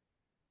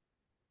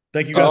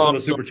 Thank you guys for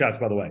the super chats,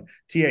 by the way.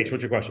 TH,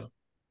 what's your question?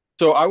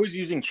 So I was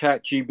using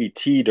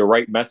ChatGPT to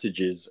write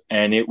messages,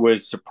 and it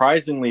was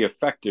surprisingly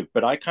effective,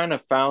 but I kind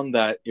of found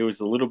that it was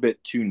a little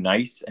bit too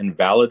nice and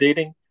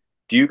validating.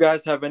 Do you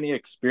guys have any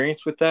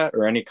experience with that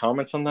or any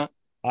comments on that?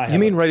 You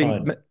mean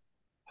writing?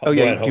 Oh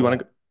yeah. Do you want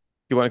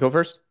to go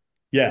first?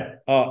 Yeah.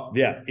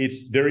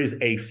 There is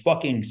a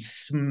fucking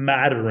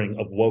smattering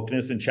of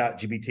wokeness in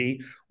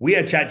ChatGPT. We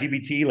had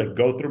ChatGPT like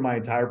go through my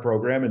entire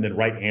program and then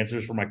write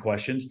answers for my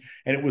questions.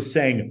 And it was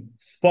saying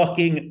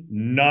fucking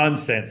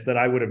nonsense that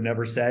I would have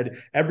never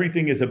said.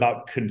 Everything is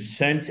about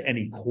consent and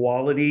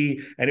equality.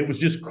 And it was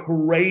just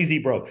crazy,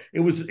 bro. It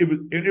was to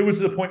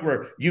the point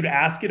where you'd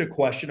ask it a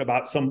question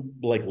about some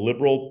like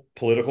liberal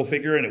political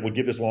figure and it would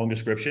give this long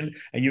description.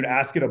 And you'd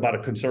ask it about a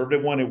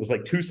conservative one. It was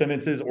like 2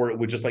 sentences or it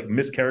would just like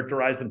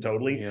mischaracterize them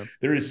totally. Yeah.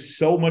 There is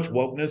so much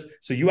wokeness.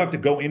 So you have to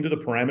go into the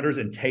parameters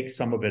and take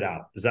some of it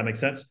out. Does that make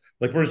sense?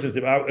 Like, for instance,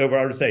 if I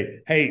were to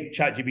say, hey,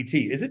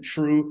 ChatGPT, is it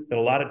true that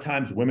a lot of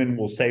times women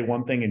will say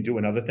one thing and do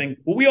another thing?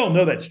 Well, we all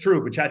know that's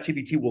true, but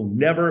ChatGPT will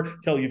never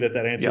tell you that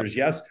answer is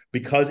yes,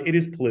 because it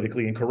is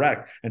politically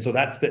incorrect. And so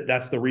that's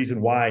the reason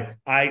why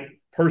I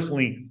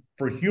personally,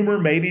 for humor,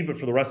 maybe, but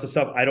for the rest of the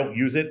stuff, I don't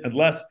use it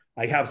unless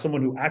I have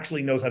someone who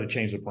actually knows how to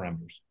change the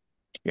parameters.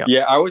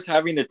 Yeah, I was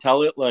having to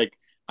tell it, like,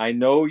 I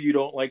know you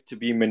don't like to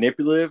be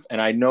manipulative and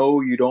I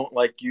know you don't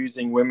like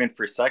using women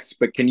for sex,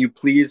 but can you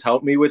please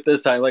help me with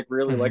this? I like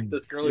really like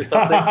this girl or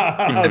something.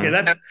 Okay,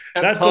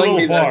 that's a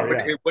little far.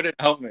 It wouldn't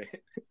help me.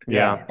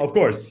 Yeah, of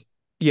course.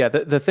 Yeah,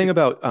 the thing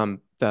about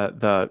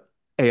the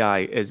AI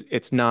is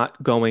it's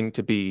not going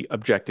to be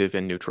objective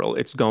and neutral.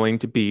 It's going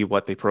to be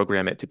what they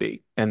program it to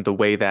be. And the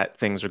way that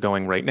things are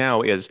going right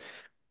now is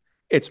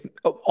it's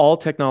all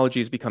technology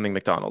is becoming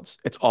McDonald's.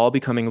 It's all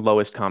becoming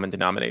lowest common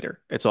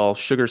denominator. It's all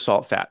sugar,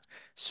 salt, fat.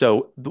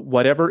 So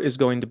whatever is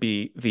going to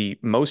be the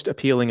most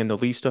appealing and the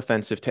least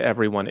offensive to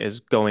everyone is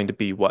going to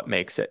be what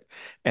makes it.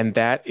 And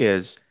that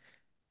is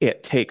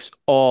it takes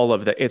all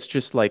of the, it's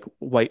just like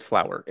white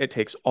flour. It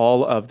takes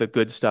all of the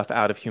good stuff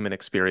out of human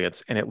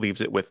experience and it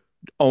leaves it with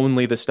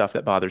only the stuff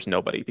that bothers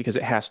nobody because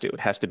it has to. It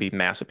has to be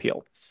mass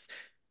appeal.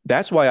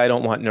 That's why I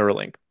don't want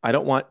Neuralink. I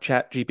don't want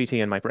Chat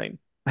GPT in my brain.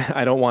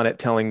 I don't want it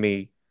telling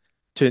me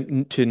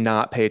to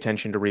not pay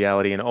attention to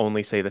reality and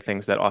only say the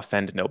things that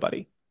offend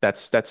nobody.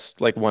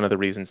 That's like one of the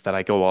reasons that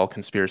I go all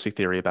conspiracy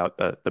theory about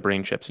the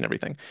brain chips and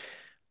everything.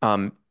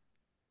 Um,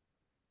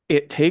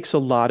 it takes a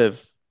lot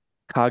of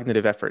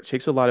cognitive effort. It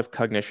takes a lot of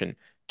cognition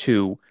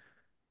to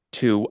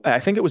I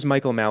think it was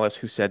Michael Malice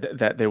who said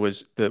that there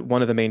was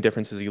one of the main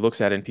differences he looks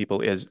at in people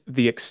is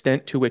the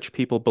extent to which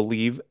people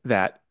believe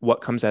that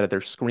what comes out of their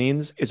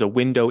screens is a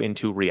window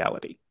into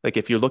reality. Like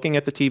if you're looking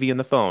at the TV and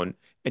the phone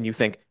and you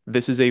think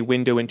this is a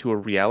window into a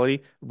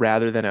reality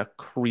rather than a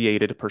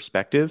created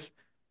perspective,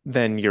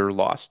 then you're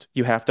lost.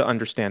 You have to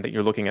understand that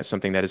you're looking at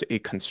something that is a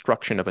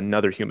construction of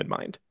another human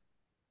mind.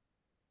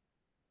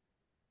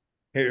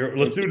 Hey,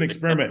 let's do an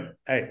experiment.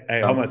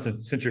 Hey, hold on.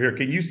 Since you're here,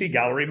 can you see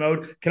gallery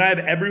mode? Can I have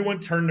everyone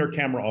turn their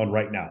camera on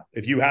right now?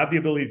 If you have the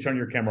ability to turn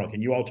your camera on,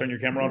 can you all turn your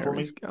camera on for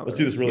me? Let's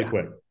do this really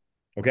quick.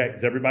 Okay,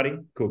 is everybody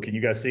cool? Can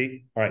you guys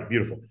see? All right,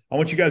 beautiful. I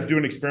want you guys to do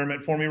an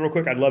experiment for me real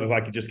quick. I'd love if I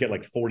could just get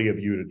like 40 of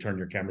you to turn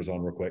your cameras on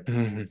real quick.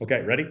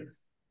 Okay, ready?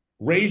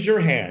 Raise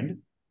your hand.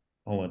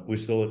 Hold on, we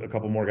still a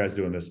couple more guys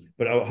doing this,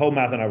 but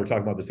Math and I were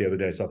talking about this the other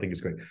day, so I think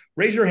it's great.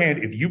 Raise your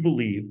hand if you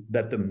believe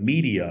that the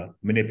media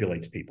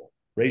manipulates people.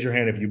 Raise your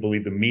hand if you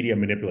believe the media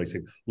manipulates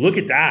people. Look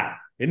at that.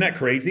 Isn't that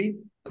crazy?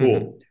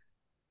 Cool.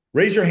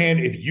 Raise your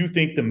hand if you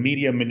think the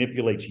media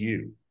manipulates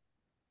you.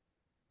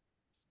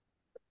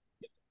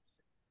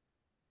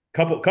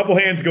 Couple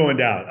hands going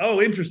down.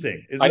 Oh,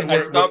 interesting. I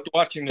stopped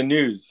watching the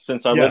news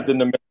since I lived in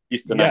the Middle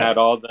East and I had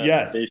all the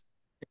stations.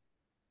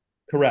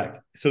 Correct.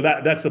 So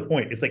that's the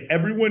point. It's like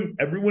everyone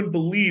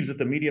believes that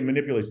the media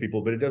manipulates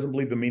people, but it doesn't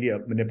believe the media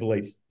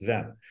manipulates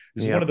them.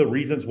 This is one of the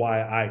reasons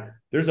why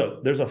there's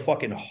a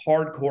fucking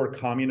hardcore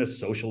communist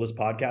socialist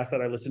podcast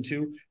that I listen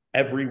to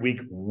every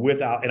week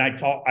and I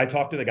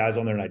talk to the guys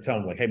on there and I tell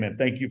them like, hey man,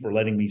 thank you for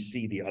letting me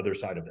see the other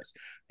side of this.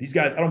 These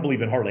guys, I don't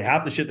believe in hardly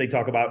half the shit they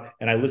talk about,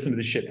 and I listen to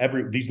this shit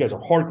these guys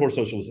are hardcore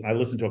socialists and I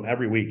listen to them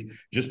every week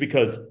just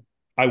because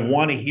I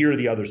want to hear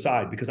the other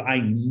side because I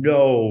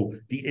know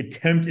the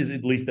attempt is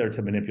at least there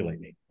to manipulate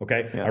me.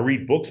 Okay. Yeah. I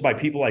read books by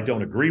people I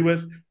don't agree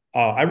with.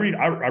 I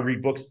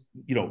read books,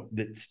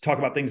 that talk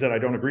about things that I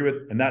don't agree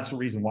with. And that's the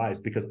reason why, is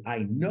because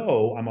I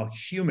know I'm a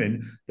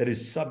human that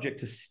is subject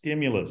to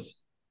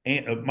stimulus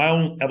and my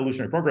own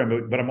evolutionary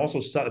program, but I'm also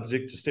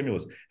subject to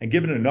stimulus, and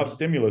given enough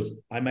stimulus,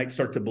 I might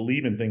start to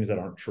believe in things that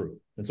aren't true.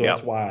 And so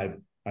that's why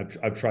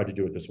I've tried to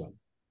do it this way.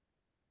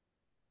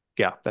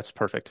 Yeah, that's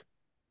perfect.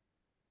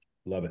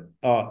 Love it.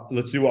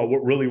 Let's do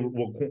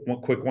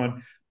one quick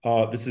one.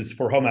 This is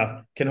for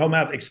Homath. Can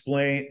Homath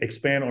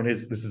expand on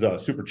his? This is a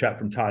super chat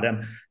from Todd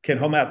M. Can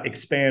Homath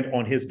expand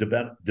on his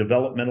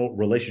developmental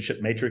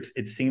relationship matrix?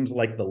 It seems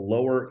like the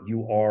lower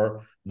you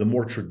are, the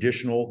more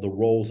traditional the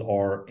roles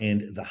are,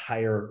 and the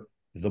higher,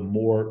 the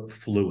more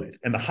fluid.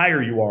 And the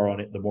higher you are on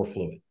it, the more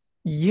fluid.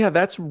 Yeah,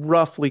 that's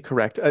roughly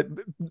correct.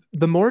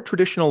 The more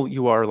traditional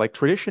you are, like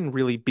tradition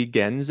really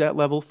begins at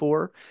level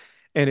 4.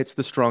 And it's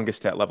the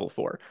strongest at level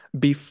 4.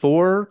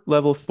 Before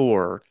level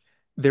 4,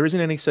 there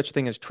isn't any such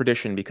thing as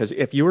tradition, because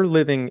if you're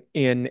living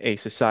in a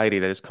society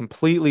that is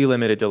completely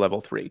limited to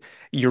level 3,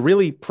 you're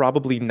really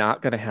probably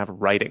not going to have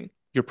writing.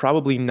 You're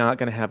probably not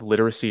going to have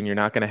literacy, and you're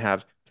not going to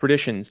have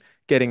traditions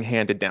getting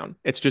handed down.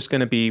 It's just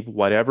going to be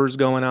whatever's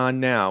going on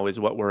now is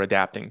what we're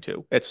adapting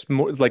to. It's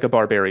more like a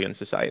barbarian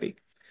society.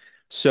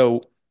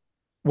 So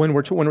when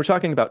we're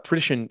talking about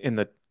tradition in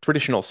the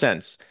traditional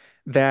sense,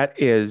 that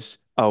is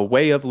a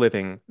way of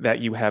living that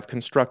you have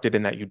constructed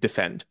and that you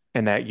defend,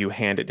 and that you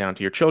hand it down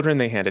to your children,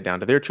 they hand it down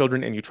to their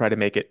children, and you try to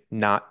make it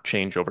not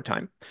change over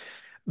time.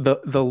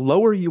 The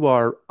lower you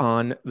are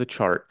on the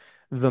chart,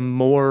 the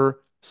more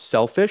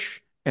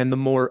selfish and the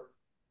more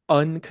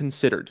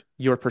unconsidered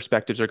your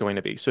perspectives are going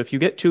to be. So if you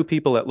get two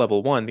people at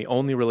level 1, the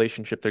only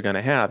relationship they're going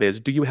to have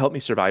is, do you help me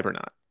survive or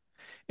not?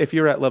 If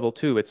you're at level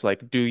 2, it's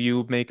like, do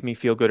you make me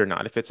feel good or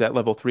not? If it's at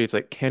level 3, it's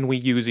like, can we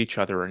use each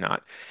other or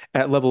not?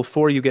 At level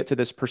 4, you get to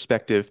this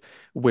perspective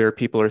where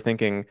people are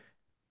thinking,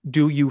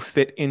 do you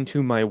fit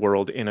into my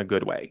world in a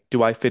good way?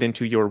 Do I fit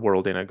into your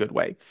world in a good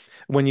way?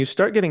 When you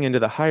start getting into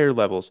the higher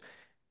levels,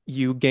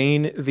 you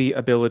gain the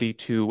ability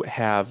to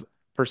have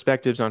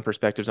perspectives on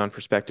perspectives on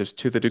perspectives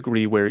to the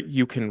degree where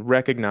you can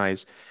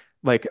recognize,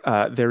 like,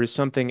 there is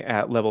something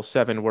at level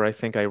 7 where I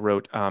think I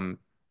wrote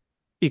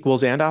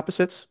equals and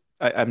opposites.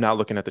 I'm not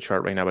looking at the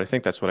chart right now, but I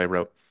think that's what I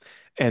wrote.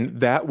 And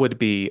that would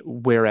be,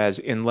 whereas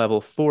in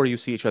level 4, you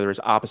see each other as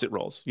opposite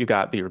roles. You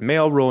got your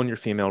male role and your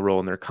female role,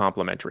 and they're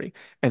complementary.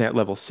 And at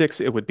level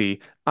 6, it would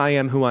be, I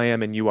am who I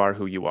am and you are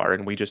who you are.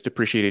 And we just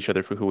appreciate each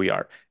other for who we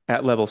are.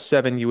 At level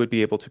 7, you would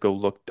be able to go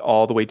look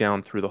all the way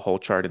down through the whole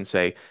chart and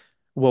say,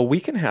 well, we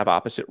can have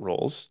opposite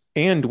roles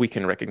and we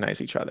can recognize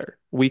each other.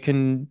 We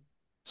can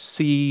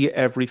see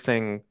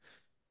everything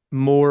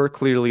more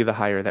clearly the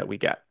higher that we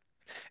get.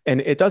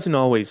 And it doesn't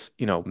always,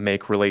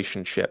 make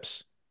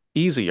relationships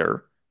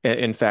easier.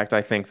 In fact,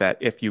 I think that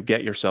if you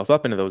get yourself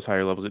up into those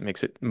higher levels, it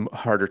makes it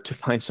harder to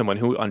find someone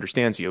who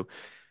understands you.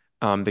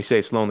 They say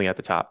it's lonely at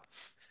the top.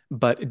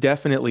 But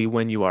definitely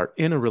when you are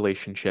in a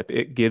relationship,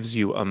 it gives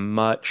you a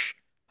much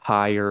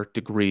higher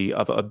degree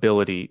of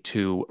ability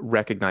to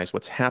recognize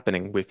what's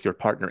happening with your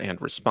partner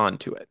and respond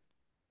to it.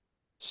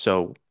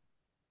 So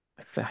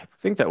I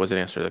think that was an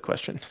answer to the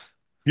question.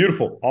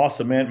 Beautiful.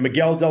 Awesome, man.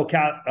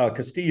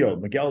 Castillo.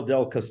 Miguel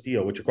del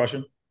Castillo. What's your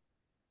question?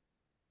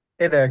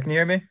 Hey there, can you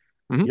hear me?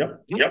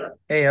 Yep. Yep.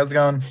 Hey, how's it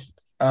going?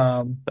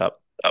 Up.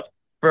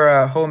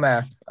 For home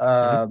math,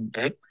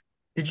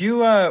 did you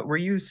were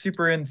you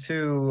super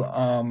into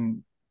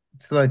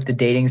like the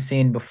dating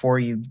scene before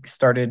you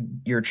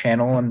started your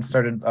channel and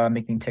started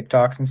making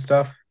TikToks and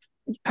stuff?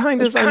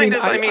 Kind of.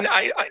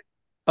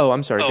 Oh,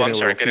 I'm sorry.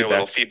 Getting a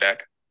little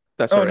feedback.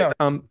 That's all right.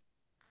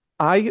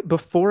 No.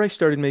 Before I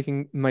started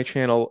making my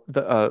channel,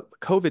 the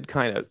COVID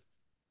kind of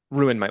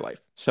ruined my life.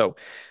 So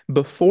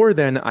before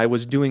then, I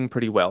was doing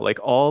pretty well, like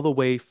all the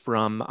way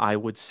from, I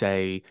would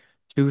say,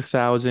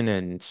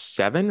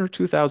 2007 or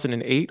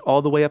 2008,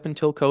 all the way up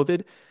until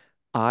COVID.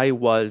 I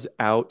was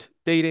out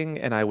dating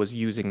and I was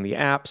using the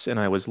apps and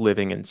I was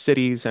living in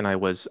cities and I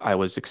was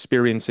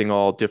experiencing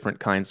all different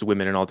kinds of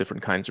women and all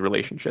different kinds of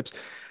relationships.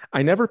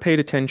 I never paid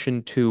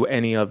attention to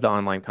any of the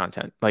online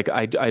content. Like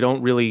I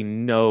don't really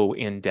know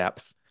in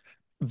depth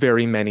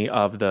very many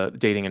of the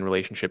dating and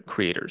relationship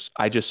creators.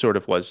 I just sort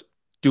of was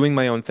doing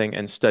my own thing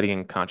and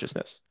studying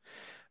consciousness.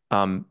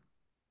 Um,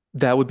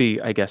 that would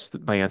be, I guess,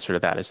 my answer to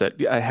that is that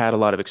I had a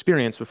lot of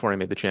experience before I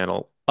made the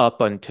channel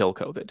up until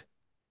COVID.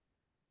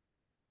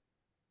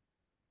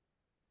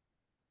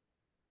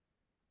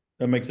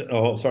 That makes it.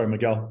 Oh, sorry,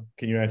 Miguel.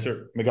 Can you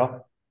answer,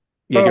 Miguel?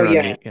 Yeah, you're on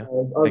mute. Yeah. I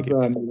was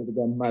muted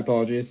again. My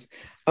apologies.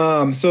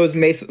 So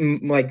it's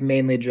like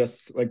mainly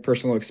just like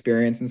personal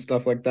experience and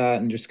stuff like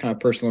that, and just kind of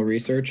personal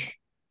research.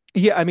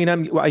 Yeah, I mean,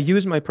 I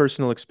use my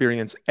personal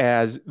experience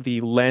as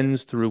the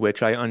lens through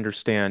which I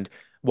understand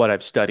what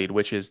I've studied,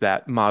 which is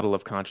that model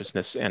of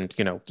consciousness and,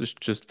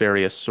 just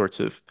various sorts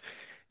of,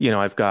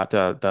 I've got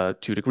the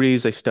 2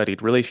 degrees. I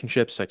studied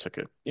relationships. I took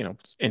a,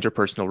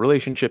 interpersonal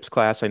relationships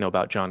class. I know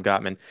about John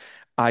Gottman.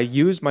 I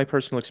use my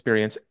personal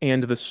experience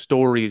and the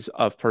stories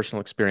of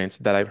personal experience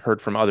that I've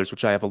heard from others,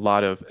 which I have a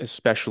lot of,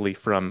 especially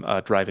from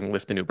driving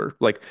Lyft and Uber,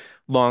 like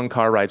long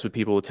car rides with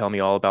people who tell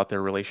me all about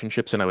their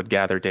relationships, and I would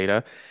gather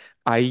data.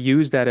 I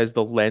use that as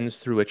the lens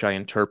through which I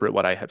interpret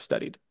what I have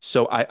studied.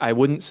 So I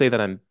wouldn't say that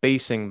I'm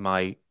basing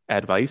my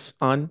advice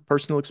on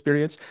personal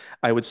experience.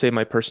 I would say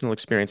my personal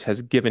experience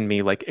has given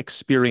me like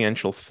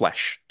experiential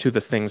flesh to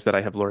the things that I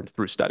have learned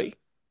through study.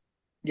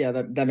 Yeah,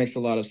 that makes a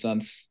lot of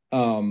sense.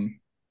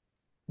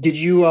 Did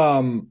you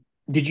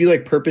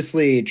like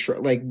purposely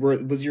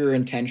was your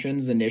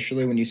intentions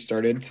initially when you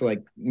started to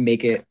like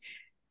make it?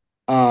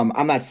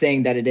 I'm not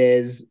saying that it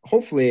is.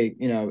 Hopefully,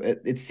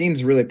 it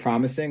seems really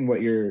promising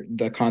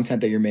the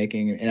content that you're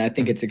making, and I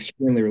think it's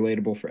extremely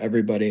relatable for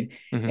everybody.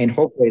 And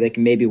hopefully, like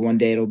maybe one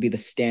day it'll be the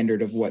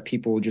standard of what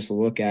people will just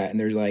look at, and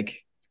they're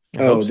like,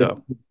 I hope "Oh, this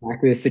so. is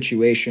exactly the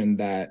situation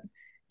that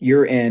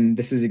you're in.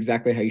 This is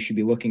exactly how you should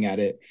be looking at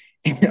it."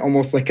 And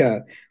almost like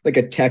a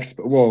text.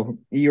 Well,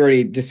 you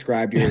already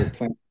described your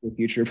plan for the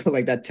future, but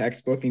like that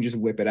textbook, and you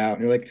just whip it out,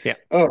 and you're like, Yeah.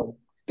 "Oh,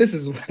 this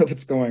is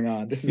what's going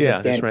on. This is the Yeah,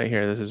 this standard." right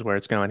here. This is where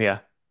it's going. Yeah.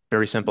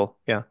 Very simple.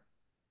 Yeah.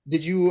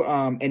 Did you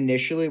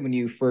initially when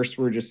you first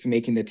were just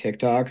making the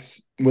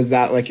TikToks, was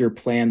that like your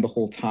plan the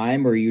whole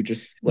time, or you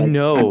just like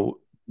No,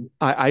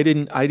 I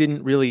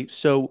didn't really.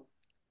 So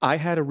I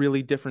had a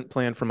really different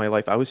plan for my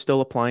life. I was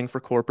still applying for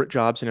corporate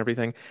jobs and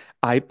everything.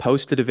 I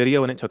posted a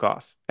video and it took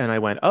off. And I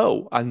went,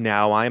 oh,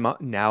 now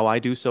I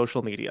do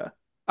social media.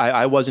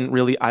 I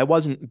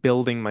wasn't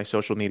building my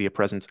social media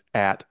presence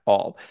at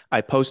all.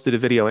 I posted a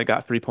video and it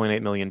got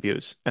 3.8 million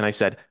views. And I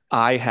said,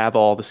 I have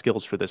all the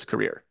skills for this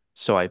career.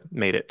 So I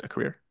made it a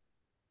career.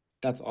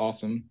 That's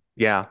awesome.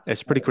 Yeah,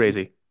 it's pretty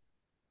crazy.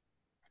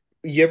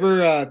 You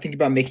ever think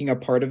about making a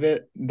part of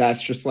it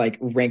that's just like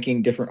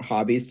ranking different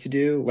hobbies to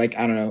do? Like,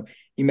 I don't know,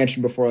 you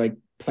mentioned before like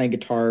playing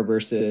guitar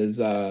versus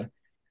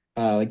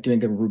like doing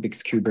the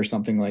Rubik's Cube or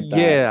something like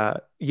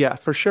that. Yeah,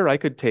 for sure. I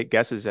could take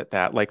guesses at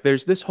that. Like,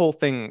 there's this whole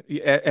thing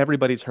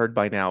everybody's heard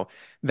by now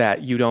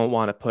that you don't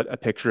want to put a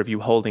picture of you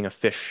holding a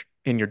fish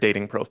in your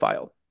dating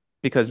profile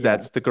because Yeah.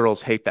 the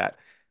girls hate that.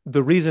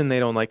 The reason they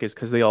don't like is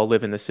because they all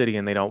live in the city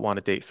and they don't want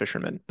to date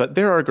fishermen. But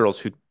there are girls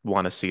who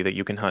want to see that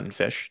you can hunt and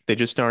fish. They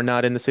just are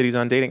not in the cities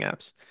on dating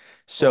apps.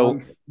 Well, So,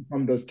 I'm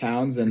from those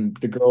towns, and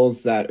the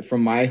girls that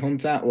from my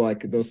hometown, well,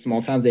 like those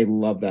small towns, they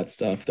love that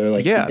stuff. They're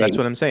like yeah, they that's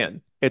what I'm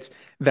saying. It's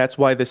that's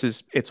why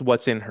it's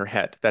what's in her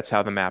head. That's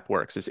how the map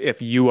works. Is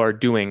if you are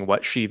doing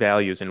what she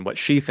values and what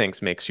she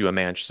thinks makes you a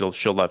man,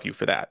 she'll love you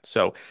for that.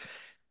 So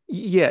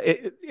yeah,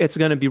 it's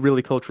going to be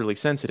really culturally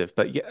sensitive,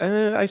 but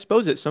yeah, I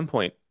suppose at some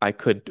point I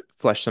could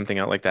flesh something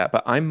out like that.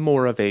 But I'm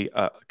more of a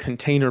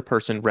container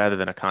person rather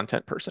than a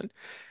content person.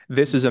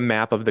 This is a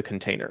map of the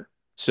container.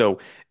 So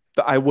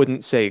I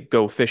wouldn't say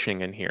go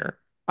fishing in here.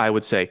 I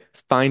would say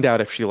find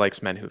out if she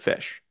likes men who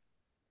fish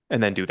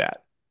and then do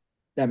that.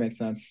 That makes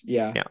sense.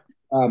 Yeah.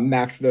 Yeah.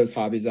 Max those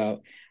hobbies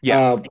out.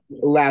 Yeah.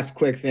 Last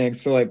quick thing.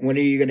 So like when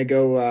are you gonna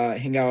go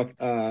hang out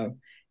with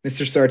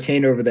Mr.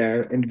 Sartain over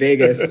there in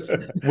Vegas?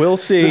 We'll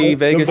see.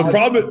 Vegas.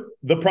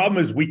 The problem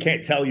is we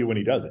can't tell you when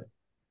he does it.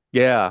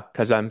 Yeah,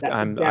 because I'm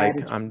like,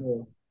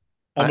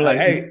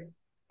 hey,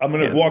 I'm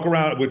gonna walk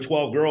around with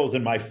 12 girls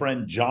and my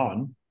friend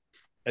John.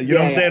 You know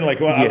what I'm saying? Like,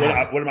 what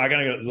am I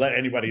going to let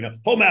anybody know?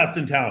 Homath's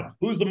in town.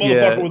 Who's the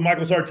motherfucker with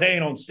Michael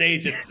Sartain on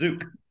stage at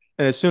Zook?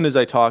 And as soon as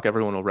I talk,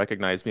 everyone will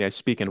recognize me. I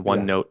speak in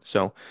one note.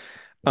 So,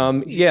 I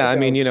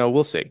mean,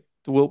 we'll see.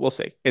 We'll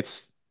see.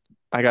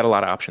 I got a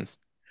lot of options.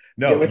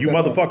 No, you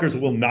motherfuckers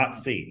will not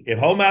see. If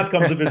Homath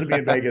comes to visit me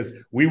in Vegas,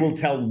 we will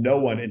tell no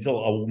one until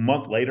a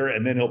month later,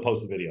 and then he'll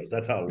post the videos.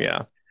 That's how it works.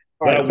 Yeah.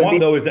 What I want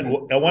though is that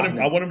I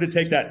want him to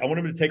take that. I want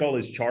him to take all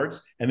his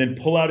charts and then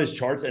pull out his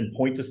charts and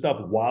point to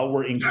stuff while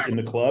we're in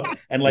the club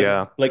and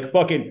like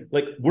fucking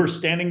like we're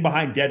standing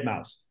behind Dead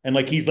Mouse and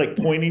like he's like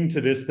pointing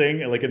to this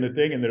thing and like in the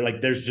thing and they're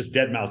like there's just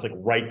Dead Mouse like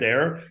right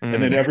there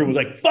and then everyone's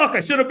like fuck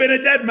I should have been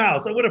a Dead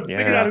Mouse I would have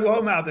figured out who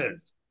Homath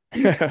is.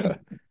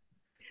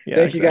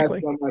 Thank you guys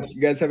so much.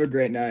 You guys have a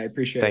great night. I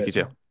appreciate it. Thank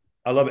you too.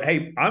 I love it.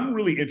 Hey, I'm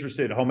really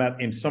interested,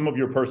 Homath, in some of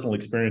your personal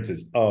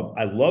experiences.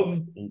 I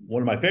love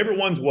one of my favorite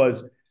ones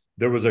was.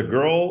 There was a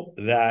girl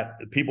that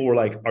people were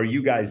like, "Are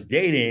you guys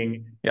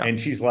dating?" Yeah. And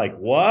she's like,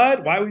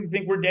 "What? Why would you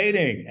think we're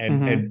dating?"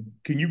 And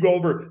can you go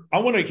over? I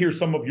want to hear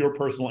some of your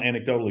personal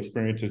anecdotal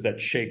experiences that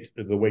shaped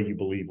the way you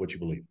believe what you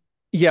believe.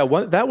 Yeah,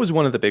 that was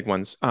one of the big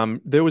ones.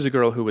 There was a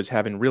girl who was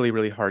having really,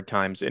 really hard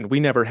times, and we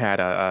never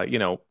had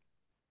a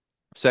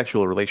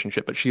sexual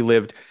relationship, but she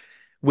lived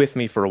with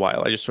me for a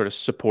while. I just sort of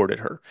supported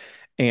her.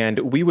 And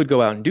we would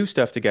go out and do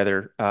stuff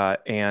together,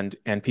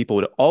 and people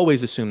would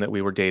always assume that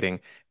we were dating,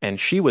 and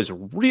she was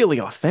really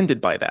offended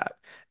by that.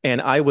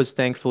 And I was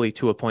thankfully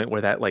to a point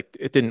where that like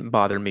it didn't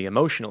bother me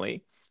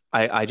emotionally.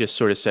 I just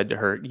sort of said to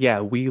her,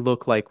 "Yeah, we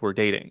look like we're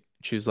dating."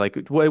 She was like,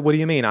 "What do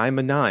you mean? I'm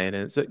a 9."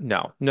 And it's like,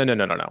 no.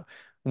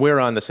 We're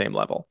on the same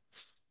level.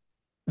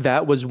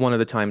 That was one of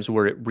the times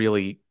where it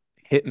really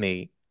hit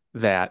me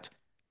that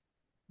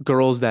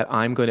girls that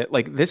I'm going to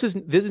like this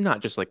is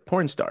not just like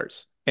porn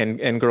stars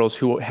and girls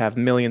who have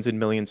millions and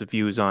millions of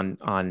views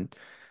on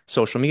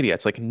social media.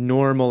 It's like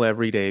normal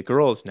everyday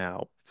girls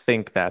now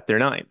think that they're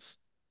 9s,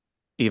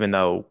 even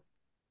though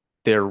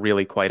they're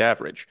really quite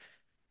average.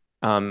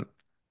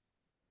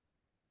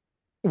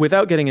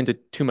 Without getting into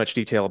too much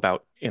detail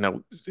about,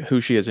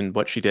 who she is and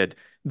what she did,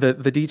 the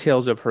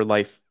details of her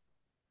life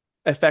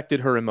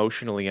affected her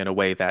emotionally in a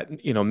way that,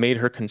 made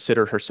her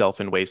consider herself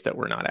in ways that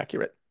were not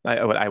accurate.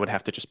 I would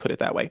have to just put it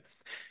that way.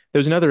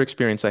 There's another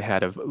experience I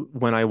had of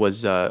when I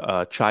was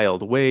a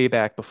child, way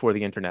back before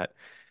the internet.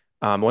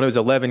 When I was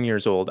 11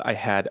 years old, I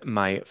had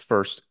my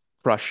first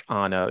crush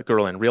on a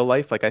girl in real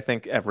life. Like I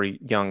think every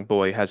young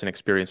boy has an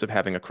experience of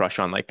having a crush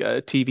on like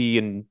TV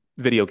and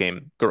video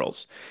game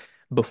girls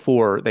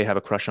before they have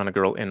a crush on a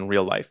girl in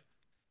real life.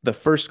 The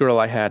first girl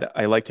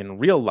I liked in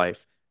real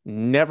life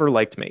never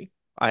liked me.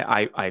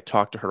 I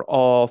talked to her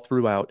all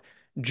throughout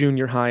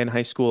junior high and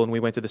high school, and we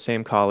went to the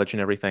same college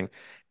and everything.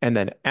 And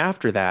then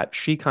after that,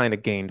 she kind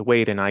of gained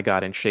weight and I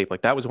got in shape.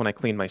 Like that was when I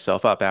cleaned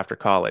myself up after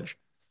college.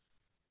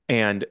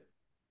 And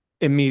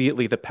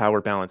immediately the power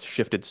balance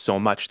shifted so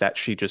much that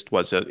she just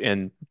was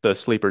in the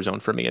sleeper zone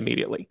for me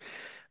immediately.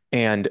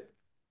 And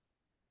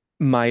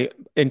my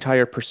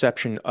entire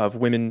perception of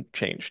women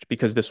changed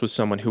because this was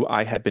someone who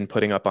I had been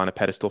putting up on a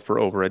pedestal for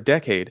over a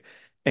decade.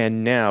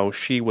 And now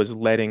she was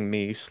letting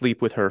me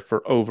sleep with her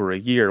for over a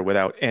year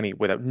without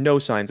no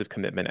signs of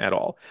commitment at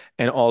all.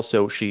 And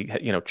also she,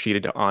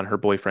 cheated on her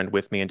boyfriend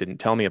with me and didn't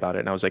tell me about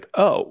it. And I was like,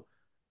 oh,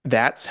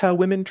 that's how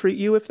women treat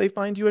you if they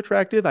find you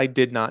attractive? I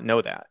did not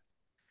know that.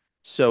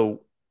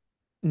 So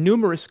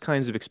numerous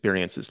kinds of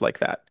experiences like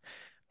that.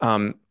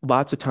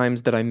 Lots of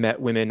times that I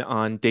met women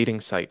on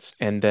dating sites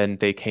and then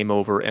they came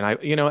over and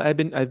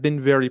I've been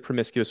very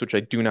promiscuous, which I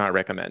do not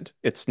recommend.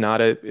 It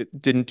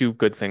didn't do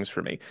good things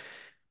for me.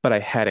 But I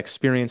had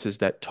experiences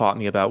that taught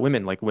me about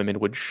women. Like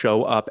women would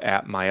show up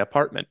at my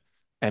apartment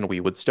and we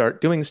would start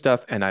doing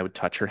stuff and I would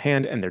touch her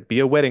hand and there'd be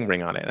a wedding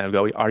ring on it. And I'd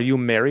go, "Are you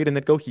married?" And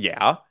they'd go,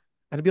 "Yeah."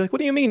 And I'd be like, "What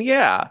do you mean?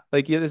 Yeah.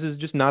 Like, yeah, this is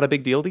just not a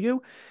big deal to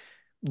you."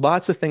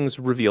 Lots of things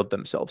revealed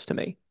themselves to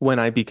me when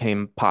I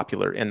became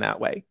popular in that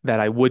way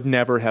that I would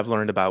never have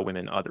learned about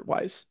women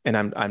otherwise. And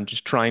I'm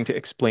just trying to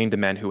explain to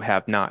men who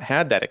have not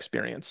had that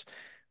experience,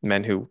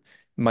 men who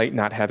might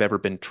not have ever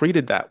been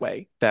treated that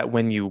way, that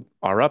when you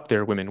are up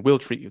there, women will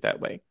treat you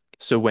that way.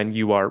 So when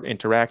you are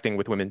interacting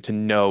with women, to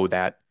know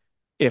that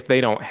if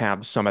they don't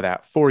have some of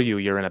that for you,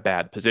 you're in a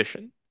bad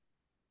position.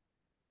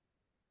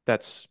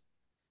 That's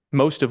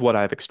most of what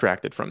I've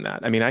extracted from that.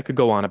 I mean, I could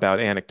go on about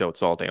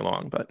anecdotes all day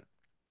long, but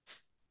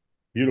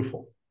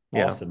beautiful.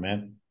 Yeah. Awesome,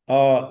 man.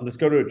 Let's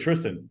go to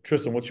Tristan.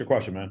 Tristan, what's your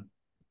question, man?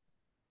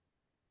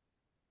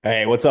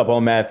 Hey, what's up,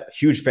 Ometh?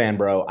 Huge fan,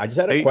 bro. I just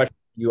had a Hey. question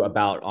for you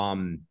about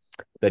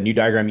the new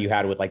diagram you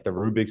had with like the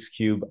Rubik's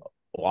Cube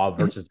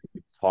versus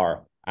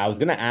guitar. I was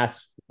gonna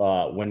ask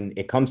when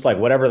it comes to like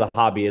whatever the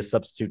hobby is,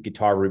 substitute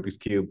guitar, Rubik's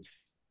Cube,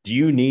 do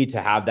you need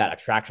to have that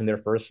attraction there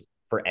first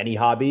for any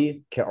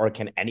hobby? Or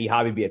can any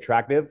hobby be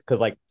attractive?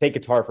 Because like take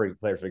guitar for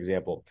players, for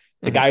example.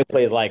 The guy who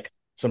plays like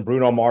some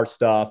Bruno Mars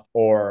stuff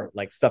or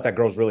like stuff that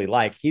girls really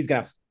like, he's gonna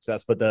have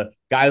success. But the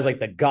guy who's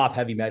like the goth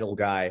heavy metal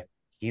guy,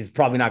 he's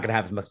probably not going to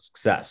have as much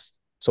success.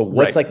 So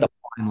what's like the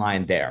fine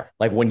line there?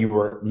 Like when you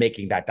were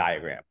making that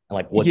diagram,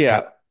 like what's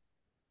kind of,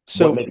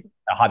 what makes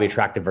a hobby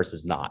attractive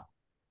versus not?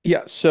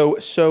 Yeah. So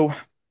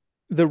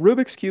the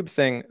Rubik's Cube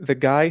thing, the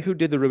guy who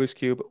did the Rubik's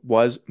Cube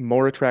was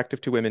more attractive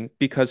to women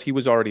because he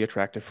was already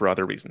attractive for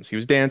other reasons. He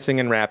was dancing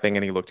and rapping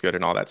and he looked good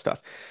and all that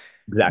stuff.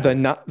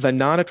 Exactly. The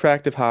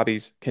non-attractive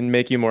hobbies can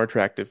make you more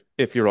attractive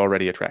if you're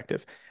already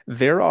attractive.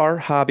 There are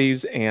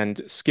hobbies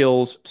and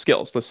skills,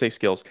 let's say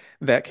skills,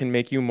 that can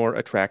make you more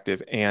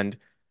attractive. And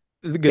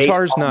the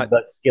guitar's not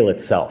the skill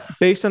itself.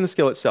 Based on the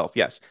skill itself,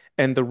 yes.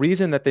 And the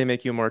reason that they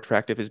make you more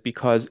attractive is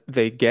because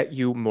they get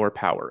you more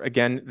power.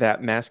 Again,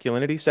 that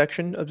masculinity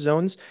section of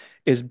zones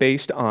is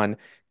based on,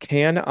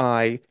 can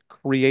I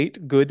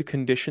create good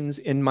conditions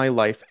in my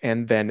life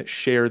and then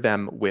share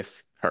them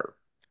with her?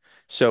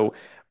 So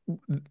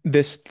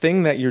this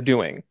thing that you're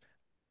doing,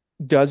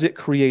 does it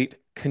create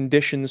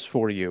conditions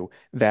for you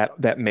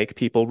that make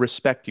people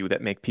respect you,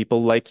 that make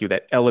people like you,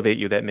 that elevate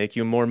you, that make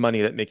you more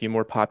money, that make you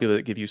more popular,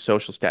 that give you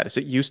social status?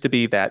 It used to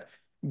be that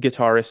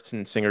guitarists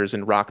and singers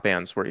and rock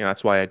bands were,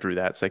 that's why I drew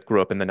that. It's like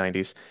grew up in the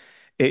 90s.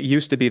 It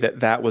used to be that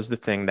that was the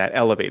thing that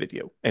elevated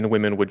you, and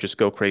women would just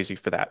go crazy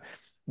for that.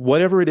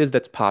 Whatever it is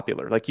that's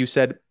popular, like you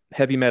said,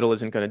 heavy metal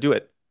isn't going to do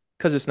it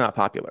because it's not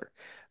popular.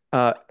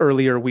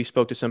 Earlier, we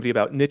spoke to somebody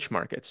about niche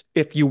markets.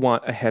 If you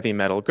want a heavy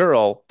metal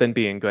girl, then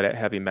being good at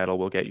heavy metal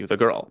will get you the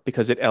girl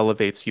because it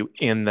elevates you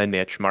in the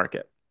niche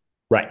market.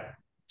 Right.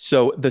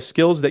 So the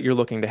skills that you're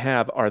looking to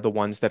have are the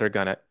ones that are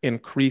going to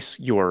increase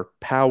your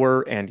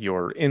power and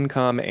your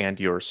income and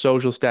your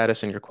social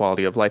status and your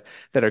quality of life,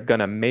 that are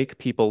going to make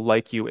people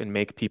like you and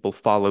make people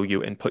follow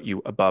you and put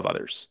you above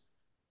others.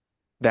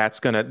 That's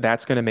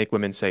gonna make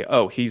women say,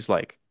 "Oh, he's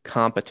like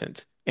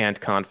competent and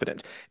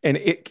confident," and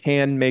it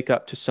can make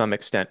up to some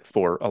extent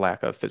for a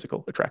lack of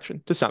physical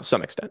attraction to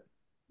some extent.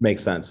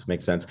 Makes sense.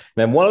 Makes sense. And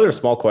then one other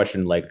small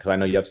question, like because I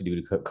know you have to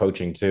do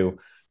coaching too,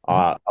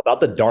 about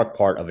the dark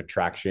part of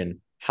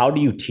attraction. How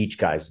do you teach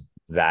guys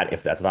that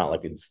if that's not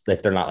like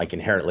if they're not like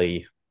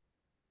inherently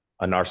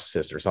a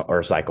narcissist or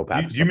a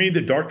psychopath? Do you mean the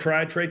dark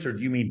triad traits or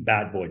do you mean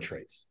bad boy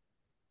traits?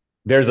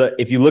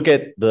 If you look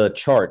at the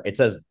chart, it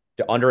says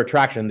under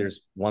attraction,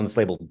 there's one that's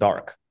labeled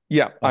dark.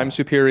 Yeah, I'm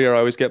superior. I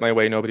always get my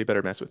way. Nobody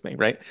better mess with me,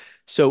 right?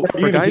 So do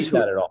you even teach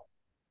that at all?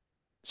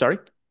 Sorry?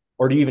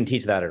 Or do you even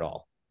teach that at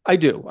all? I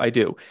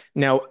do.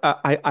 Now,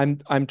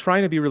 I'm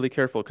trying to be really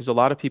careful because a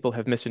lot of people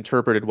have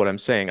misinterpreted what I'm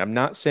saying. I'm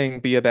not saying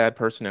be a bad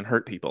person and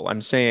hurt people.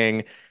 I'm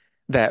saying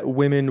that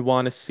women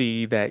want to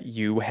see that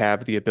you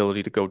have the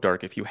ability to go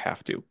dark if you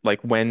have to.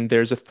 Like when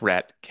there's a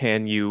threat,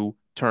 can you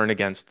turn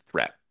against the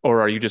threat? Or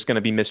are you just going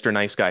to be Mr.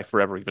 Nice Guy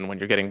forever, even when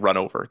you're getting run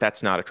over?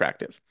 That's not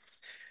attractive.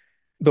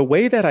 The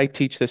way that I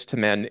teach this to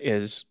men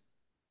is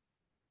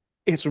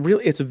it's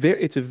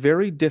a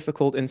very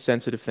difficult and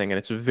sensitive thing, and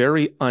it's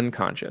very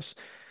unconscious.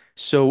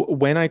 So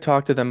when I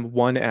talk to them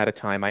one at a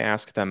time, I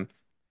ask them,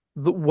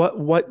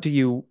 what do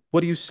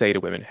you say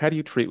to women? How do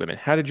you treat women?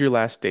 How did your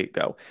last date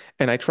go?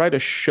 And I try to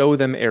show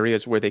them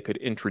areas where they could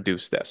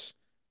introduce this.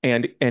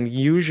 And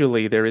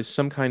usually there is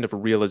some kind of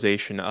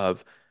realization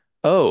of,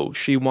 oh,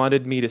 she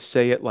wanted me to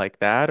say it like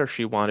that, or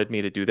she wanted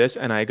me to do this.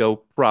 And I go,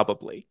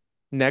 probably.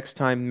 Next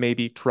time,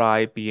 maybe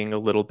try being a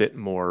little bit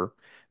more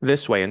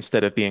this way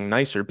instead of being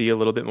nicer. Be a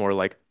little bit more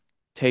like,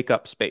 take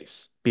up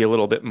space. Be a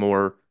little bit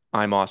more,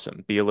 I'm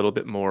awesome. Be a little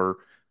bit more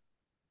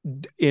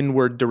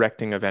inward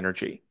directing of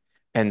energy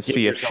and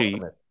see if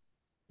she.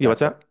 Yeah, what's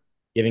that?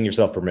 Giving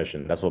yourself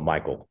permission. That's what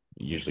Michael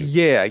usually.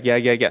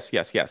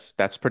 Yes.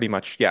 That's pretty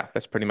much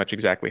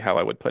exactly how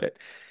I would put it.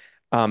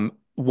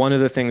 One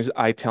of the things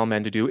I tell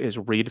men to do is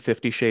read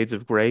 50 Shades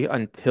of Grey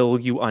until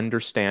you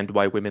understand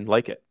why women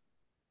like it.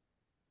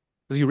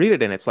 Because you read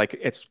it and it's like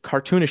it's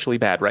cartoonishly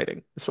bad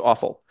writing. It's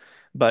awful,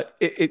 but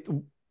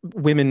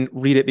women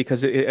read it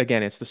because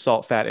again, it's the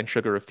salt, fat, and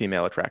sugar of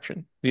female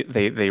attraction.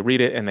 They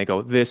read it and they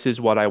go, "This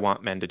is what I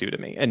want men to do to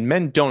me," and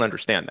men don't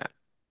understand that.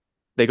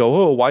 They go,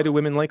 "Oh, why do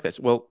women like this?"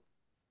 Well,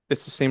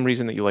 it's the same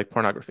reason that you like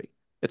pornography.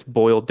 It's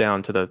boiled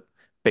down to the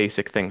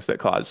basic things that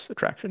cause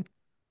attraction.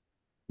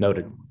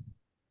 Noted.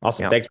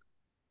 Awesome. Yeah. Thanks.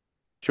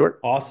 Sure.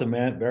 Awesome,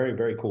 man. Very,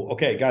 very cool.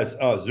 Okay, guys,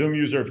 Zoom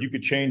user, if you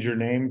could change your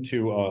name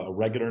to a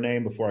regular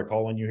name before I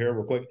call on you here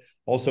real quick.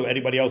 Also,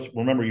 anybody else,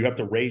 remember, you have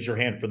to raise your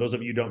hand. For those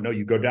of you who don't know,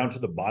 you go down to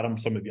the bottom.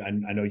 Some of you,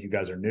 I know you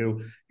guys are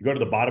new. You go to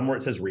the bottom where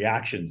it says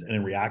reactions, and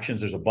in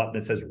reactions, there's a button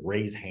that says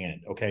raise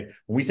hand. Okay.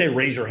 When we say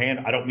raise your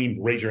hand, I don't mean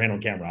raise your hand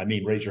on camera. I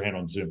mean raise your hand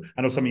on Zoom.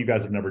 I know some of you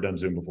guys have never done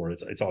Zoom before.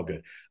 It's all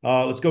good.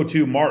 Let's go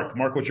to Mark.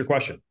 Mark, what's your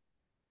question?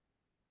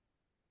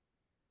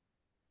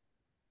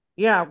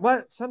 Yeah,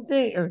 what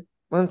something or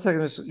 1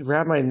 second, just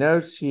grab my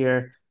notes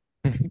here.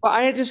 Well,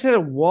 I just had a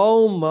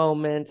whoa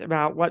moment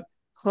about what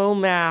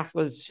Homath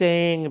was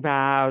saying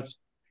about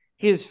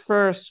his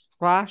first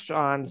crush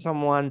on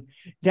someone.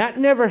 That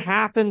never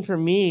happened for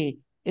me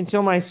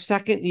until my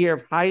second year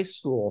of high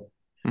school.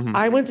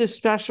 I went to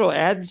special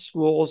ed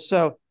school,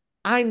 so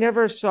I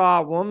never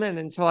saw a woman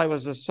until I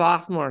was a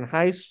sophomore in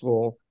high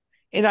school.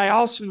 And I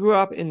also grew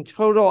up in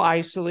total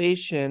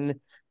isolation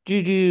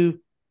due to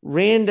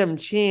random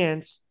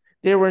chance.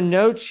 There were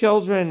no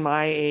children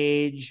my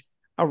age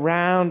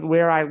around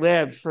where I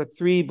lived for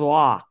 3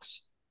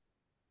 blocks.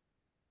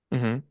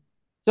 So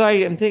I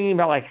am thinking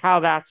about like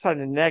how that's had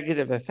a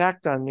negative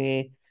effect on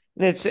me.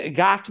 And it's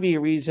got to be a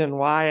reason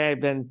why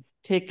I've been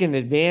taken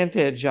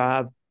advantage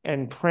of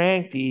and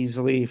pranked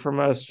easily for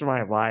most of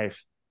my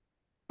life.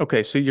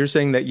 Okay, so you're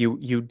saying that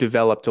you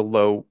developed a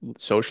low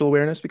social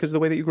awareness because of the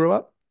way that you grew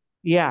up?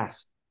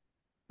 Yes.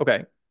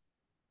 Okay.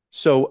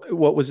 So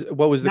what was the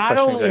Not question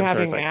only exactly? I'm sorry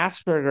having if I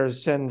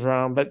Asperger's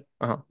syndrome, but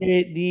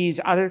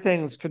these other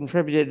things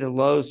contributed to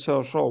low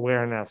social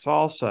awareness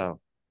also.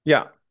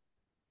 Yeah.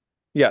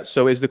 Yeah.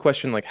 So is the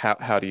question like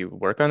how do you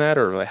work on that,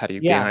 or like, how do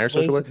you gain Yes, higher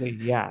social awareness?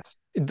 basically, yes.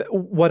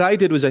 What I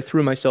did was I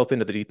threw myself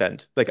into the deep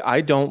end. Like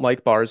I don't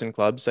like bars and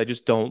clubs. I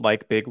just don't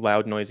like big,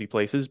 loud, noisy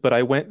places. But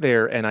I went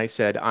there and I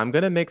said, I'm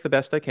gonna make the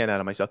best I can out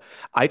of myself.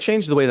 I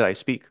changed the way that I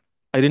speak.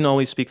 I didn't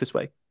always speak this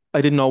way. I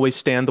didn't always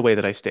stand the way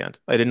that I stand.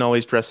 I didn't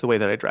always dress the way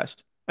that I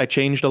dressed. I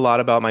changed a lot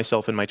about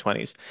myself in my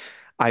 20s.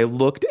 I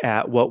looked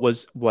at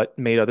what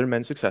made other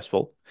men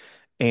successful,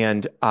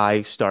 and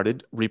I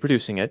started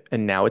reproducing it,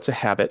 and now it's a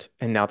habit,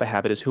 and now the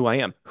habit is who I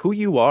am. Who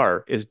you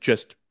are is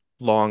just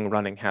long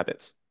running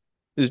habits.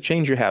 Is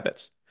change your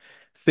habits.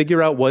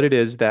 Figure out what it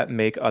is that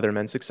make other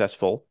men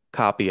successful,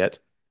 copy it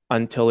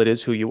until it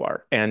is who you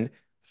are. And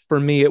for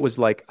me, it was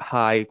like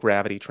high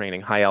gravity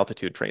training, high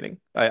altitude training.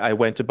 I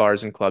went to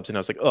bars and clubs and I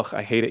was like, ugh,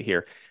 I hate it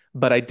here.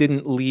 But I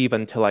didn't leave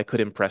until I could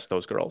impress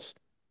those girls.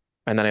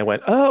 And then I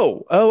went,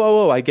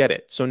 oh, I get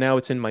it. So now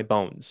it's in my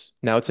bones.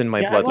 Now it's in my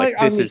Yeah, I'm blood. like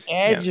Like on this the is, yeah.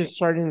 edge of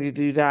starting to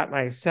do that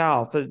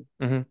myself. But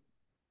Mhm.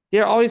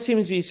 there always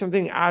seems to be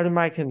something out of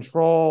my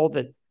control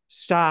that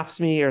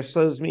stops me or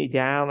slows me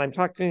down. I'm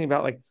talking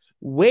about like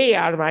way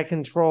out of my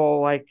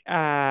control. Like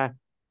for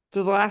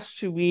the last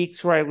 2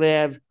 weeks where I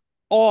live,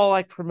 all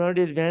like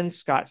promoted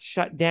events got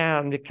shut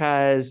down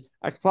because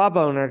a club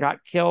owner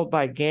got killed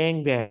by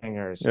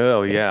gangbangers.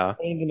 Oh, And yeah.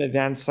 random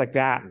events like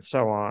that and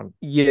so on.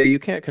 Yeah, you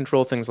can't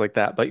control things like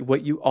that, but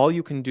all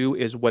you can do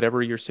is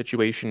whatever your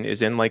situation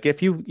is in. Like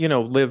if you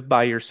live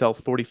by yourself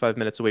 45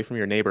 minutes away from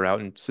your neighbor out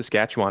in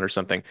Saskatchewan or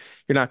something,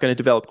 you're not going to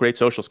develop great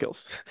social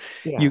skills.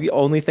 Yeah. The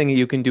only thing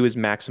you can do is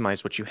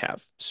maximize what you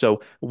have.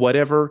 So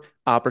whatever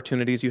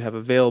opportunities you have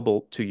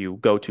available to you,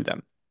 go to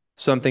them.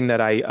 Something that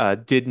I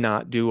did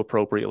not do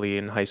appropriately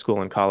in high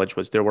school and college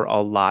was there were a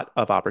lot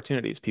of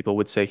opportunities. People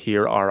would say,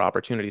 here are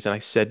opportunities. And I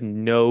said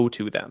no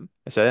to them.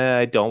 I said,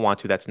 I don't want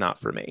to. That's not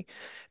for me.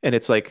 And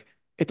it's like,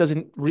 it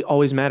doesn't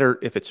always matter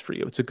if it's for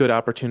you. It's a good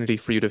opportunity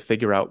for you to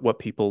figure out what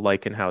people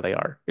like and how they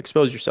are.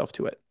 Expose yourself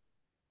to it.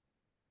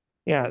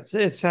 Yeah,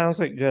 it sounds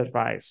like good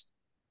advice.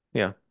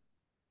 Yeah.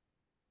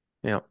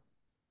 Yeah.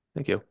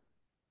 Thank you.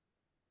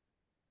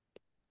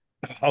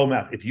 Oh,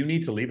 Matt, if you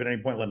need to leave at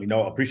any point, let me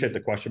know. Appreciate the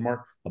question,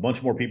 Mark. A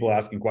bunch more people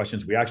asking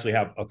questions. We actually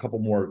have a couple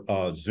more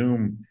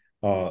Zoom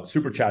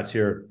super chats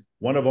here.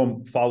 One of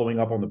them following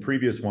up on the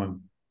previous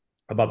one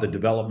about the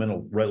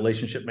developmental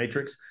relationship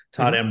matrix.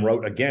 Todd M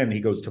wrote again, he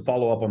goes, to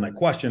follow up on that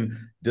question,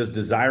 does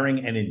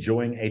desiring and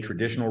enjoying a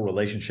traditional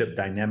relationship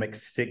dynamic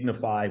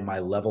signify my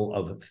level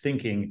of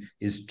thinking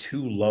is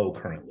too low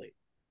currently?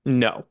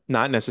 No,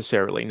 not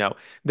necessarily. No.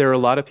 There are a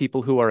lot of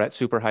people who are at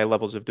super high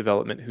levels of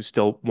development who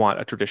still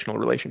want a traditional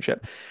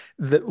relationship.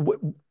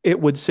 It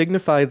would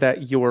signify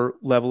that your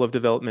level of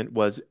development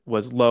was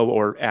low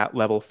or at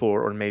level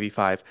 4 or maybe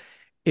 5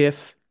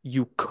 if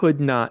you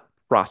could not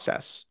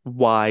process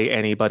why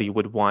anybody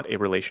would want a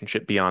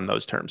relationship beyond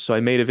those terms. So I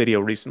made a video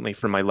recently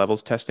for my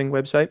levels testing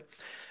website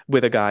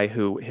with a guy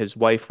who his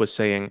wife was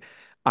saying,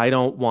 I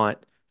don't want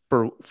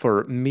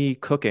for me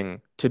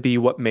cooking to be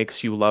what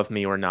makes you love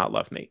me or not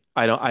love me.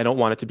 I don't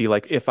want it to be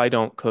like if I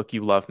don't cook,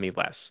 you love me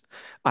less.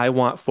 I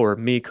want for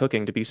me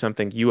cooking to be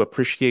something you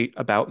appreciate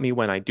about me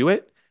when I do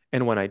it,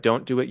 and when I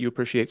don't do it, you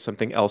appreciate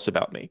something else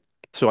about me.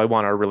 So I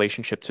want our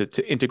relationship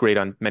to integrate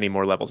on many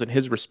more levels. And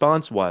his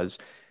response was,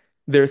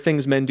 there are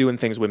things men do and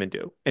things women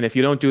do. And if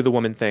you don't do the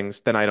woman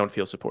things, then I don't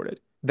feel supported.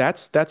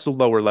 That's a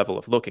lower level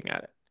of looking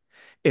at it.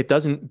 It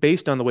doesn't,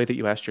 based on the way that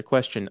you asked your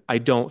question, I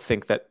don't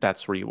think that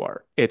that's where you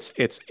are.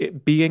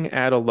 Being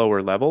at a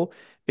lower level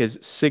is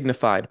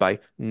signified by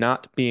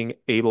not being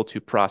able to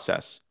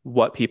process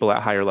what people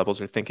at higher levels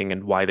are thinking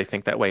and why they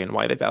think that way and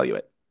why they value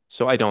it.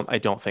 So I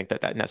don't think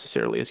that that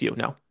necessarily is you.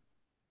 No.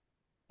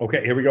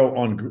 Okay, here we go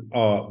on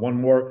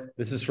one more.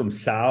 This is from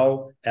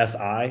Sal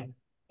SI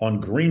on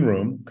Green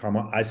Room,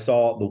 comma, I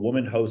saw the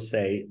woman host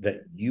say that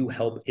you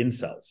help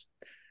incels.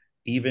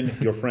 Even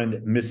your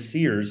friend Miss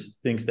Sears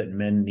thinks that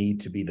men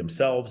need to be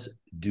themselves.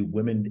 Do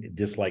women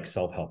dislike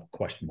self-help?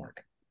 Question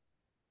mark.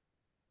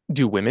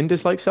 Do women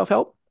dislike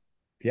self-help?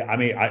 Yeah, I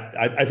mean,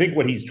 I think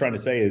what he's trying to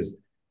say is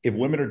if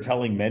women are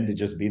telling men to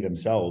just be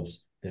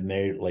themselves, then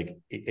they like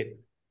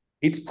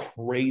it's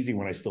crazy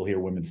when I still hear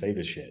women say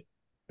this shit.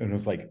 And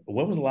it's like,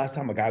 when was the last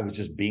time a guy was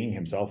just being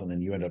himself and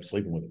then you end up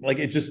sleeping with him? Like,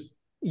 it just,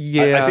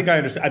 yeah. I think I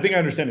understand. I think I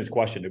understand his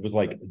question. It was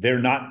like they're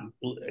not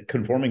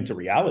conforming to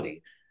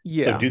reality.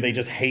 Yeah. So do they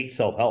just hate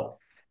self-help?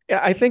 Yeah,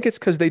 I think it's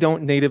because they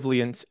don't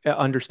natively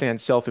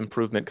understand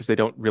self-improvement because they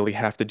don't really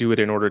have to do it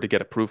in order to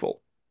get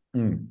approval.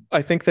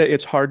 I think that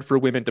it's hard for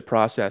women to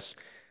process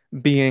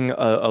being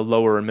a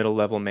lower or middle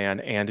level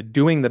man and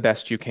doing the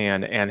best you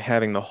can and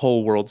having the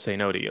whole world say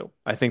no to you.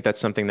 I think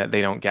that's something that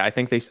they don't get. I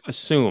think they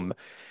assume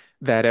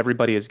that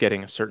everybody is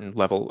getting a certain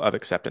level of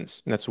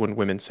acceptance. And that's when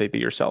women say be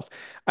yourself.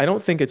 I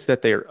don't think it's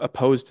that they're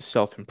opposed to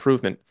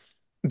self-improvement.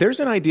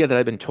 There's an idea that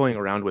I've been toying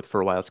around with for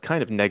a while. It's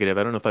kind of negative.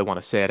 I don't know if I want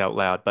to say it out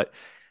loud, but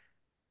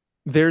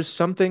there's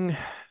something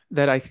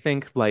that I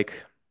think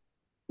like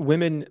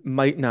women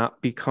might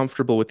not be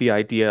comfortable with the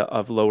idea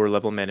of lower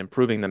level men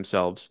improving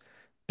themselves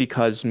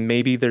because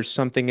maybe there's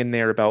something in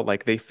there about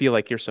like they feel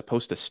like you're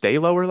supposed to stay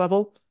lower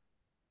level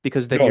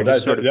because then No, you're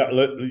just sort of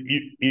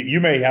you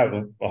may have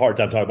a hard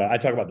time talking about it. I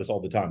talk about this all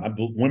the time.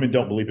 Women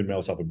don't believe in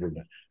male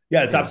self-improvement.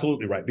 Yeah, it's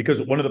absolutely right.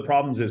 Because one of the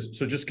problems is,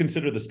 so just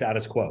consider the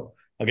status quo.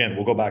 Again,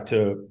 we'll go back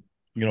to,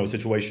 a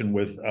situation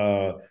with,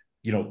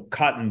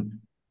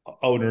 cotton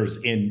owners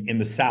in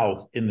the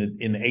South in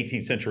the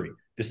 18th century.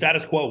 The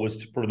status quo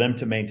was for them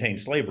to maintain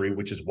slavery,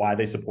 which is why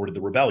they supported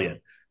the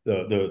rebellion,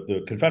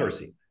 the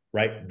Confederacy,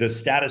 right? The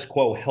status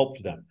quo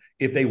helped them.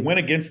 If they went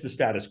against the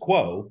status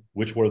quo,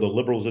 which were the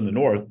liberals in the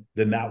North,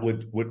 then that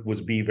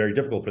would be very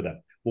difficult for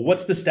them. Well,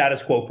 what's the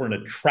status quo for an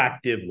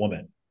attractive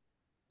woman?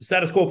 The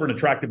status quo for an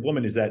attractive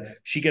woman is that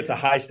she gets a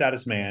high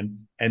status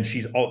man, and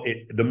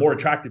the more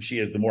attractive she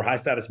is, the more high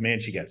status man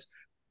she gets.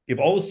 If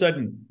all of a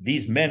sudden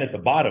these men at the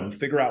bottom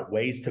figure out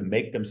ways to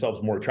make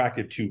themselves more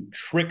attractive to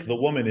trick the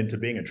woman into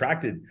being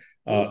attracted,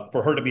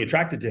 for her to be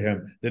attracted to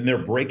him, then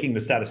they're breaking the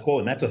status quo,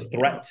 and that's a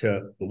threat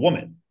to the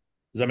woman.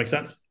 Does that make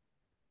sense?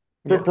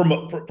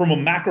 From a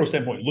macro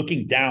standpoint,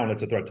 looking down,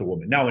 it's a threat to a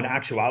woman. Now, in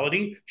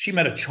actuality, she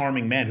met a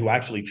charming man who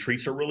actually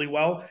treats her really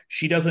well.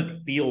 She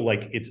doesn't feel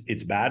like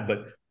it's bad,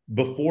 but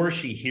before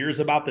she hears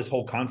about this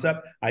whole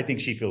concept, I think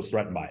she feels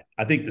threatened by it.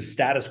 I think the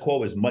status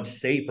quo is much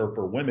safer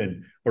for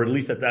women, or at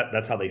least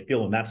that's how they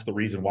feel, and that's the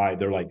reason why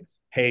they're like,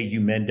 "Hey,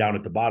 you men down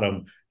at the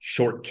bottom,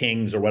 short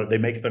kings or what?" They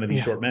make fun of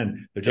these short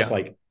men. They're just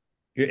like,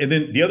 and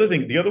then the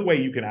other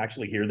way you can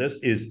actually hear this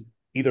is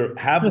either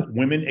have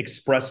women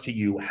express to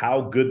you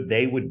how good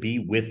they would be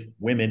with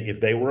women if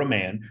they were a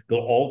man. They'll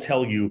all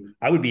tell you,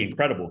 I would be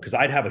incredible because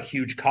I'd have a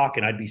huge cock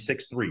and I'd be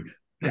 6'3".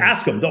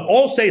 Ask them. They'll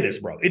all say this,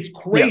 bro. It's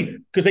crazy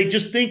because they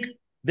just think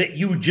that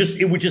it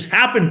would just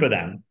happen for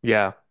them.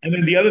 Yeah. And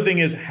then the other thing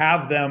is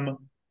have them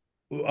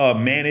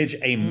manage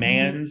a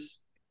man's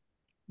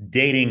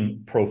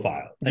dating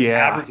profile, an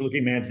average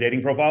looking man's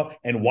dating profile,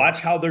 and watch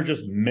how their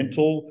just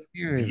mental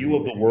view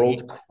of the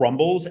world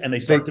crumbles, and they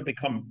start to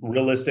become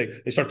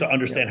realistic. They start to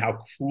understand how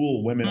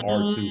cruel women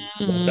are to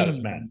low status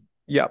men.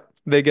 Yeah,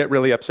 they get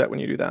really upset when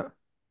you do that.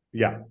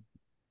 Yeah.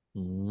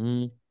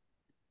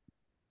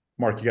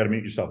 Mark, you got to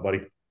mute yourself,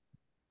 buddy.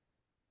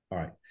 All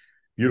right.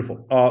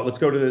 Beautiful. Let's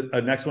go to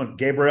the next one.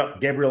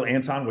 Gabriel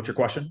Anton, what's your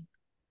question?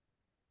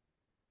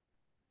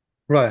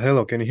 Right.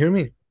 Hello. Can you hear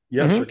me?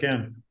 Yes, sure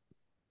can.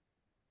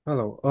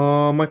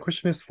 Hello. My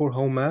question is for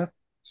home math.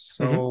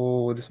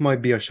 So this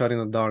might be a shot in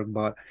the dark,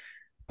 but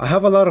I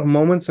have a lot of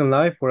moments in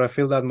life where I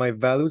feel that my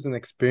values and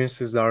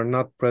experiences are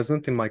not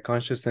present in my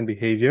conscious and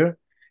behavior.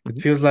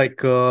 It feels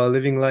like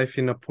living life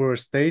in a poorer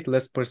state,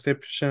 less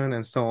perception,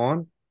 and so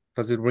on.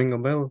 Does it ring a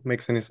bell?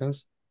 Makes any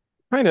sense?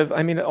 Kind of.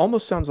 I mean, it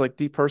almost sounds like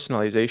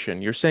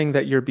depersonalization. You're saying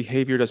that your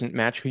behavior doesn't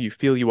match who you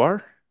feel you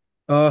are?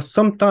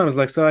 Sometimes,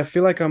 so I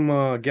feel like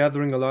I'm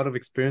gathering a lot of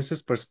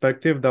experiences,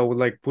 perspective that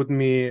would put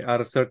me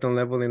at a certain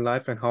level in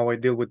life and how I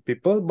deal with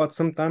people. But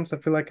sometimes I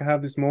feel like I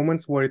have these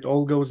moments where it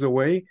all goes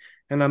away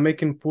and I'm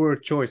making poor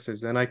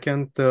choices, and I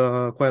can't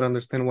quite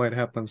understand why it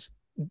happens.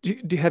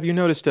 Have you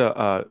noticed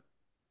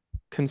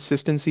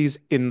consistencies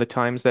in the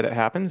times that it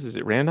happens? Is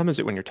it random? Is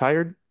it when you're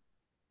tired?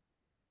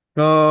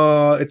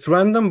 It's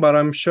random, but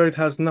I'm sure it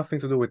has nothing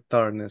to do with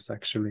tiredness,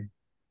 actually.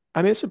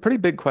 I mean, it's a pretty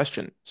big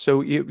question.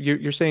 So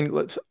you're saying,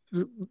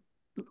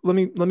 let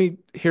me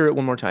hear it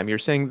one more time. You're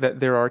saying that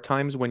there are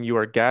times when you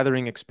are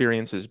gathering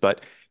experiences,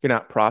 but you're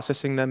not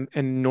processing them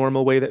in a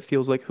normal way that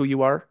feels like who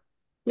you are?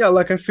 Yeah,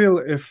 like I feel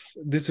if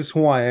this is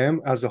who I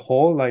am as a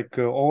whole, like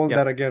all Yeah.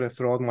 that I get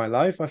throughout my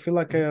life, I feel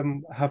like I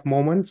have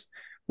moments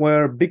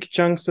where big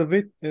chunks of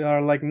it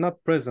are like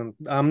not present.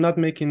 I'm not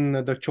making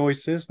the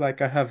choices.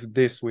 Like I have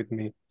this with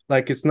me.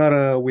 Like it's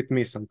not with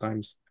me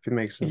sometimes, if it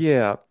makes sense.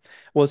 Yeah.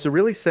 Well, it's a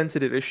really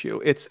sensitive issue.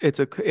 It's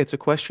a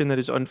question that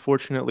is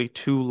unfortunately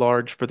too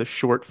large for the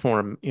short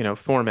form,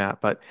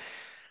 format, but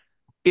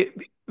it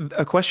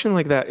a question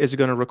like that is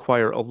going to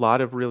require a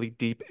lot of really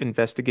deep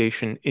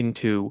investigation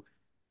into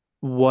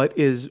what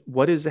is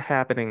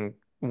happening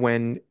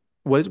when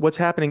what's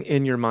happening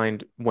in your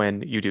mind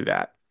when you do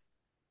that.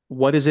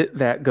 What is it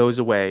that goes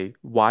away?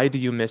 Why do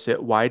you miss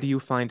it? Why do you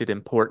find it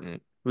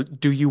important?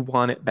 Do you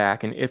want it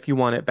back? And if you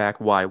want it back,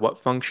 why? What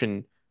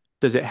function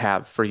does it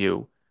have for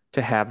you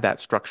to have that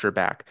structure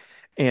back?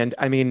 And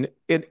I mean,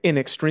 in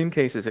extreme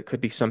cases, it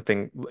could be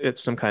something,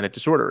 it's some kind of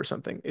disorder or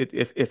something.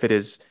 If it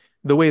is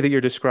the way that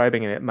you're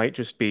describing it, it might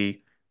just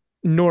be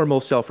normal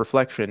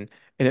self-reflection,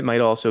 and it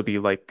might also be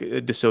like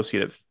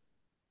dissociative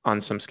on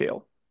some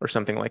scale or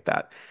something like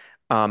that.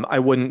 I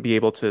wouldn't be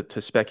able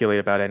to speculate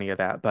about any of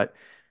that, but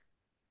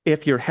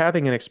if you're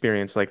having an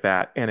experience like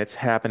that and it's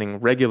happening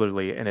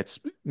regularly and it's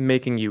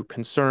making you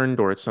concerned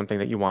or it's something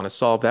that you want to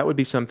solve, that would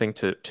be something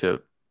to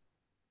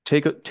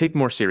take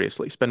more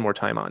seriously, spend more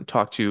time on.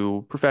 Talk to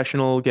a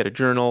professional, get a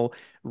journal,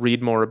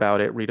 read more about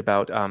it, read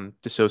about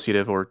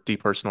dissociative or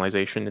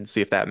depersonalization and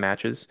see if that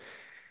matches.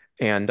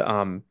 And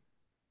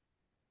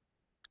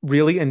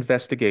really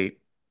investigate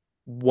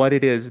what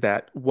it is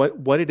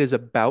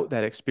about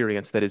that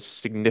experience that is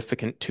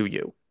significant to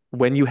you.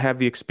 When you have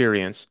the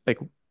experience, like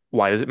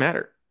why does it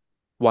matter?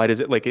 Why does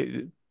it like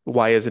it,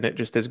 why isn't it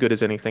just as good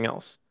as anything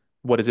else?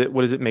 What does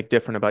it make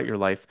different about your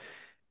life?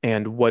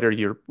 And why do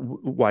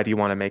you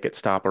want to make it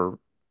stop or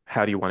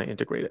how do you want to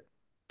integrate it?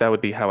 That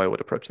would be how I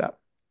would approach that.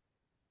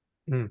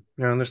 Yeah,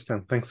 I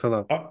understand. Thanks a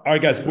lot. All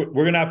right, guys,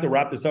 we're gonna have to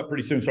wrap this up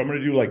pretty soon. So I'm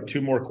gonna do like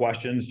two more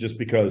questions, just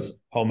because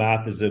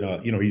Math is in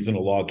he's in a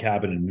log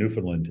cabin in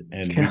Newfoundland,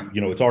 and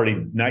it's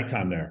already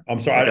nighttime there. I'm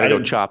sorry, I gotta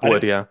go chop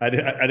wood. Yeah. I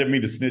didn't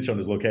mean to snitch on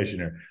his location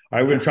here. All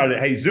right, we're gonna try to.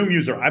 Hey, Zoom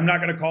user, I'm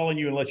not gonna call on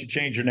you and let you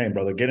change your name,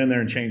 brother. Get in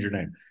there and change your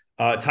name.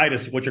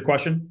 Titus, what's your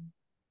question?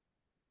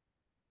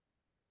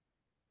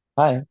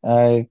 Hi,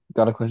 I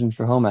got a question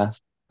for Homath.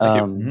 Thank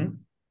you.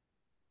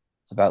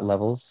 It's about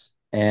levels,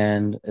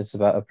 and it's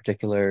about a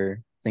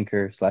particular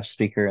thinker slash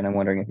speaker, and I'm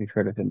wondering if you've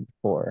heard of him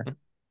before.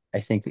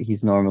 I think that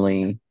he's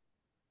normally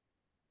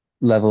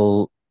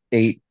level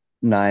 8,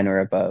 9, or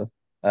above.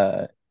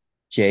 Uh,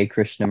 J.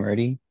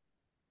 Krishnamurti.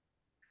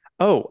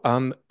 Oh,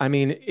 I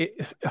mean,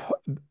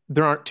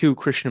 there aren't two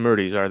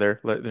Krishnamurtis, are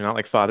there? They're not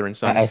like father and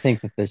son. I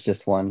think that there's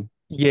just one.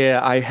 Yeah,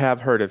 I have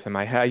heard of him.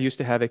 I used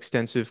to have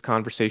extensive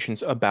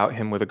conversations about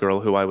him with a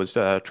girl who I was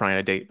trying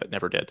to date but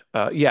never did.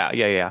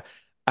 Yeah.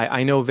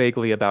 I know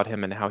vaguely about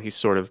him and how he's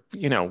sort of,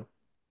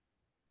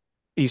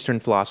 Eastern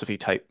philosophy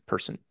type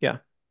person. Yeah.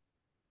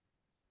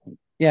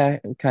 Yeah,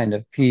 kind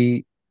of.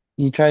 He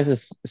tries to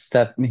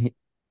step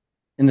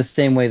in the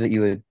same way that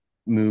you would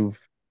move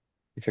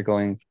if you're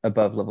going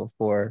above level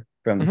 4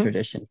 from hmm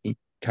tradition. He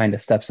kind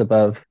of steps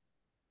above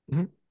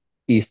hmm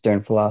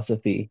Eastern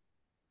philosophy.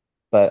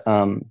 But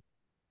I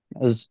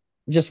was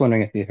just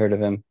wondering if you heard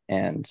of him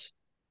and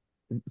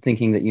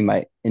thinking that you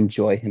might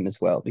enjoy him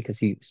as well because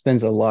he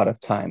spends a lot of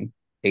time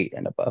 8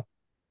 and above.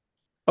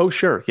 Oh,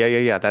 sure.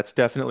 Yeah. That's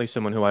definitely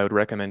someone who I would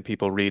recommend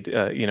people read.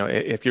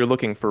 If you're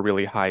looking for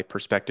really high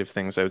perspective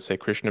things, I would say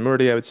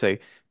Krishnamurti. I would say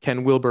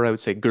Ken Wilber. I would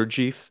say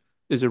Gurdjieff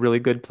is a really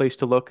good place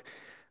to look.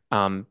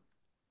 Um,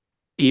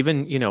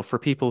 even, for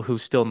people who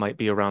still might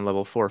be around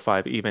level 4 or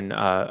 5, even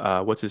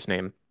what's his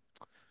name?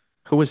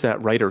 Who was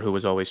that writer who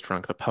was always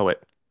drunk? The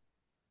poet,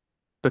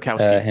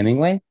 Bukowski.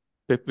 Hemingway?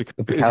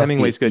 Bukowski.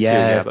 Hemingway's good too,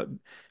 yeah, Yes. but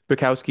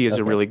Bukowski is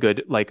a Okay. really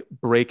good, like,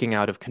 breaking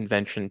out of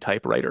convention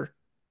type writer.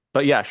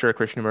 But yeah, sure,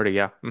 Krishnamurti,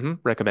 yeah.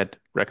 Recommend.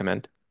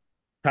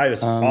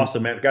 Titus,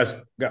 awesome, man. Guys,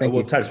 Thank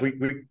well, you. Titus,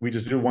 we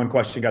just do one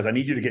question, guys. I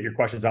need you to get your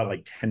questions out in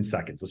like 10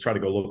 seconds. Let's try to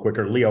go a little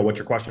quicker. Leo, what's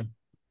your question?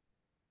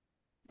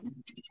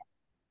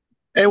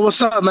 Hey,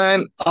 what's up,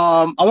 man?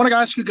 I want to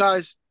ask you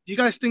guys, do you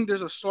guys think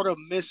there's a sort of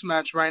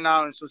mismatch right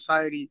now in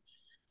society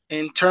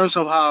in terms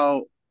of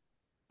how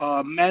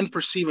men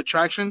perceive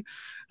attraction?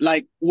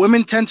 Like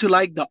women tend to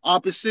like the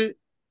opposite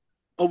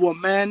of what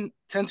men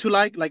tend to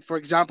like. Like, for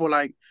example,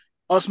 like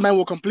us men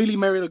will completely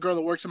marry the girl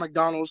that works at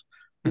McDonald's.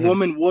 Mhm.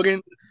 Women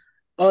wouldn't.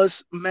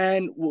 Us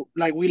men,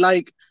 like we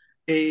like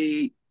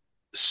a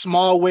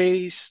small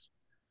waist,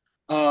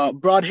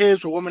 broad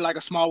hips, or women like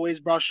a small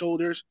waist, broad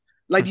shoulders.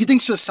 Like, do you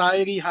think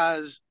society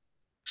has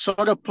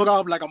sort of put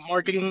off like a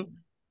marketing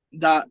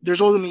that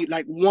there's only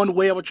like one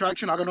way of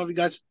attraction? I don't know if you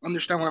guys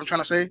understand what I'm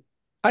trying to say.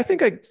 I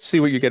think I see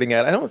what you're getting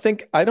at. I don't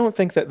think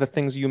that the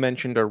things you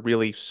mentioned are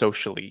really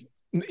socially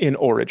in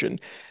origin.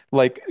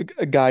 Like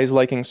guys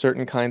liking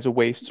certain kinds of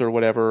waists or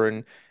whatever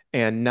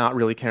and not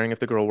really caring if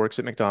the girl works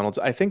at McDonald's.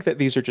 I think that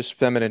these are just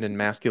feminine and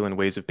masculine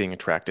ways of being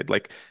attracted.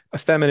 Like a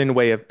feminine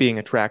way of being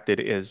attracted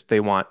is they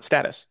want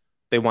status.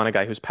 They want a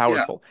guy who's Yeah.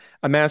 powerful.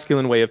 A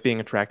masculine way of being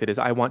attracted is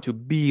I want to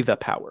be the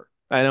power.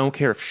 I don't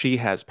care if she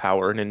has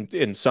power,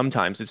 and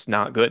sometimes it's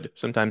not good.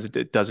 Sometimes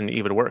it doesn't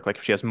even work. Like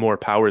if she has more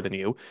power than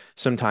you,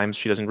 sometimes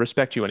she doesn't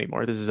respect you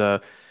anymore. This is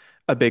a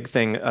big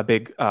thing, a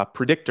big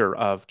predictor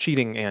of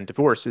cheating and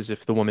divorce is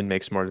if the woman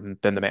makes more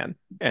than the man.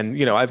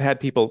 And I've had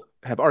people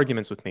have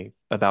arguments with me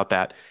about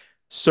that.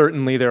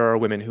 Certainly, there are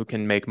women who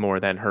can make more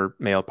than her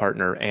male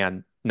partner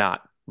and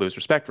not lose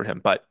respect for him,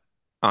 but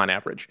on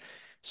average.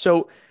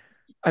 So,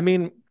 I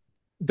mean,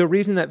 the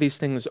reason that these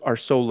things are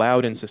so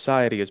loud in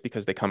society is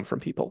because they come from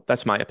people.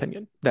 That's my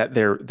opinion. That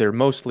they're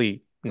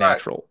mostly Right.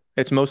 natural.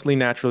 It's mostly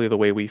naturally the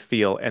way we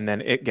feel, and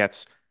then it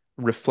gets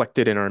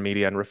reflected in our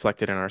media and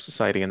reflected in our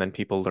society, and then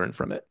people learn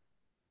from it.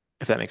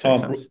 If that makes any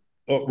sense.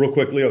 Real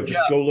quick, Leo, Yeah.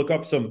 just go look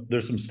up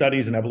there's some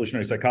studies in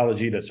evolutionary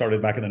psychology that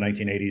started back in the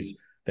 1980s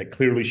that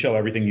clearly show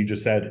everything you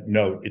just said.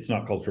 No, it's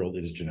not cultural,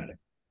 it is genetic.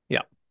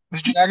 Yeah.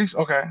 It's genetics?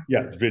 Okay.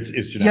 Yeah, it's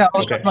genetic. Yeah,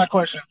 that's okay. my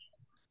question.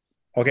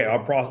 Okay,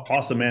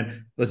 awesome,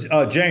 man. Let's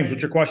James,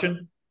 what's your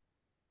question?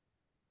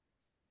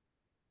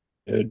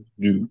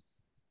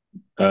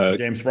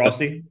 James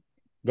Frosty.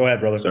 Go ahead,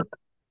 brother. Sorry.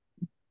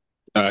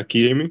 Can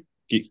you hear me?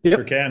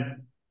 Sure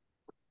can.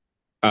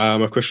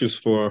 My question is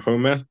for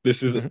home math.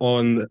 This is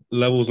on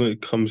levels when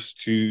it comes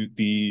to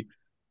the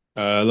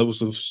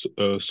levels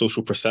of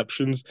social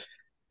perceptions.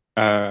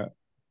 Uh,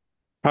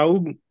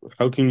 how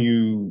can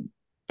you?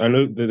 I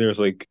know that there's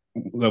like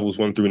levels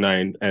 1 through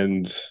 9,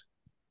 and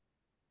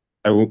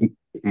I will.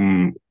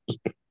 Mm,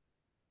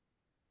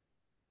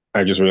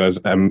 I just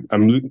realized I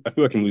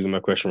feel like I'm losing my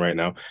question right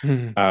now.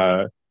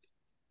 Uh,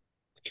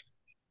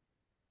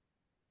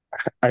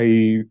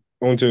 I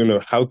want to know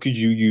how could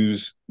you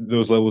use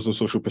those levels of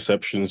social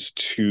perceptions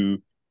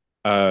to,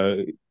 uh,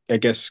 I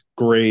guess,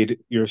 grade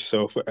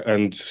yourself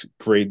and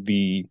grade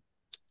the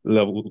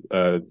level,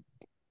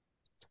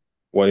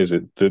 what is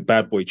it, the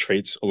bad boy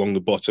traits along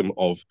the bottom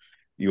of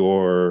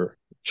your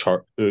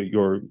chart,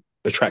 your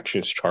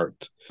attractions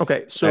chart.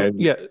 Okay, so And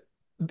yeah,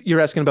 you're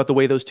asking about the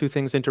way those two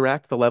things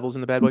interact, the levels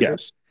and the bad boy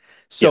traits? yes,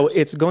 So yes.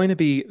 it's going to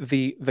be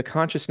the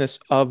consciousness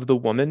of the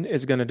woman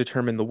is going to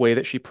determine the way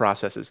that she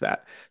processes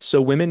that.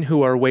 So women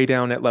who are way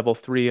down at level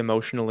 3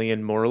 emotionally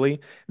and morally,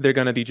 they're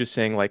going to be just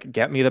saying like,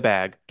 get me the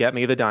bag, get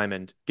me the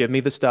diamond, give me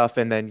the stuff,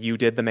 and then you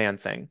did the man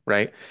thing,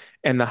 right?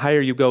 And the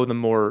higher you go, the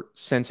more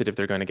sensitive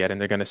they're going to get, and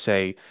they're going to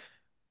say,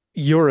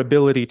 your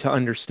ability to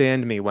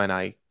understand me when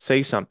I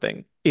say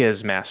something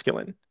is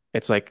masculine.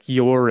 It's like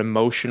your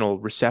emotional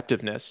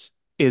receptiveness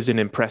is an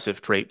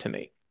impressive trait to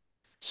me.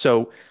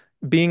 So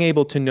being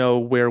able to know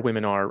where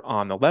women are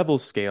on the level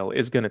scale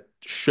is going to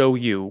show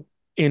you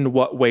in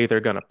what way they're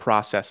going to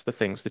process the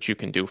things that you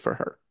can do for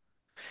her.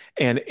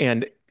 And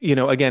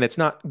again, it's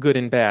not good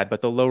and bad,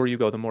 but the lower you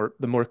go, the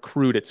more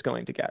crude it's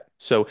going to get.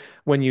 So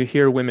when you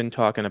hear women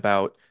talking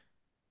about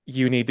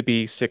you need to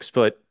be 6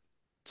 foot,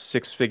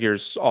 6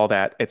 figures, all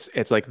that.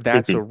 It's like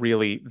that's a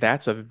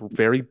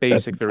very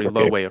basic, very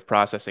low Okay. way of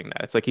processing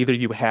that. It's like either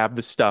you have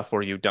the stuff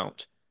or you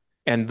don't.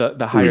 And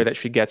the higher Mm. that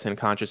she gets in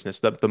consciousness,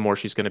 the more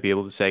she's going to be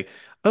able to say,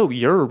 "Oh,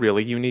 you're a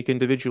really unique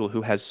individual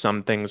who has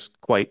some things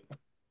quite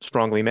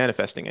strongly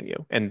manifesting in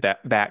you," and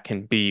that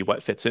can be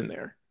what fits in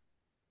there.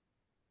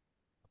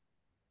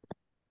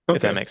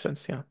 If that Okay. makes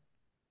sense, yeah.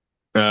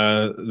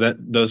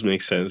 That does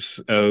make sense.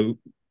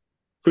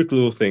 Quick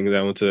little thing that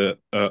I want to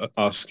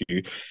ask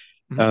you.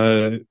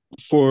 Uh,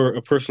 for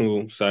a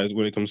personal side,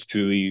 when it comes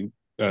to the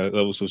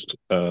levels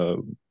of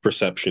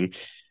perception,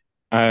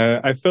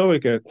 I felt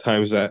like at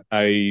times that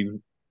I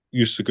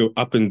used to go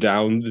up and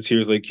down the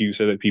tiers, like you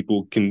said, that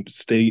people can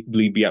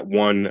stably be at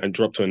one and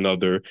drop to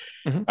another.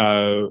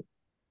 Mhm.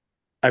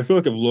 I feel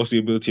like I've lost the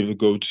ability to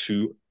go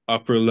to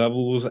upper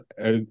levels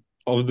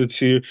of the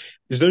tier.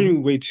 Is there any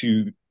way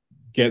to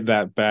get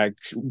that back,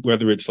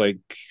 whether it's like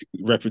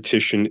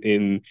repetition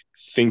in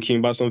thinking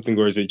about something,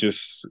 or is it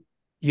just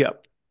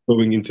Yep.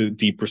 going into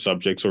deeper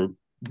subjects, or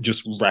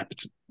just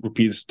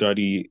repeated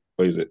study?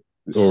 What is it?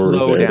 Or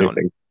is Slow there down.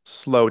 anything?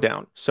 Slow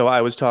down. So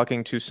I was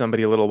talking to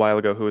somebody a little while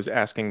ago who was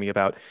asking me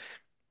about,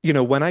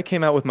 when I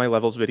came out with my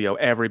levels video,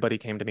 everybody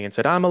came to me and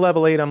said, I'm a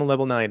level 8, I'm a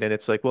level 9. And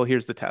it's like, well,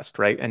 here's the test,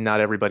 right? And not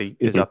everybody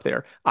is Mhm. up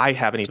there. I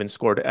haven't even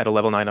scored at a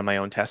level 9 on my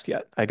own test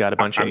yet. I got a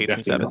bunch of I'm 8s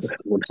and definitely not 7s.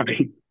 a level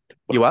 9.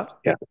 You But what?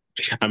 yeah,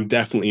 I'm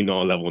definitely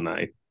not a level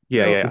 9.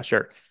 Yeah, No. yeah, yeah,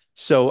 sure.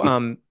 So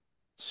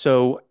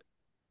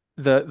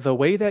the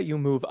way that you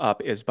move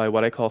up is by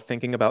what I call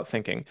thinking about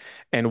thinking.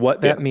 And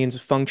what Yeah. that means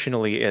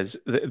functionally is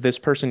this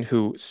person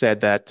who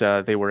said that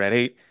they were at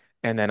 8,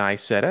 and then I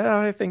said,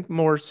 I think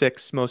more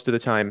 6 most of the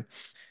time.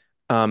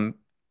 Um,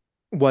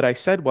 what I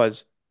said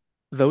was,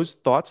 those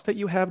thoughts that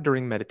you have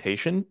during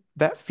meditation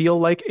that feel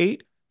like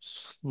 8,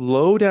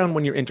 slow down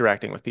when you're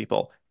interacting with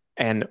people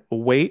and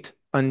wait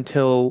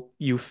until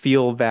you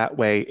feel that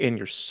way in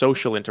your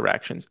social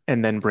interactions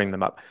and then bring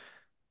them up.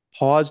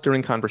 Pause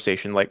during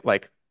conversation,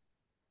 like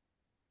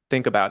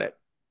think about it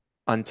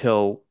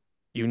until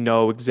you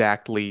know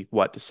exactly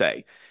what to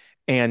say.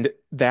 And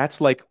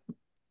that's like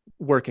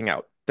working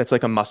out. That's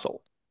like a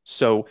muscle.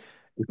 So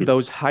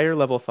those higher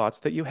level thoughts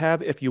that you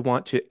have, if you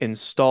want to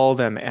install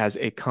them as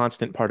a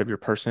constant part of your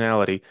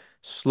personality,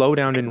 slow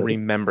down and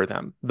remember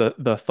them.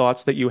 The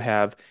thoughts that you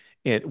have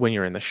when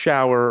you're in the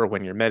shower or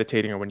when you're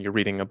meditating or when you're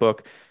reading a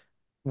book,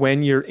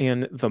 when you're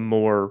in the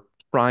more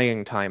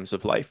trying times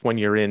of life, when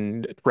you're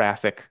in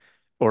traffic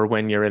or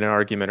when you're in an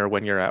argument or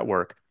when you're at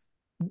work,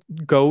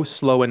 go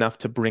slow enough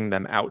to bring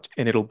them out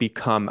and it'll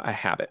become a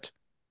habit.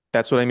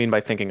 That's what I mean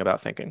by thinking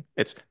about thinking.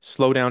 It's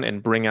slow down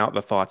and bring out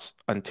the thoughts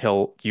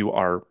until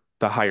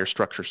the higher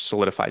structure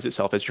solidifies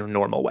itself as your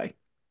normal way.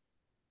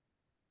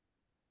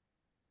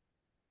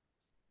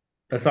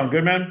 That sound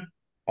good, man?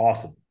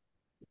 Awesome.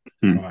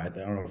 All right. I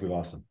don't know if we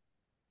lost him.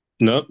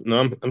 No,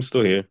 I'm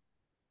still here.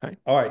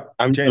 All right.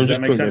 I'm James, just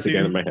that makes putting sense that to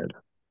together you? in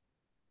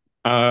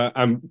my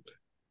head.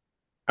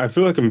 I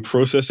feel like I'm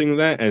processing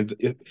that, and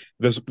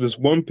there's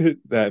one bit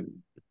that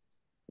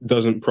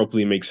doesn't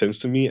properly make sense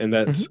to me, and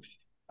that's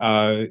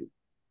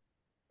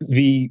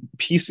the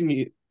piecing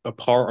it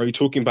apart. Are you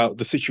talking about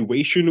the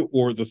situation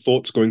or the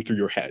thoughts going through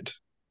your head?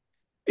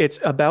 It's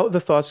about the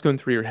thoughts going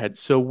through your head.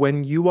 So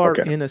when you are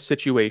Okay. in a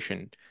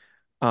situation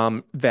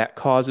that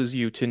causes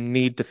you to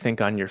need to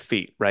think on your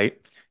feet, right?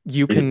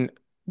 You can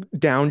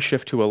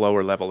downshift to a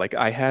lower level. Like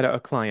I had a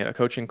client, a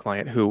coaching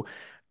client who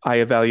I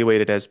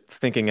evaluated as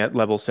thinking at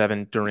level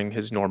 7 during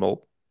his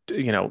normal,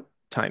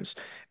 times.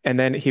 And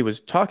then he was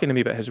talking to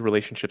me about his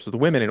relationships with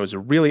women, and it was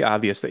really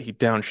obvious that he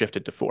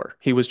downshifted to 4.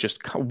 He was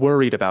just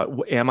worried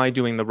about, am I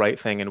doing the right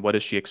thing and what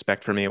does she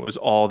expect from me? It was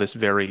all this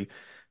very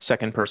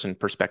second person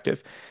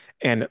perspective.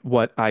 And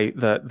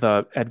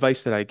the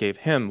advice that I gave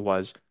him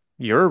was,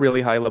 you're a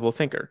really high level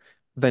thinker.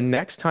 The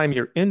next time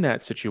you're in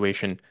that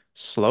situation,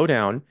 slow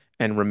down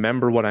and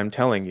remember what I'm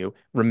telling you.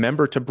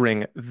 Remember to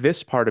bring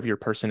this part of your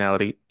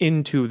personality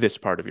into this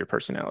part of your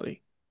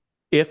personality.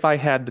 If I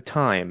had the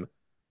time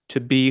to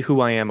be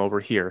who I am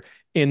over here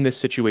in this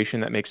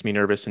situation that makes me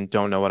nervous and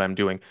don't know what I'm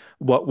doing,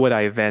 what would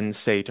I then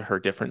say to her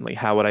differently?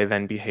 How would I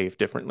then behave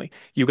differently?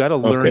 You got to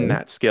learn Okay.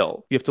 that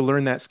skill. You have to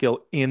learn that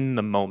skill in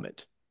the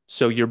moment.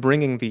 So you're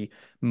bringing the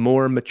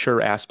more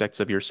mature aspects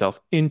of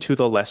yourself into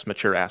the less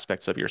mature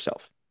aspects of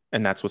yourself.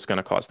 And that's what's going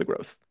to cause the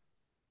growth.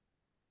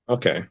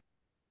 Okay.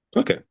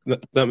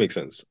 That makes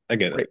sense. I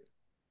get it.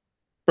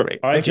 Great.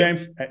 All right, Thank you.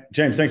 James.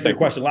 James, thanks for your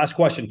question. Last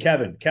question,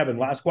 Kevin. Kevin,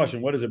 last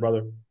question. What is it,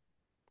 brother?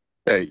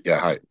 Hey, yeah,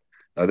 hi.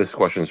 This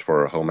question is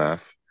for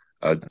Homath.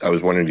 I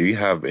was wondering, do you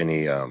have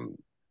any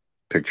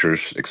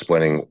pictures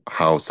explaining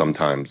how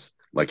sometimes,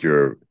 like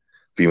your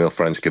female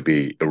friends could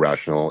be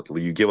irrational?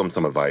 You give them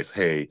some advice,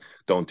 hey,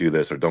 don't do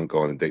this or don't go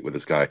on a date with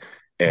this guy,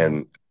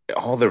 and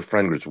all their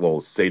friend groups will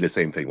say the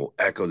same thing, will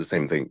echo the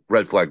same thing,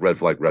 red flag, red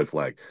flag, red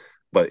flag.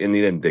 But in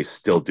the end, they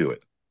still do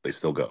it. They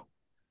still go.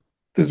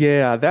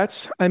 Yeah,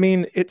 I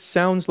mean, it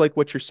sounds like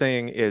what you're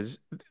saying is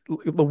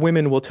the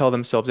women will tell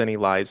themselves any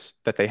lies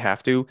that they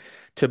have to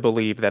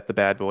believe that the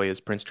bad boy is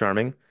Prince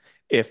Charming.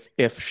 If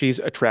she's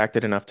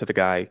attracted enough to the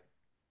guy,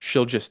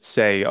 she'll just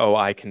say, "Oh,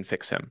 I can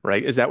fix him,"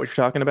 right? Is that what you're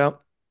talking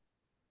about?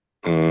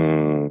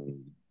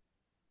 Mm,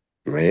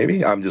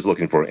 maybe I'm just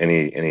looking for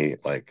any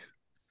like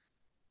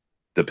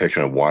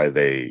depiction of why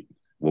they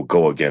will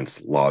go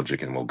against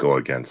logic and will go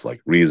against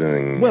like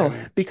reasoning. Well,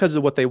 And because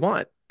of what they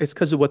want. It's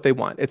because of what they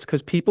want. It's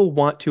because people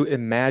want to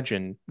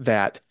imagine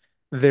that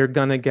they're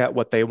gonna get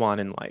what they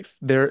want in life.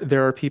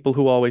 There are people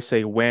who always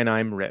say, when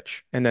I'm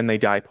rich, and then they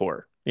die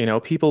poor.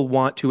 People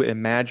want to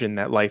imagine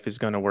that life is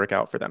going to work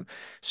out for them.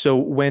 So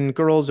when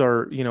girls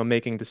are,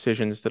 making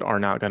decisions that are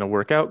not going to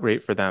work out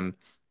great for them,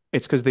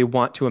 it's because they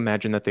want to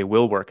imagine that they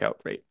will work out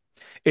great.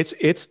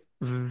 It's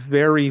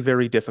very,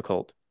 very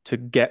difficult to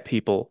get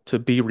people to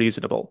be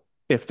reasonable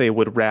if they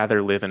would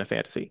rather live in a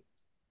fantasy.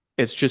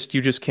 It's just,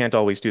 you just can't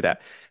always do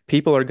that.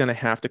 People are going to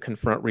have to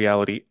confront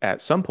reality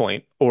at some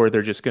point, or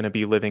they're just going to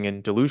be living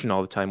in delusion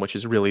all the time, which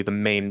is really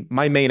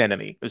my main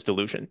enemy is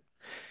delusion.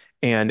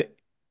 And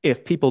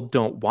if people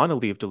don't want to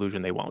leave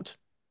delusion, they won't.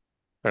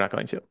 They're not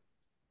going to.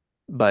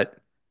 But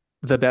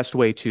the best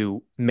way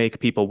to make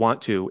people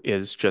want to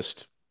is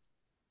just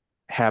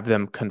have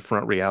them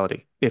confront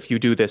reality. If you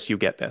do this, you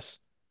get this.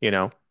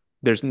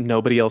 There's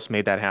nobody else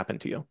made that happen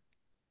to you.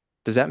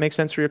 Does that make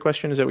sense for your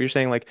question? Is that what you're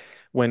saying? Like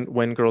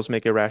when girls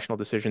make irrational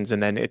decisions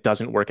and then it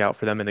doesn't work out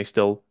for them and they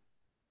still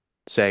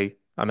say,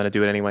 I'm going to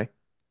do it anyway?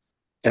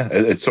 yeah,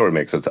 it sort of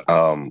makes sense.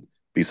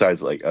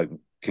 Besides, like,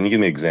 can you give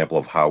me an example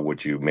of how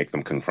would you make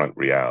them confront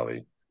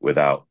reality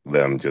without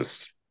them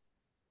just,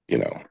 you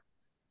know,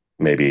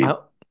 maybe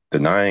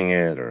denying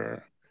it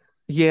or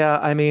Yeah,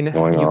 I mean,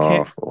 going you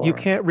can't off you or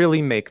can't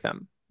really make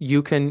them.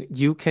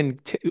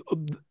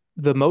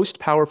 The most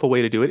powerful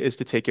way to do it is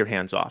to take your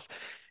hands off.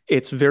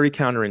 It's very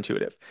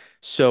counterintuitive.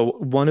 So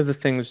one of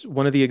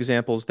the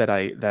examples that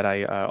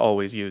I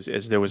always use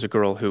is there was a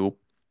girl who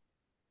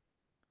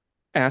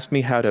asked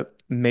me how to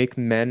make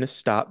men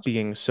stop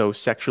being so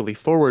sexually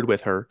forward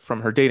with her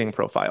from her dating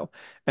profile.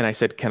 And I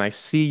said, "Can I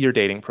see your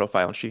dating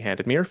profile?" And she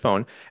handed me her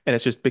phone, and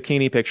it's just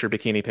bikini picture,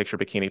 bikini picture,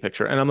 bikini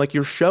picture. And I'm like,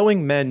 "You're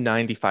showing men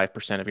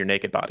 95% of your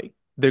naked body.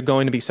 They're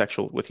going to be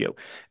sexual with you.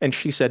 And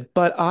she said,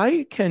 but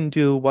I can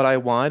do what I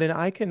want and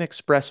I can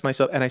express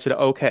myself. And I said,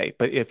 okay,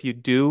 but if you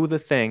do the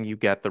thing, you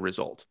get the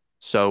result.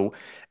 So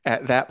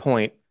at that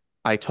point,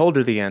 I told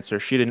her the answer.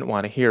 She didn't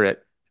want to hear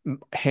it.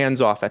 Hands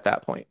off at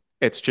that point.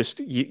 It's just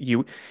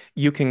you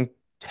can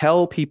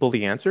tell people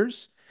the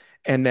answers,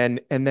 and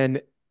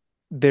then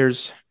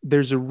there's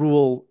a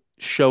rule,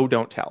 show,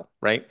 don't tell,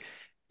 right?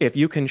 If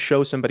you can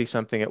show somebody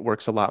something, it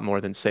works a lot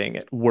more than saying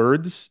it.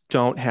 Words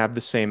don't have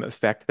the same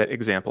effect that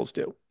examples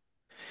do.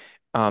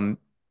 Um,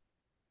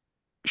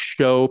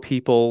 Show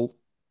people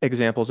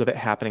examples of it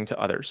happening to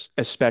others,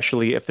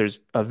 especially if there's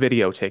a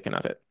video taken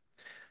of it.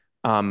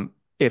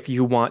 If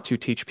you want to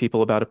teach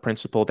people about a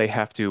principle, they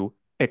have to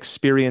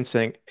experience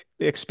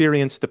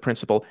the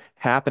principle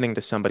happening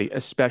to somebody,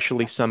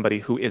 especially somebody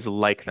who is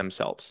like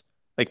themselves.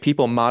 Like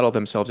people model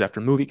themselves after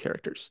movie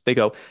characters. They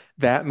go,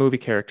 that movie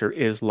character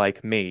is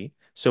like me.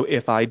 So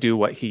if I do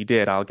what he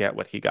did, I'll get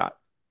what he got.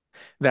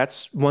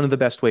 That's one of the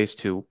best ways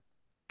to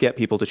get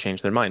people to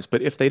change their minds.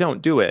 But if they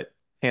don't do it,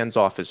 hands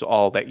off is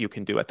all that you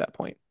can do at that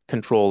point.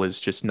 Control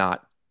is just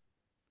not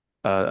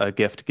a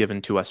gift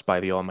given to us by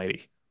the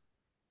Almighty.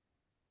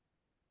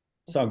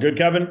 Sound good,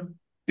 Kevin?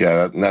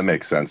 Yeah, that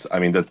makes sense. I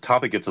mean, the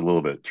topic gets a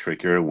little bit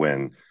trickier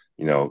when,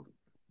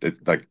 it's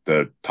like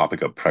the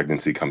topic of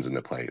pregnancy comes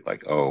into play.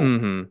 Like, oh,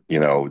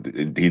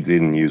 he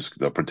didn't use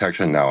the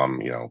protection. Now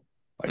I'm,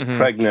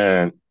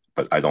 pregnant,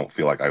 but I don't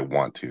feel like I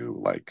want to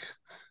like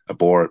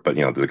abort. But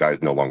the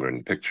guy's no longer in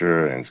the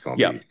picture, and it's gonna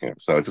be,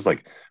 so it's just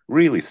like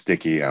really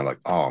sticky. And like,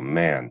 oh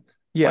man,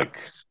 like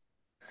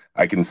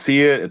I can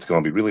see it. It's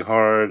gonna be really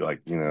hard.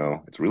 Like,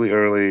 it's really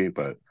early,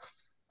 but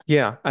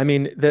yeah, I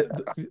mean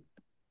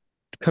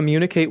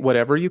communicate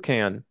whatever you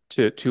can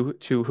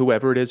to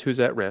whoever it is who's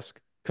at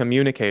risk.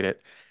 Communicate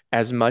it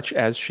as much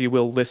as she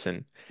will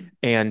listen,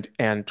 and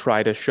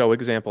try to show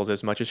examples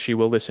as much as she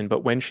will listen.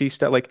 But when she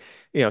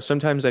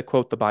sometimes I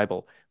quote the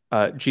Bible.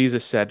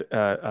 Jesus said,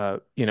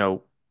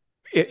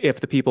 if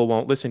the people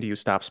won't listen to you,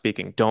 stop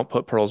speaking. Don't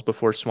put pearls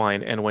before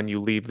swine. And when you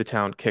leave the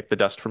town, kick the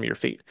dust from your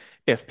feet.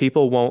 If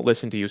people won't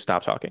listen to you,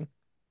 stop talking.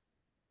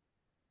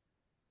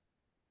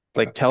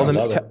 Like tell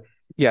them,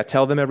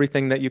 tell them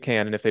everything that you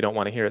can. And if they don't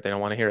want to hear it, they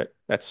don't want to hear it.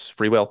 That's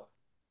free will.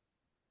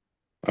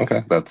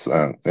 Okay, that's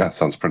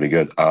sounds pretty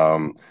good.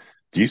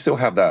 Do you still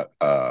have that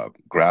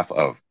graph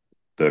of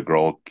the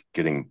girl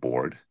getting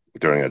bored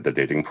during the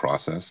dating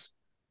process?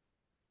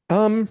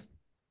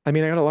 I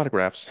mean, I got a lot of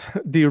graphs.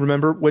 Do you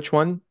remember which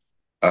one?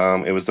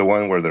 It was the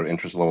one where their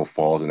interest level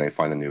falls and they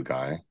find a new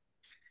guy.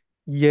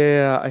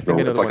 Yeah, I think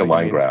I know It's the like one a that you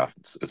line mean. graph.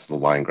 It's the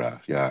line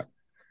graph. Yeah.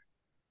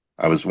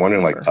 I was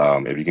wondering, like,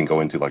 if you can go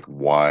into like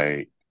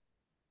why,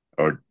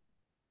 or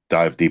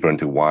dive deeper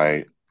into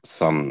why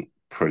some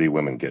pretty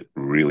women get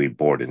really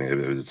bored, and if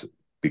it was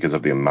because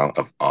of the amount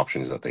of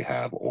options that they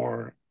have,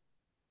 or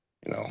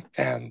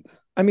and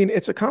I mean,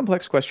 it's a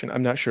complex question.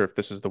 I'm not sure if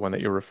this is the one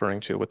that you're referring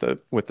to with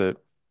the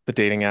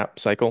dating app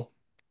cycle.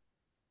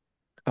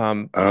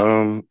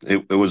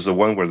 it was the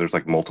one where there's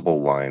like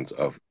multiple lines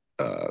of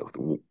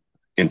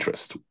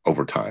interest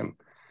over time,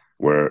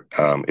 where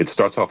it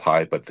starts off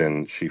high, but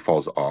then she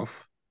falls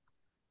off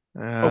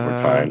over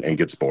time and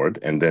gets bored,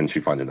 and then she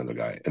finds another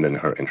guy, and then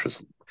her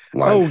interest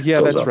line Oh yeah,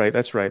 goes that's up. right.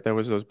 That's right. There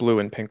was those blue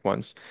and pink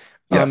ones.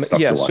 Yes,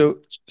 that's Yeah, the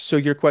one. so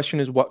your question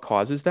is what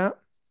causes that?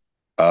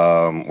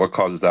 What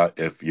causes that?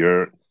 If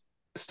you're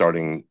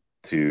starting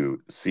to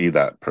see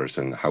that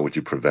person, how would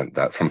you prevent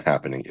that from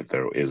happening if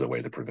there is a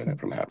way to prevent it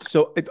from happening?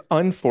 So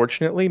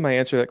unfortunately, my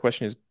answer to that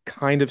question is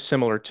kind of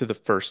similar to the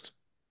first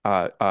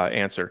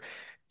answer.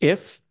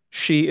 If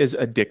she is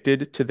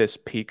addicted to this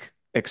peak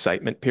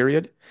excitement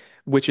period,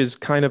 which is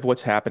kind of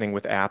what's happening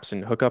with apps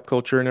and hookup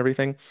culture and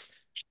everything,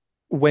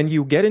 when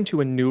you get into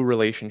a new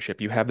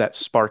relationship, you have that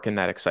spark and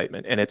that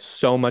excitement, and it's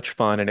so much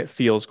fun and it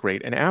feels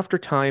great. And after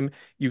time,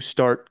 you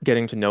start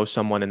getting to know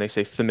someone, and they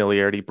say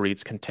familiarity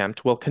breeds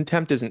contempt. Well,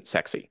 contempt isn't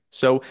sexy.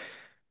 So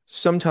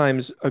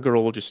sometimes a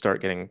girl will just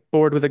start getting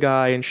bored with a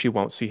guy and she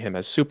won't see him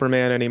as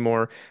Superman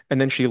anymore. And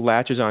then she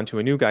latches onto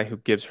a new guy who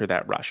gives her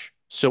that rush.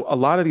 So a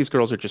lot of these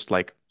girls are just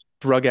like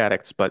drug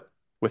addicts, but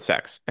with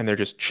sex, and they're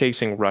just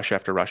chasing rush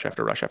after rush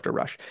after rush after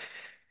rush.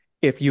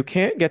 If you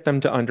can't get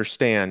them to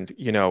understand,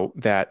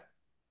 that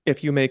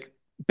if you make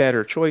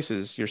better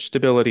choices, your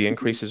stability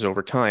increases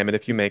over time. And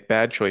if you make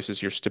bad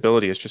choices, your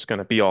stability is just going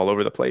to be all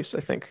over the place.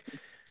 I think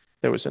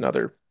there was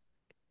another,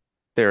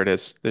 there it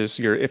is.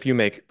 If you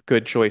make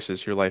good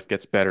choices, your life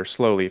gets better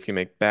slowly. If you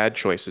make bad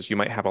choices, you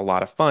might have a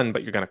lot of fun,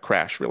 but you're going to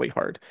crash really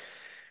hard.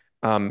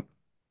 Um,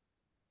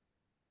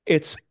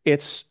 it's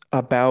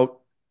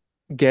about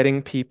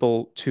getting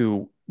people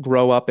to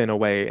grow up in a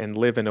way and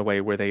live in a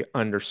way where they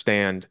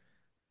understand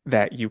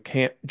that you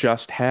can't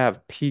just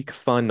have peak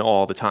fun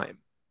all the time.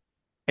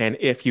 And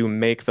if you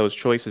make those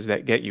choices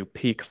that get you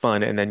peak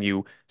fun and then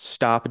you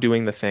stop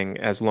doing the thing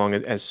as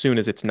soon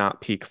as it's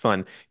not peak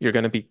fun, you're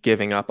going to be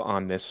giving up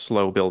on this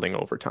slow building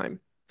over time.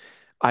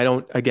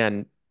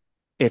 Again,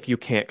 if you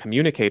can't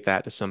communicate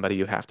that to somebody,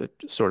 you have to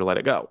sort of let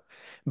it go.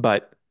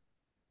 But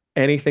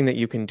anything that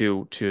you can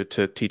do to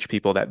teach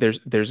people that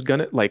there's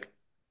gonna, like,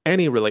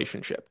 any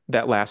relationship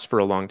that lasts for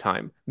a long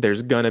time,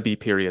 there's gonna be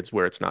periods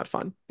where it's not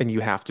fun, and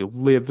you have to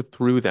live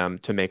through them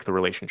to make the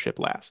relationship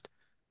last.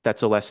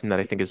 That's a lesson that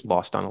I think is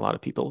lost on a lot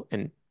of people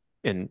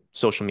in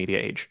social media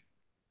age.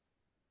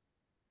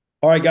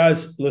 All right,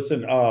 guys,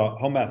 listen,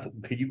 Home Math,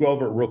 could you go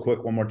over it real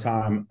quick one more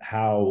time,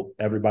 how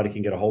everybody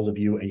can get a hold of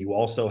you? And you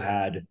also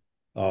had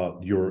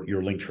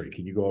your link tree.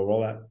 Can you go over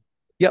all that?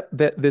 Yep,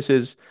 this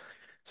is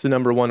the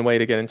number one way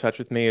to get in touch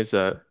with me is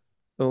a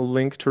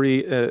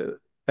Linktree,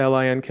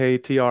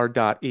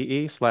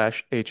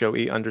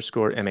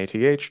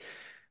 linktr.ee/HOE_MATH.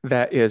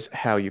 That is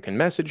how you can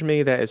message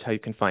me. That is how you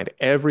can find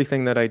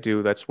everything that I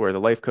do. That's where the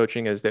life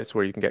coaching is. That's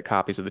where you can get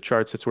copies of the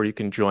charts. That's where you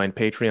can join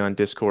Patreon,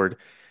 Discord,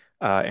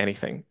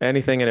 anything and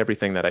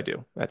everything that I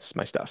do. That's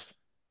my stuff.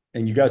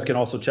 And you guys can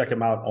also check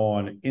him out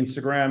on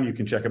Instagram. You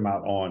can check him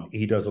out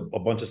he does a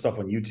bunch of stuff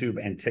on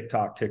YouTube and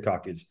TikTok.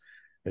 TikTok is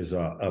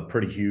a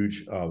pretty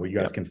huge where you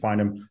guys can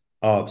find him.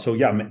 So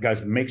yeah,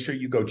 guys, make sure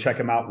you go check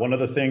him out. One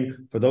other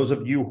thing, for those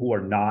of you who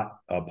are not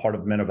part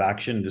of Men of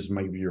Action, this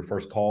might be your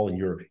first call and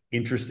you're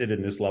interested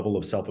in this level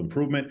of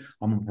self-improvement.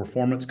 I'm a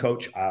performance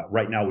coach.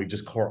 Right now, we've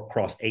just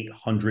crossed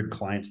 800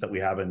 clients that we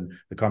have in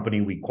the company.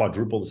 We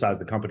quadruple the size of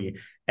the company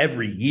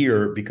every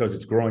year because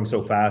it's growing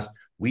so fast.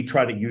 We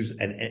try to use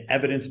an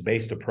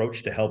evidence-based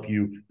approach to help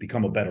you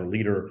become a better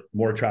leader,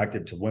 more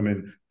attractive to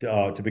women,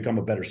 to become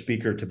a better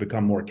speaker, to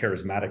become more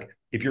charismatic.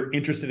 If you're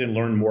interested in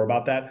learning more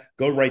about that,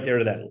 go right there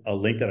to that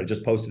link that I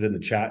just posted in the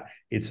chat.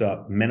 It's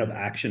Men of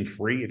Action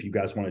free if you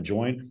guys want to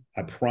join.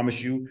 I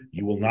promise you,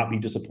 you will not be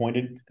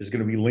disappointed. There's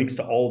going to be links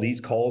to all these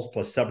calls,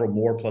 plus several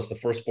more, plus the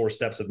first 4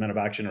 steps of Men of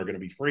Action are going to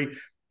be free.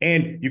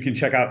 And you can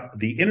check out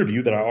the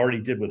interview that I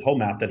already did with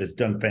Homath that has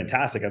done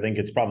fantastic. I think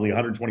it's probably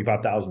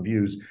 125,000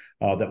 views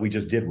that we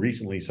just did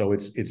recently. So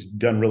it's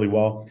done really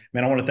well.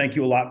 Man, I want to thank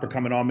you a lot for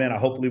coming on, man.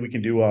 Hopefully we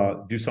can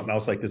do something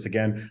else like this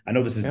again. I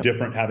know this is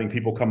different, having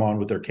people come on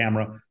with their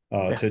camera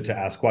to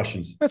ask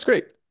questions. That's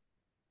great.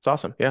 It's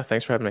awesome. Yeah,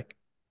 thanks for having me.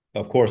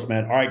 Of course,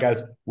 man. All right,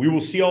 guys. We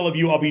will see all of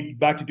you. I'll be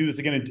back to do this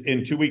again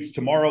in 2 weeks.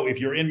 Tomorrow, if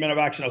you're in Men of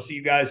Action, I'll see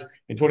you guys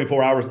in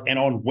 24 hours. And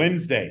on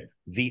Wednesday,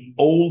 the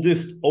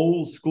oldest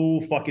old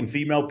school fucking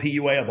female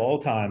PUA of all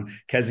time,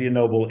 Kezia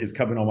Noble, is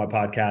coming on my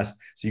podcast.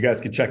 So you guys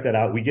can check that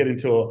out. We get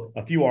into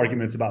a few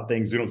arguments about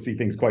things. We don't see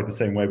things quite the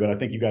same way, but I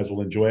think you guys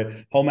will enjoy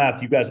it.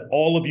 Homath, you guys,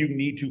 all of you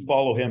need to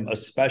follow him,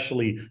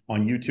 especially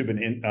on YouTube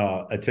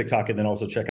and TikTok, and then also check